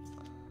no.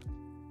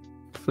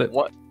 Flip.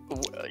 What?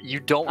 You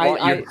don't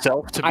want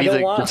yourself to be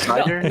the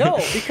decider? No,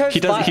 because He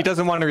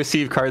doesn't want to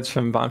receive cards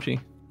from Vamshi,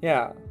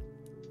 Yeah.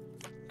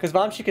 Because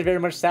Vamshi could very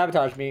much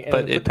sabotage me and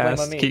but then it put the blame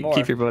passed. on me more.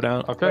 Keep your vote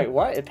out. Okay. Wait,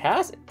 what? It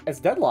passed? It's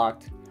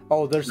deadlocked.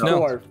 Oh, there's No.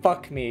 4.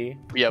 Fuck me.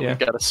 Yeah, Yeah. we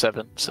got a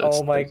 7. So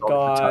Oh my it's all the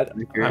God.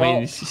 time. I Well-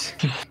 mean,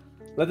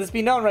 Let this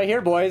be known right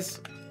here,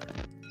 boys.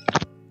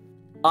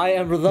 I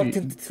am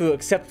reluctant to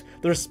accept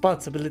the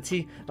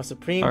responsibility of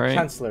Supreme All right.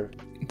 Chancellor.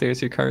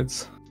 there's your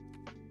cards.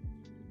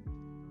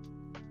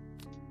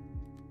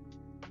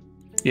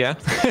 Yeah.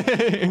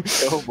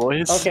 Go,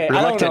 boys. Okay, I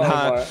don't Reluctant, know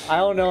huh? anymore. I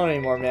don't know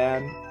anymore,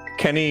 man.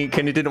 Kenny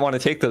didn't want to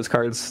take those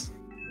cards.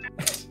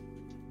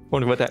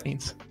 Wonder what that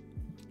means.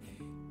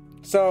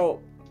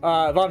 So,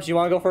 Vamshi, you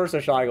want to go first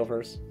or shall I go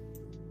first?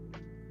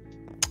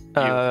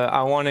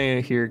 I want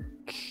to hear.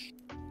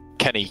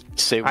 Kenny,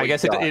 say what I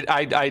guess you got.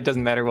 it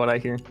doesn't matter what I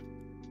hear.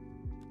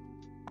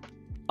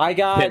 I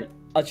got Yeah.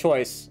 a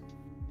choice.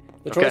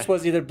 The Okay. choice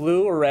was either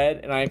blue or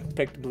red, and I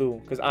picked blue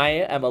because I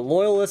am a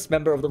loyalist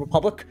member of the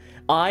Republic.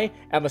 I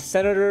am a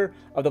senator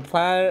of the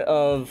planet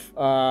of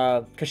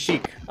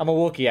Kashyyyk. I'm a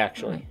Wookiee,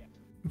 actually.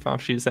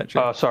 Vamshi, is that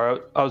true? Sorry,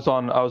 I was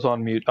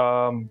on mute.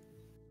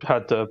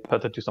 Had to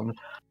do something.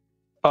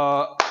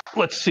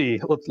 Let's see.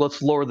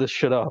 Let's lower this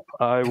shit up.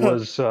 I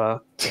was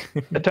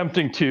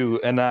attempting to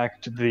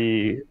enact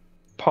the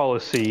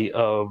policy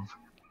of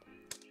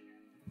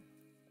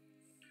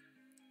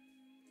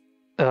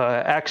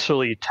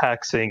actually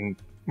taxing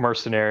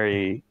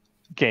mercenary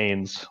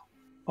gains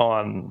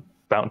on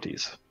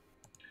bounties.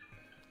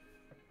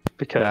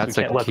 Because That's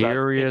we a can't let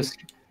curious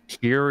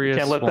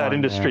can't let that one,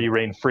 industry man.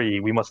 reign free.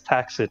 We must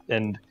tax it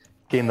and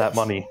gain that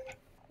money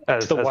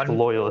as The the one-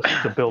 loyalists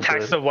to build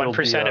Tax the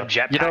 1% of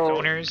jetpack You know-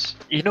 owners.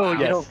 You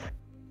know,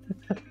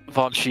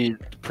 Vamshi,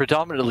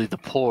 predominantly the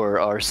poor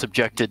are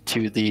subjected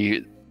to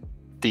the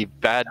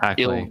bad,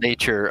 Exactly. ill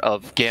nature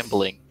of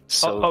gambling.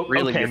 So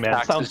really, okay, your man,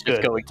 tax sounds is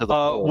just good. going to the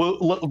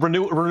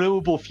poor.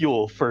 Renewable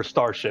fuel for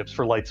starships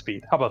for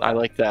Lightspeed. How about that? I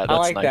like that. I That's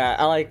like nice. that.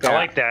 I like I that.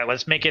 like that.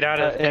 Let's make it out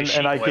of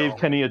and I sheep gave oil.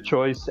 Kenny a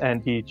choice,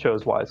 and he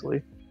chose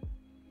wisely.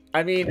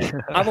 I mean,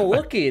 I'm a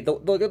Wookiee.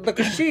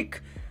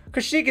 The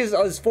Kashyyyk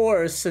is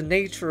forests and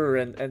nature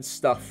and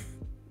stuff.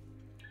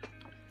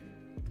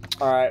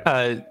 All right.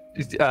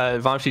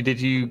 Vamshi, did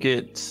you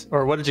get,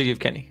 or what did you give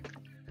Kenny?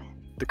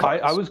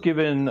 I was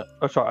given.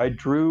 I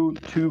drew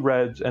 2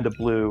 reds and a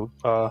blue.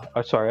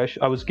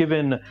 I was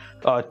given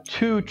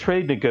 2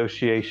 trade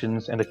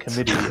negotiations and a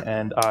committee,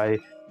 and I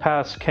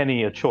passed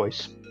Kenny a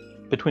choice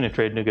between a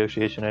trade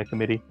negotiation and a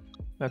committee,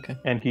 Okay.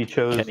 and he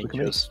chose Kenny the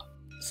committee. chose.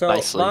 So,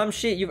 nicely.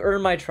 Vamshi, you've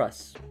earned my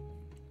trust.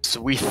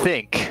 So we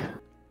think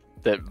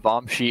that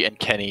Vamshi and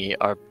Kenny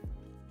are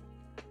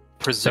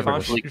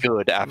presumably Vamshi-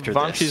 good after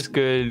Vamshi's this.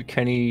 good.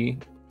 Kenny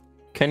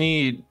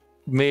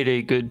made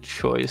a good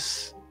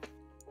choice,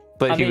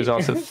 but I he was mean-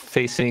 also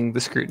facing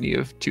the scrutiny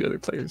of 2 other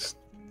players.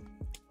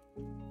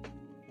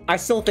 I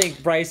still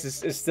think Bryce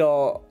is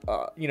still,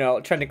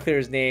 trying to clear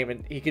his name,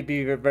 and he could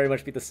be very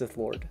much be the Sith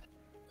Lord.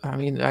 I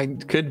mean, I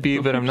could be,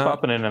 but I'm not.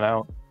 Popping in and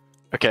out.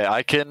 Okay,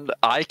 I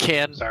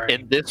can Sorry.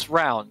 in this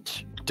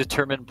round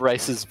determine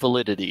Bryce's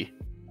validity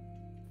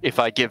if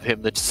I give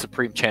him the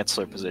Supreme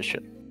Chancellor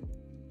position.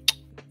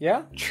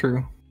 Yeah,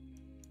 True.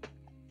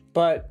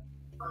 but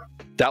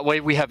That way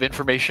we have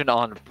information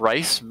on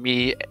Bryce,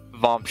 me,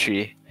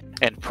 Vamshi,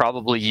 and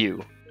probably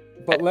you.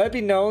 let it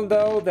be known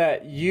though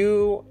that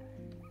you.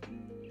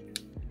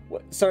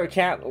 Sorry,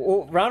 Cam.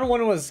 Well, round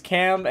 1 was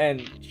Cam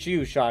and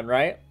you, Sean,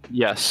 right?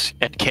 Yes,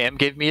 and Cam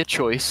gave me a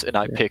choice, and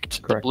I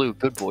picked the correct. blue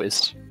good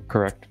boys.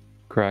 Correct.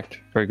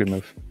 Very good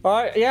move. All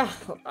right, yeah,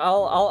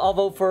 I'll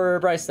vote for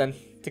Bryce then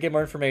to get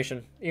more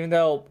information. Even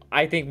though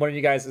I think one of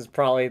you guys is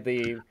probably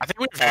the. I think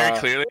we very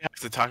clearly have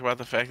to talk about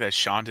the fact that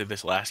Sean did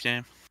this last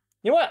game.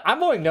 You know what? I'm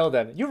voting no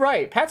then. You're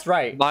right. Pat's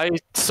right. My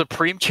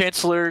Supreme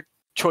Chancellor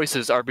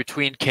choices are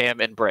between Cam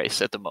and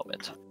Bryce at the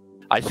moment.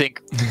 I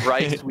think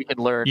Bryce we can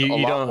learn a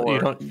lot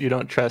more. You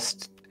don't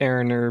trust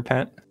Aaron or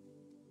Pat?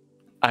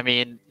 I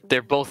mean,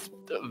 they're both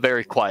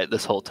very quiet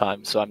this whole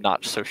time, so I'm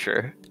not so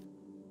sure.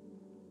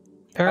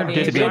 Aaron I mean,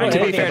 did if you don't know say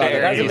anything fair to about it,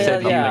 Aaron, he doesn't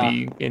said matter,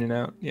 he would be in and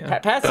out. Yeah.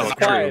 Pat's That's is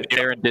true. quiet.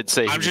 Aaron did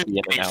say he I'm would just be in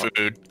and eating out.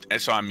 food,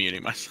 and so I'm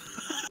muting myself.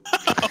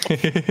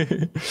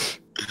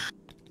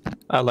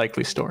 A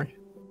likely story.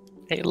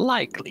 A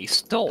likely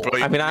story.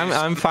 Bro, I mean,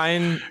 I'm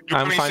fine.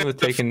 I'm fine with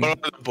taking. the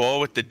bowl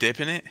with the dip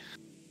in it.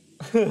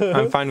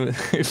 I'm fine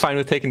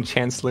with taking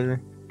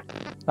Chancellor.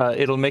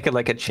 It'll make it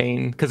like a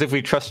chain because if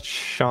we trust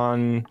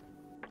Sean,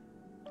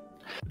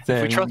 then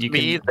If we trust you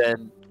me, can,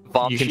 then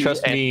Vamshi you can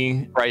trust and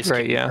me, Bryce right?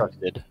 can be Yeah.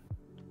 trusted.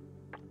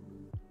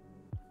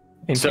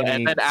 And, So- Kenny,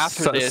 and then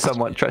after this,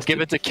 somewhat trusted.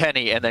 Give it to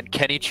Kenny, and then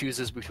Kenny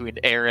chooses between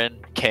Aaron,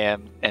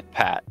 Cam, and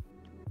Pat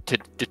to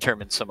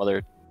determine some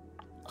other.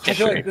 I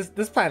feel like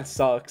this plan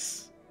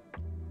sucks.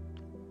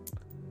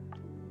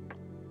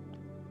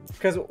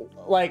 Because,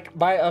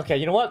 okay,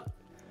 you know what?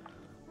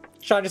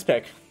 Sean, just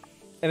pick.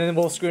 And then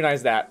we'll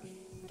scrutinize that.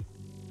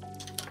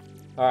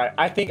 Alright,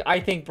 I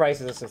think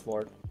Bryce is a Sith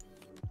Lord.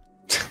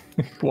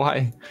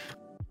 Why?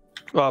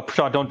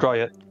 Sean, don't draw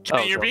yet.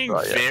 Kenny, you're don't being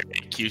draw yet. very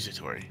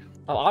accusatory.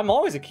 Oh, I'm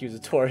always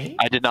accusatory.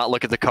 I did not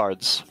look at the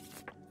cards.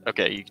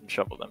 Okay, you can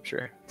shuffle them,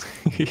 sure.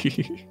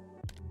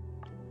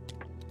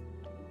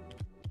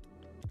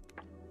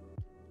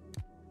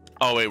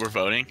 Oh wait, we're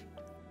voting.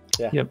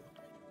 Yep.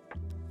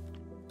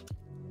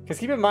 Because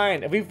keep in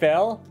mind, if we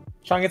fail,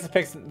 Sean gets to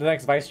pick the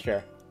next vice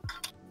chair.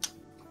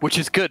 Which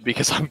is good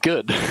because I'm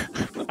good.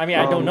 I mean,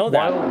 I don't know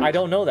that. while- I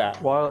don't know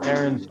that. While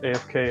Aaron's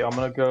AFK, I'm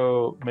gonna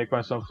go make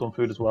myself some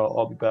food as well.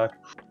 I'll be back.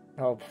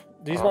 Oh,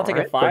 do you just want to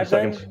take a Alright, 5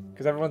 30 then? seconds.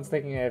 Because everyone's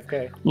taking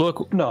AFK.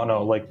 Look,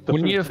 No, like the we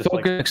food's need to just,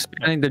 focus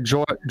expanding the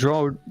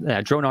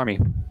drone army.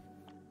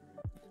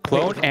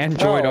 Clone and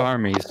No. droid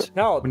armies.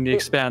 No, We need to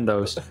expand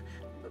those.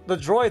 the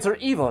droids are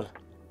evil.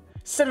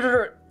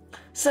 Senator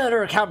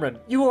Cameron,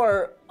 you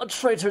are a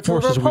traitor to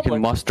the Forces we Republic.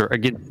 can muster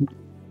against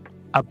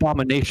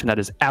abomination that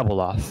is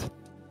Abeloth,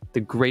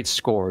 the Great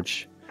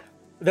Scourge.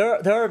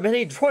 There are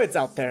many droids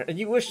out there, and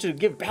you wish to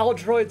give battle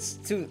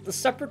droids to the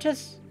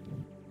Separatists?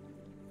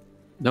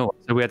 No,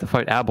 so we have to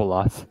fight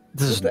Abeloth.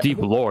 This is the- deep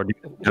lore.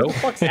 Who the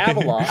fuck's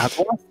Abeloth?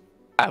 Abeloth?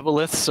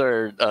 Aboliths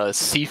are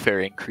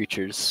seafaring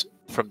creatures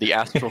from the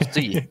astral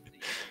sea.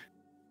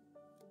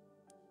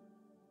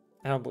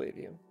 I don't believe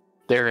you.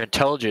 They're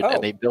intelligent Oh.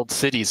 and they build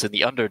cities in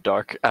the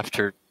Underdark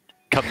after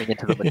coming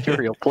into the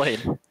material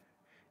plane.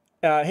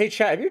 Hey,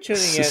 chat, if you're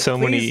tuning in, So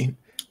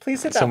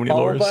please hit so that many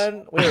follow lores.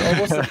 button. We're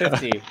almost to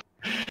 50.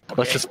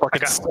 Let's just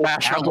fucking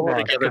smash our lore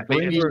together,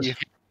 baby.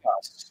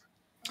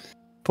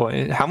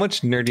 Boy, how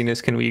much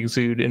nerdiness can we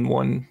exude in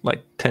one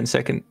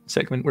 10-second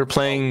segment? We're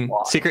playing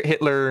lot. Secret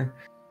Hitler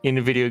in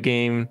a video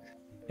game,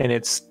 and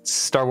it's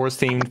Star Wars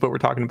themed, but we're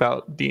talking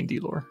about D&D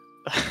lore.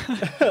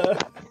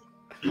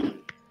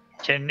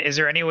 Is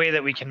there any way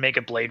that we can make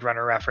a Blade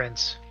Runner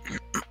reference?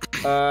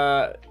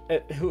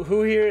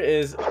 Who here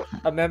is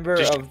a member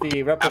Just- of the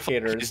Is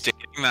Replicators?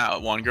 dating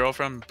that one girl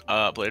from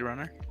Blade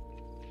Runner?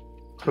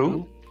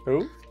 Who?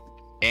 Who?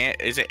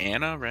 Is it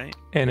Anna, right?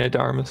 Anna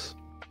Darmus.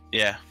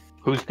 Yeah.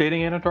 Who's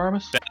dating Anna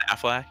Darmus? Ben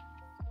Affleck.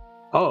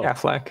 Oh,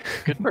 Affleck.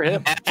 Good for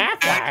him.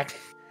 Affleck.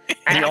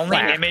 The only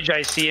Affleck. image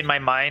I see in my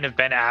mind of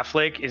Ben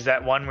Affleck is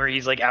that one where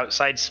he's like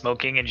outside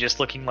smoking and just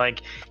looking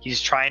like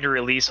he's trying to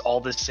release all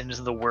the sins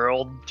of the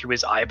world through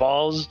his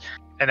eyeballs.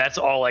 And that's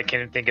all I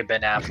can think of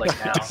Ben Affleck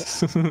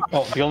now.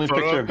 oh, the only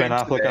Photo picture of Ben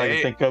of him Affleck I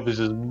today. can think of is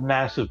his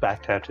massive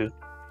back tattoo.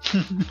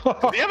 Does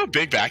he have a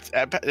big back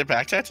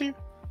tattoo?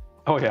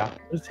 Oh yeah.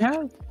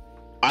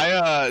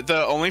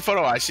 The only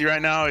photo I see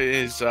right now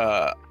is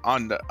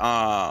on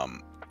the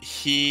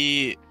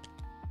he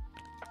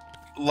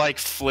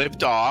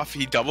flipped off.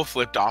 He double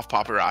flipped off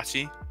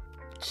paparazzi.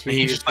 And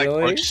he just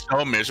really? looked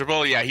so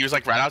miserable. Yeah, he was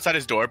right outside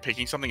his door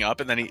picking something up,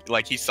 and then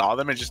he saw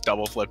them and just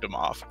double flipped him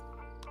off.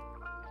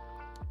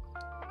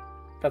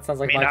 That sounds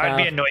I like mean, my I'd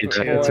be kind annoyed of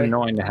too. It's boy.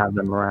 annoying to have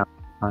them around.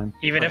 time.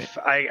 Even if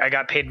I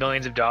got paid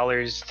millions of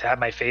dollars to have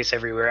my face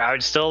everywhere, I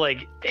would still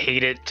like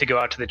hate it to go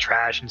out to the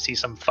trash and see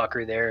some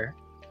fucker there.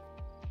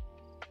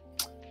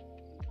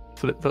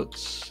 Flip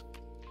votes.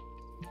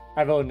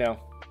 I vote no.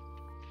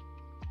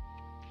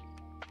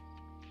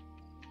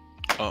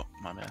 Oh,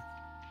 my man.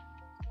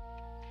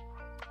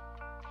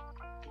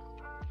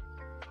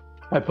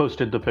 I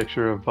posted the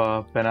picture of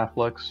Ben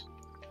Affleck's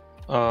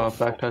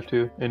back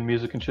tattoo in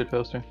Music and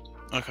Shitposter.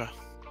 Okay.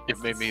 It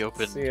made me open.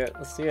 Let's see it.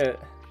 Let's see it.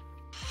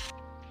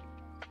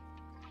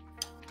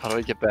 How do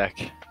I get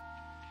back?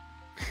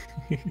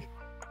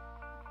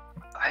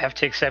 I have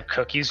to accept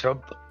cookies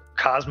from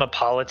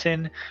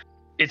Cosmopolitan.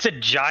 It's a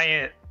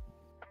giant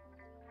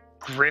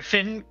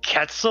Griffin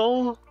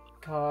Quetzal.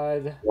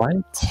 God. What?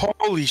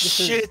 Holy This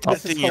shit, is, that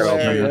this is thing is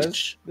hilarious.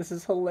 huge. This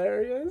is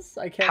hilarious.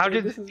 I can't. How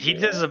believe did this is he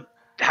real. does a?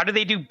 How do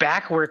they do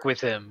back work with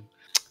him?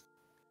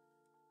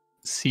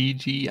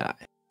 CGI.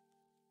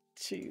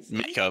 Jeez.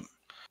 Makeup.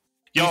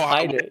 Yo, Just I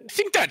hide it.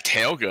 think that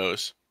tail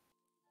goes.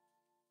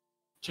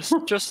 Just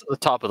the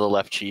top of the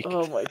left cheek.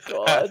 Oh my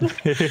god.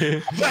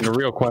 The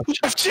real question.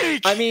 Left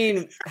cheek! I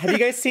mean, have you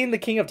guys seen the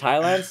King of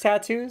Thailand's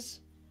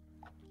tattoos?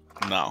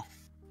 No.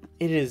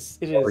 It is.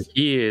 It Oh,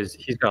 is.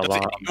 he's got a Does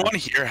lot. anyone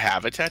here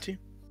have a tattoo?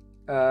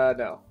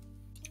 No.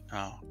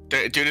 Oh.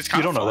 Dude, it's You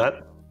kind don't of know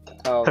fun.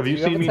 that. Oh, Have do you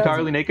have seen a me tattoo?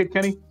 entirely naked,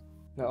 Kenny?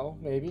 No,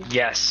 maybe.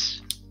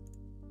 Yes.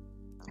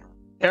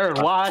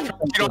 Aaron, why? You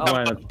don't Oh,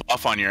 have I a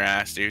buff on your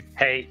ass, dude.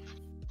 Hey,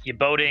 you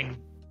boating,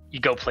 you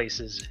go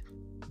places.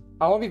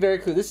 I want to be very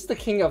clear. This is the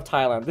King of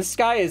Thailand. This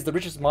guy is the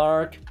richest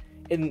monarch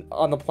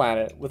on the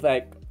planet with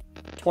like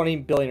 20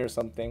 billion or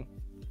something.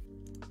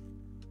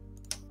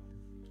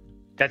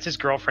 That's his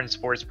girlfriend's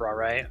sports bra,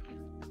 right?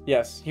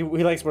 Yes, he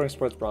likes wearing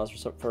sports bras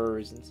for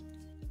reasons.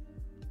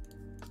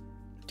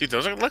 Dude,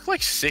 those look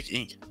like sick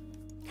ink.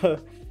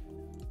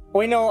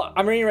 Wait, no,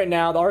 I'm reading right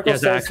now. The article Yeah,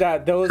 says Zach,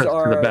 that those That's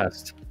are the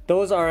best.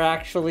 those are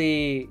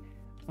actually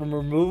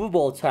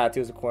removable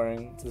tattoos,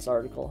 according to this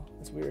article.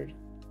 It's weird.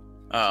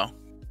 Oh.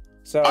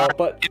 So, Alright.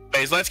 but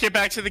Anyways, let's get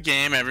back to the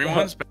game.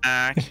 Everyone's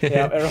back.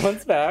 yeah,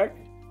 everyone's back.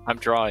 I'm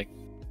drawing.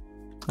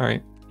 All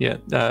right. Yeah.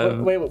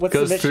 Wait, what's the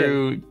goes mission?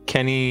 through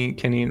Kenny,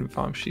 and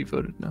Vamshi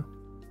voted no.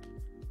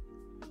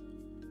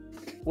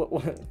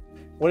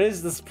 What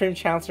is the Supreme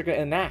Chancellor going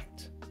to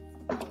enact?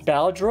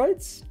 Battle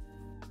droids?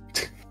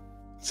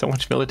 So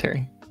much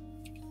military.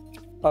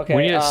 Okay.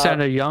 We need to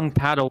send a young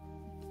Padawan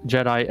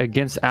Jedi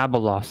against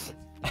Abeloth.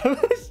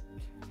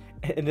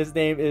 and his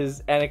name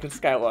is Anakin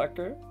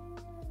Skywalker.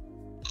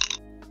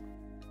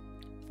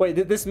 Wait,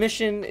 this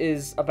mission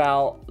is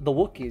about the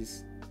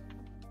Wookiees.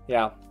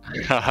 Yeah.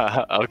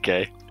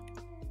 Okay.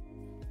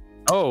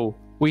 Oh,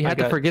 we had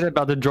to got- forget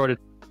about the droid.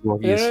 No,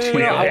 Wait,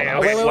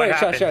 what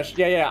happened? Shush.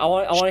 Yeah. I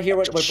want to hear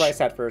what Bryce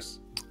had first.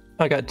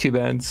 I got 2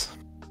 bads.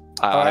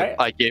 Alright.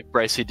 I gave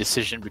Bryce a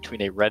decision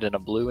between a red and a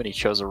blue, and he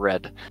chose a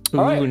red. Ooh,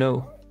 All right.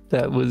 no,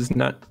 that was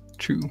not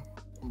true.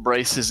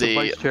 Bryce is The a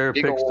vice chair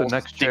big picks the old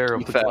next chair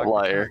of stinky the fat black-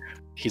 liar.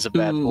 He's a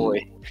bad Ooh,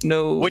 boy.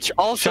 No. Which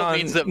also Sean,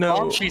 means that no.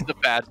 Vamshi's a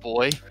bad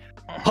boy.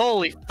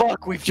 Holy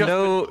fuck, we've just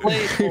No. been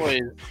played,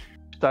 boys.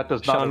 That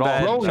does not Sean at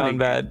bad. all. Sean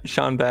bad.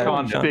 Sean bad.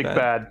 Sean's Sean big bad.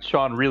 bad.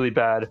 Sean really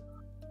bad.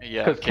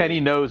 Yeah, Because okay. Kenny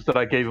knows that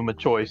I gave him a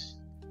choice.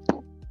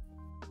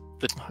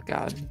 Oh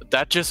God.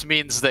 That just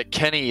means that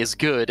Kenny is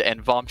good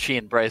and Vamshi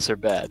and Bryce are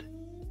bad.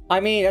 I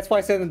mean, that's why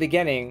I said in the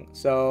beginning,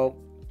 so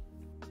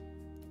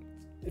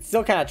it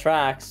still kind of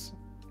tracks.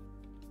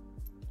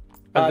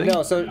 I think-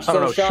 No, so I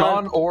don't know.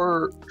 Sean,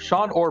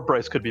 Sean or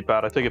Bryce could be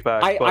bad. I take it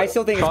back. I but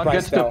still think it's Sean Bryce,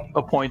 gets though. to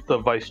appoint the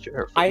vice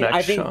chair. For I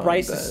next. think Sean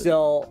Bryce is bad.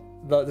 still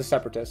the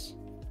separatist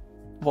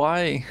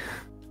Why?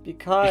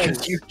 because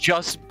Because you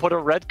just put a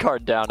red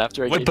card down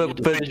after I Wait, gave you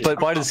the decision.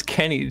 But why does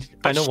Kenny?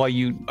 I know why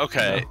you.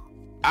 Okay.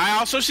 I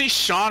also see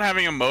Sean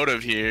having a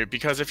motive here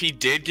because if he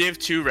did give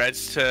 2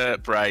 reds to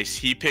Bryce,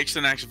 he picks the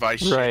next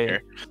vice Right.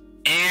 chair,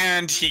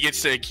 and he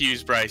gets to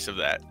accuse Bryce of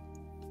that.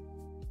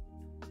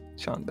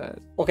 Sean bad.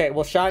 okay.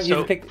 Well, Sean, So,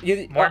 you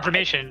pick More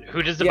information.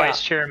 Who does the yeah,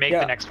 vice chair make yeah,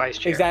 the next vice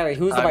chair? Exactly.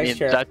 Who's the I vice mean,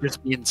 chair? that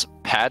just means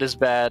Pat is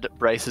bad,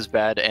 Bryce is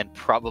bad, and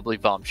probably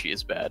Vamshi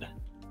is bad.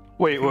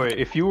 Wait.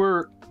 If you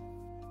were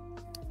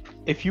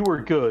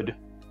good.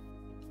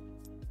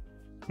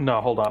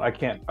 No, hold on. I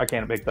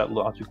can't make that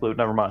logic loop.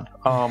 Never mind.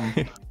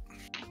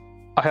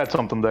 I had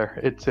something there.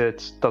 It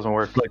doesn't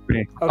work. Like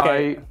me.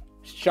 Okay,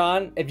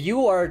 Sean, if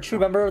you are a true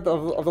member of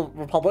the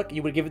Republic,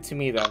 you would give it to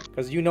me then,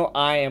 because you know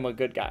I am a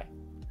good guy.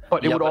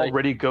 But it Yeah, would but I-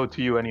 already go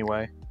to you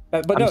anyway.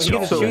 But no, he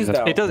gets to choose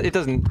though. It does. It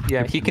doesn't.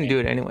 Yeah, he can do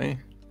it anyway.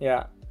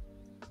 Yeah.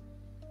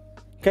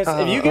 Because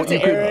if you give What you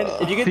to could Aaron,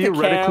 if you give to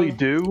theoretically Cam,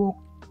 do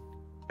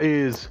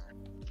is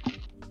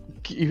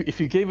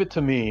if you gave it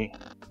to me,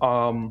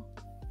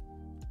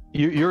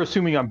 you're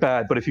assuming I'm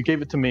bad. But if you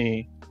gave it to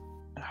me,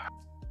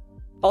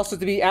 also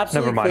to be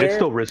absolutely never mind. clear, It's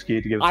still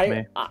risky to give it to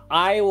me.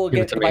 I will Give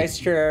it get to the me. vice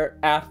chair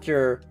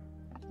after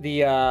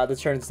the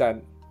turn's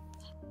done.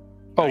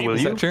 Oh, will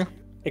Is you? that true?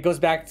 It goes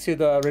back to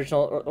the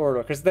original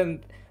order, because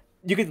then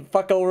you could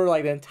fuck over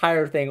like the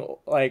entire thing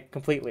like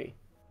completely.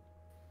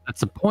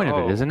 That's the point of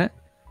Oh. it, isn't it?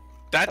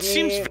 That I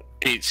seems mean,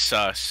 Wait,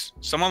 sus.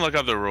 Someone look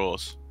up the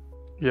rules.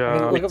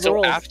 Yeah. Look up the So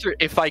rules. after,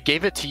 if I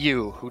gave it to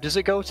you, who does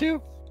it go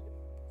to?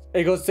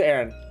 It goes to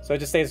Aaron, so it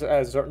just stays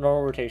as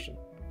normal rotation.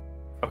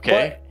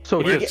 Okay. So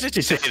If you it get-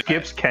 just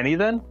skips Kenny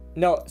then?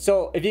 No,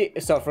 so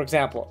for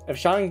example, if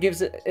Sean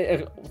gives it,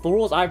 if the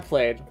rules I've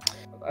played,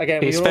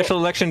 again, A we special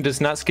election does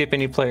not skip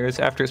any players.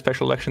 After a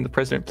special election, the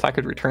president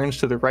placard returns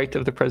to the right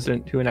of the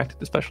president who enacted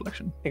the special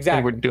election.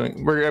 Exactly.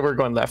 And we're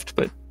going left,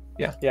 but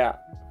yeah.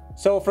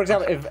 So for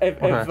example, if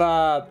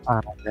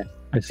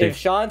I see. if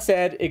Sean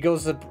said it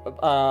goes to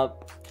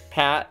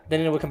Pat,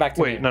 then it would come back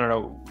to me. Wait,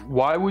 no.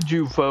 Why would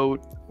you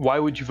vote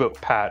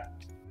Pat?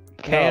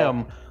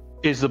 Cam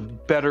is a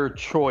better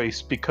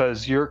choice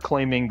because you're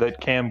claiming that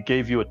Cam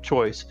gave you a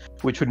choice,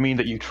 which would mean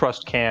that you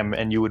trust Cam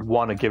and you would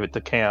want to give it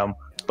to Cam,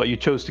 but you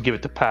chose to give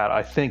it to Pat.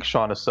 I think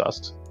Sean is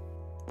sussed.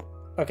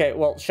 Okay,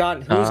 well,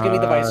 Sean, who's gonna be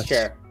the vice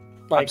chair?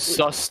 I'm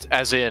sussed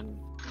as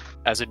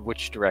in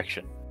which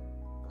direction?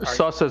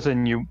 Sus as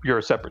in you're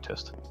a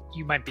separatist.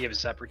 You might be a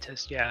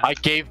separatist, yeah. I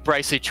gave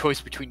Bryce a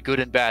choice between good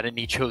and bad, and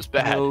he chose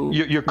bad.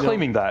 You're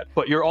claiming that,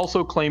 but you're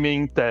also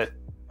claiming that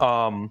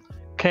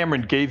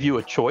Cameron gave you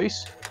a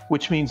choice,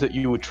 which means that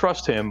you would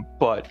trust him,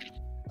 but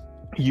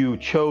you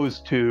chose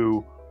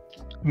to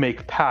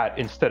make Pat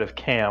instead of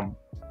Cam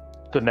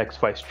the next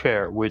vice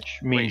chair, which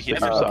means Wait,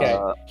 that you're sus.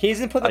 Okay, he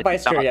hasn't put the I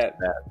vice did chair not yet.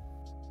 do that.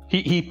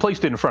 He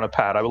placed it in front of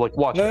Pat. I would like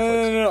watch it.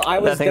 No. I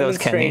was think that was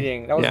Kenny.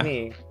 demonstrating. That was Yeah.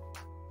 me.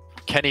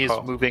 Kenny is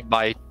Oh. moving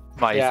my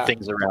Yeah.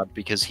 things around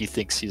because he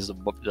thinks he's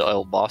the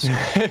old boss.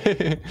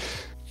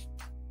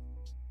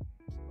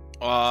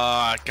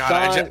 God,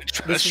 Sean,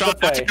 this is Sean,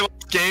 the after play. your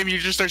last game, you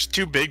just are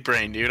too big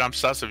brain, dude. I'm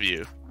sus of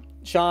you.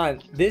 Sean,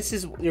 this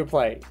is your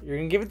play. You're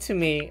gonna give it to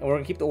me, and we're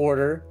gonna keep the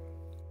order.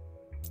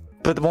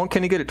 But won't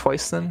Kenny get it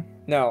twice then?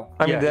 No.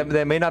 I mean, Yeah.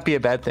 that may not be a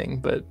bad thing,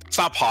 but It's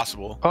not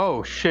possible.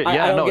 Oh shit! I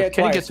Yeah, don't no. get If it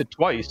Kenny twice. gets it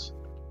twice.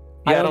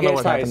 yeah, I don't don't get know it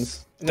what twice.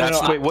 happens.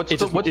 No, Wait, what's it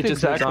the just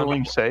exact moves on.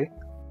 ruling say?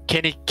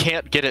 Kenny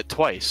can't get it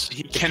twice.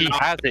 He If he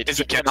cannot, has it, it's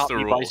he against cannot the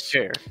be rules. vice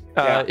chair.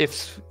 Yeah.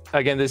 If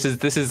again, this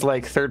is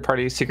like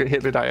third-party secret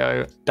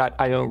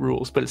Hitler.io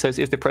rules, but it says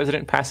if the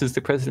president passes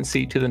the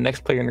presidency to the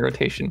next player in the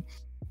rotation,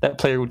 that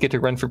player would get to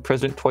run for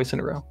president twice in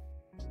a row.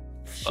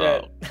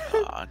 Shit.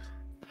 Oh, God.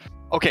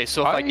 Okay,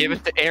 so if I give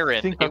it to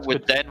Aaron, think it that's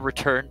would good. then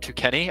return to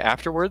Kenny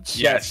afterwards?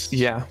 Yes.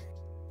 Yeah.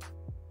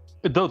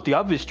 Though the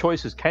obvious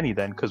choice is Kenny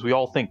then, because we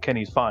all think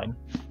Kenny's fine.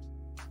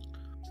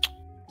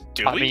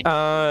 Do I we? mean,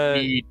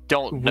 we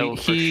don't know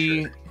for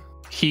sure.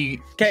 Okay,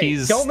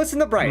 he's don't listen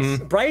to Bryce.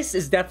 Bryce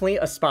is definitely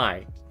a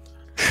spy.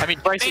 I mean,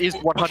 Bryce is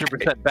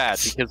 100% bad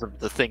because of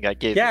the thing I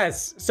gave him.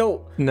 Yes.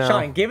 So, No.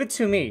 Sean, give it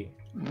to me.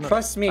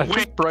 Trust me. I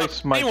think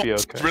Bryce might be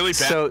It's okay. really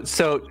bad.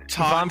 So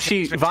Tom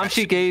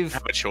Vamshi gave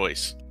have a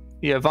choice.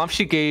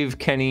 Vamshi gave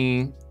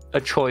Kenny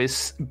a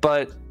choice,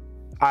 but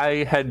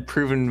I had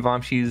proven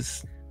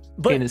Vamshi's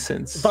But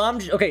innocence.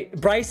 Okay,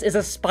 Bryce is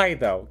a spy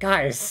though,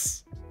 guys.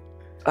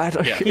 I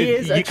don't, Yeah. He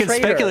is a you can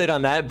traitor. speculate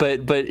on that,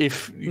 but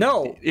if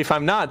No. if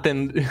I'm not,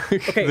 then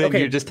Okay, then okay.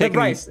 you're just then taking.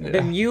 Bryce.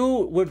 Then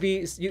you would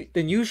be.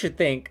 Then you should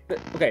think.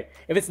 Okay,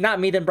 if it's not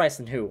me, then Bryce,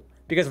 then who?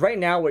 Because right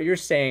now, what you're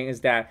saying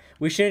is that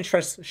we shouldn't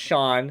trust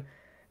Sean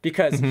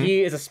because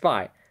he is a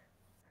spy.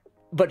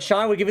 But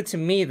Sean would give it to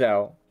me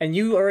though, and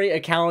you already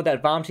accounted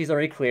that Vamshi is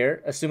already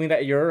clear, assuming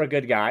that you're a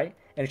good guy,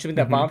 and assuming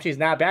that Vamshi is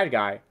not a bad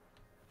guy.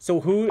 So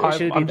who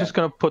should it be? I'm just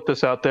gonna put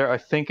this out there. I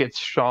think it's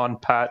Sean,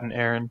 Pat, and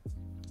Aaron.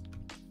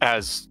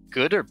 As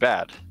good or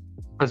bad?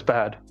 That's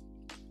bad.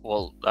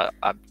 Well,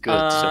 I'm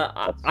good. So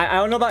I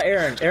don't know about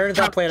Aaron. Aaron's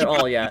not played at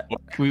all yet.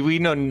 We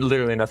know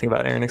literally nothing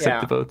about Aaron except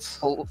Yeah. the votes.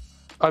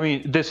 I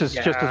mean, this is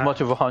just as Yeah. much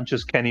of a hunch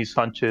as Kenny's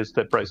hunch is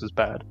that Bryce is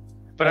bad.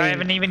 But I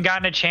haven't even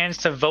gotten a chance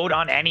to vote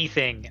on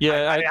anything.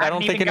 Yeah, I haven't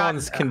don't think even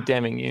anyone's gotten-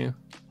 condemning you.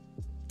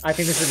 I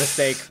think this is a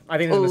mistake. I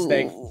think this is a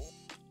mistake.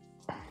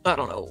 I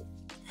don't know.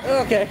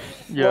 Okay.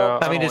 Yeah, Well,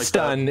 I mean, don't it's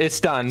like that. done. It's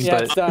done. Yeah,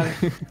 but it's done.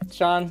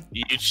 Sean.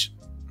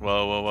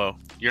 Whoa.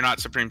 You're not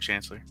Supreme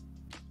Chancellor.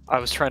 I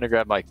was trying to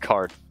grab my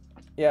card.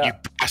 Yeah. You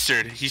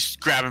bastard. He's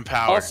grabbing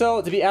power.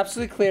 Also, to be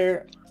absolutely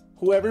clear,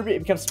 whoever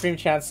becomes Supreme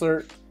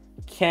Chancellor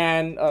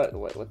can.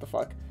 Wait, what the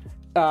fuck?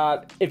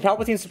 If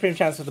Palpatine's Supreme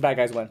Chancellor, the bad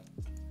guys win.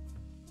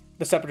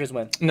 The Separatists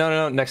win.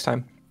 no. Next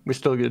time, we're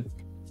still good.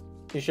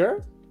 You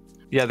sure?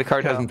 Yeah, the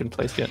card hasn't been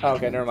placed yet. Oh,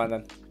 okay, never mind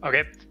then.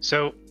 Okay,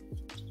 so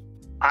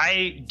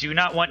I do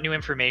not want new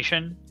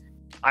information.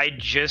 I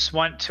just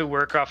want to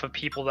work off of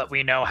people that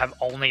we know have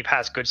only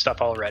passed good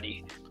stuff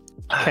already.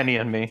 Kenny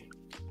and me.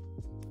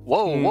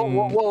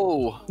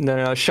 Whoa.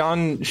 No.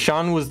 Sean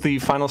was the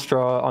final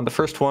straw on the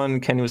first one.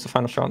 Kenny was the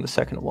final straw on the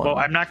second one. Well,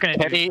 I'm not going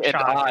to Kenny do and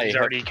Sean. I He's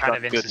have already kind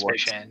of done in good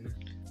ones. suspicion.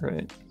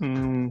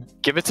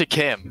 Right. Give it to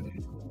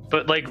Cam.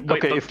 But like, wait,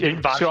 Okay, but if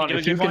did Vamshi Sean, do a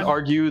if you good can one?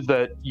 argue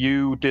that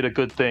you did a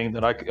good thing,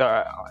 then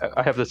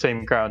I have the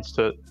same grounds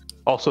to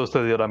also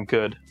say that I'm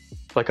good.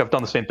 Like I've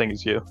done the same thing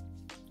as you.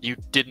 You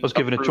didn't. I was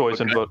given a approve choice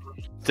and good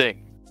vote.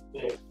 thing.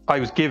 I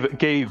was gave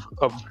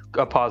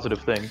a positive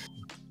thing.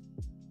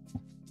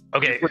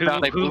 Okay, put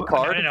down a blue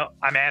card? No,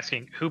 I'm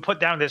asking, who put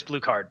down this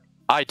blue card?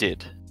 I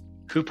did.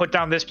 Who put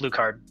down this blue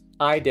card?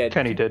 I did.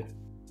 Kenny did.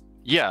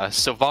 Yeah,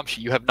 so Vamshi,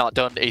 you have not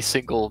done a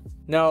single.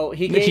 No,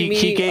 he gave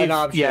me an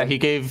option. Yeah, he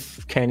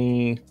gave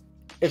Kenny.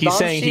 If He's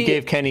saying he Vamshi-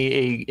 gave Kenny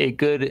a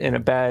good and a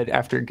bad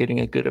after getting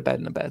a good, a bad,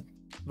 and a bad.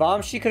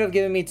 Vamshi could have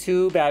given me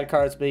 2 bad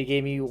cards, but he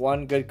gave me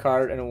 1 good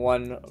card and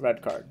 1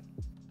 red card.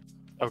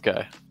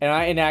 Okay. And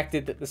I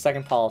enacted the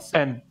second policy.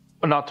 And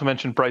not to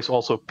mention, Bryce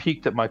also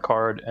peeked at my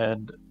card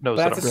and knows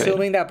But that that's I'm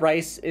assuming that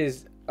Bryce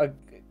is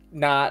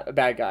not a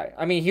bad guy.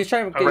 I mean, he was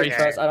trying to get Okay. your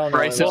trust. I don't know.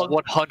 Bryce is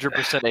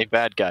 100% a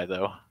bad guy,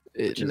 though.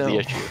 Which is no, the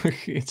issue.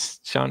 it's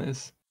Sean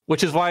is.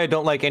 Which is why I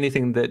don't like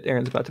anything that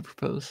Aaron's about to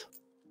propose.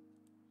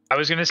 I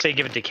was gonna say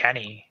give it to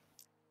Kenny.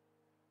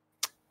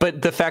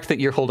 But the fact that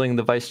you're holding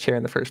the vice chair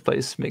in the first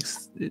place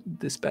makes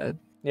this bad.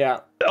 Yeah.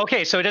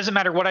 Okay, so it doesn't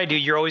matter what I do.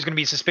 You're always gonna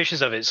be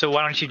suspicious of it. So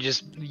why don't you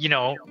just,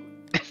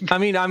 I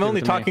mean, I'm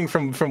only to me. talking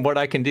from what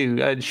I can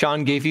do.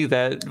 Sean gave you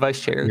that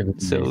vice chair, Give it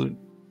to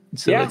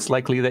so Yeah. it's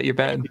likely that you're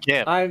bad. You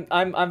can't.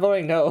 I'm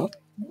voting no.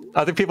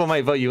 Other people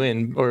might vote you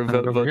in or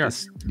vote yeah.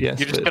 this. Yes,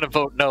 You're just but- gonna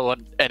vote no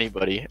on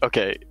anybody.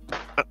 Okay.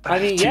 I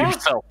mean, To yeah,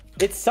 yourself.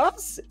 it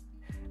sucks.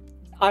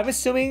 I'm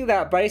assuming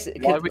that Bryce.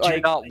 Why could, would you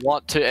like, not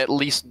want to at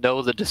least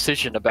know the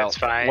decision about that's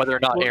fine. whether or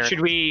not Well, Aaron? should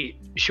we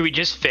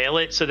just fail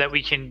it so that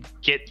we can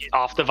get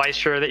off the vice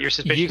chair that you're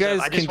suspicious You guys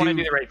of? I just can want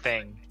to do- do the right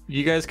thing.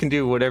 You guys can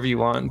do whatever you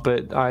want,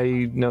 but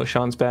I know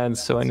Sean's bad,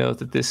 so I know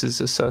that this is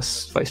a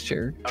sus vice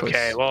chair choice.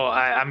 Okay, well,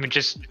 I'm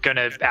just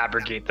gonna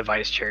abrogate the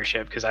vice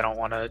chairship because I don't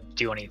want to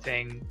do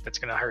anything that's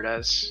gonna hurt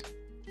us.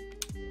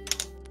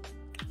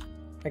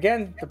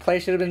 Again, the play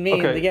should have been me in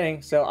the Okay.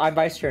 beginning, so I'm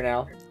vice chair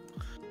now.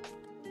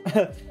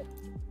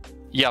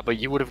 Yeah, but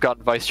you would have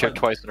gotten vice chair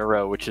twice in a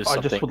row, which is I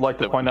something. just would like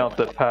to that point we out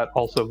don't that Pat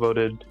also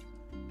voted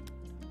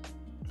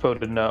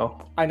no.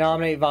 I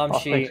nominate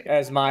Vamshi thanks.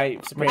 as my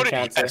supreme What,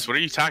 chancellor. yes, what are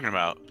you talking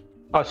about?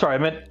 Sorry, I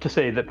meant to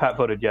say that Pat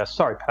voted yes.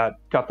 Sorry, Pat.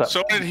 Got that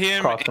So did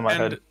him crossed in my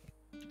and head.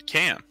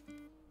 Cam.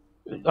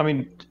 I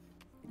mean,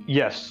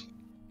 yes.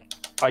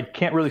 I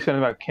can't really say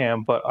anything about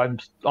Cam, but I'm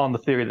on the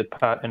theory that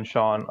Pat and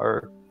Sean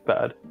are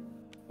bad.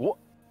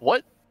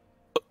 What?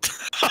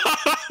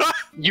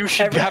 You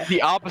should Every- have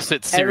the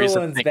opposite series of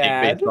everyone's thinking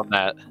bad. based on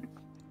that.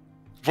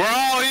 We're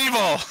all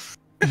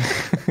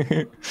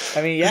evil.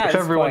 I mean, yeah. if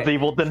everyone's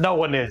evil, then no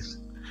one is.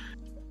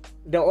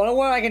 The only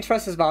one I can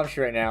trust is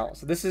Vamshi right now,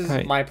 so this is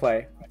Right. my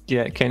play.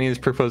 Yeah, Kenny is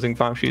proposing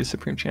Vamshi as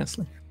Supreme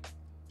Chancellor.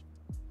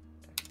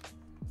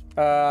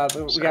 But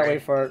we gotta Sorry.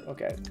 wait for it.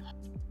 Okay.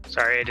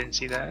 Sorry, I didn't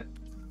see that.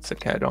 It's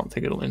okay, I don't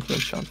think it'll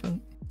influence Sean's vote.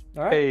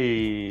 All right.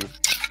 Hey,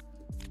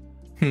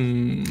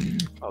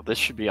 Oh, this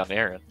should be on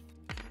Aaron.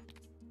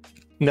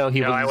 No,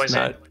 he No, was I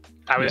wasn't. not.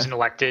 I wasn't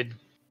elected.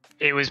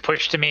 It was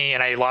pushed to me,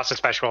 and I lost a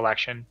special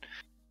election.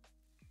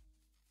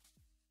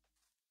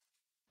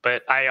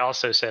 But I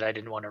also said I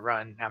didn't want to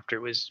run after it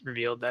was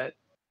revealed that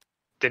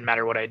didn't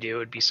matter what I do, it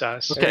would be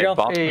sus. There Okay, you go.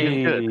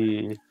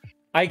 Vamshi is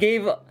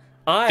good.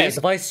 I, This-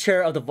 the vice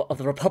chair of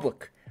the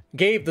Republic,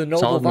 gave the noble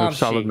Solid move. Vamshi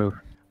Solid move.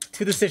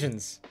 2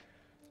 decisions: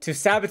 to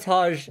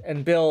sabotage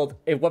and build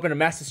a weapon of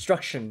mass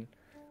destruction,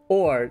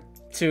 or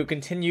to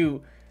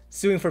continue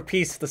suing for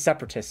peace with the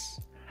separatists.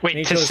 Wait,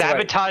 He to chose right.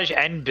 sabotage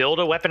and build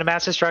a weapon of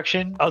mass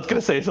destruction? I was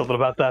gonna say something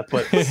about that,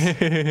 but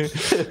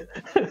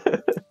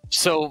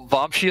So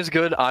Vamshi is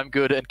good, I'm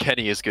good, and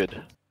Kenny is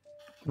good.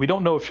 we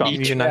don't know if Sean.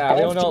 Each- Yeah, I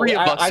All don't know. three of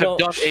I us have don't-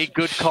 done a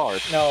good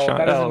card. No, Sean-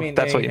 that doesn't oh, mean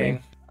that's what you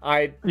anything.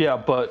 mean. Yeah,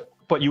 but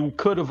you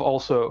could have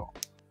also.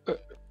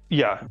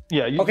 Yeah.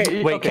 You,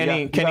 Okay. Wait, okay,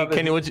 Kenny, yeah,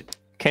 Kenny, you have it.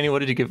 Kenny, what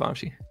did you give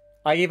Vamshi?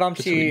 I gave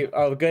Vamshi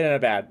a good and a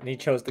bad, and he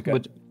chose the good.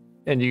 What-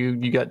 And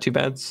you got 2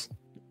 bads?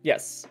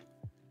 Yes.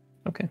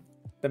 Okay.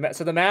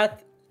 So the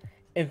math,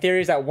 in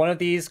theory, is that one of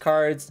these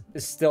cards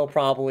is still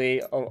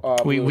probably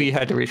We blue. we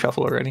had to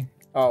reshuffle already.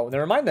 Oh,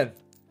 never mind then.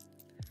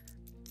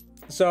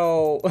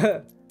 So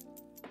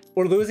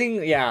we're losing.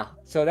 Yeah.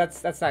 So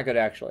that's not good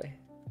actually.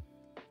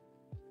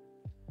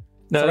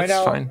 No, So right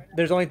that's now, fine.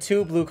 there's only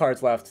 2 blue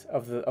cards left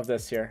of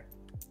this here.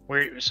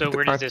 Where The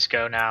does card- this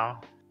go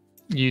now?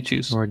 You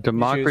choose. Or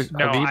democracy.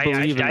 No, we I-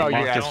 believe in I- you're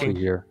democracy asking.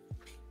 here.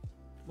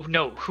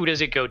 No, who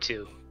does it go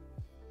to?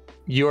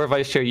 You're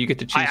vice chair. You get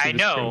to choose. I who the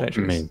know. Supreme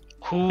Chancellor is. Me.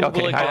 Who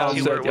Okay, will it I go to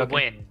also- where it would okay.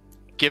 win?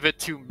 Give it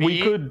to We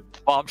me, could.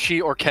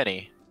 Vamshi, or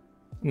Kenny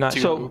Not to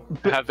So,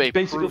 have a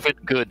basically- proven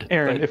good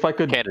Aaron, if I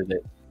could.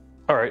 candidate.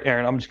 All right,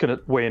 Aaron, I'm just gonna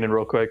weigh in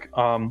real quick.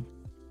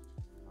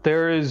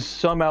 There is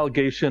some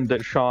allegation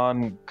that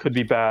Sean could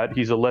be bad.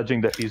 He's alleging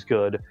that he's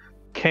good.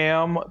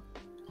 Cam,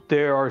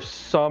 there are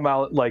some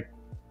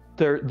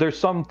there's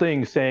some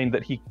things saying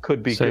that he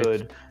could be Safe.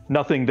 good.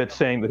 Nothing that's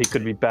saying that he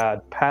could be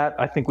bad. Pat,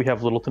 I think we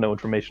have little to no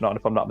information on,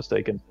 if I'm not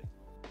mistaken.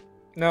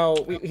 No,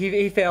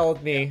 he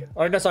failed me.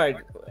 Or no, sorry.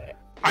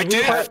 I We did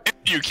were- have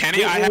you,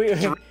 Kenny. I we- have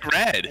 3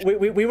 red.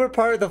 We were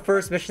part of the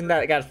first mission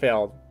that got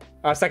failed.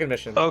 Second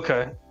mission.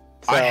 Okay.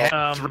 So, I had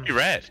Um, 3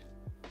 red.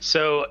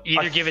 So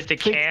either I give it to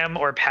think- Cam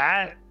or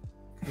Pat.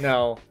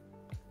 no.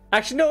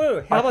 Actually, no.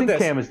 How I about think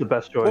this? Cam is the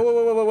best choice. Wait,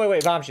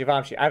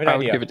 Vamshi. I have an I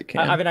would idea. give it to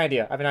Cam. I have an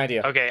idea.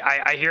 Okay,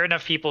 I hear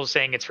enough people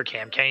saying it's for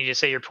Cam. Can you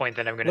just say your point?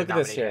 Then I'm going to Look at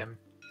this nominate here. him.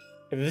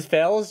 If this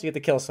fails, you get to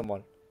kill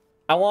someone.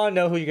 I want to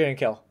know who you're gonna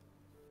kill.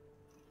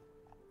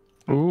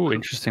 Ooh,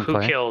 interesting Who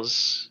play.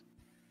 kills?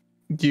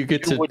 You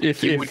get to You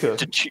would get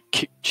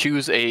to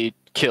choose a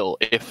kill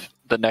if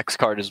the next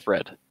card is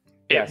red.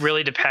 Yes. It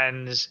really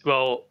depends.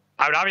 Well,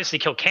 I would obviously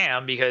kill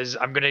Cam because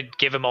I'm gonna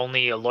give him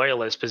only a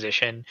loyalist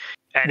position,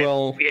 and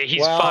Well, if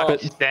he's well,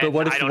 fucked, then but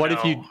what if I don't what know.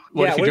 if you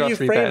what if you draw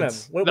three frame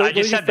beds? him? I just do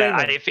you said that.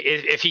 frame him?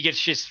 If he gets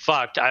just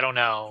fucked, I don't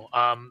know.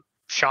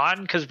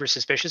 Sean, because we're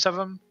suspicious of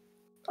him.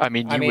 I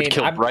mean, you would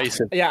kill Bryce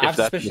if, Yeah, if I'm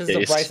that's the suspicious of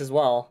case. Bryce as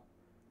well.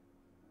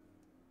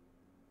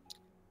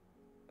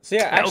 So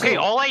yeah, actually, Okay,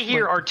 all I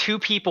hear are two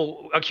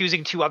people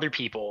accusing two other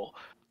people.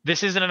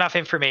 This isn't enough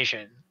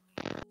information.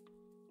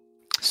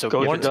 So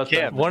Go give to it to Dustin.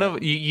 Cam. One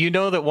of you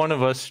know that one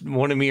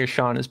of me or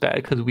Sean is bad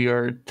because we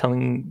are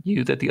telling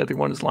you that the other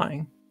one is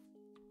lying.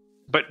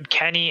 But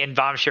Kenny and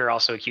Vamshi are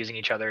also accusing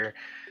each other.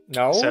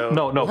 no, So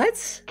No.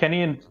 What?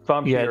 Kenny and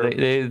Vamshi Yeah, are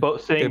they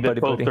both saying they're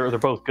that buddy-buddy. they're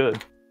both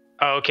good.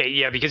 Oh, okay,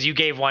 yeah, because you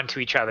gave one to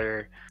each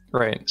other.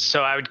 Right.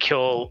 So I would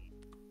kill.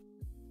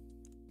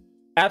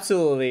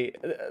 Absolutely.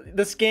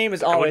 This game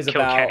is always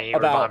kill Kenny or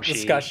about Vamshi.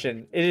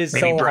 discussion. It is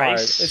Maybe so Bryce. hard.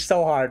 It's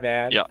so hard,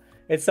 man. Yeah.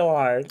 It's so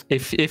hard.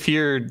 If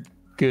you're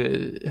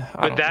good,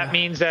 I But don't that know.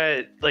 means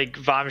that like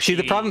Vamshi. See,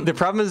 the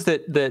problem is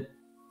that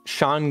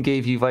Sean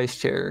gave you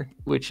vice chair,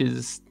 which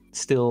is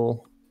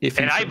still iffy.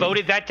 And I for me.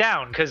 voted that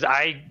down because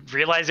I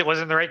realized it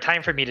wasn't the right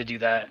time for me to do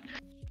that.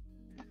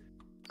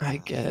 I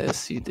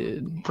guess you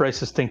did.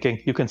 Bryce is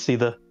thinking. You can see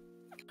the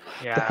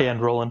Yeah. hand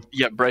rolling.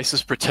 Yeah, Bryce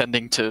is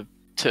pretending to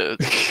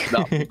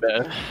not be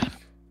bad.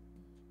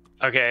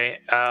 Okay.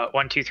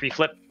 1, 2, 3,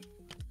 flip.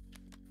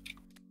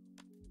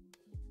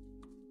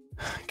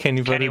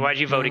 Kenny, Kenny, voted why'd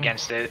you vote no.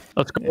 against it?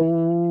 Let's go.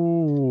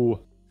 Ooh.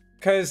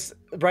 Because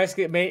Bryce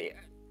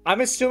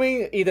I'm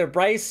assuming either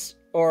Bryce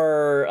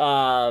or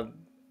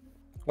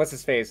what's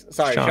his face?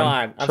 Sorry, Sean.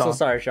 Sean. I'm so Sean.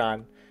 sorry,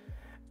 Sean.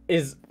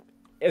 Is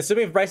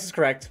assuming if Bryce is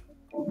correct,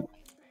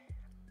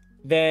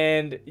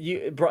 then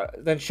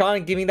then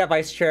Sean giving that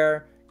vice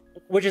chair,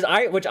 which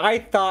I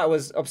thought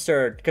was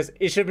absurd because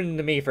it should have been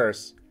to me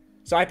first.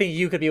 So I think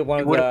you could be one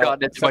You of would the have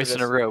gotten it twice in a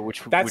senators. row,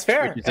 which That's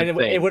fair, which is and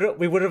insane.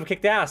 we would have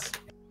kicked ass.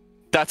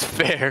 That's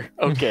fair.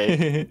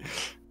 Okay.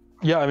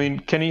 Yeah, I mean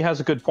Kenny has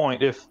a good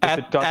point. If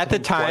it got at to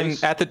the him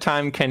twice-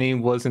 time, Kenny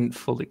wasn't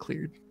fully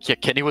cleared. Yeah,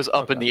 Kenny was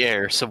up in the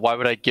air, so why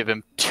would I give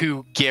him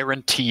 2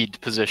 guaranteed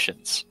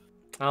positions?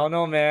 I don't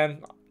know,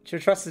 man. Should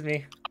have trusted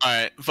me. All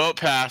right, vote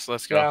pass.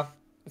 Let's go. Yeah,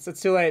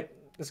 it's too late.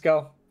 Let's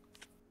go.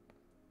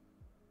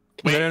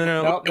 Wait,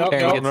 No. Nope, nope,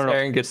 Aaron, nope.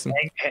 Aaron gets them.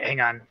 Hang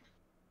on.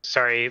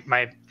 Sorry,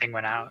 my thing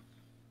went out.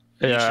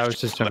 Yeah, I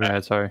was just jumping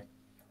ahead. Sorry.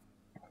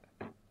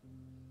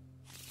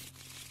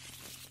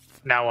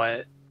 Now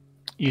what?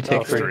 You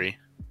take three. 3.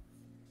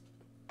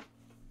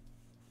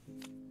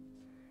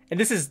 And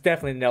this is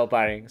definitely nail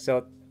biting.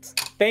 So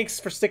thanks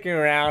for sticking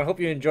around. Hope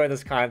you enjoy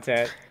this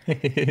content.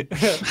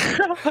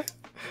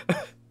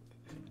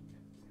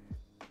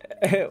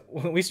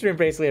 We stream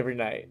basically every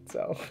night,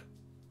 so.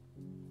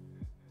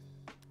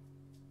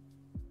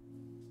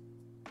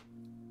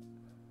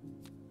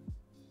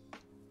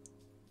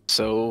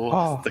 So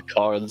Oh. the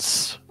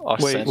cards are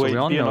Wait, sent. So wait. we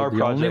all DNR know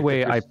the only project,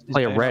 way if I you're-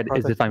 play is a DNR red is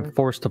project if I'm right?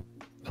 forced to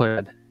play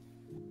red.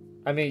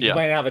 I mean, Yeah. you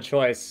might have a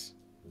choice.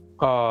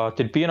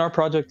 Did BNR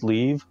Project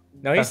leave?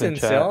 No, he's That's in in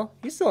chat. still.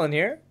 He's still in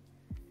here.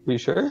 Are you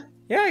sure?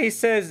 Yeah, he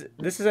says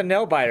this is a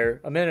nail biter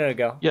a minute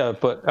ago. Yeah,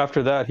 but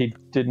after that he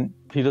didn't.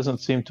 He doesn't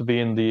seem to be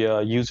in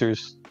the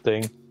users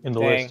thing in the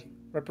Dang. list.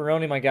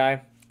 Ripperoni, my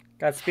guy.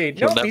 Godspeed.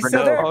 You'll Nope, he's never still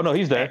know. there. Oh no,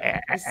 he's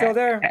there. He's still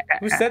there.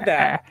 Who said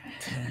that?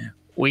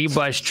 We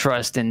must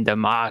trust in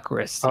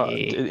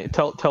democracy.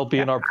 Tell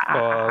BNR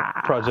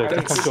Project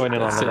to come join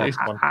in on the next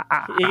one.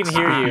 He can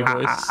hear you.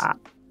 Voice.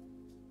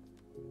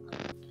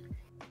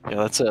 Yeah,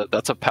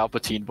 that's a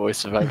Palpatine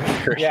voice if I've ever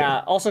heard it.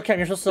 Yeah. Also, Cam,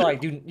 you're supposed to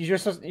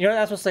you're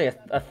not supposed to say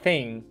a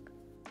thing.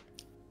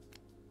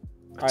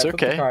 All It's flip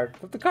the okay. card.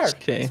 Flip the card.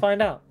 Okay. Let's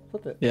find out.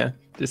 Flip it. Yeah,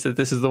 this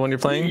is the one you're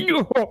playing. Yeah,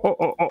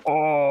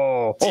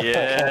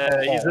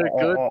 he's a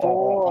good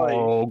boy.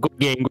 Oh, good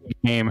game, good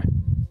game.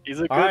 He's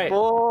a good All right.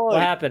 boy.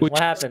 What happened? What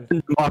happened?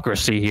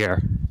 Democracy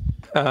here.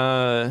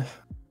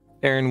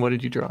 Aaron, what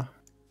did you draw?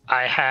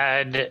 I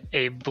had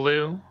a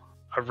blue,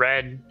 a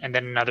red, and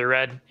then another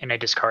red, and I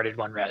discarded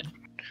one red.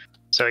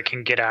 So it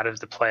can get out of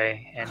the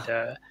play, and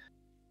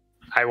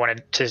I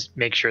wanted to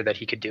make sure that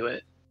he could do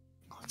it.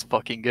 Let's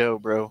fucking go,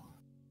 bro.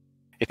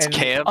 It's And-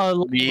 Cam,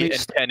 me,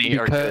 and Kenny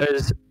are good.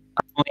 Because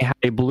I only had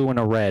a blue and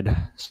a red,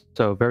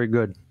 so very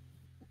good.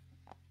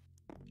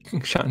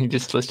 Sean, you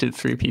just listed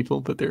 3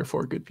 people, but there are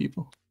 4 good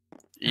people.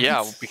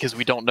 Yeah, because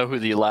we don't know who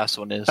the last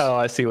one is. Oh,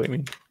 I see what you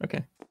mean.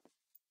 Okay.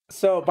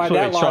 So by So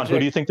that wait, Sean, logic, who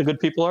do you think the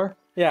good people are?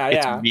 yeah,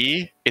 It's yeah.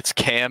 me, it's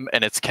Cam,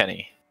 and it's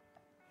Kenny.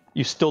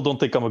 You still don't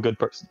think I'm a good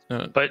person.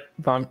 But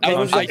Vom- Hey, I-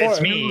 who's Vomshi- the it's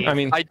fourth? me. I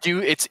mean, I do.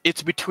 It's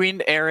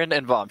between Aaron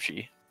and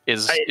Vamshi.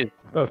 Is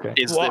Okay.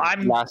 Well, the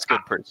I'm- last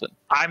good person?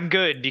 I'm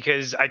good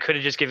because I could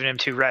have just given him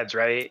 2 reds,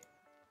 right?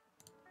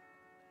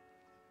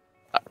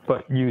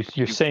 But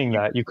you're saying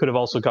that you could have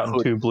also gotten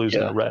could, 2 blues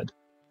and yeah. a red.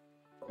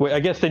 Wait, I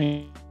guess then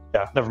you.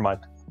 Yeah, never mind.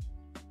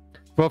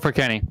 Vote for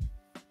Kenny.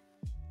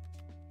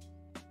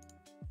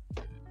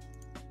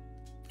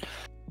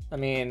 I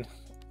mean,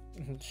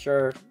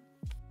 sure.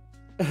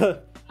 He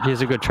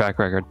has a good track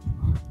record.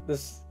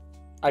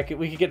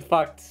 We could get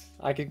fucked.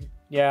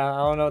 Yeah, I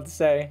don't know what to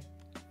say.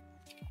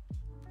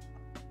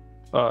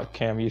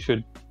 Cam, you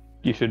should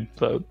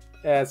vote.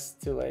 Yeah, it's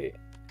too late.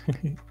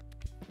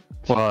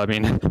 Well, I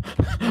mean,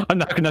 I'm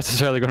not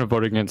necessarily going to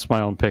vote against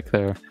my own pick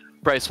there.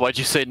 Bryce, why'd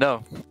you say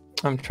no?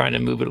 I'm trying to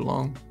move it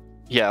along.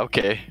 Yeah,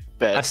 okay.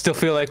 Bad. I still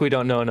feel like we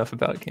don't know enough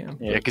about Cam.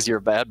 Yeah, because you're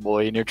a bad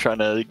boy and you're trying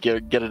to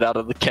get it out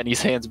of the Kenny's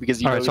hands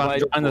because you All know right, so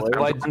he's I'm a bad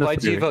boy.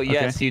 Why'd you vote Okay.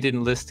 yes? You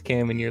didn't list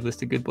Cam in your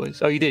list of good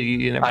boys. Oh, you did.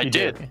 You never. I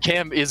did. Okay.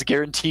 Cam is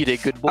guaranteed a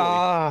good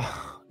boy.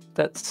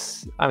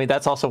 That's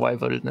also why I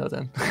voted no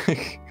then.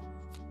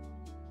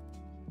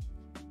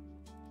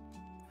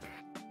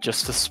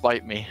 Just to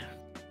spite me.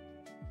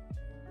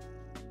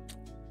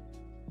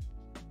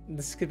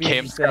 This could be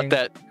Cam's got interesting.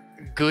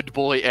 that good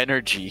boy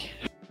energy.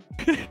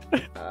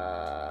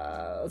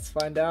 Let's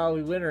find out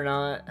we win or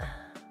not.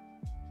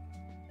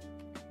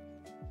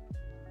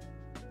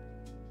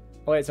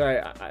 Oh, wait, sorry.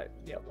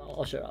 Yeah,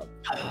 I'll shut up.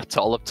 It's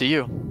all up to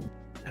you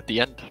at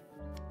the end.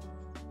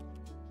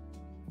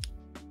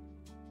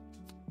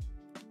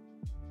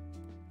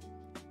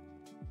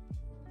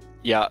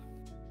 Yeah.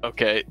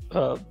 Okay.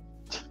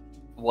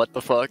 What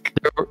the fuck?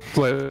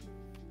 Wait,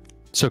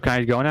 so can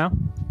I go now?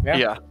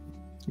 Yeah.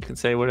 You can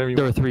say whatever you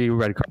There were want. 3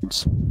 red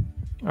cards.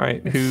 All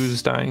right,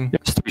 who's dying?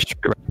 Yes, 3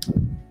 straight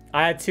red.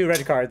 I had 2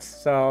 red cards,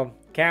 so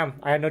Cam,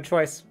 I had no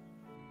choice.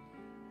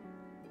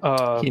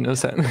 He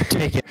knows that.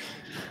 Take it.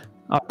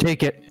 I'll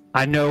take it.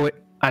 I know it.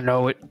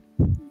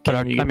 But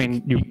I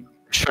mean, you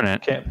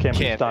shouldn't. Cam is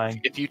Cam, dying.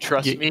 if you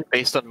trust You- me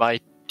based on my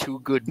 2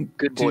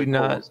 good boy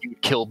not- polls, you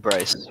would kill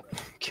Bryce.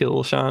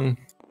 Kill Sean.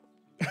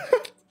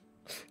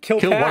 Kill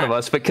Kill one Pat. of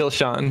us, but kill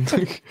Sean.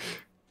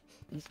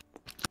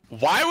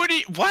 Why would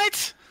he?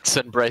 What?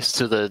 Send Bryce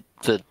to the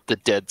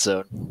dead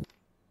zone.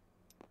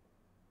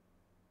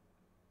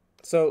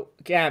 So,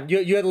 Cam, you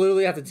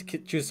literally have to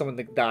choose someone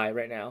to die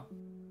right now.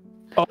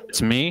 Oh,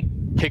 it's me.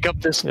 Pick up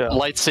this Yeah.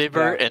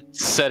 lightsaber and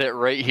set it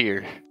right here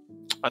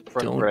in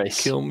front of Don't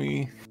Bryce. kill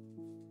me.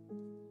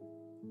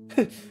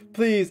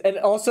 Please, and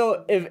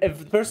also, if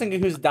the person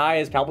who's die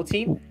is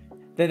Palpatine,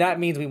 then that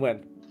means we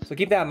win. So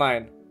keep that in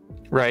mind.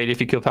 Right, if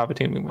you kill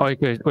Palpatine, we win.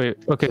 Oh, wait.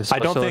 Okay. So, I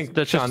don't so think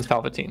let's Sean's just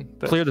Palpatine.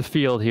 But clear the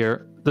field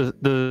here.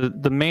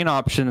 The main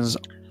options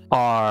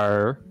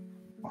are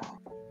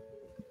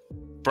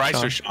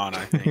Bryce or Sean. Sean,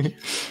 I think.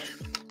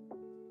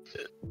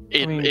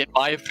 In mean,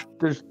 my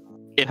There's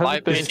in my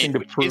hasn't been anything opinion, to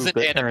it prove isn't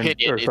that an Aaron,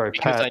 opinion. or It's sorry,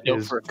 because Pat I know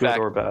is for a good fact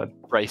or bad.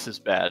 Bryce is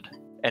bad,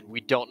 and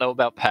we don't know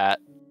about Pat.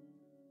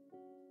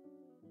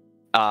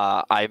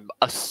 I'm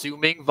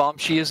assuming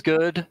Vamshi is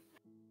good,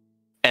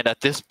 and at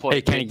this point,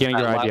 Hey, Kenny, give me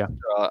your idea.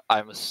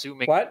 I'm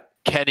assuming What?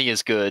 Kenny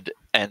is good,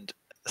 and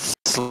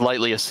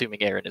slightly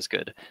assuming Aaron is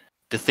good.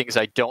 The things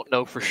I don't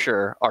know for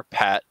sure are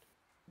Pat,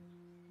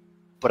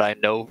 but I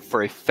know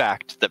for a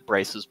fact that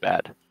Bryce is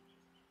bad,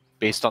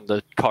 based on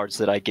the cards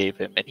that I gave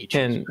him, and he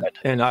chose and red.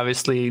 and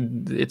obviously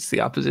it's the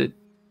opposite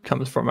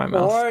comes from my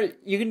mouth. Or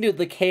you can do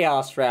the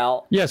chaos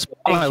route. yes.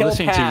 And I'm kill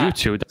listening to Pat. you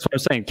two. That's what I'm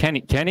saying.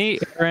 Kenny,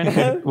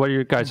 Aaron. What are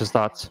your guys'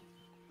 thoughts?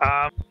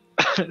 I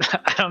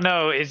don't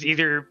know. It's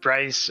either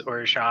Bryce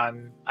or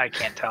Sean. I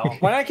can't tell.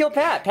 Why not kill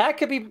Pat? Pat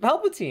could be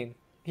Palpatine.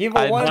 He have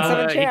I- a 1 in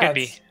 7 he chance. could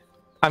be.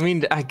 I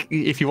mean,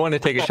 if you want to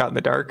take a shot in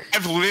the dark,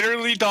 I've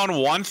literally done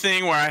one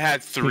thing where I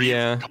had 3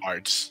 Yeah.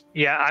 cards.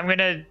 Yeah, I'm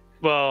gonna.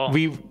 Well,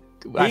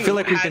 I feel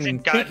like we can. hasn't He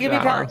gotten could be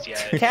cards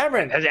yet.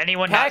 Cameron. Has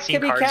anyone Pat not seen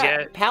could be cards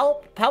yet?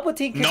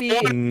 Palpatine could No be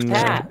one-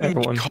 Pat.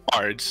 Everyone.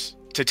 Cards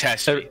to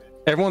test me.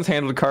 Everyone's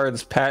handled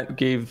cards. Pat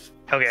gave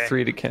Okay.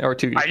 3 to Ken or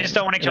 2 to I Ken, just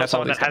don't want to and kill that's all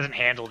someone that he's done. hasn't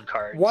handled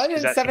cards. 1 in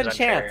 'cause that 7 seems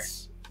unfair.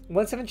 chance.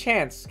 1 in 7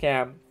 chance,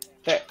 Cam.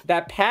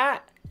 That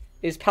Pat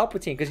is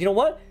Palpatine. Because you know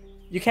what?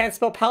 You can't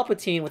spell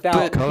Palpatine without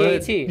But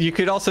PAT. you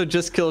could also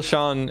just kill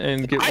Sean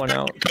and get one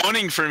out.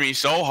 Gunning for me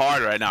so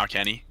hard right now,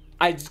 Kenny.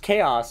 I just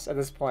chaos at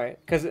this point.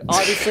 Because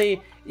obviously.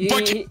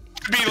 But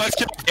let's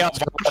kill Chaos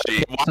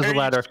Vamshi. Why This is are a you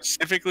ladder.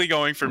 specifically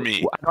going for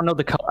me? I don't know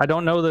the. I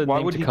don't know the. Why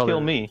name would to he color.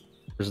 kill me?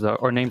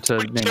 Or name to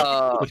name.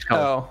 Which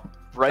color? Oh,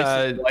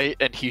 Bryce is white,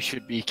 and he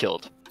should be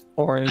killed.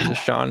 orange is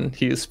Sean.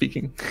 He is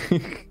speaking.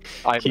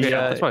 I'm Yeah, Sean,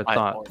 that's what I I'm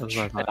thought. orange, That's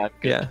what I thought. and I'm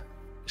good. Yeah,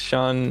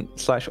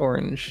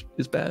 Sean/orange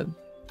is bad,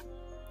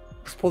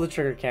 Just pull the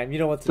trigger, Cam. You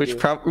know what to do.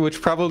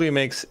 which probably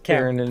makes Cam.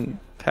 Aaron and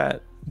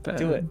Pat bad.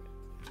 Do it.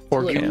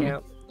 Or Do it, Cam.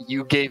 Cam.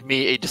 You gave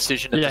me a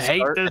decision at You the hate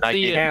start, to and I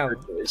see gave it. you Cam. your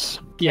choice.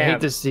 You Cam.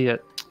 hate to see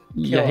it.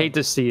 You Kill him. hate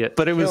to see it.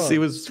 But it Kill him.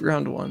 was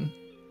round 1.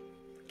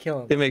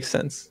 Kill him. It makes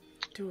sense.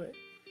 Do it.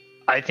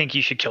 I think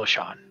you should kill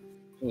Sean.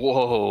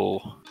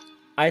 Whoa.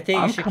 I think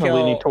I'm you should kind of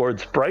kill. leaning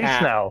towards Bryce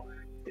Pat. now.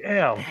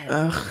 Damn.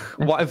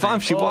 Why,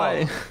 Vamshi?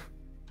 Why?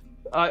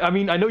 I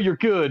mean, I know you're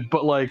good,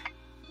 but like,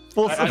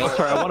 I'm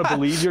sorry. I want to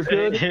believe you're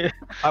good.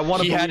 I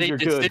want to He had believe a you're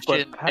good,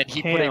 decision, but and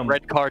he put a Cam-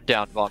 red card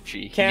down,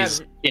 Vamshi. Cam.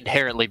 He's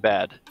inherently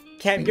bad.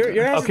 Cam, your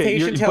Okay,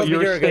 hesitation tells me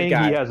you're you're a good saying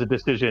guy. he has a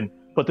decision,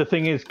 but the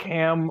thing is,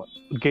 Cam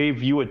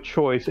gave you a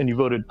choice and you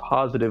voted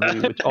positively,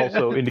 which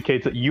also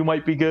indicates that you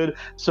might be good.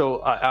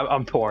 So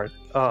I'm torn.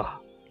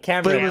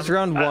 Cameron. But it was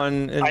round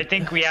one. And I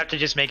think we have to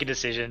just make a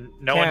decision.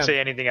 No Cam. one say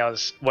anything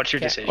else. What's your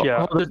Cam. decision?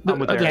 Yeah, I'm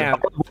with Aaron. Cam,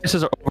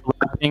 Voices are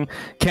overlapping.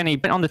 Kenny,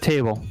 get on the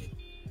table.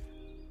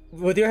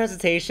 with your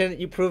hesitation,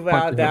 you prove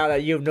out now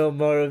that you have no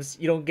motives.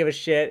 You don't give a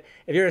shit.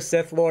 If you're a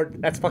Sith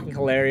Lord, that's fucking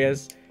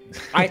hilarious.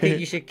 I think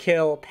you should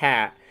kill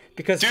Pat.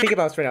 Because Dude. think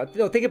about this right now.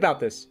 No, think about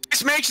this.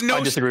 This makes no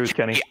I disagree with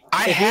Kenny.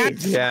 I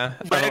had yeah,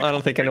 I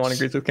don't think anyone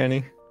agrees with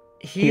Kenny.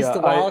 He's Yeah, the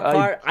wild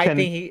card. I Ken-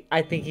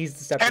 think he's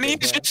the separatist.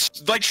 and he's man.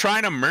 just like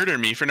trying to murder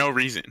me for no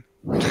reason.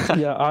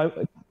 Yeah,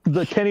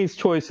 the Kenny's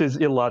choice is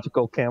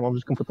illogical, Cam. I'm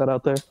just gonna put that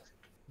out there.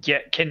 Yeah,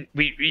 can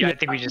we? I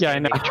think we just Yeah,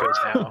 need to I make a choice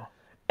now.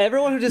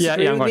 Everyone who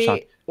disagrees I'm with going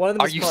me, one of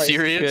them Are is you probably-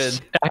 serious?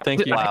 Good.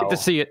 Thank you. I hate to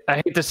see it. I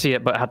hate to see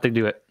it, but I have to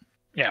do it.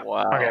 Yeah.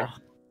 Wow. Okay.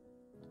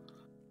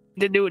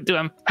 To do it to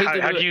him.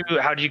 How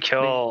do you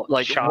kill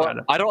Like, Sean? what,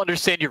 I don't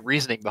understand your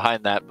reasoning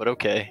behind that, but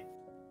okay.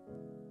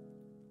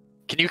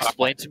 Can you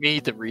explain to me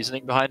the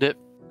reasoning behind it?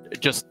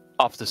 Just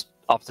off this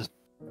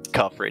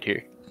cuff right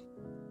here.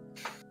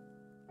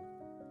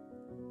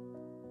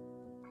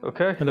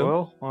 Okay.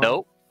 Hello? Well,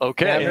 Nope.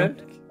 Okay.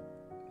 Cameron?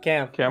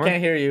 Cameron?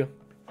 Can't hear you.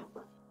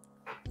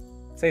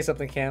 Say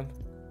something, Cam.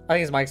 I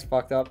think his mic's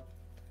fucked up.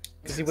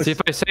 'Cause he was... See,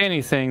 if I say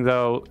anything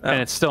though,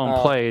 and it's still in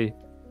Oh. play,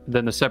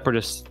 then the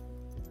separatists.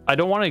 I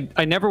don't want to.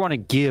 I never want to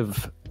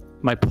give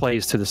my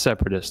plays to the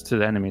separatists, to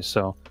the enemies.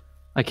 So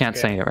I can't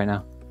say it right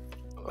now.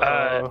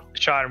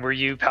 Sean, were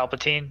you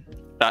Palpatine?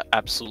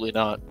 Absolutely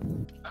not.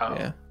 Oh.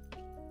 Yeah.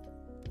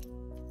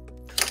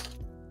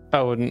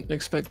 I wouldn't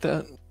expect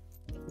that.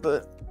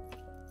 But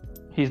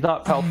he's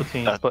not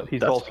Palpatine, but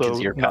he's that's also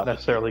because you're not Palpatine.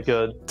 necessarily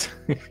good.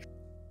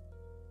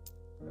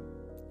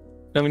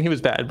 I mean, he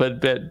was bad, but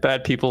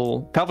bad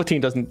people.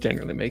 Palpatine doesn't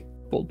generally make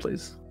bold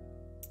plays.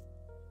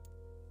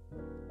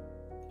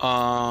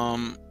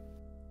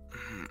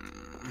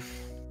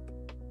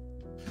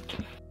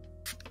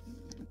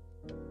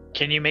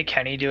 Can you make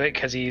Kenny do it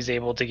because he's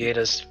able to get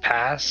us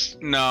pass?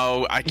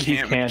 No, I He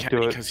can't, can't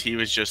do it. because he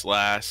was just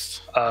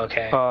last. Oh,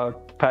 okay.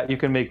 Pat, you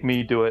can make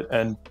me do it,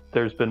 and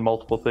there's been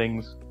multiple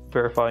things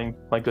verifying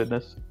my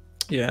goodness.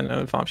 Yeah,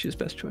 no, Vamshi's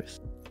best choice.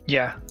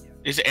 Yeah.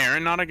 Is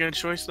Aaron not a good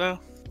choice though?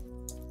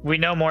 We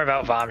know more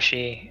about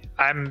Vamshi.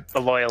 I'm a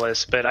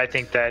loyalist, but I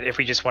think that if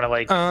we just want to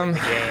win the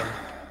game.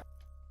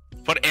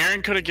 But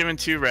Aaron could have given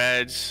 2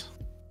 reds.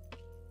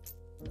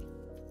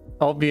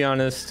 I'll be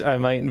honest, I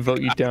might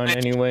vote you down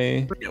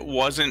anyway. It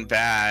wasn't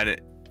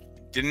bad.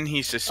 Didn't he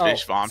Oh,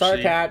 suspicious Vamshi?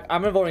 sorry, Pat.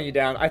 I'm not voting you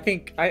down. I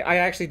think I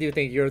actually do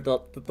think you're the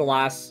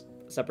last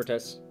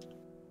separatist.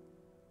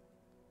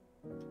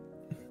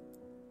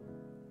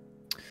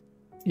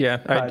 Yeah,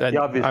 The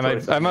obvious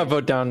choice. I might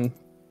vote down.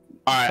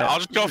 All right, Yeah. I'll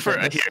just go for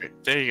here.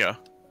 There you go.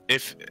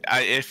 If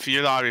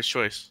you're the obvious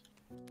choice,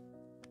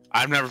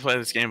 I've never played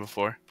this game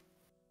before.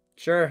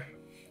 Sure.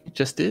 You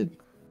just did.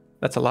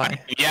 That's a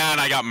lie. Yeah, and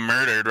I got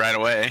murdered right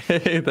away.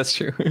 That's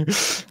true.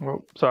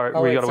 Well, sorry,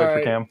 Oh, we wait, gotta sorry.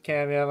 wait for Cam.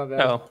 Cam, yeah, my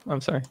bad. Oh, I'm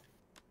sorry.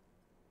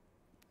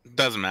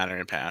 Doesn't matter.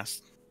 It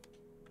passed.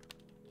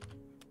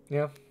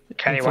 Yeah.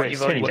 Kenny, why are you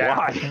voting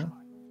down?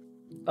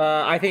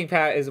 I think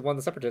Pat is one of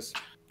the separatists.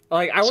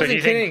 Like, I So do wasn't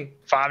you kidding.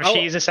 think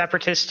Vamshi is a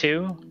separatist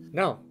too?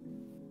 No.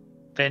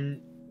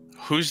 Then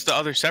Who's the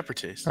other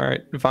separatist? All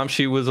right,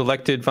 Vamshi was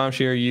elected.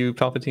 Vamshi, are you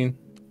Palpatine?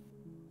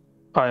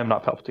 I am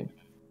not Palpatine.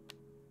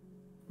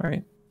 All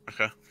right.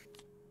 Okay.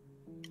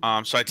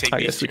 So I take I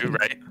these guess we 2, can-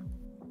 right?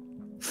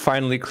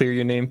 Finally clear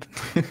your name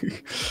for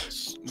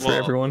Well,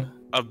 everyone.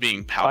 of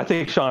being I Palpatine,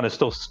 think Sean is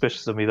still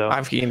suspicious of me, though.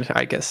 I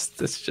guess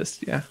that's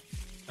just yeah.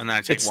 and then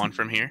I take it's- 1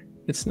 from here.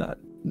 It's not.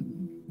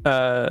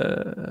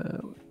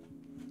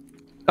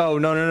 Oh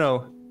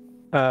no.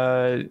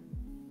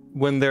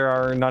 When there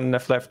are not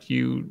enough left,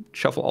 you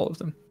shuffle all of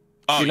them.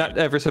 Oh, You're not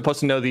ever supposed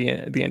to know the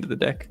end of the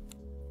deck.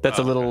 That's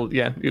a Oh, little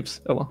yeah.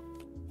 Oops. Oh well.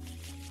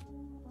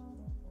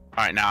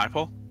 all right. Now I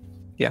pull.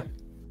 Yeah.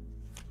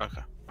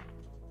 Okay.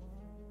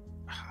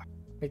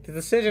 Make the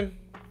decision.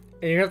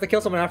 And you're gonna have to kill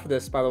someone after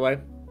this, by the way.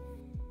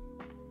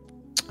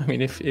 I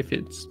mean, if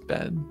it's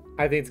bad.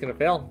 I think it's gonna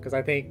fail, because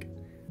I think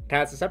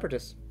Pat's a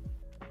separatist.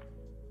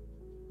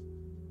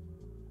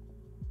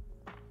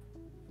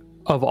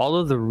 Of all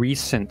of the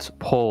recent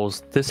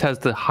polls, this has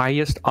the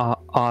highest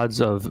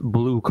odds of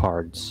blue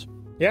cards.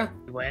 Yeah.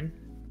 you win.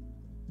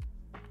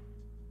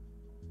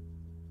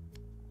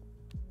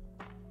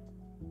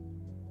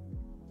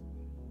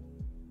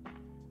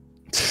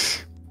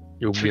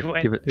 You'll We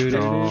win. give it. Damn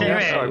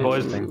it. Sorry,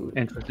 boys.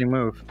 Interesting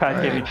move.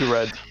 Pat gave you 2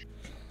 reds.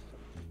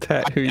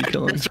 Pat, who are you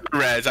killing?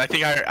 Reds. I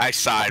think I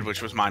sighed,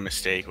 which was my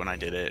mistake when I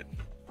did it.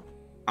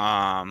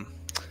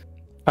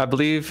 I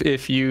believe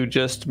if you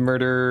just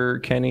murder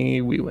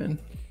Kenny, we win.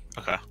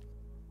 Okay.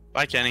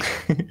 Bye, Kenny.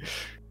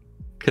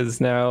 Because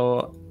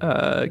now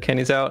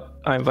Kenny's out,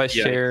 I'm vice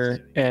Yes.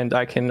 chair, and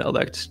I can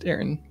elect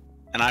Aaron.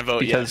 And I vote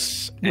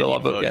Because yes. we'll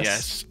and all you vote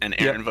yes. And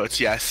Aaron votes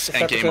yes. The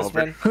And game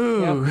separatist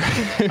over.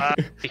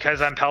 win.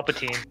 Because I'm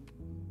Palpatine.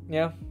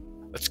 Yeah.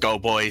 Let's go,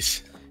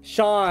 boys.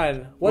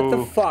 Sean, what the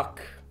Ooh.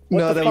 fuck? What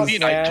No, the that fuck, was-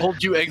 man? I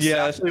told you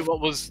exactly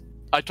what was.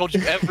 I told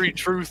you every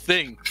true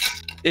thing.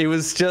 It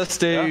was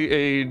just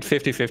a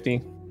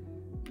 50-50.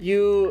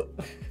 You.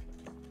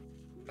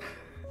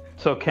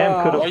 So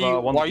Cam could Why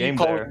have won are the you game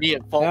calling there. me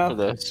at fault Yeah. for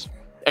this?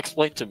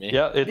 Explain to me.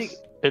 Yeah,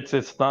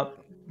 it's not.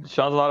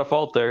 Sean's not at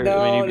fault there. No,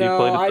 I mean, he no,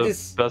 played I at the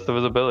just- best of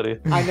his ability.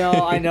 I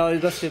know,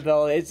 it's just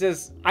ability. It's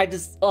just,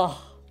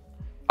 oh.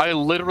 I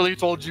literally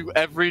told you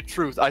every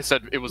truth. I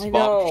said it was I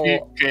Bomb,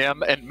 know.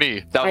 Cam, and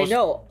me. That I was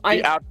know.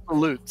 the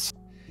absolutes.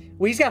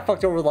 We just got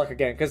fucked over with luck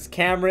again because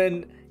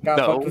Cameron got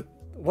No. fucked with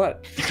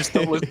what? You just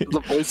don't listen to the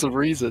voice of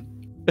reason.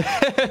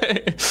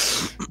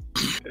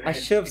 I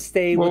should have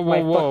stayed Whoa, with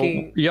my whoa, whoa.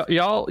 fucking.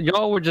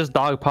 Y'all were just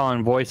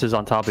dogpiling voices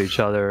on top of each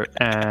other,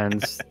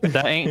 and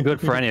that ain't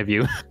good for any of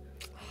you.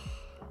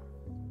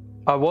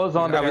 I was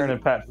on I was- Aaron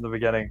and Pat from the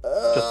beginning.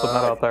 Just putting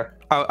that out there.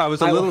 I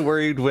was a little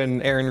worried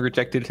when Aaron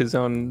rejected his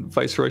own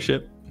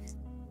viceroyship.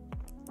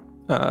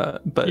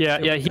 But Yeah,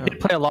 he did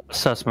play a lot of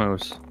sus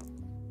moves.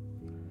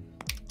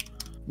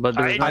 But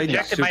there I was nothing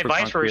rejected my super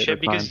concrete viceroyship at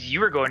the time. because you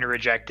were going to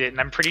reject it, and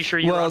I'm pretty sure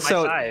you were Well, on my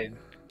so- side.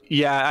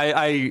 Yeah,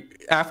 I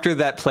after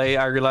that play,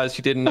 I realized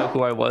you didn't know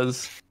who I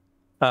was.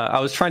 I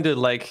was trying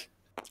to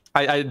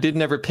I did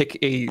never pick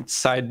a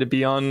side to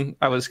be on.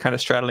 I was kind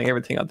of straddling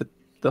everything out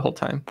the whole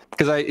time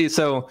because I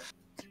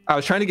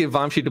was trying to get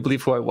Vamshi to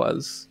believe who I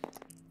was,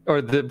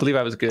 or believe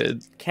I was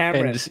good,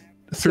 Cameron. and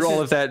through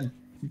all of that,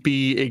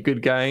 be a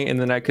good guy, and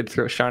then I could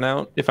throw Sean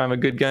out if I'm a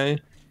good guy,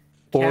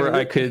 or Cameron-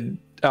 I could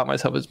out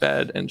myself as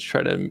bad and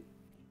try to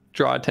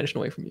draw attention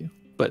away from you.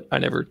 But I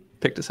never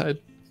picked a side.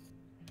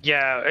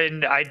 Yeah,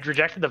 and I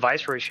rejected the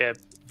viceroyship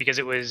because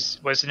it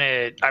wasn't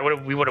it?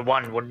 We would have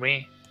won, wouldn't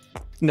we?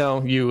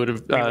 No, you would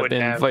have wouldn't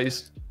been have.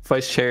 vice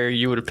chair.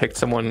 You would have picked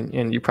someone,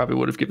 and you probably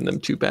would have given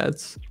them 2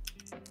 bads,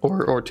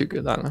 or 2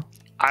 good. I don't know.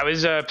 I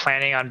was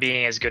planning on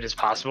being as good as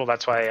possible.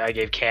 That's why I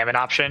gave Cam an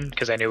option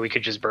because I knew we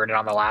could just burn it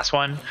on the last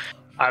one.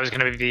 I was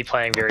going to be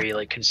playing very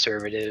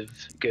conservative,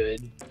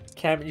 good.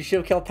 Cam, you should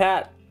have killed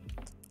Pat.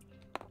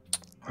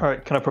 All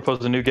right, can I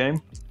propose a new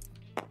game?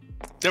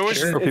 There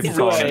was Or It's people 2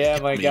 calling it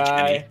a.m., my League,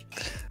 guy.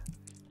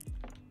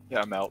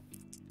 Yeah, I'm out.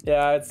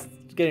 Yeah, it's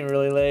getting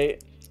really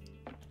late.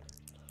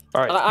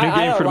 All right, I new game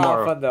had for a lot of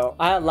tomorrow. fun though.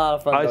 I had a lot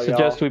of fun I though,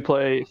 suggest y'all. we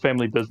play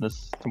Family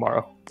Business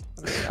tomorrow.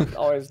 I'm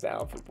always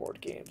down for board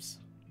games.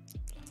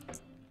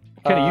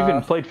 Kenny, you Uh,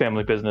 even played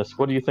Family Business.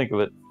 What do you think of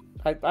it?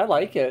 I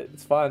like it.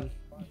 It's fun.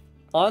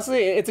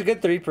 Honestly, it's a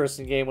good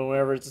 3-person game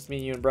whenever it's just me,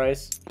 you, and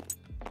Bryce.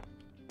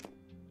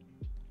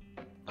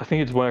 I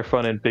think it's more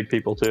fun in big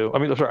people too. I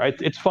mean, sorry,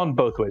 it's fun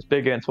both ways,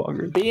 big and small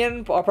group.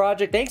 Being our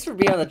project, thanks for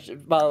being on the.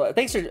 By the way,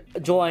 thanks for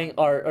joining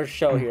our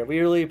show here. We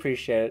really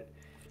appreciate it.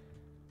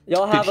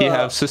 Y'all Did have he a,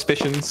 have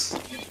suspicious?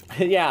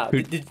 yeah.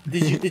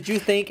 Did you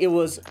think it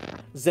was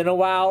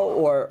Xenowow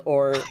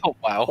or Oh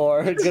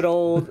wow. good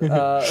old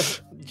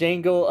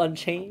Django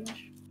Unchained?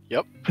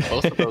 Yep.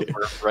 Both of those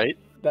were right.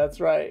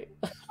 That's right.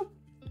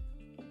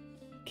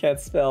 Can't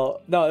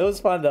spell. No, it was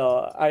fun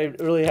though. I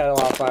really had a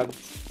lot of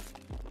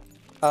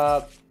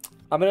fun.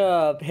 I'm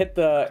gonna hit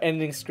the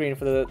ending screen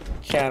for the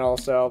channel.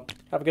 So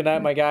have a good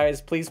night, my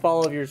guys. Please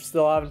follow if you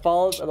still haven't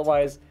followed.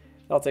 Otherwise,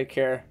 I'll take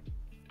care.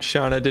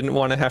 Sean, I didn't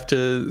want to have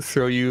to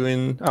throw you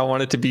in. I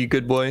wanted to be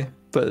good boy,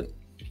 but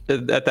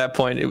at that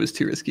point, it was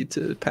too risky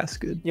to pass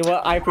good. You know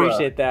what? I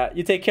appreciate that.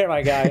 You take care,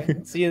 my guy.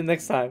 See you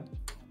next time.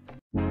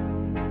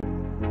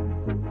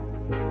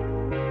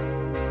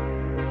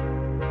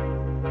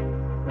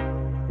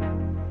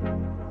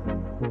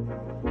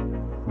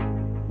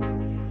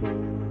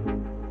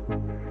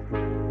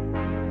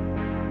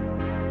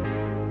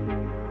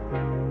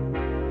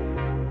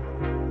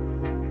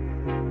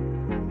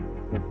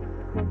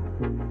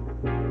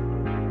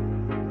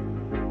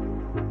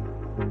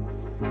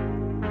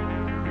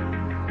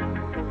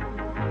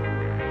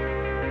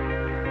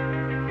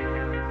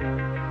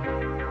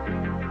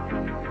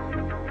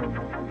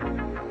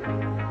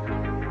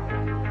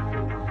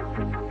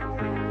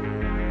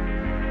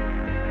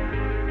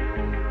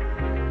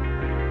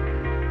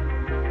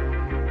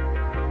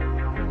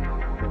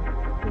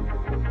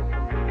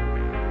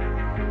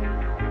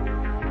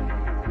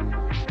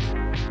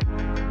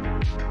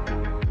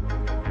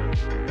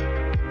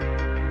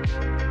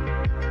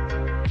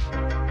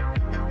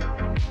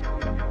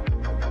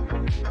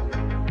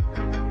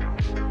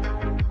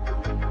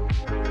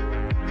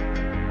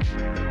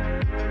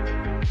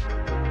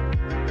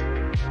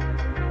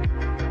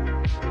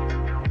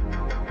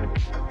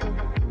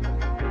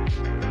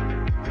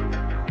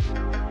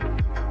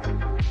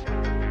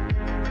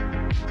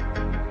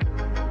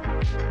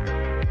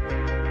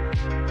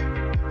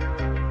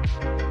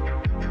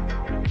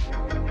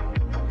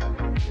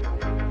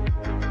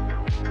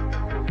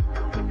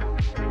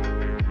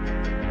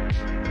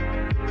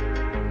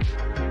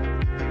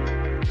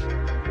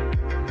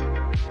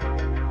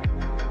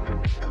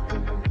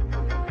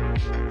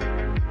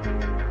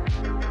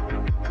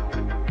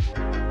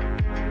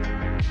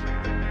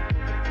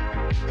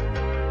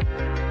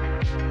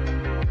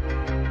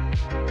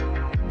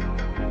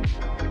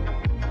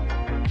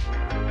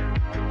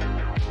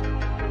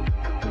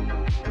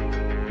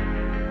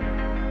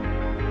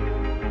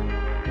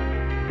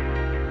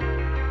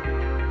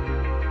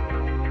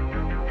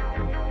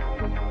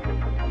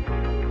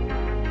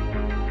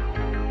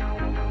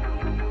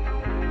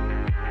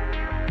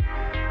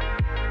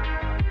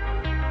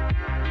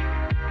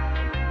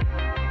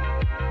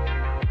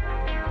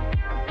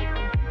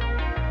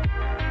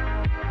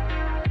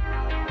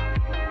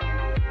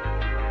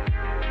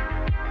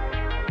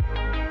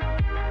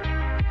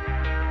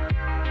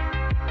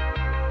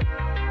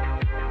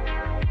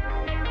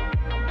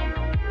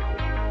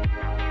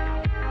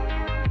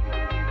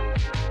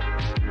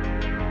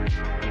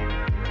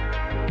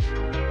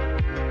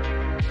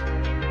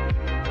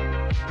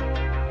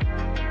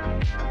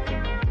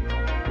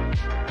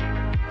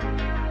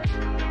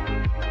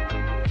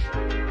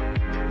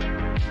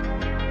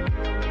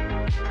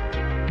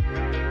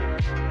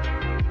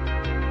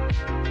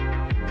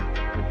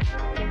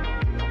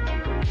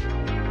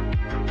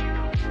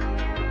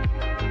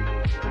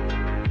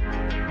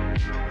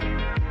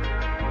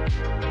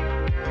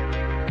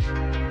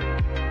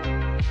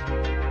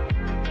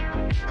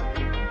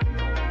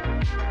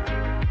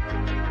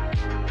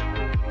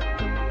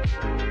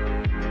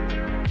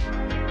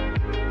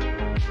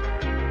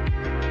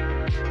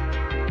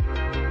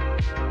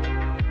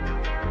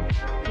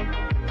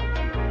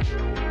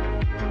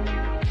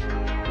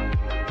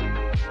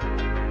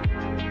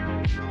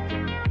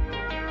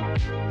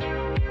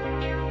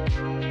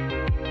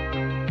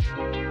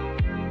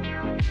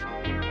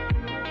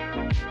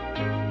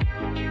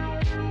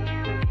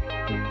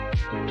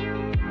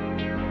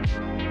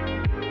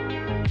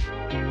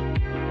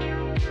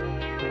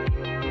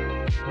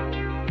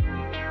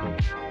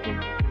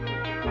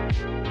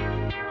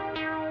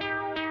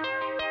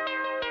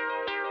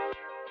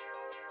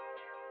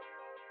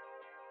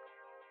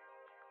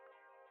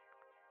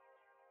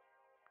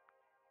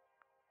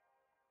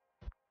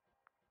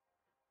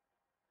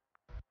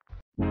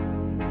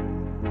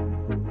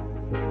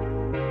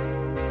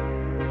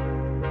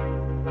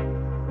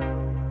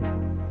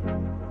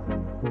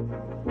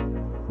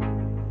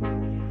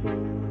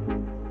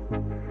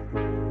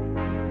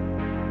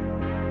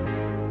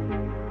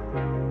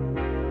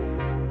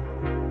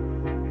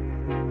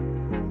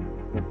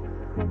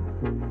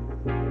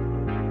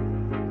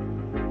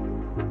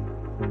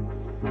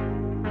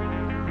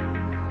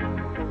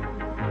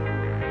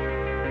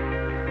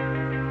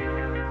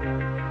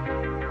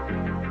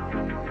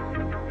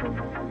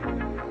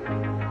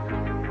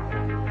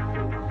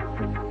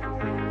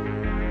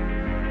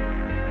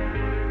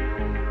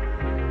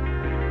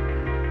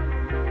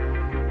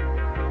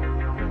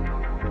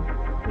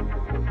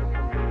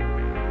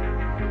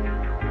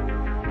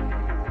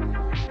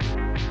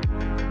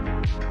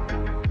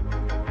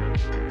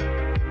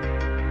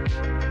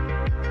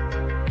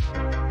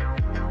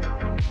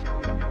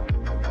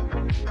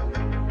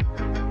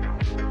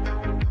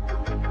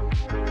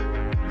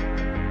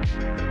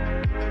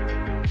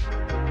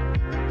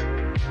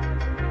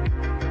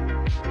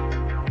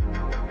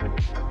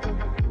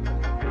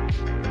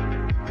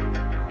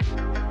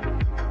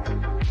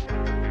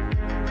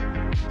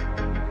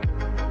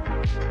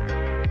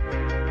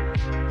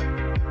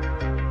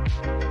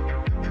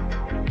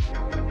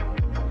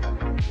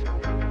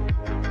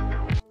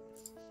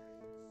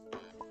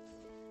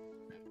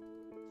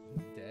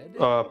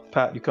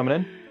 Pat, you coming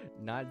in?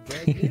 Not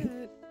dead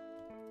yet.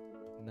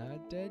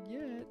 Not dead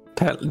yet.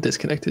 Pat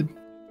disconnected.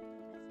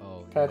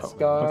 Oh, Pat's no.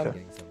 gone.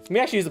 Okay. Let me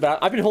actually use the bat.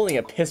 I've been holding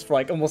a piss for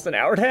like almost an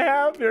hour and a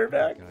half. You're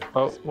back.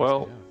 Oh,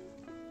 well.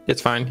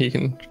 It's fine. He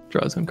can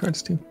draw his own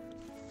cards too.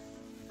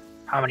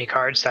 How many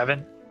cards?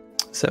 7?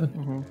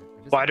 7.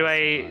 Why do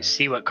I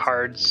see what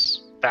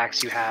cards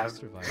backs you have?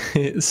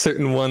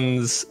 Certain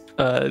ones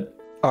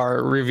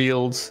are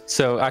revealed,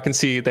 so I can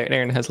see that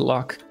Aaron has a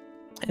lock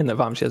and that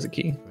Vamshi has a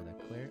key.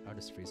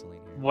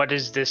 What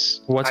is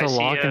this? What's I a see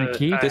lock and a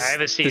key? I This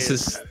have a C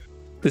is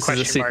a question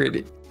mark.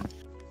 secret.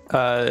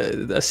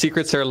 The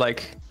secrets are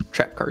like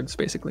trap cards,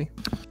 basically.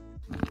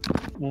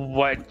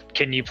 What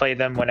can you play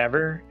them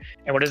whenever?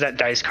 And what is that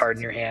dice card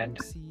in your hand?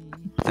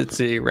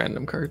 It's a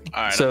random card.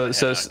 All right, so I'm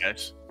so gonna head out,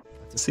 guys.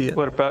 see it.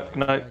 What about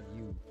good night?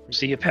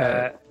 See you,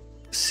 Pat.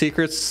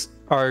 Secrets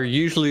are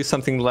usually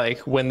something like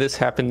when this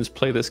happens,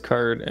 play this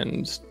card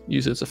and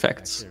use its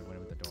effects.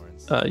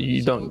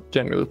 You don't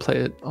generally play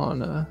it on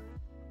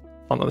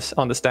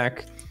the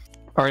stack.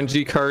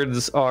 RNG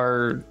cards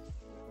are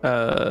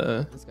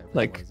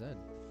like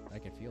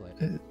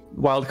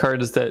wild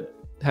cards that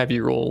have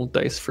you roll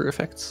dice for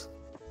effects.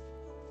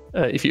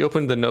 If you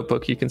open the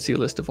notebook, you can see a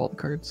list of all the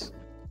cards.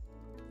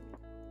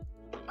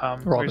 Or all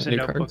Where's the the new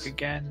notebook cards.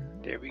 again?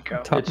 There we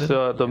go. Top It's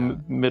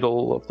middle.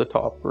 middle of the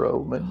top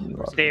row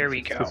menu. There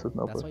we go. This is That's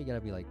notebook. why you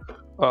gotta be like.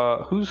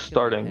 Who's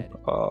starting?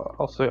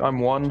 I'll say I'm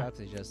one. Traps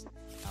is just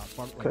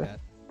outfarmed like Okay. that.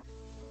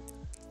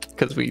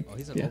 Because we, Oh,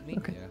 he's an yeah, old me?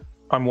 okay. Yeah.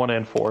 I'm 1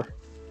 and 4.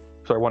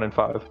 Sorry, 1 and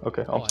 5.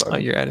 Okay, I'm Oh, Oh,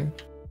 sorry. you're adding.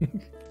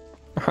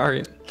 All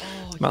right.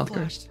 Oh, Mouth you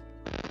guard. flashed.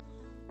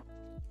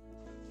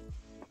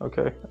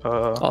 Okay.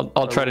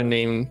 I'll try to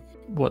name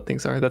what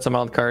things are. That's a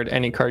mild card.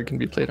 Any card can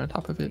be played on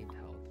top of it.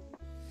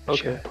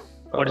 Okay.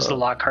 What does the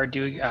lock card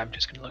do? I'm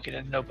just gonna look at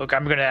a notebook.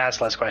 I'm gonna ask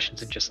less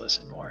questions and just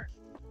listen more.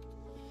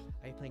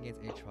 Are you playing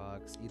against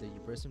Aatrox? Either you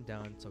burst him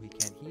down so he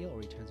can't heal,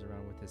 or he turns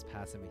around with his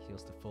passive and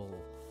heals to full,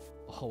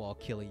 all while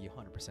killing you.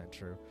 100%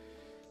 true.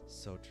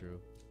 So true.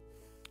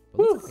 But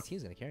looks like my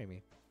team's gonna carry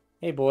me.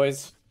 Hey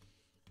boys.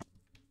 I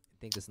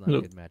think this is not Hello.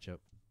 a good matchup.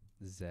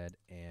 Zed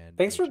and.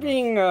 Thanks for Aatrox.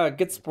 being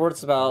good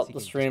sports about the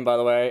stream, by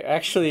the way. I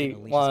actually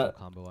Unleash his want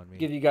full combo on to me.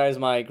 give you guys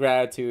my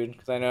gratitude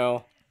because I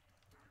know.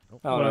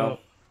 Nope. I don't know.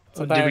 Did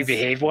we Sometimes-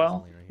 behave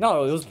well?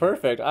 No, it was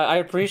perfect. I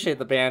appreciate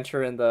the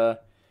banter and the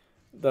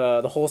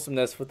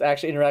wholesomeness with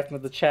actually interacting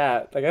with the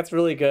chat. Like that's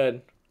really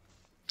good.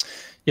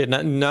 Yeah,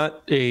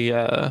 not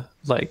a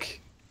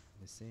like,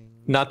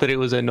 not that it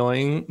was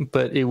annoying,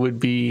 but it would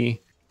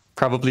be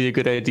probably a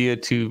good idea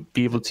to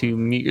be able to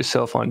mute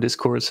yourself on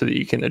Discord so that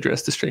you can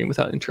address the stream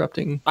without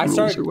interrupting I rules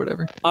started- or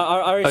whatever. I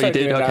already Oh, you started did?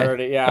 doing that Okay.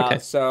 already. Yeah. Okay.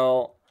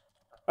 So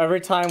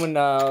every time when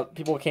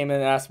people came in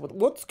and asked,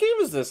 "What game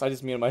is this?" I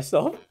just muted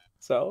myself.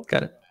 So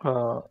Got it.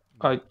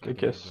 I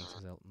guess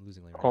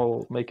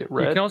I'll make it You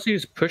red. can also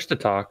use push to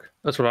talk.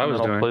 That's what I and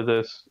was then I'll doing. play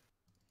this.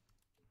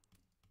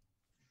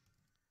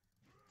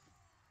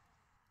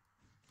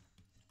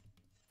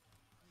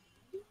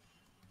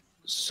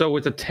 So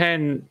with the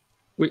 10,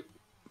 we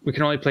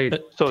can only play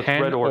So it's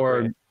 10 red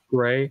or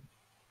gray.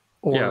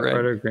 Or Yeah, red.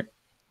 red or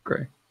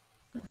gray.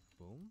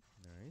 Boom.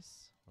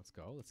 Nice. Let's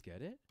go. Let's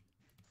get it.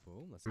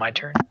 Boom. Let's My go.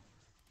 turn.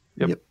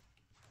 Yep.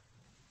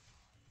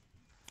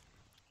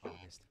 Oh,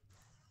 missed.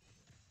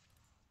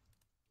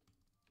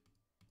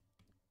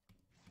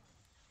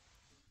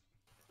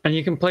 And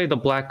you can play the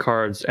black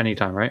cards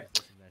anytime, right?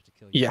 Managed to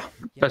kill Yeah,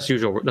 that's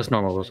usual. That's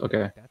normal rules.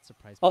 Okay.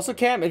 Also,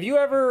 Cam, if you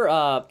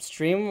ever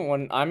stream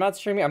when I'm not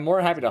streaming, I'm more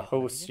than happy to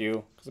host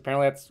you because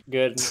apparently that's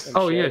good. and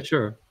Oh yeah, shit.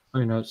 sure.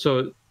 You know,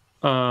 so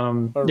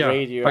Or yeah,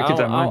 raid you. I keep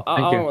that in mind. I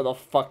Thank don't know you. what the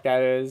fuck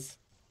that is.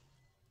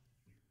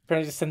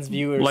 Apparently, just sends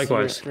viewers to your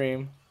Likewise.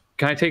 stream.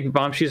 Can I take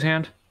Bombshee's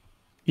hand?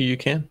 You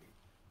can.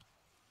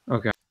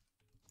 Okay.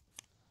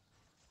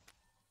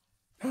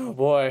 Oh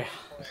boy.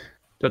 Do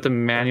I have to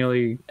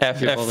manually F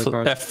give all the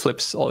cards? F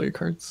flips all your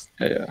cards.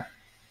 Yeah.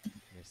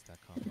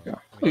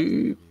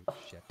 Ooh.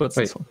 What's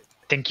Wait. this one?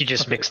 I think you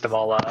just mixed them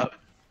all up.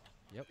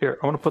 Here,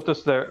 I'm gonna put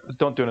this there.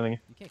 Don't do anything.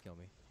 You can't kill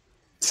me.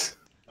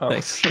 Oh.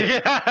 Thanks.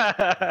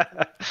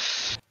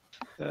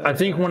 I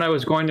think when I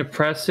was going to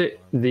press it,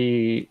 You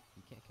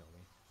can't kill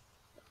me.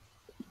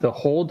 the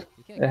hold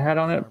You can't it had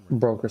kill on me. it Armor.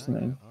 broke or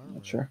something. Armor.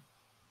 Not sure.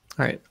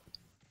 All right.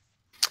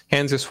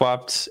 Hands are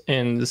swapped,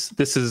 and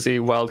this is a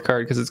wild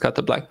card because it's got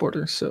the black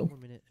border. So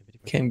 1 minute and 50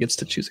 Cam gets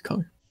to choose a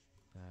color.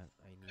 that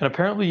I need And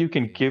apparently, you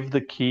can to give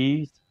the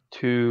key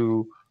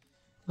to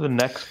the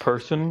next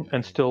person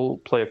and still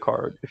play a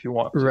card if you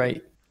want. to.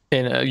 Right.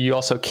 And you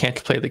also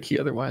can't play the key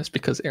otherwise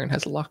because Aaron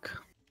has a lock.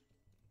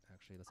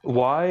 actually let's go.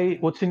 Why?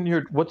 What's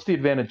the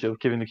advantage of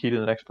giving the key to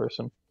the next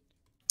person?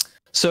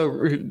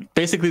 So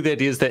basically, the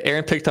idea is that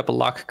Aaron picked up a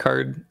lock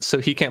card, so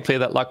he can't play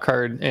that lock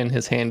card, and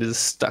his hand is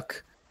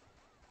stuck.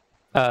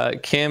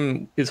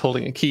 Cam is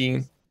holding a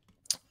key,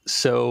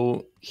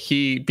 so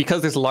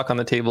because there's a lock on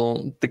the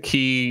table, the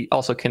key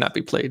also cannot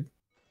be played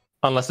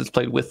unless it's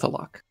played with the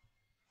lock.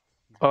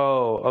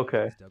 Oh,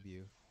 okay. W.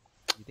 You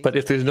think But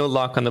if there's no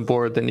lock on the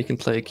board, then you can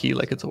play a key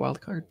like it's a wild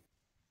card.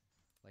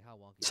 like how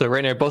wonky So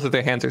right now, both of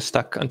their hands are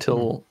stuck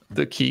until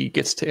the key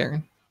gets to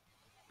Aaron.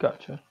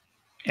 Gotcha.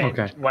 And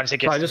Okay. once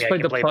it So gets I to just me, I played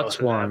can the play plus both of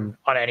them one.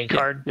 on any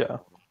card. Yeah.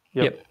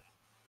 Yep.